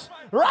fans?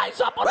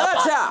 Rise up on the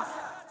back.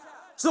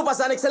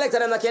 Supersonic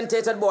selected and I can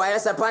take it, boy. I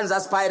say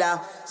Panzer,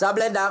 Spider, so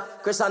Blender,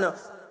 Cristiano.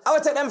 I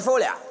will take them full,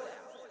 yeah.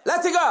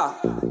 Let it go.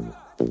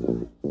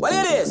 Well,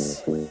 it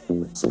is.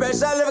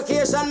 Special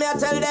vacation, me I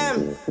tell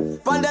them.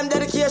 Pon them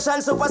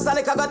dedication,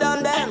 Supersonic I go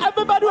down them.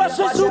 Everybody was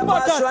a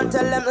Supercat. And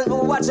tell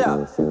them, watch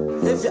out.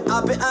 If you're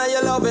happy and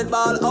you love it,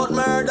 ball out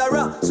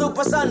murderer.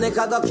 Supersonic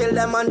I go kill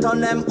them and turn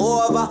them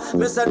over.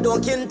 Mr.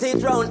 Dunkin'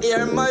 teeth round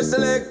here, my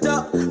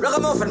selector.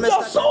 Ragamuffin,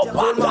 Mr.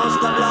 Full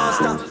Monster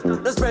Blaster.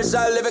 The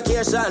special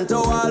vacation to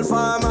all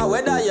farmer.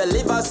 Whether you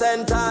live a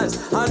sentence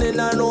and in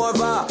and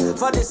over.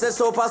 For this is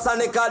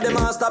Supersonic the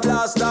Master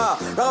Blaster.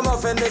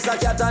 Ragamuffin,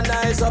 Mr. Cat and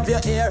nice up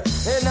your ear.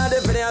 In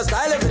the video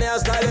style.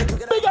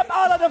 Big up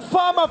all of the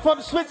farmer from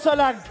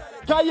Switzerland.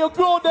 Can you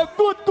grow the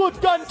good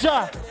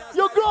ganja?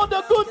 You grow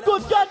the good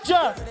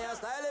ganja.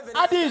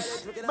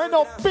 Addies, me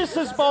no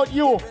business about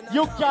you.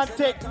 You can't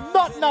take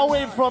nothing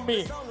away from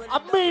me. I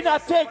mean I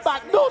take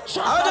back no chance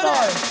at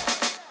all.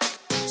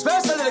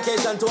 Special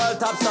dedication to all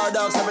top star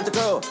dogs, separate the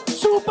crew.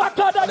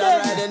 Supercat again.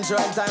 The riding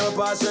train time we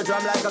pass through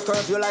drum like a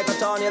curfew, like a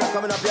tornado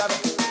coming up here.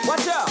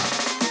 Watch out.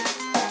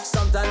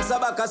 Sometimes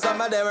Sabaka, some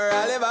of them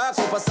rally back.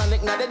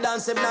 Supersonic, now they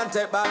dance him, not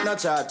take back no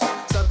chat.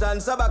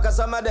 Sometimes Sabaka,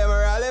 some of them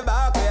rally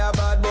back. We a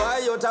bad boy,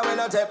 you tell me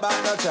not take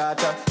back no chat.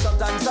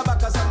 Sometimes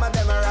Sabaka, some of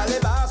them rally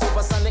back.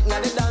 Supersonic,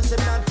 now they dance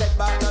him, not take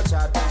back no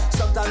chat.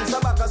 Sometimes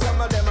Sabaka, some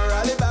of them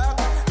rally back.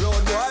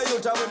 Road boy, you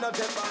tell me not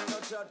take back no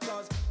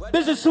chat.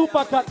 This is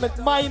Supercat with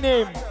my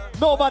name.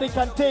 Nobody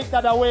can take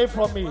that away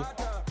from me.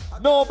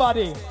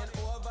 Nobody.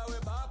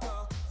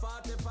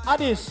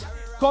 Addies,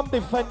 come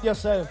defend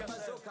yourself.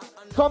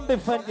 Come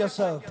defend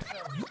yourself.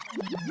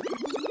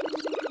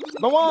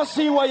 I want to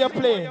see what you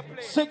play.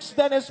 6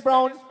 Dennis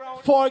Brown,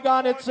 4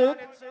 Garnet Silk.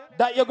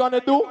 That you're going to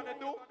do?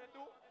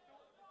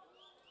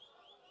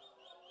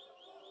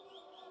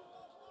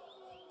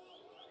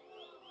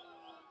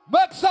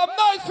 Make some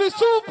noise for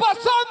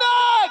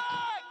Supersonic!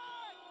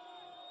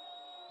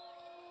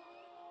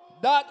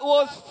 That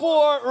was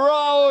 4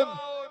 round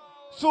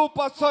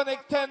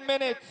Supersonic 10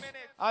 minutes.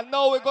 And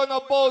now we're going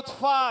to boat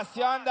fast.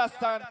 You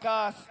understand,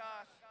 cuz?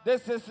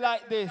 This is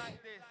like this.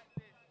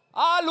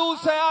 All who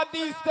say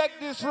Addies take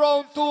this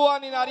round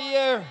 2-1 in the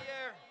air.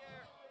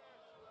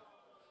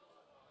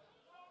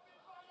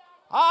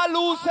 All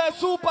who say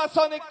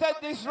Supersonic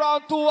take this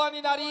round 2-1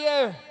 in the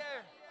air.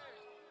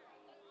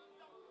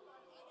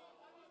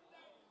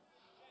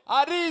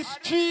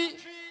 Addies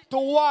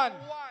 3-1.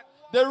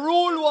 The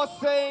rule was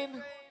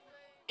saying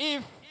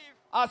if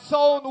a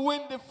sound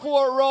win the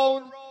 4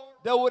 round,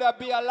 there would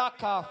be a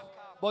lock-off.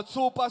 But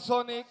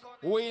Supersonic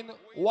win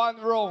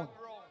 1 round.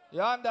 You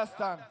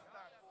understand?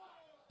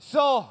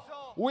 So,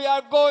 we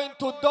are going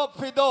to dub.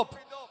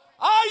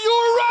 Are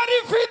you ready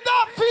for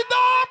dub?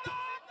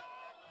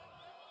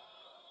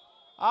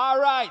 All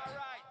right.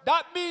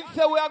 That means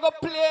that we are going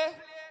to play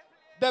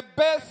the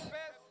best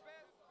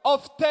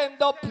of 10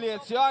 dub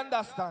players. You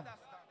understand?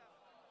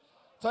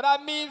 So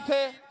that means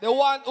the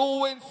one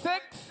who wins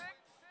 6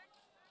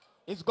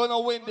 is going to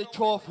win the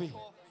trophy.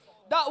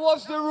 That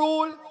was the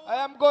rule. I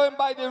am going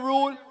by the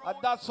rule, and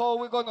that's how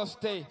we're going to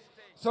stay.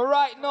 So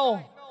right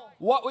now,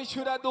 what we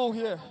should have do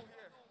here?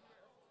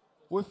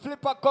 We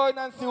flip a coin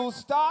and see who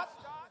start.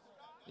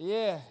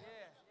 Yeah.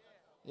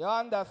 You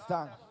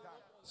understand?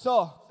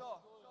 So,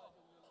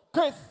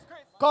 Chris,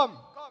 come.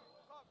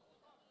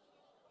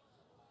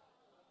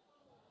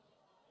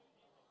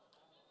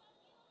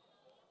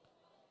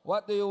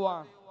 What do you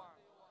want?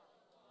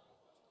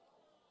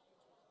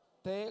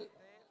 Tail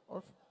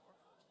or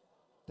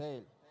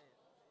tail?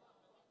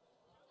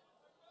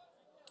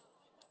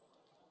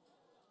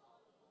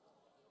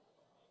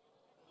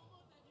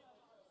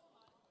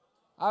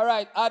 All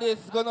right,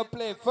 Addies is gonna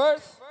play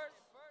first,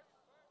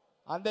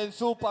 and then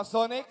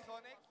Supersonic.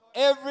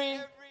 Every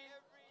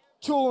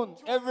tune,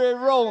 every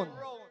round,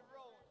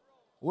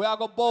 we are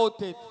gonna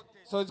bout it,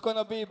 so it's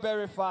gonna be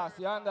very fast.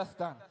 You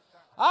understand?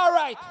 All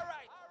right.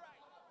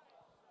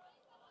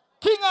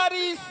 King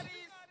Addies,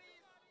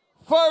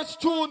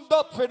 first tune,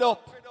 dub for dub.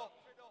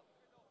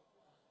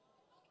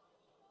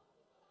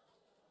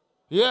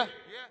 Yeah.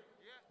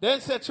 Then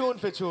say tune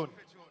for tune.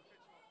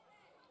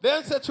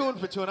 Then say tune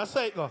for tune. I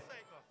say it go.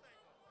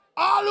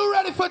 All who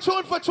ready for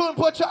tune,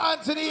 put your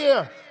hands in the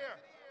air.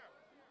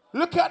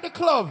 Look at the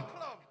club.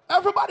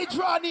 Everybody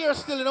draw near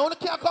still, you know. You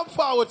can't come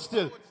forward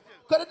still.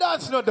 Because the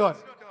dance not done.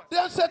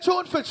 Then say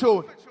tune for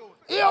tune.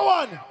 Here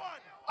one.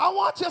 I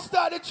want you to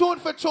start the tune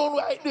for tune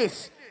like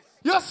this.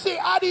 You see,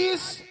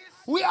 Addies,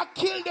 we are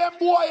kill them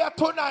boy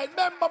tonight.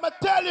 Remember, I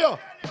tell you.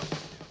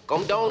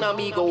 Come down,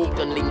 amigo,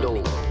 Upton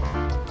Lindo.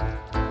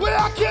 We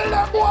are kill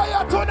them boy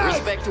tonight.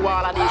 Respect to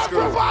all of these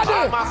girls.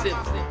 All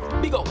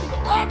massive. Big up.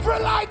 Every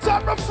light,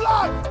 every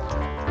flag.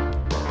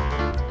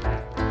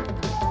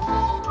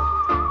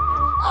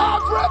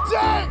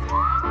 Everything.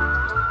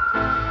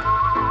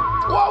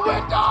 What we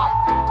do?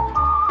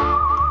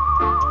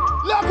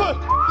 Level.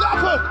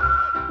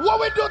 What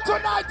we do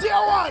tonight,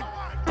 dear one?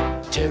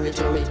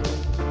 Territory.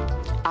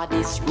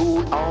 Addies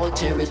rule all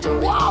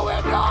territory. What we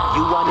do?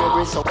 You want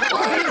every song.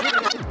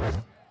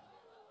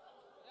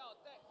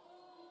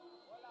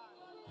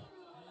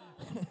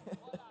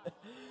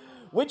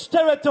 Which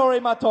territory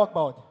am I talk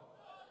about?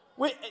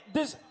 Wait,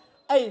 this,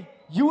 hey,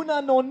 you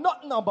not know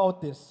nothing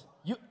about this.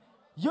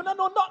 You not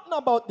know nothing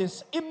about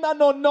this. Him not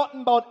know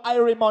nothing about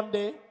Irie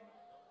Monday.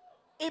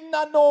 Him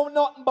not know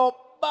nothing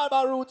about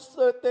Baba Roots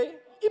 30.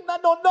 Him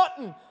not know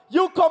nothing.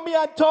 You come here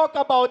and talk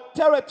about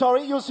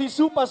territory. You see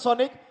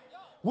Supersonic.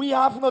 We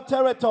have no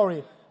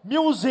territory.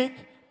 Music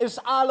is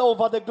all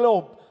over the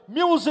globe.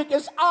 Music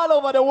is all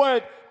over the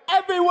world.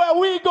 Everywhere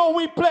we go,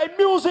 we play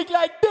music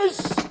like this.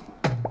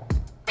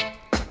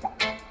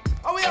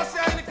 Oh, we are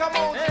saying, come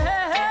on. Hey,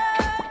 hey,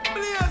 hey.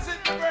 Blaze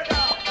it,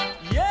 brother.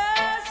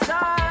 Yes,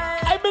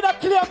 I mean, I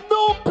clear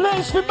no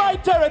place for my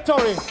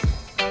territory.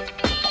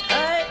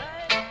 Hey,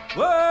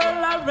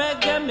 world of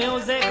reggae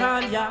music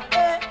on ya.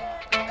 Hey,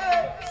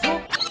 hey.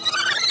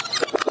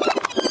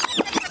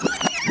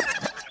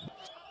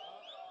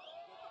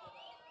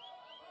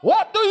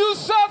 What do you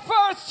say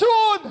first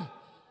tune?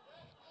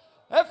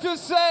 If you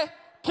say,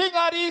 King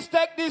Addies,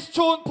 take this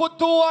tune, put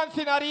 2 hands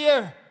in the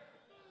air.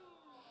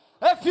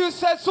 If you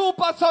say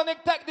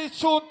Supersonic, take this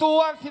tune, 2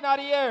 hands in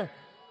the air.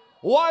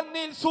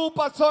 1-0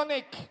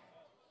 Supersonic.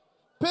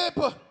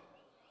 People,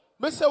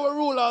 me say we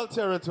rule all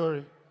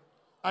territory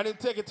and then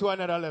take it to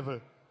another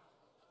level.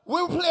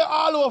 We play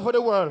all over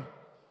the world.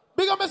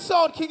 Big up my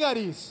sound, King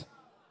Addies.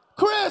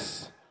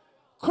 Chris,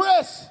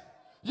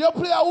 you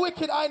play a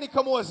wicked Aini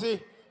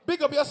Kamosi.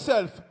 Big up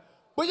yourself.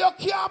 But you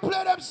can't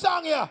play them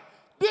song here.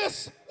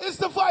 This is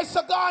the voice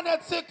of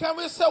Garnet Sick, and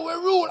we say we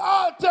rule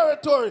all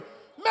territory.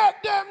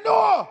 Make them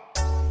know.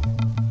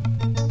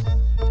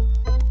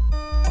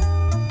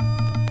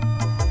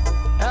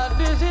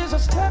 This is a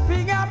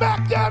stepping up.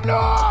 Make them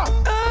know.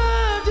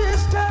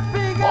 Just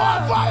stepping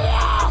up. On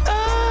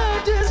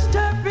fire. Just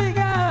stepping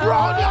up.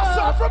 Round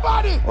yourself,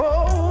 everybody.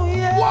 Oh,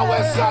 yeah. What we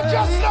say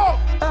just now.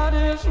 And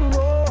it's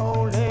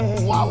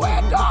rolling. What we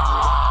do.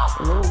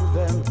 Roll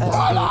them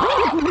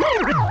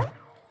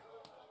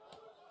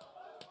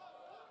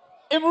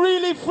Him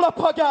really flop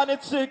a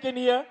Garnet Silk in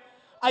here.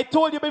 I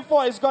told you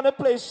before he's gonna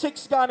play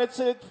 6 Garnet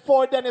Silk,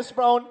 4 Dennis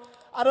Brown.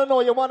 I don't know,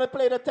 you wanna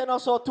play the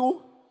tenors or 2?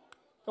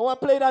 You wanna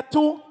play that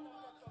 2?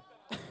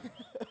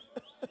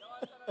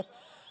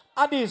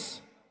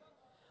 Addies,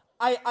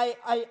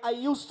 I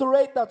used to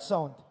rate that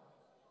sound.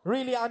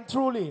 Really and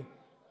truly.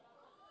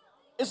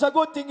 It's a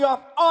good thing you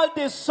have all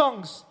these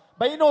songs.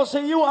 But you know, so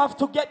you have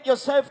to get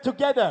yourself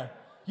together.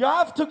 You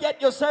have to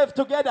get yourself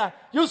together.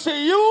 You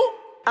see,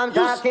 I'm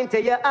talking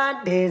to your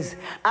Addies,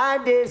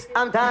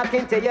 I'm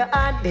talking to your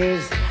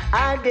Addies,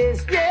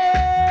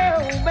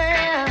 yeah,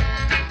 man.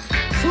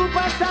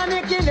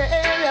 Supersonic in the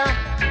area.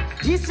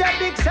 This a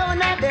big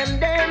sound of them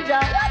danger.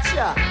 Watch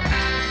ya.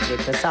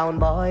 with the sound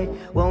boy.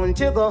 Won't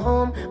you go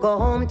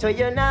home to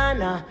your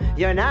nana,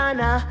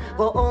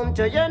 go home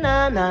to your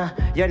nana,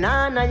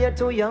 you're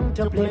too young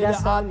to play that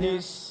song.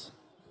 Addies.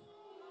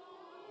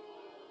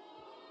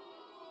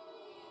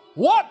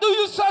 What do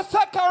you say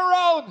second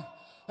round?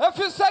 If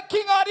you say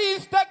King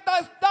Addies, take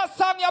that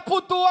song you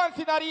put two hands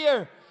in the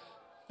ear.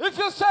 If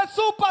you say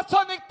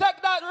Supersonic,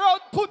 take that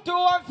round, put two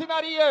hands in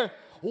the ear.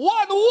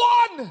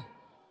 1-1.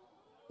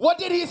 What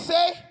did he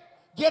say?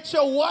 Get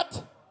your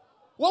what?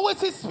 What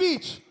was his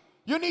speech?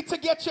 You need to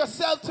get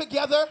yourself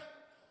together.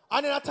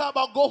 And then I talk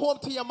about go home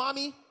to your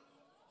mommy.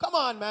 Come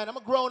on, man. I'm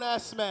a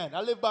grown-ass man.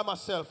 I live by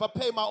myself. I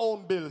pay my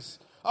own bills.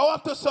 I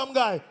want to some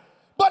guy.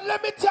 But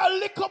let me tell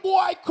little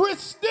boy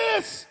Chris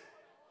this.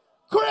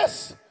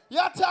 Chris, you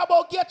talk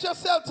about get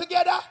yourself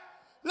together.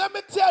 Let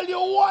me tell you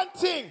one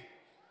thing.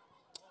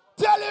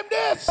 Tell him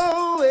this.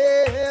 Oh,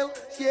 well,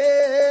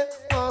 yeah.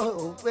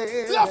 Oh,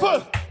 well.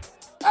 Level.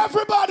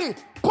 Everybody,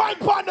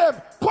 point on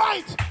them.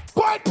 Point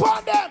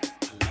on them.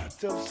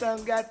 Some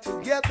sons got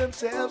to get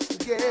themselves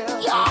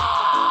together. Yeah.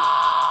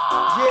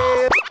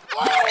 Yeah.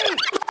 Hey.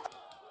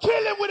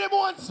 Kill him with him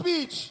one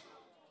speech.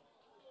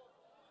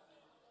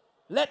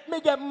 Let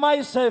me get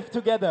myself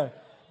together.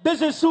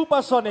 This is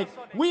Supersonic.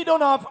 We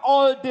don't have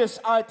all these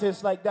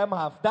artists like them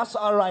have. That's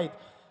all right.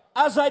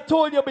 As I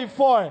told you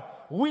before,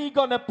 we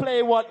gonna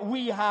play what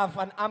we have,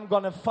 and I'm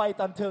gonna fight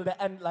until the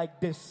end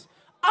like this.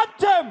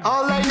 Anthem!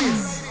 All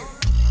ladies.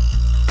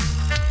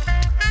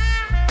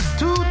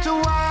 2 to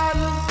 1.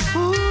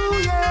 Ooh,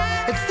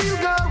 yeah. It's still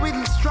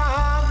going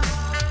strong.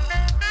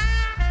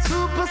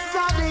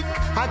 Supersonic,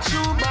 a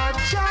true man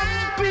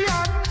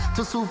champion.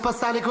 To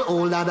Supersonic, we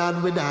hold on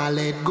and we not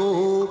let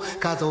go.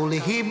 Cause only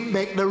him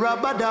make the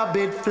rubber dub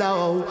it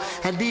flow.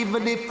 And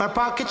even if our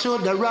pocket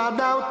should run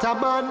out of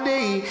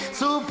money,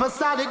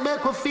 Supersonic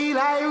make we feel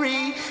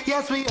irie.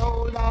 Yes, we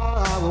hold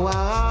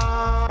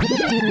on.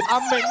 I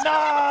may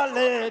not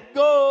let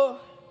go.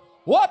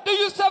 What do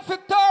you say for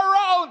third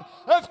round?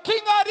 If King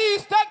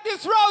Addies take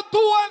this round,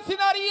 2 hands in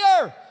the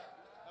air.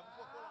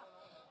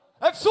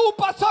 If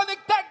Supersonic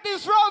take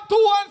this round,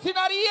 2 hands in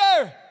the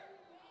air.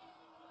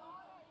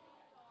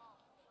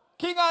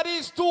 King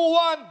Addies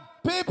 2-1.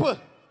 People,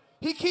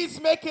 he keeps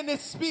making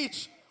this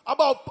speech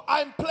about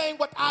I'm playing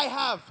what I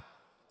have.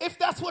 If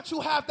that's what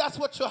you have, that's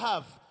what you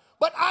have.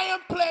 But I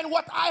am playing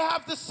what I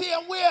have to see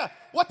and where.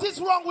 What is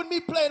wrong with me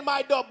playing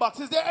my dub box?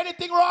 Is there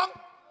anything wrong?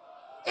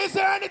 Is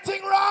there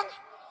anything wrong?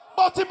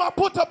 But him I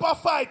put up a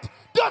fight.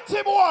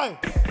 Dirty boy.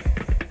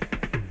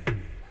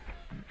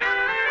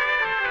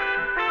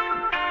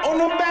 On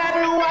the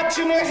battle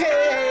watching the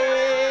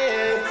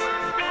head.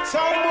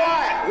 Some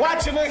boy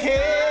watching the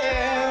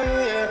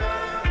head.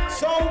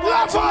 Some boy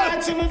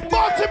watching the head.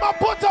 But him I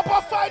put up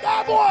a fight,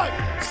 that boy.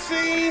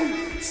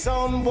 See,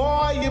 some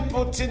boy you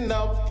putting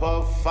up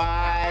a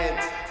fight.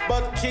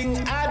 But King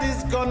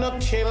Addies gonna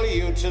kill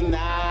you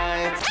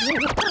tonight.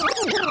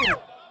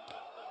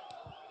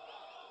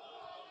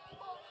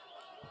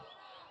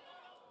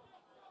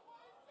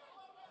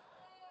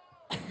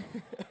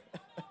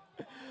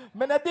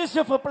 Man, this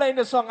you for playing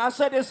the song. I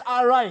said it's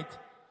all right.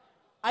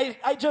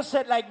 I just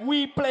said like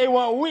we play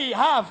what we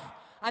have,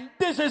 and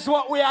this is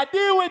what we are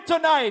dealing with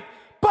tonight.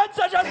 But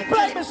so just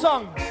play the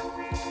song.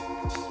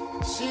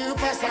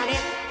 Supersonic,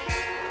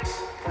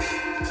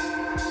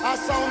 a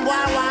song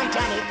boy want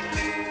tonic.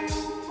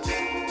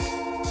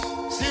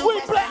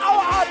 We play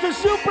our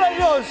artists, you play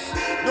yours.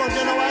 Don't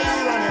you know why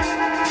you run it?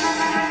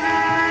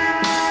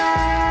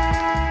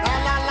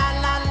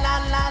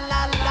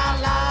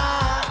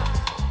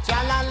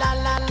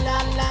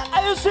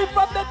 You see,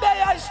 from the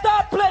day I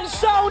start playing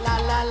sound, la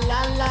la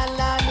la la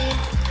la,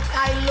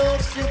 I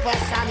love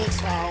Supersonic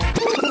sound.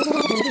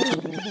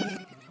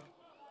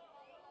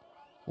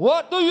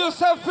 What do you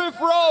say fifth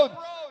round?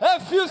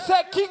 If you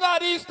say King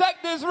Addies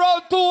take this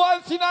round, 2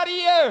 hands in the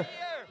air.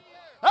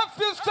 If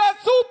you say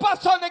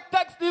Supersonic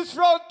takes this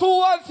round,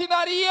 2 hands in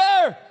the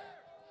air.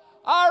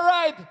 All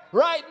right,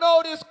 right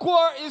now the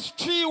score is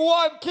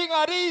 3-1 King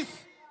Addies.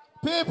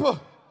 People.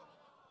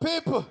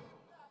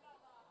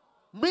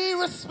 Me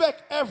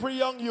respect every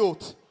young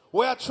youth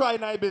where I try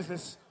my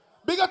business.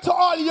 Big up to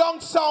all young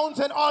sounds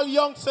and all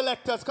young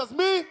selectors. Because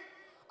me,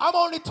 I'm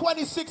only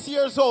 26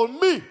 years old.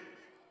 Me,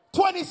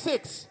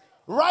 26.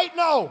 Right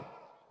now,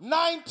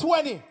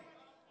 9/20,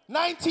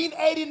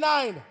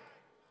 1989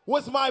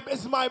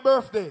 is my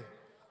birthday.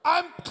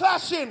 I'm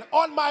clashing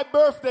on my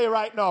birthday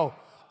right now.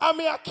 I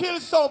mean, I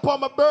kill some on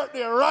my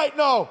birthday right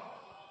now.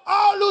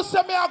 All who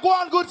say me I go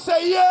on good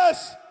say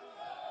yes.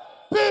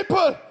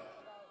 People,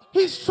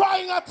 he's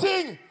trying a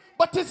thing,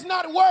 but it's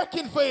not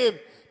working for him.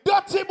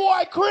 Dirty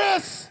boy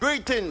Chris.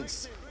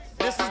 Greetings.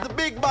 This is the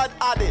big bad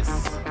Addies.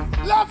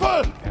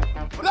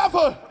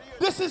 Level.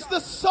 This is the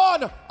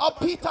son of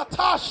Peter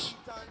Tosh.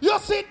 You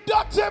see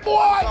Dirty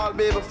boy? Call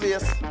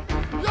Babyface.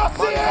 You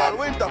see him?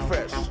 Winter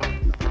Fresh.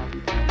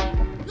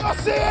 You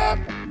see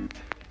him?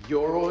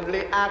 You're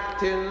only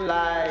acting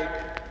like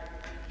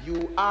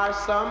you are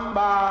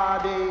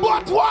somebody.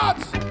 But what?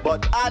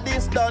 But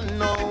Addies don't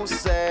know,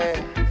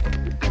 say.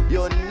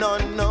 You're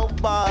not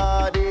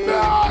nobody.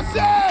 No,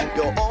 say.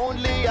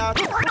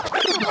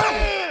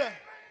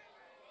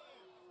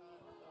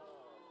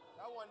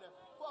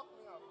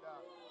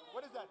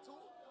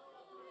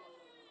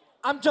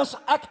 I'm just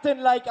acting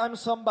like I'm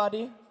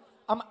somebody.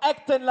 I'm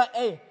acting like,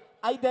 hey,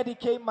 I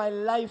dedicate my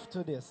life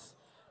to this.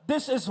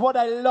 This is what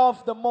I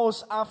love the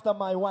most after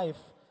my wife.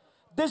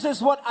 This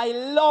is what I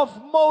love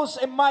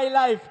most in my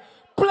life.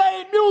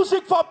 Play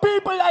music for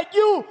people like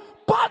you.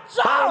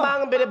 Badda! Bang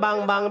bang biddy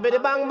bang bang biddy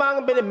bang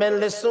bang biddy men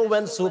listen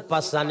when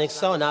Supersonic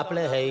sound I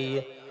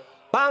play.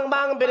 Bang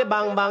bang biddy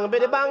bang bang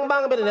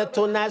biddy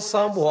tonight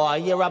some boy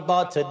you're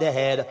about to the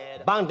head.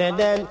 Bang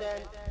then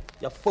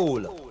you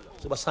fool.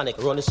 Supersonic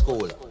run the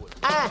school.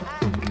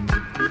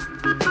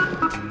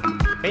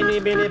 Binny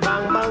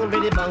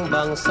bang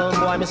bang some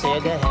boy me say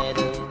the head.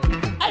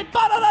 Hey,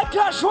 Badda that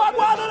Clash, what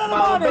in the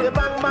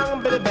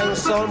morning? Biddy bang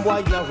some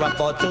boy you're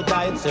about to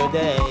die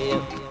today.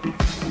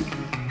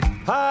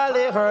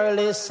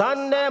 Early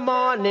Sunday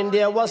morning,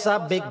 there was a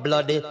big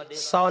bloody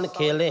son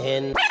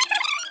killing.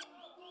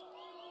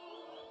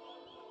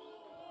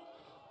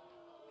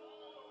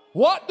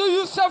 What do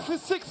you say for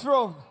 6th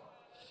round?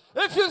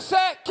 If you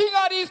say King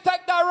Addies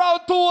take that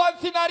round 2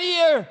 once in a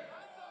year.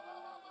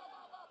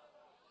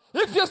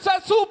 If you say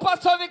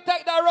Supersonic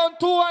take that round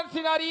 2 once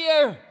in a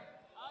year.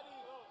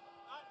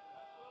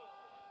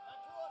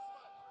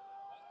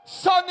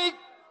 Sonic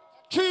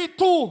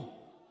 3-2.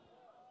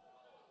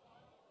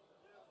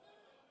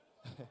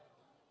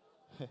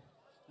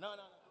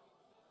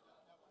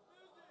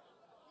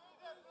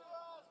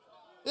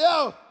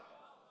 Yo,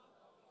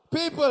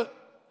 people,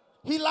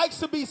 he likes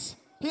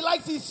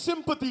these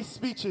sympathy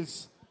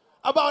speeches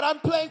about I'm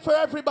playing for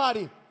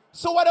everybody.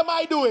 So what am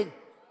I doing?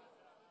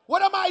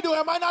 What am I doing?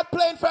 Am I not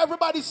playing for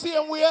everybody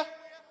same way?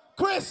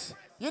 Chris,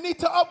 you need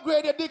to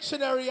upgrade your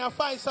dictionary and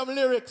find some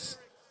lyrics.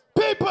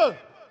 People,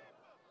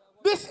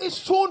 this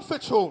is tune for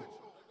tune.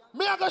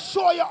 Me I'm gonna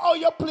show you how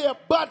you play a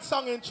bad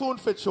song in tune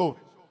for tune.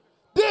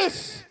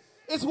 This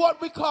is what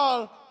we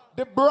call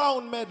the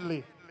Brown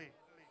medley.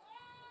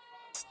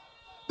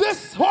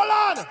 Hold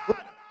on.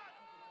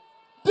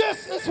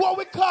 This is what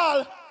we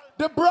call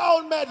the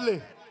Brown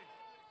medley.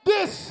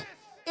 This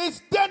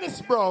is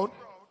Dennis Brown,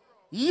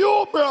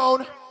 Hugh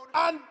Brown,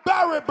 and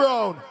Barry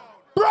Brown.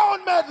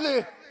 Brown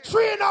medley.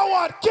 3 in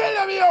 1. Kill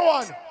him here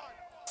one.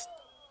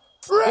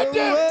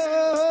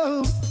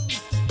 Rhythm.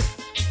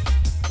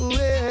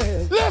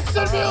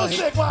 Listen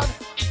music, man.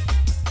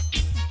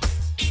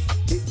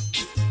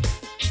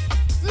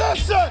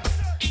 Listen.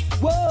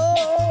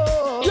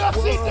 Whoa. You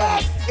see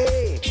that?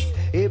 Hey.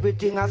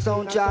 Everything I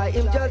sound try,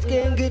 him just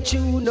can't get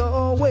you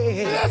no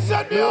way.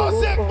 Listen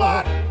music,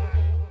 man.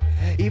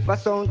 If I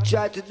sound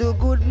try to do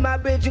good, my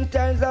bridging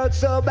turns out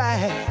so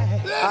bad.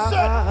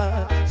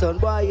 Listen. Son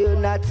boy, you're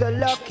not so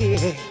lucky.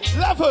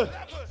 Level.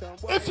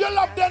 If you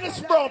love Dennis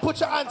Brown,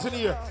 put your hands in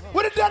the air.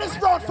 With the Dennis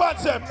Brown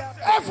fans,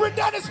 every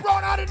Dennis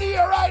Brown out in the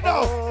air right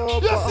now.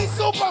 You see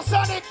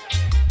Supersonic.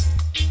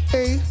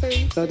 Hey,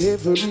 not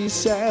every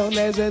sound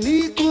has an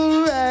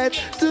equal right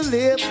to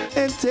live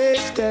and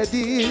taste that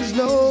is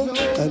no.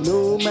 And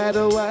no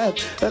matter what,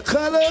 a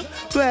color,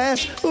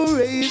 class, or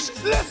race,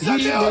 listen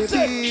he may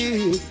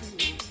be.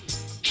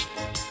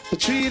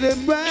 Treat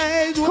him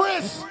right.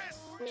 Chris,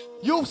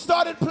 you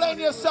started playing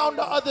your sound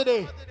the other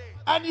day,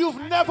 and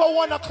you've never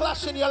won a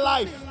clash in your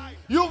life.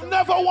 You've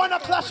never won a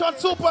clash on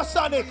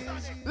Supersonic.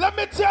 Let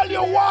me tell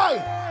you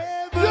why.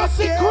 You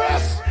see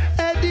Chris?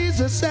 Addies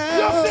a sound.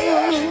 You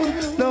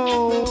see him?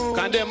 No.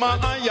 Can them a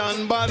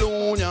iron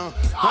balloon, yeah.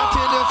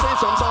 Until you say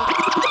something.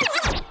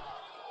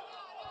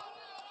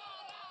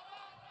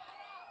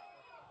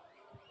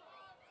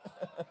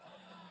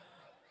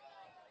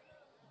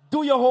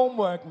 Do your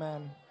homework,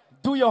 man.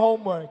 Do your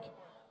homework.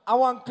 I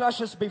want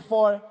clashes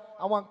before.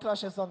 I want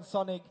clashes on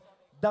Sonic.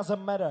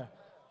 Doesn't matter.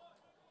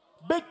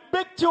 Big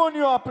tune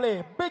you are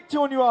play. Big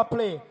tune you are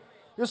play.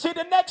 You see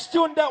the next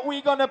tune that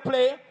we're gonna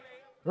play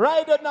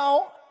right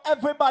now.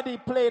 Everybody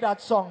play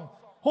that song.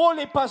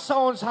 Holy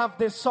Sounds have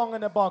this song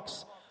in the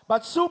box.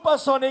 But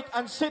Supersonic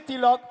and City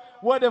Lock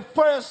were the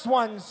first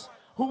ones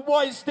who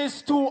voiced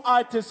these two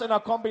artists in a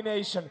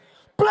combination.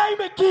 Play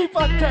me Keith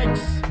and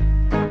Tex.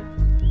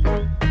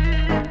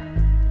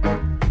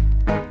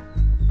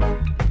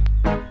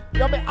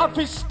 You may have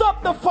to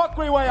stop the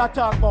fuckery while you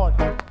talk about.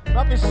 You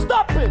have to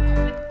stop it.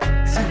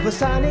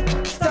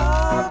 Supersonic,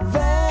 stop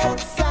that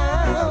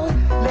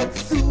sound. Let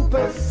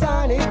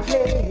Supersonic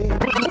play.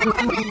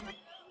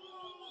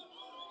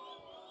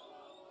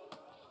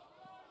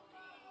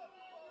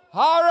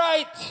 All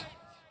right.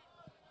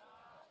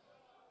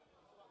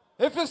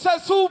 If you say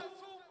soup,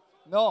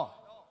 no.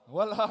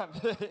 Hold on.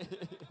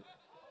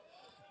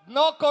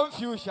 No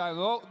confusion.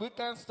 No, we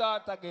can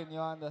start again, you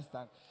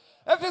understand.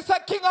 If you say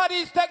King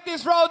Addies, take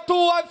this round 2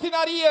 once in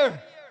a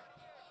year.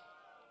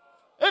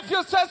 If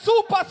you say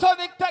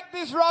Supersonic, take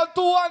this round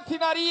 2 once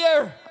in a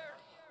year.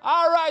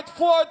 All right,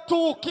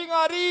 4-2, King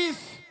Addies.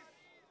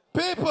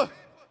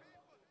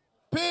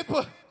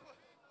 People,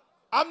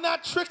 I'm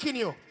not tricking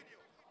you.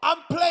 I'm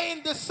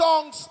playing the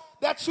songs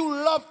that you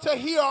love to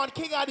hear on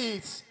King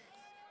Addies.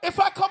 If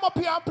I come up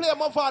here and play a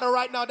Movado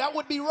right now, that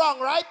would be wrong,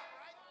 right?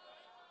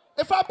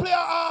 If I play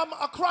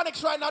a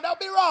Chronics right now, that would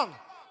be wrong.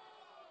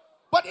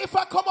 But if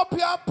I come up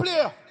here and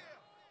play,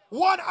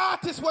 one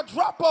artist will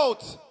drop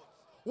out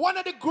one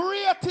of the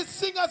greatest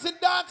singers in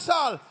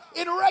dancehall,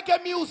 in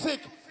reggae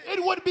music,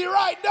 it would be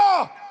right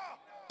now.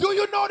 Do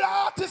you know the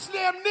artist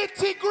name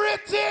Nitty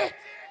Gritty?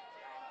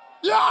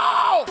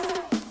 Yo!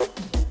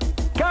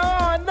 Go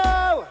on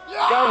now!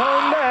 Yo! Go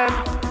home then!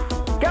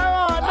 Go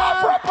on now!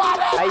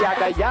 Everybody!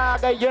 Ayaga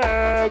yaga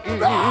yagi!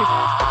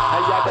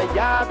 Ayaga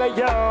yaga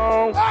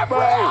yo!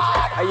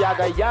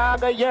 Ayaga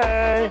yaga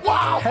yay!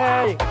 Wow!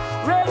 Hey!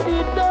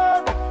 Ready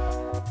done!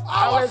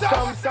 Our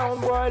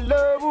some boy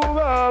love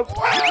up!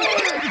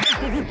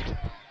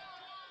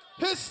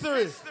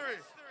 History!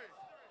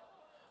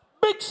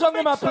 Big song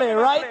in my play,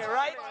 right?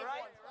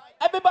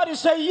 Everybody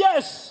say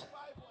yes!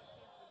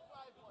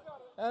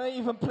 And I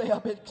even play a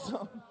big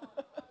song.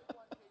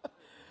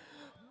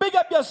 Big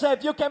up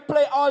yourself. You can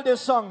play all these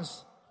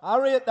songs. I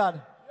rate that.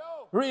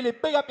 Really,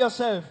 big up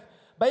yourself.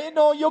 But you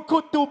know, you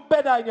could do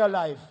better in your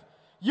life.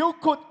 You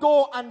could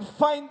go and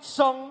find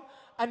song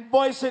and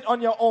voice it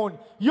on your own.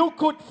 You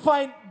could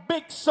find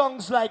big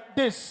songs like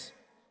this.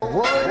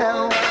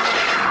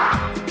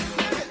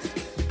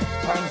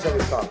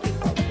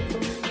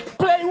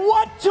 Play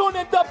one tune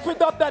in dub for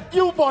dub that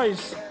you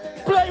voice.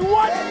 Play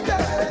one.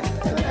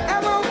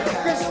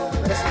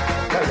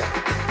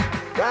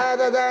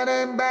 Rather than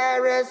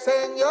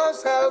embarrassing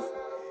yourself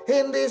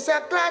in this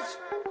clash,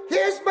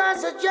 here's my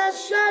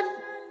suggestion.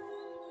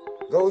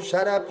 Go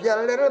shut up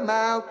your little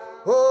mouth,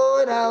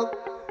 hold out.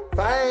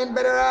 Find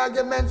better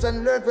arguments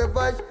and learn to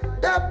voice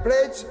the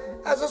plates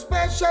as a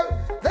special.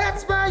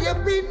 That's my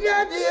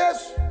opinion,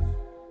 yes.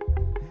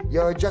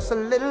 You're just a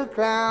little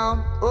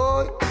clown,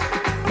 oh.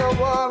 The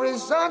war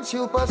is on,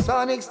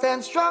 Supersonic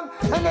stand strong.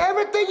 And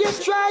everything you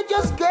try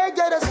just can't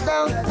get us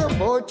down. The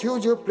more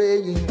tunes you're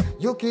playing,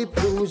 you keep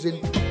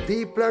losing.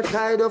 People are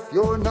tired of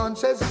your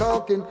nonsense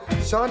talking.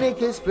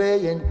 Sonic is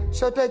playing,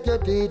 so take your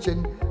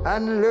teaching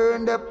and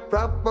learn the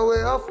proper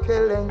way of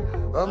killing.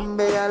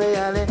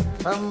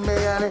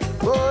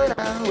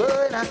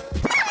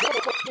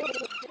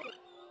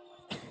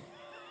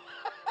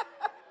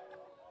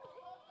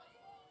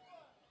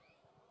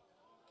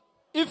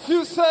 If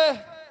you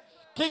say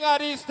King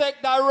Addies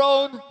take that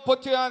round,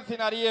 put your hands in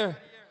the air.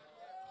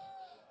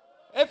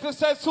 If you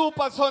say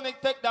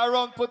Supersonic take that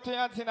round, put your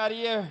hands in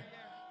the air.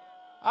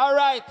 All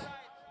right,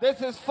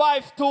 this is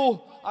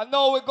 5-2, and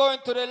now we're going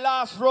to the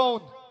last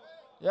round.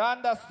 You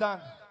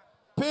understand?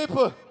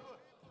 People,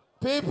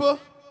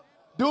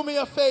 do me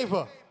a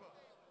favor.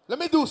 Let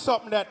me do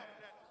something that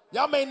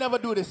y'all may never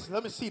do this.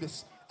 Let me see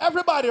this.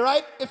 Everybody,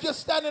 right? If you're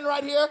standing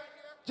right here,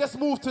 just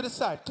move to the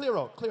side. Clear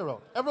out, clear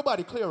out.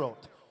 Everybody, clear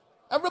out.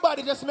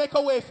 Everybody, just make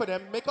a way for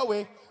them. Make a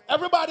way.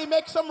 Everybody,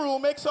 make some room.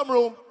 Make some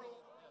room.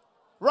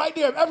 Right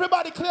there.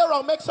 Everybody, clear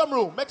out. Make some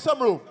room. Make some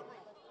room.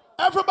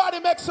 Everybody,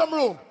 make some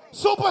room.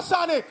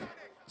 Supersonic.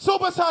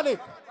 Supersonic.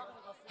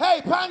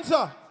 Hey,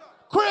 Panzer.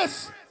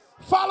 Chris,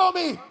 follow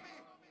me.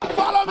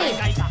 Follow me.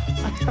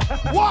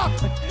 Walk.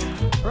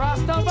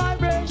 Rasta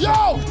vibration. Yo,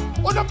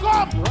 on the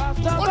come.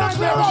 Rasta On the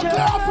clear out. Clear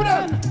out for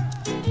them.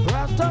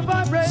 Rasta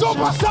vibration.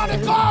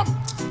 Supersonic, come.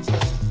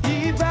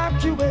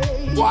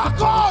 Evacuate. Walk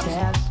on.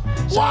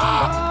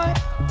 Walk!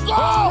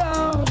 Go!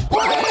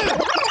 Wait!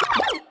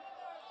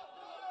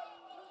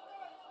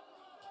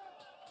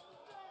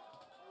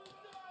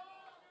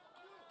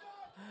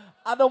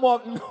 I don't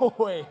walk no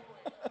way.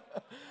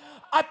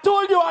 I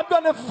told you I'm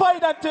gonna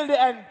fight until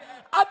the end.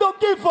 I don't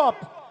give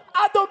up.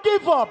 I don't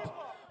give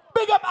up.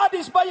 Big up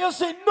Addies, but you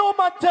say no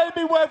man tell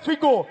me where to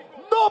go.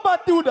 No man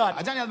do that.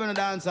 I Daniel been a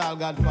dancehall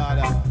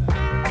Godfather.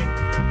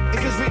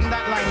 It is written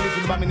that line,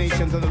 this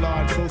abomination to the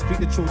Lord. So speak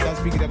the truth and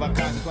speak it ever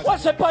consequence.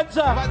 What's a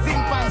panzer?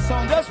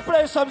 Let's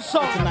play some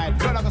song tonight.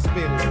 Blood I go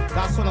spill.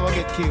 That son will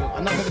get killed.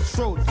 And that's the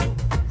truth.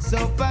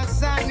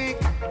 Supersonic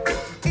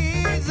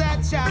is a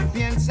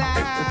champion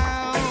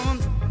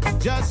sound.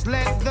 Just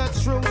let the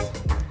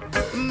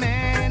truth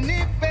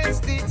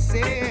manifest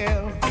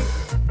itself.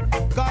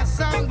 Cause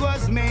sound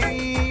was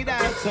made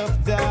out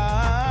of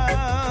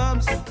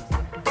dubs.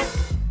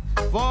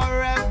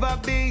 Forever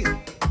be.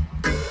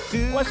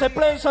 What's a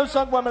playing some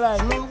song, woman?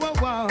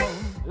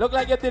 Look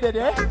like you did it,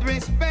 eh?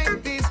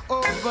 Respect is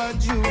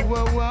overdue.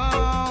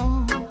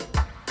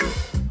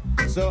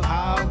 So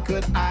how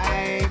could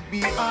I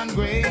be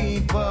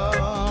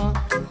ungrateful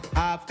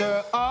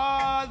after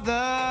all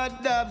the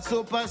dub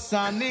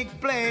Supersonic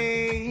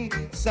play?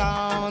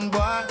 Sound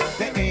boy,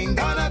 there ain't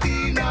gonna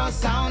be no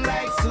sound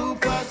like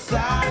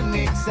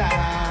Supersonic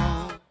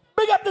sound.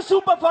 Big up the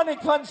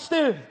Supersonic fans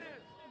still.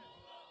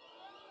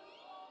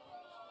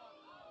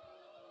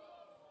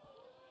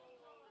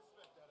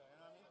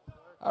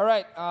 All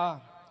right.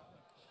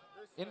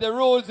 In the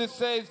rules, it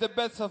says the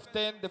best of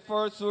 10, the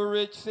first who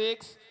reach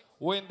 6,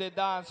 win the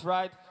dance,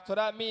 right? So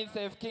that means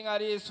if King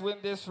Addies win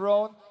this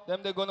round,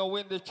 then they're going to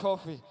win the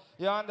trophy.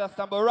 You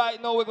understand? But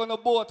right now, we're going to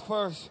vote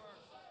first.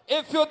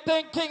 If you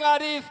think King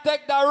Addies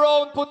take that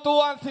round, put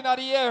 2 hands in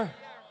the air.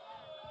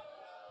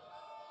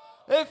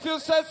 If you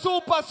say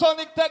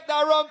Supersonic take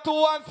that round,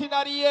 2 hands in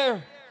the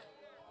air.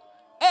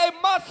 Hey,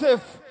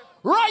 Massive.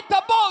 Right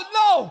about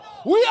now,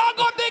 we are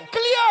going to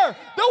declare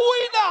the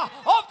winner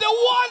of the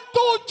 1,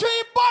 2,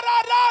 3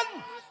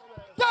 Badda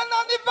 10th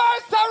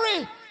anniversary.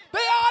 They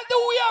all the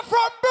way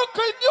from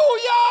Brooklyn, New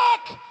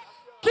York.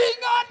 King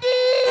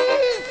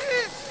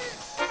Addies.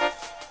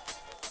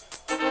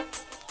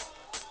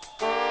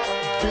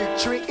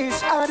 Victory is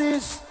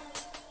Addies.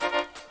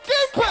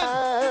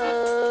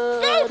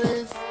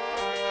 Addies.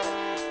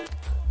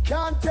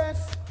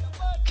 Contest.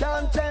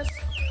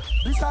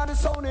 This is the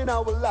sound in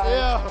our life.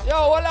 Yeah. Yo,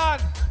 hold on.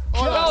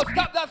 Yo,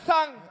 stop that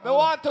song. We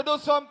want to do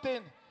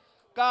something.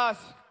 Because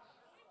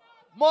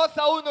most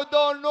of you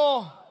don't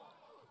know.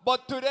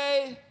 But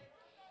today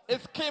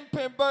is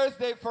Kingpin's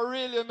birthday for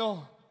real, you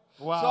know.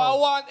 Wow. So I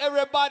want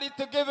everybody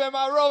to give him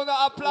a round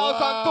of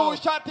applause and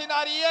 2 shots in the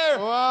air.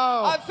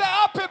 Wow. And say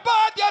happy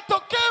birthday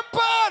to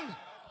Kingpin.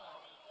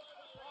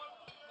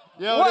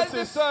 Yo, well this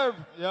deserved.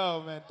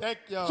 Yo, man, thank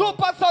you.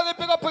 Supersonic,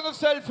 pick up on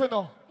yourself, you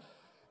know.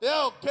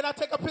 Yo, can I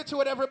take a picture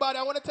with everybody?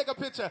 I want to take a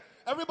picture.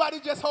 Everybody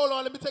just hold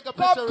on. Let me take a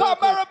picture. Come,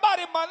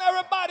 everybody, man.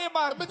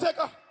 Let me take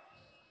a...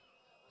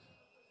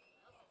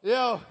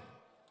 Yo,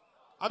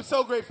 I'm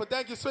so grateful.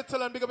 Thank you,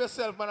 Switzerland. Big up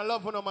yourself, man. I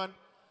love you, man.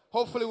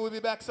 Hopefully we'll be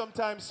back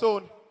sometime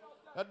soon.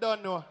 I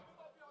don't know.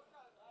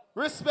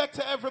 Respect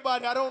to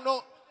everybody. I don't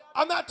know.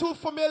 I'm not too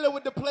familiar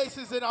with the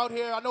places in out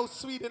here. I know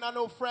Sweden. I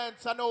know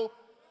France. I know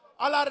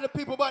a lot of the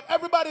people. But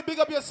everybody, big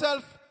up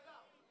yourself.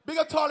 Big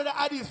up to all of the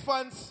Addies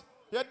fans.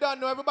 You don't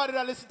know. Everybody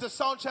that listen to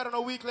Soundchat on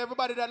a weekly.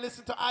 Everybody that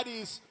listen to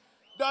Addies.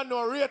 Don't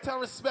know. Rate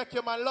and respect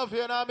you, man. Love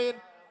you, you know what I mean?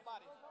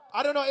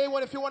 I don't know,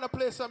 A1, if you want to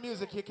play some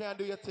music, you can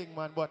do your thing,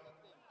 man. But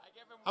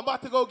I'm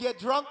about to go get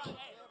drunk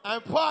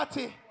and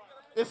party.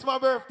 It's my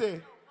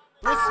birthday.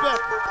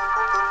 Respect.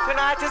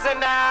 Tonight is the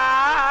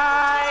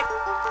night.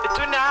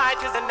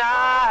 Tonight is the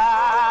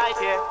night,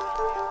 yeah.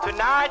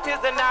 Tonight is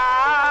the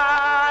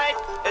night.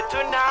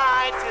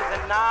 Tonight is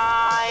the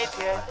night,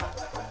 yeah.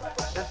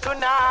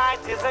 Tonight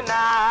is the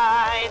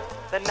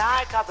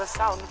night of the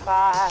sound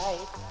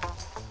fight.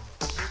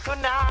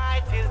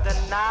 Tonight is the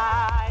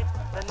night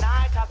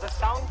of the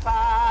sound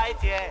fight,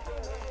 yeah.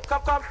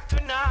 Come,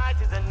 tonight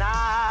is the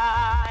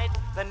night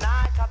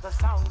of the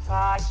sound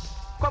fight.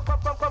 Come,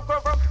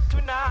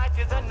 tonight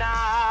is the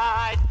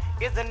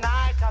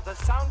night of the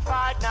sound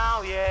fight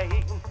now, yeah.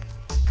 It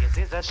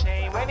is a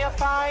shame when you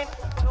find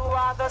 2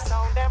 other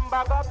sound them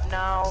back up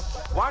now.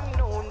 One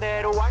noon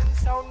dead, one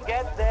sound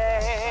get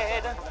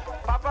dead.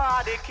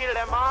 Papa, they kill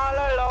them all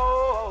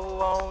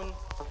alone.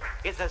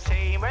 It's a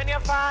shame when you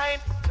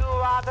find 2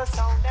 other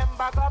sound them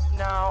back up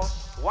now.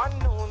 One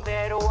noon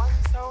dead, one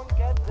sound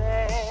get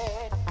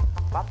dead.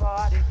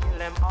 Papa, they kill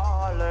them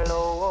all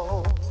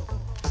alone.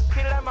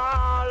 Kill them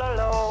all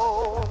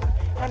alone.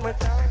 And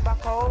return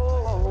back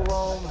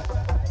home.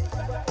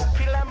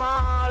 Kill them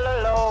all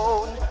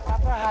alone.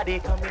 Papa, they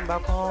coming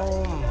back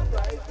home.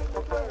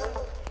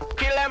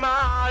 Kill them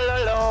all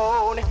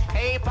alone.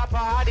 Hey,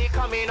 Papa, they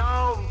coming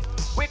home.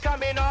 We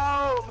coming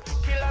home.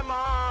 Kill them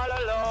all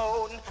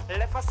alone.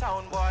 Left a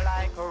sound boy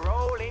like a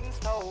rolling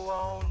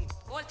stone.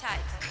 Hold tight.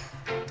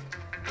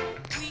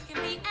 We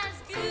can be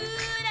as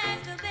good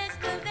as the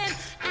best of them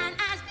and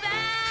as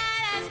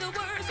bad as the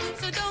worst.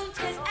 So don't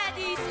test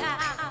Addies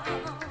sound.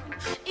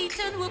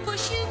 Eaton will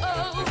push you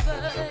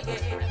over,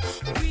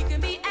 yeah. We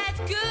can be as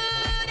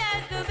good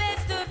as the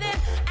best of them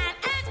and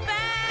as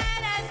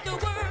bad as the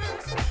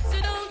worst. So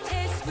don't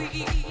test we.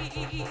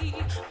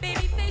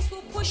 Babyface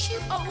will push you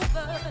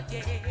over,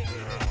 yeah.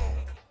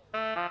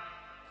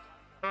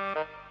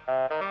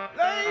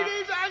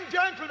 Ladies and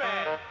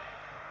gentlemen,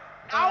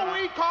 now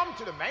we come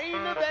to the main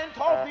event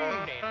of the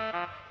evening.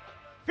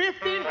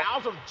 15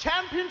 rounds of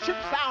championship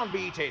sound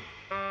beating.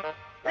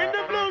 In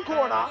the blue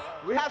corner,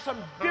 we have some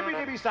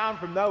dibby sound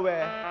from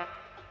nowhere.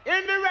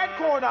 In the red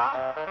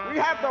corner, we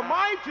have the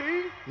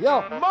mighty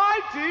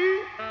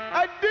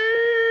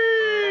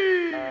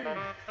Addies.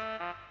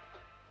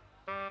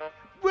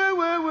 Woo,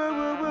 woo, woo,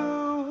 woo,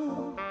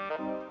 woo.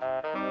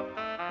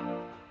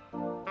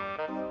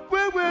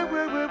 Woo, woo,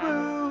 woo, woo,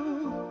 woo.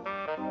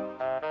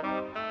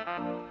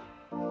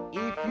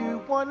 If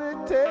you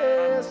wanna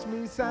test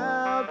me,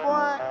 sound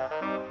boy,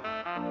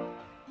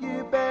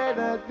 you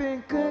better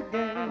think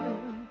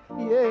again,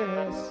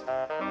 yes.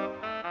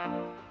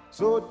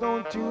 So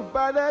don't you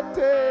bother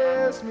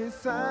test me,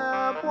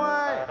 sound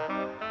boy,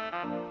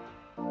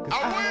 'cause I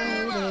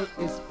know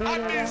it's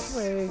better that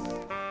way.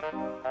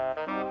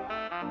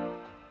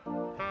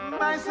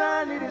 My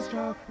sound, it is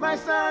strong, my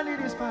sound, it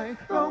is fine.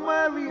 Don't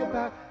worry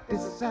about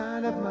this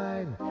sound of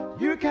mine.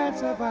 You can't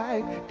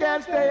survive,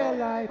 can't stay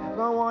alive.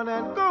 Go on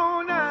and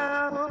go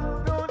now.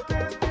 Don't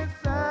test this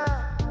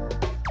sound.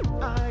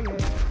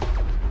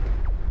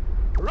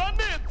 Run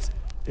it!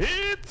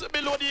 It's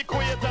below the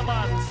equator,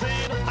 man.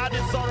 Seen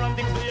Addies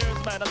surrounding the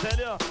years, man. I tell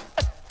you.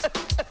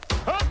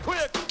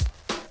 Quick!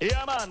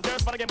 Yeah, man.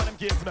 There's one again, man. Them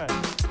kids, man.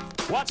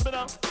 Watch me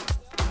now.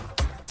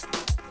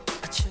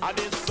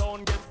 Addies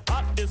sound get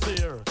hot this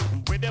year.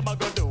 With them I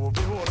go do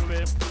the whole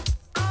way.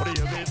 What do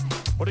you mean?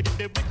 What do you get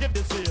the wicked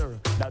this year?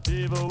 That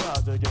evil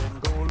was again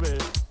gold way.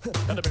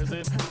 And the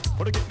person,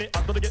 what do you get me?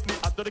 After the get me,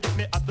 after the get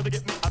me, after the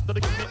get me, after the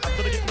get me,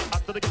 after the get me,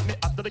 after the get me,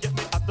 after the get me,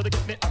 after the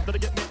get me, after the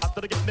get me,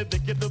 after the get me,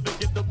 wicked, the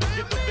wicked, the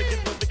wicked, the wicked,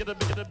 the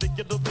wicked, the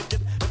wicked, the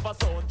wicked.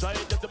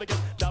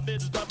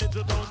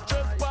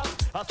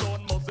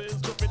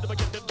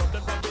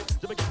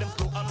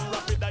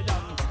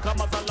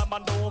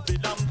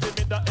 no villain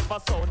timid if a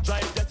sound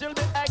drive that you'll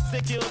be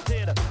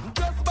executed.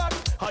 Just back,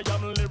 I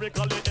am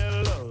lyrically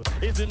ill.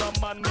 Is in a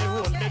man me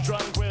hold me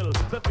tranquil.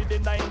 The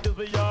 90s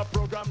we are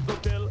programmed to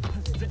kill.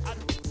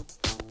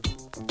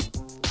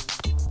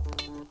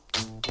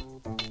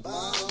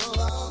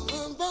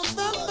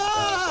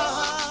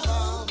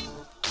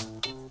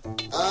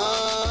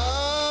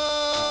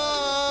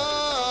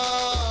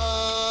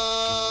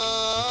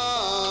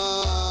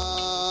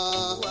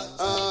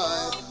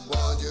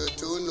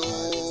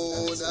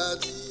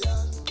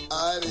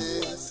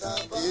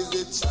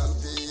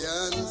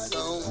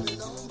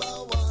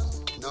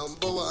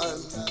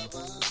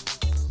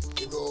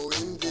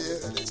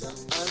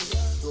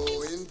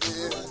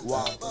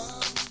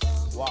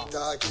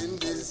 Talking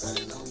this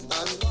and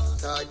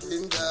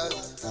talking that.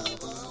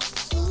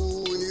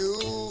 Soon you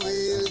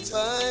will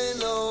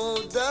find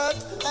out that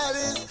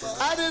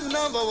Addies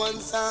number one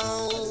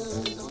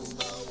sound.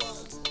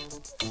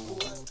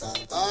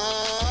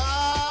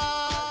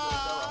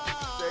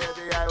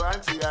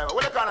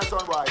 What a kind of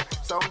sound boy?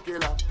 Sound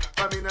killer.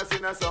 I mean, I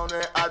seen a sound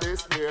where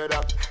Addies made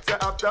up. Say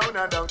uptown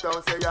and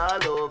downtown, say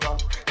all over.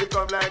 It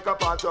come like a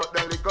pot out,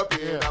 then lick up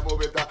in a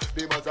move it up.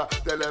 Be must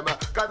tell them,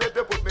 cause if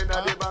they put me in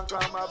the bank,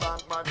 I'm a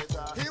bank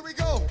manager. Here we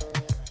go.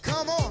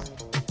 Come on.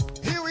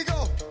 Here we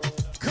go.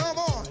 Come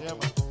on.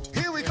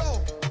 Here we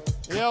go.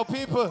 Yo,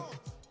 people.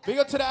 Big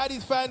up to the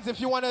Addies fans.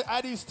 If you want an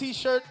Addies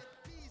t-shirt,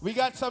 we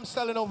got some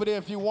selling over there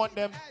if you want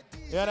them.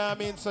 You know what I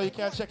mean? So you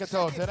can check it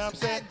out. You know what I'm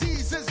saying?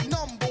 Addies is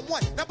number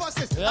one. Now bust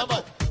this. Yeah,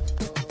 man.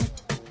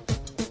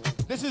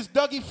 This is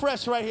Dougie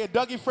Fresh right here.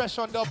 Dougie Fresh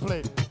on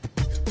dubplate.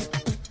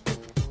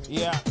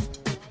 Yeah.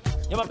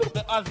 You must put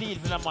the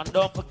Addies in them, man.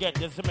 Don't forget,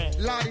 you see me?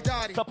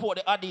 Lottie-dottie. Support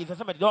the Addies, you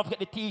see me? Don't forget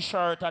the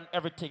t-shirt and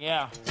everything,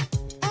 yeah.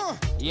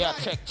 Yeah,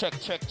 check.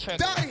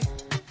 Dottie.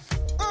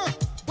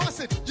 Bust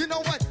it. You know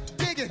what?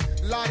 Dig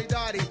it.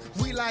 Lottie-dottie.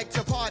 We like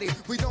to party.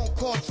 We don't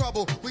cause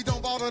trouble. We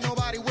don't bother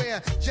nobody.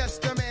 We're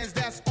just the mans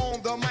that's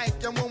on the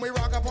mic. And when we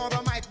rock up on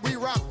the mic, we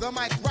rock the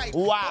mic right.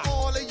 Wow. For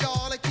all of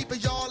y'all to keep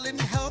y'all in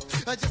health.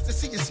 Just to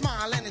see you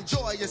smile and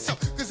enjoy yourself.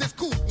 Cause it's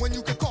cool when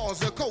you can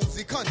cause a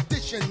cozy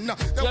condition. Yeah,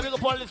 big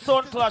up all the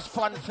Sound Clash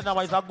fans now.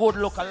 It's a good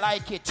look. I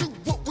like it. To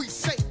what we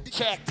say.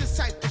 Check. This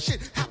type of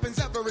shit happens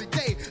every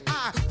day.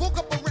 I woke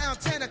up around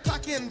 10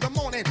 o'clock in the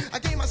morning. I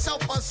gave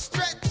myself a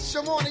stretch.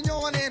 A morning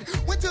yawning.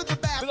 Went to the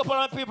bathroom. Big up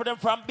all the people them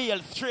from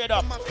Beale. Straight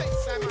up. My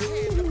face and my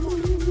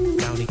head.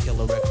 Bounty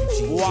killer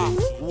refugees. Wow.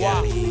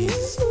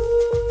 Addies.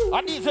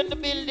 Addies in the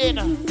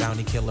building.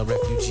 Bounty killer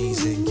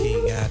refugees and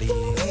King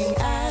Addies. King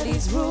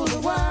Addies rule the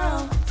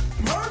world.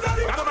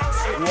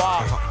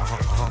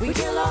 Wow. We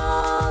kill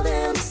all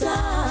them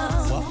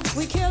sounds.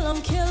 We kill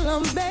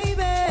them,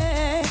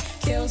 baby.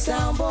 Kill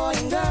sound boy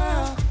and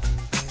girl.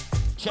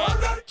 Check.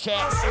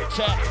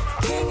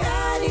 King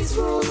Addies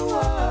rule the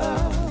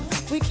world.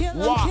 We kill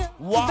them,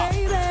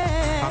 baby.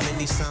 How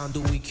many sound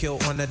do we kill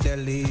on the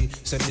deli?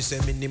 Send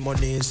me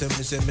money, send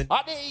me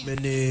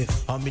money.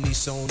 How many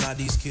sound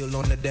Addies kill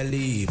on the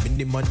deli?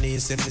 Many money,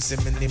 send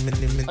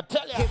me. I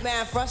tell ya. Get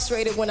mad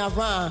frustrated when I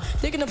rhyme.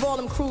 Thinking of all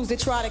them crews that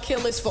try to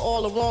kill us for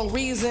all the wrong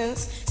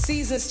reasons.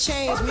 Seasons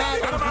change,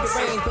 mad envy the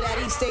range, but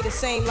Addies stay the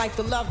same like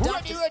the love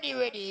doctors.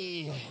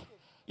 Ready.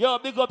 Yo,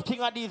 big up King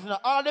Addies now.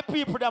 All the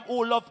people them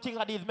who love King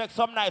Addies, make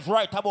some nice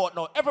right about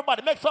now.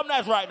 Everybody, make some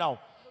nice right now.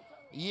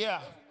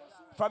 Yeah.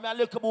 From a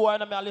little boy,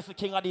 and I listen to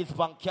King Addies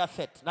on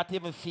cassette, not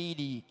even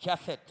CD,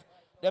 cassette.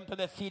 Them to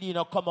the CD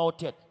now come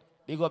out yet.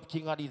 Big up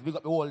King Addies, big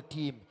up the whole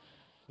team.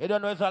 You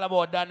don't know it's all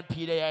about Dan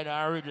P there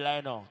and Red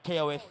Line now.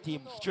 KOS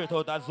team, straight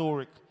out of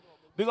Zurich.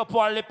 Big up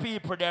all the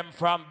people them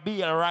from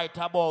Beale right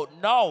about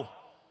now.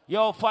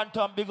 Yo,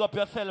 Phantom, big up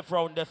yourself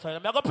round this side.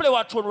 I'm going to play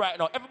one tune right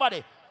now.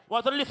 Everybody,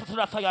 want to listen to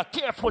that song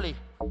carefully.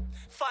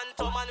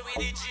 Phantom and with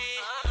the G.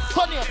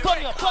 Turn you.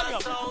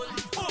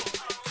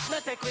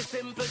 Not take we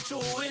simple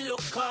true, we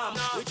look calm.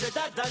 We dread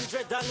and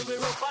we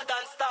rougher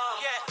than storm.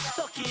 Yeah,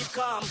 so keep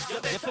calm. You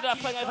see that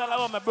song is all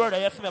about my brother,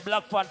 you see me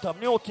Black Phantom,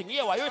 new thing,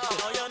 yeah, what you say?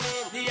 Know your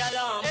name, the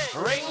alarm,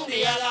 ring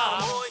the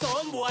alarm.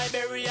 Some boy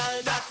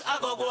burial, that's a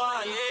go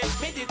on.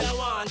 Me did the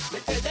one, me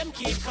tell them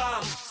keep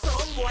calm.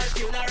 Some boy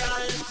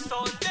funeral,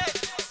 Sunday.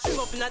 String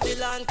up in the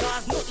land,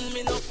 cause nothing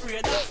me no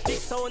afraid. Big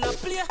sound a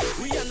play,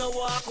 we a no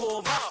walk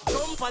over.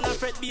 Jump on a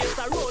fret bass,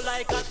 a roll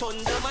like a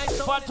thunder. My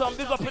sound Phantom,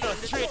 big up in us,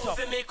 straight up.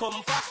 Me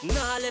comfort.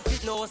 Nah, left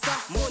it no, sir.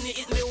 Money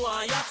it me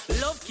wire.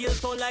 Love kill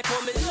sound like how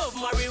me love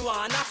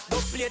marijuana. The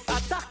plate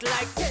attack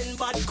like 10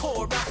 bad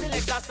cobra.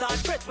 Select a start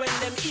fret when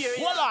them hear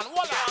you. Hold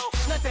on.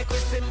 Not take we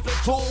simple.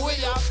 True, we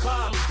are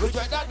calm. We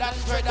dread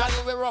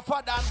and we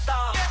rougher than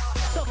storm.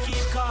 So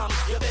keep calm.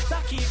 You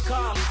better keep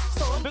calm.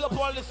 Big up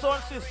all the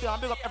sound system.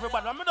 Big up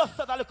everybody. I'm going to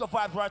set a little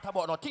vibe right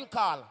about now. Think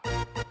Carl.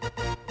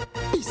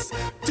 Peace.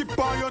 Tip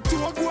on your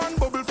toe, go and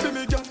bubble for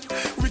me, girl.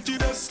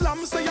 Wickedest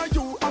slam, say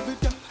you have it,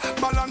 girl.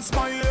 Balance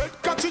my head,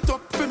 catch it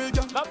up for me,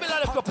 girl. Now build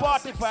a little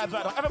party vibes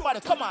right now. Everybody,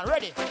 come on,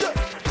 ready? Yeah.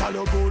 Call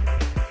you good.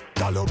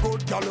 Gal you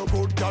good, gal you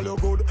good, gal you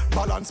good.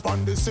 Balance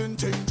pan the same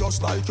thing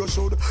just like you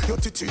should. Your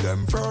titty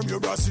them firm,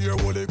 your brassiere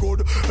really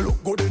good.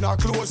 Look good in a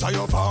clothes and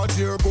your fat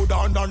here good.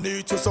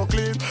 Underneath you so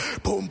clean,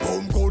 pum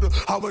pum good.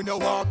 And when you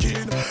walk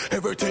in,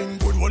 everything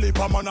good. Well if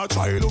a man a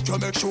try look, you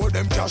make sure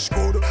them cash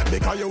good.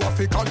 Because you have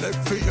to collect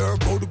for your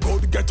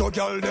good. Get a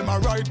gal them a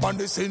right pan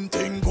the same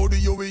thing good.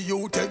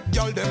 You take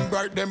gal them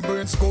bright, them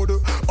brains good.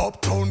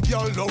 Uptown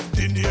gal love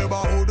the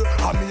neighborhood.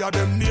 And me a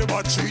them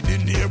neighbor treat the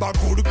neighbor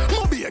good.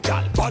 Moby a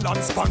gal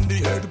balance pan the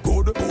head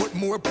good.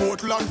 Portmore,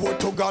 Portland,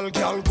 Portugal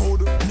gal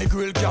good.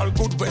 Negril gal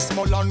good,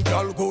 Westmoreland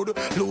gal good.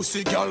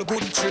 Lucy gal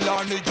good,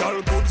 Trelawney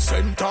gal good.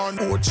 St. Anne,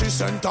 Ochi,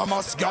 St.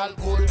 Thomas gal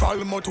good.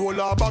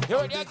 Falmotola back,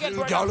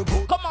 gal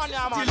good. Come on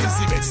now, man.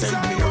 Elizabeth,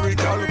 St. Mary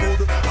gal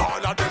good.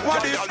 All of them.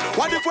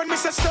 What if when me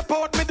say step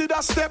out, me did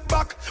a step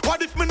back?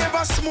 What if me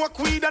never smoke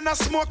weed and I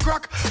smoke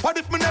crack? What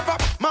if me never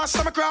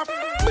master my craft?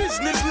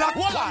 Business lock.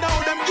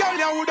 Now them girl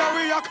ya woulda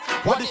react.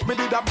 What if me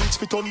did a bleach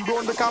fit on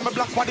brown because me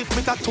black? What if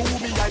me tattoo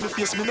me eye, me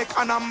face, me neck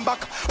and I'm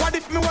back? What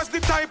if me was the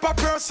type of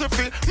person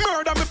fi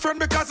murder me friend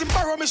because him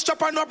borrow me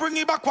strap and not bring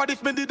it back? What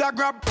if me did a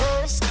grab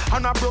purse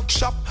and a broke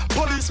shop?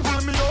 Police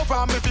pull me over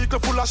and me vehicle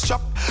full of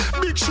strap.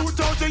 Big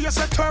shootout, you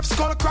say turf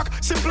skull crack.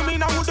 Simple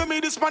mean I woulda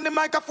made this man the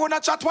microphone a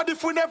chat. What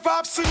if we never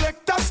have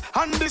selectors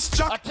and this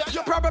track?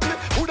 You probably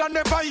woulda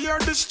never hear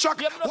this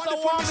track. What if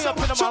we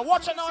miss a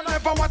watch out?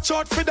 Never watch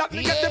out for that.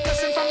 Me get the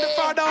blessing from the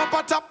Father up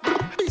at top.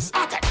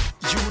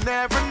 You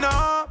never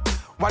know.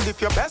 What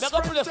if your best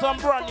friend play some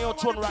brand new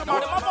tune right now?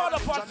 I'm about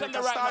to pass them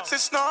right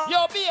now.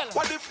 Yo, Bill.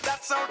 What if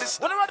that's how this?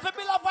 Wanna run for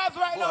Bill of Vibes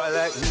right now? Boy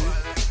like me.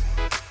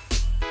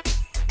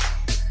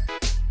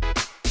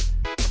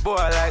 Boy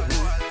like me.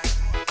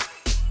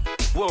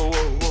 Whoa,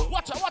 whoa, whoa.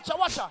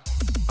 Watcha.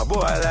 A boy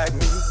like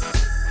me.